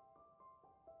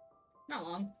 Not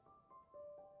long.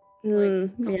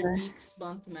 Mm, Couple yeah. weeks,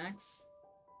 month max.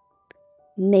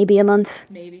 Maybe a month.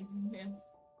 Maybe. Yeah.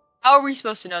 How are we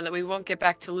supposed to know that we won't get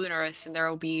back to Lunaris and there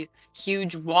will be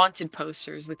huge wanted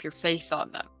posters with your face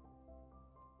on them?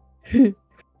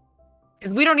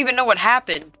 Because we don't even know what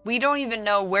happened. We don't even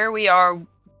know where we are,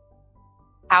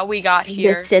 how we got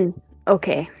here. Listen.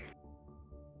 Okay.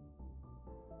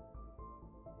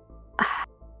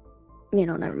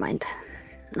 Never mind.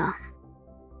 No.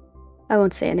 I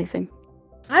won't say anything.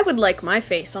 I would like my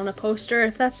face on a poster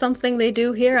if that's something they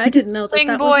do here. I didn't know that Wing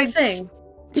that boy, was a thing.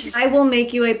 just I will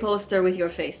make you a poster with your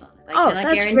face on it. I Oh, cannot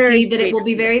that's guarantee very that it sweet will of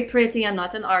be you. very pretty. I'm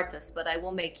not an artist, but I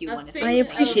will make you A one if thing I you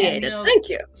appreciate it. note, Thank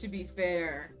you. To be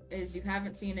fair, is you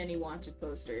haven't seen any wanted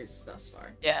posters thus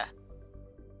far. Yeah.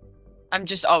 I'm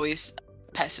just always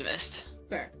pessimist.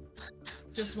 Fair.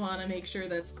 Just want to make sure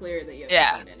that's clear that you haven't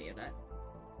Yeah. seen any of that.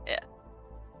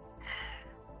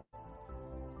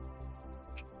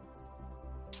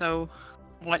 So,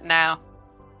 what now?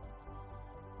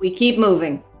 We keep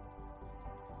moving.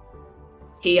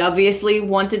 He obviously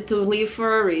wanted to leave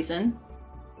for a reason.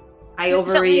 I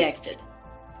It's at least- overreacted.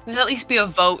 There's at least be a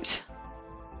vote.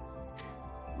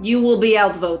 You will be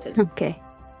outvoted. Okay.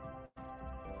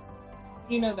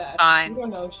 You know that. Fine. You don't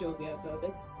know if she'll be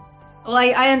outvoted. Well,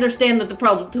 I understand that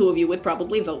the two of you would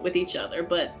probably vote with each other,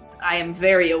 but I am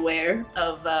very aware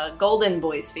of Golden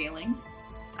Boy's feelings.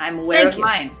 I'm aware Thank of you.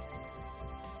 mine.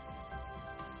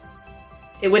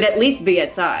 It would at least be a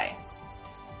tie.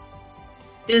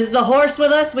 Is the horse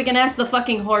with us? We can ask the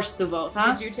fucking horse to vote,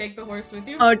 huh? Did you take the horse with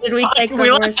you? Oh, did we take the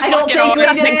We left horse? the I don't fucking think we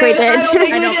horse. did. I think we did. I don't think I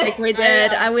we don't did. think we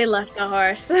did. We left the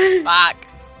horse. Fuck.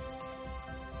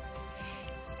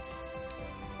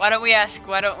 Why don't we ask,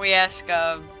 Meow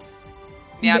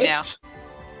Meow. Next.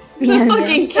 The Yeah,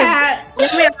 fucking cat!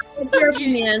 Your You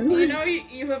opinion. know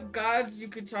you have gods you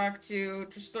could talk to.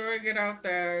 Just throwing it out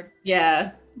there.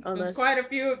 Yeah. Oh, There's that's- quite a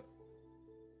few.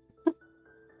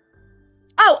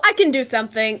 Oh, I can do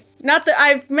something. Not that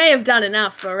I may have done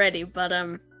enough already, but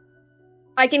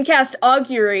I can cast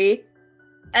augury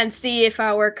and see if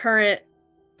our current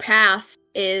path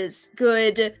is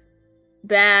good,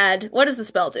 bad. What does the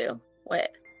spell do? Wait.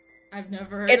 I've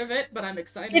never heard It- of it, but I'm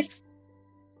excited. It's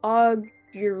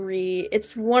augury.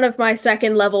 It's one of my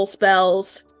second level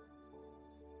spells.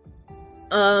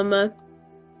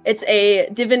 It's a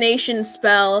divination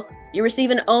spell. You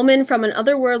receive an omen from an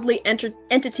otherworldly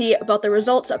entity about the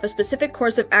results of a specific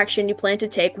course of action you plan to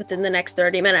take within the next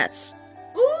 30 minutes.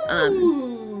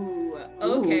 Ooh.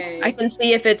 Okay. I can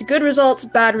see if it's good results,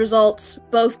 bad results,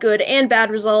 both good and bad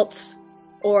results,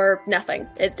 or nothing.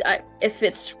 If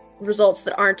it's results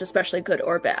that aren't especially good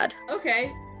or bad.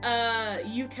 Okay.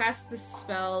 You cast the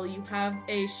spell. You have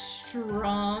a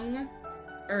strong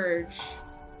urge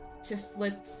to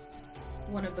flip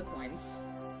one of the coins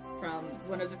from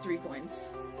one of the 3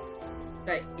 coins.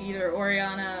 That either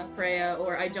Oriana, Freya,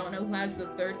 or I don't know who has the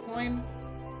third coin,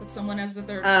 but someone has the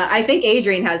third coin. I think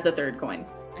Adrian has the third coin.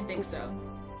 I think so.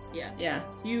 Yeah. Yeah.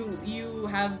 You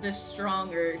have this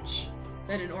strong urge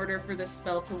that in order for this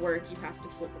spell to work, you have to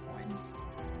flip a coin.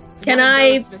 Can One of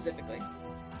I- those specifically?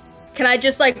 Can I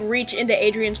just like reach into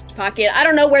Adrian's pocket? I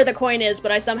don't know where the coin is,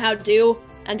 but I somehow do,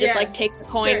 and just Yeah, like take the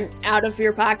coin sure. out of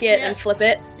your pocket Yeah. and flip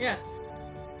it. Yeah.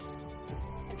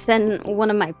 It's in one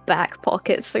of my back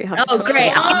pockets, so you have Oh, to great.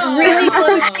 take it out. I'm really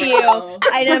close to you.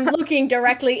 And I'm looking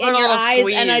directly in One your little eyes,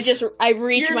 and squeeze. I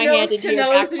reach Your my nose hand to into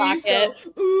your nose back and you just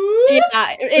pocket. go, ooh.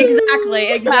 Yeah,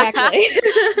 exactly.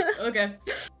 Okay.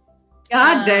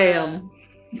 God damn.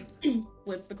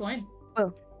 Flip the coin.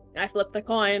 I flip the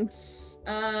coin.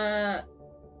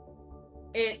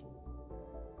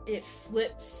 It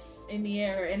flips in the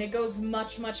air and it goes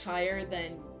much higher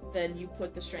than you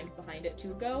put the strength behind it to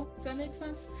go, if that makes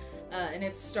sense. And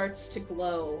it starts to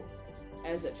glow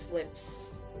as it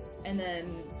flips, and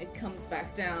then it comes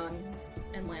back down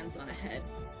and lands on a head.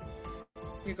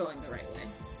 You're going the right way.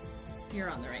 You're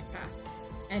on the right path.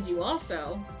 And you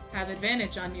also have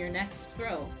advantage on your next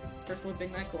throw for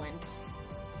flipping that coin.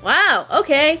 Wow,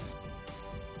 okay.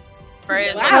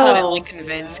 Freya's like Wow. suddenly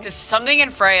convinced because something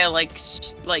in Freya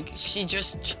she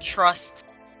just trusts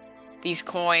these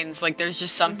coins. Like there's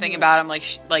just something about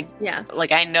them. Yeah.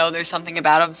 Like I know there's something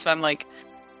about them. So I'm like,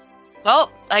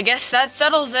 well, I guess that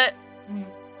settles it. Mhm.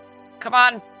 Come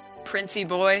on, princey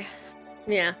boy.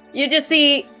 Yeah. You just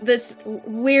see this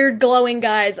weird glowing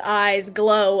guy's eyes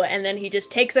glow, and then he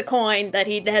just takes a coin that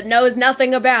he knows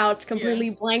nothing about, completely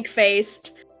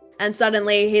blank-faced, and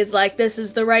suddenly he's like, this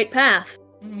is the right path.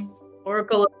 Mhm.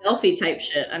 Oracle of Delphi type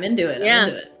shit. I'm into it. Yeah. I'm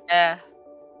into it. Yeah.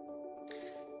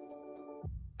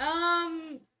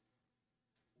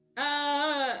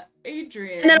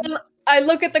 Adrian. And then I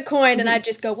look at the coin and I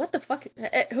just go, what the fuck?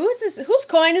 Who is this? Whose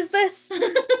coin is this?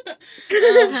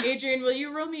 Adrian, will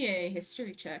you roll me a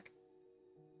history check?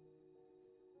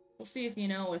 We'll see if you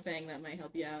know a thing that might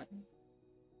help you out.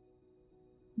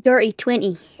 Dirty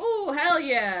 20. Oh, hell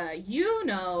yeah! You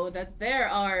know that there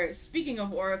are, speaking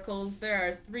of oracles, there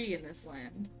are 3 in this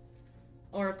land.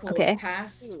 Oracle Okay. of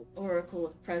past, Oracle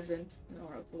of present, and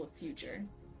Oracle of future.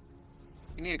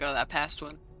 You need to go to that past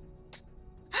one.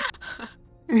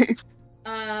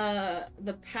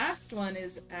 The past one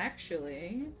is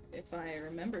actually, if I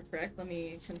remember correct, let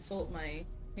me consult my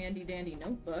handy dandy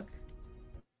notebook.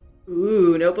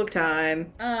 Ooh, notebook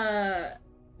time.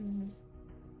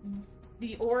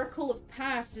 The Oracle of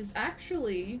Past is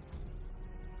actually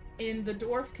in the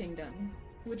Dwarf Kingdom,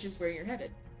 which is where you're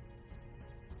headed.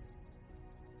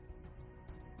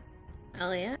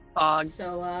 Oh yeah.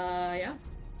 So, yeah. You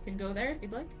can go there if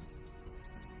you'd like.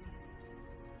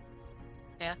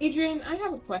 Yeah. Adrian, I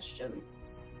have a question.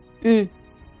 Mm.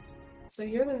 So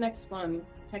you're the next one,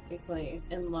 technically,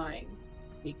 in line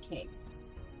to be king.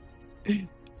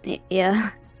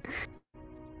 Yeah.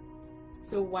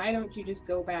 So why don't you just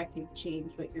go back and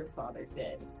change what your father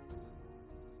did?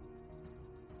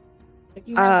 If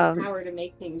you have the power to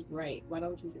make things right, why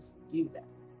don't you just do that?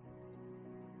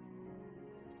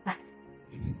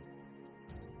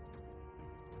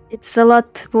 It's a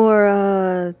lot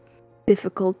more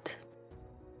difficult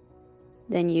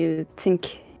than you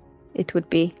think it would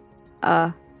be.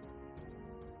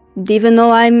 Even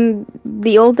though I'm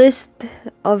the oldest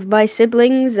of my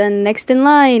siblings and next in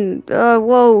line,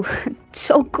 whoa,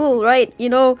 so cool, right? You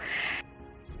know,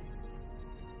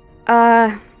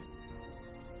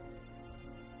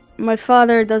 my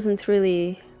father doesn't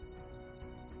really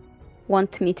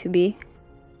want me to be.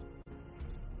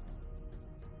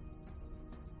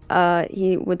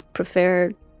 He would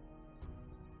prefer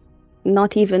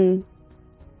not even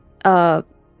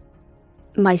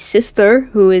my sister,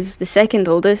 who is the second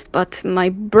oldest, but my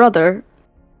brother,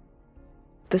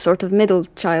 the sort of middle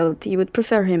child, he would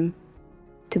prefer him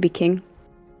to be king.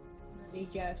 I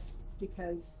guess it's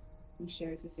because he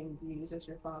shares the same views as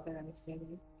your father, I'm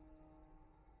assuming.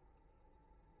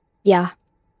 Yeah.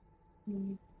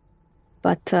 Mm.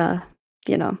 But,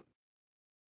 you know.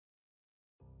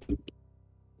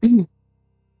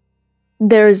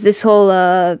 There's this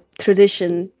whole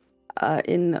tradition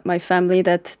in my family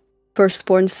that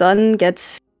firstborn son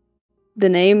gets the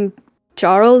name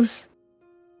Charles.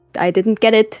 I didn't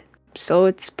get it, so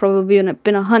it's probably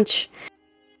been a hunch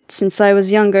since I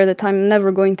was younger that I'm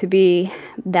never going to be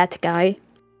that guy.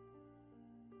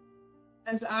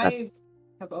 As I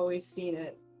have always seen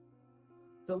it,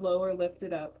 the low are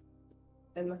lifted up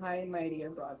and the high and mighty are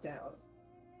brought down.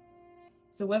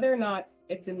 So whether or not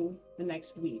it's in the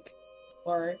next week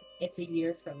or it's a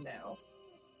year from now,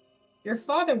 your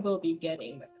father will be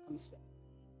getting what comes to him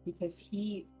because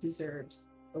he deserves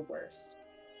the worst.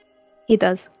 He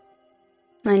does.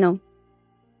 I know.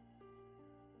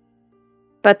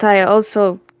 But I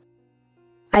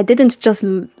didn't just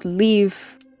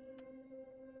leave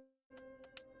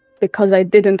because I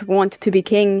didn't want to be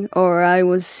king or I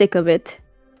was sick of it.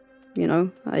 You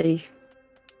know,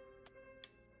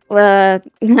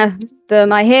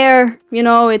 my hair, you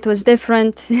know, it was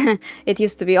different. It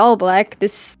used to be all black.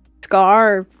 This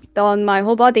scar on my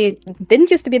whole body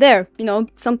didn't used to be there. You know,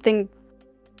 something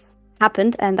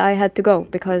happened and I had to go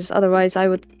because otherwise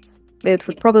it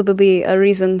would probably be a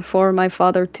reason for my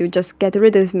father to just get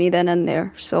rid of me then and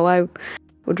there. So I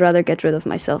would rather get rid of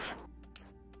myself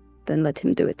than let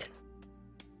him do it.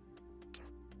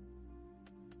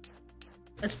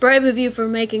 It's brave of you for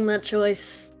making that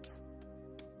choice.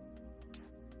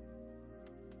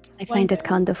 I find it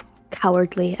kind of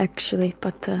cowardly, actually,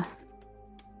 but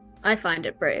I find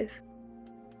it brave.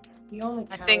 The only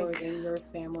coward in your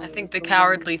family. I think the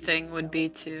cowardly thing would be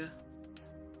to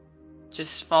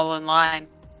just fall in line.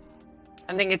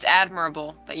 I think it's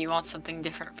admirable that you want something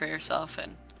different for yourself,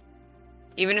 and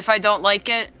even if I don't like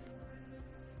it,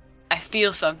 I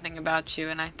feel something about you,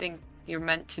 and I think you're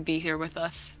meant to be here with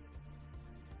us.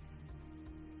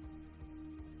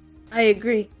 I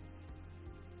agree.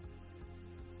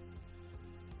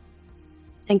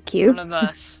 Thank you. One of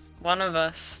us. One of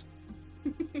us.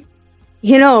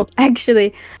 You know,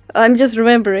 actually, I'm just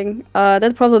remembering,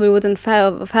 that probably wouldn't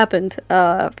have happened,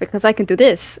 because I can do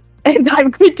this. And I'm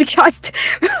going to cast...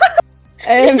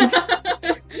 You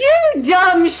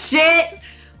dumb shit!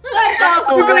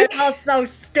 That's so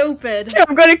stupid.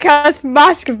 I'm going to cast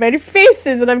Mask of Many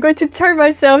Faces, and I'm going to turn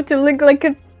myself to look like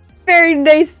a very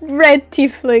nice red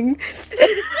tiefling.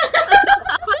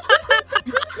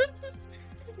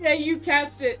 Yeah, you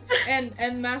cast it,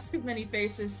 and Mask of Many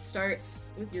Faces starts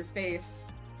with your face,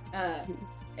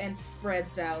 and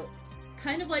spreads out,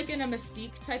 kind of like in a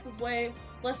Mystique type of way,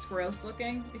 less gross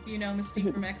looking, if you know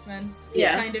Mystique from X-Men.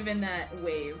 Yeah. Kind of in that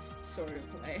wave sort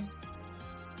of way.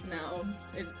 No,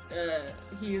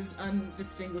 he is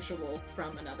undistinguishable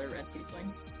from another red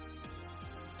tiefling.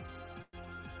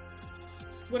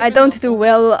 I don't do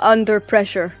well under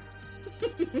pressure.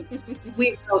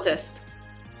 We've noticed.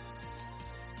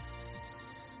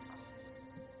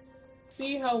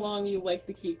 See how long you like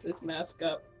to keep this mask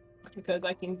up, because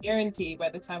I can guarantee by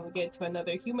the time we get to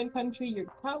another human country, you're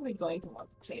probably going to want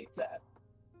to change that.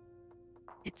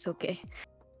 It's okay.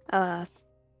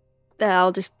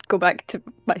 I'll just go back to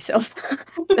myself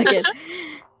again.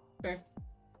 Fair.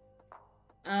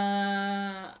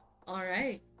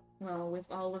 Alright. Well, with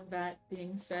all of that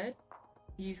being said,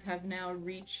 you have now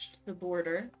reached the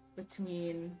border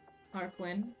between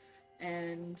Harquin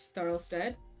and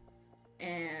Thurlstead.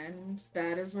 And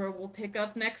that is where we'll pick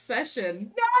up next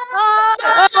session.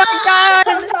 Oh my god!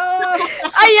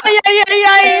 Ay, ay, ay, ay,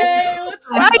 ay! Hey, let's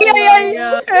go. Ay,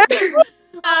 ay, ay!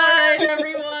 Alright,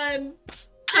 everyone.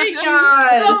 Thank you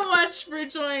God. so much for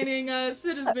joining us.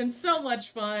 It has been so much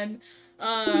fun.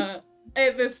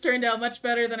 This turned out much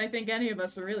better than I think any of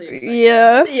us were really expecting.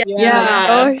 Yeah.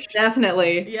 Yeah, Gosh.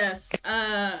 definitely. Yes.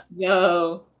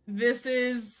 Yo. This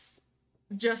is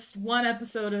just one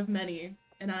episode of many,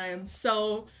 and I am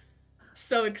so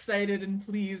excited and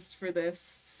pleased for this.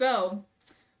 So,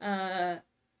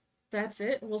 that's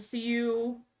it. We'll see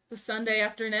you the Sunday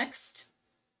after next.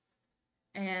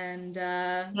 And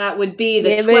That would be the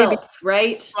Yeah, 12th, baby.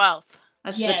 right? 12th.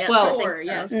 That's Yes. the 12th. sure, so.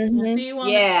 yes. Mhm. We'll see you on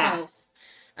Yeah. the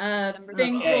 12th.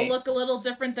 Things Okay. will look a little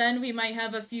different then. We might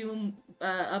have a few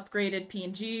upgraded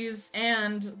PNGs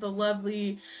and the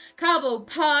lovely Cabo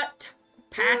Pat.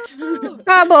 Cabo,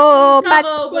 Cabo will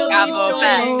be Cabo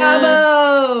Pat. joining us.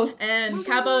 Cabo! And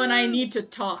Cabo and I need to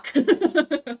talk. no.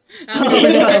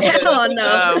 Oh no.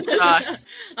 Oh gosh.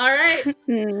 Alright,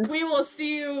 Hmm. we will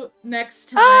see you next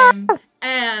time.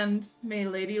 And may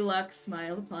Lady Luck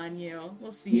smile upon you.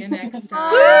 We'll see you next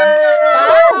time. Bye!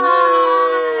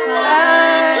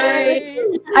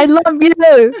 I love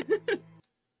you.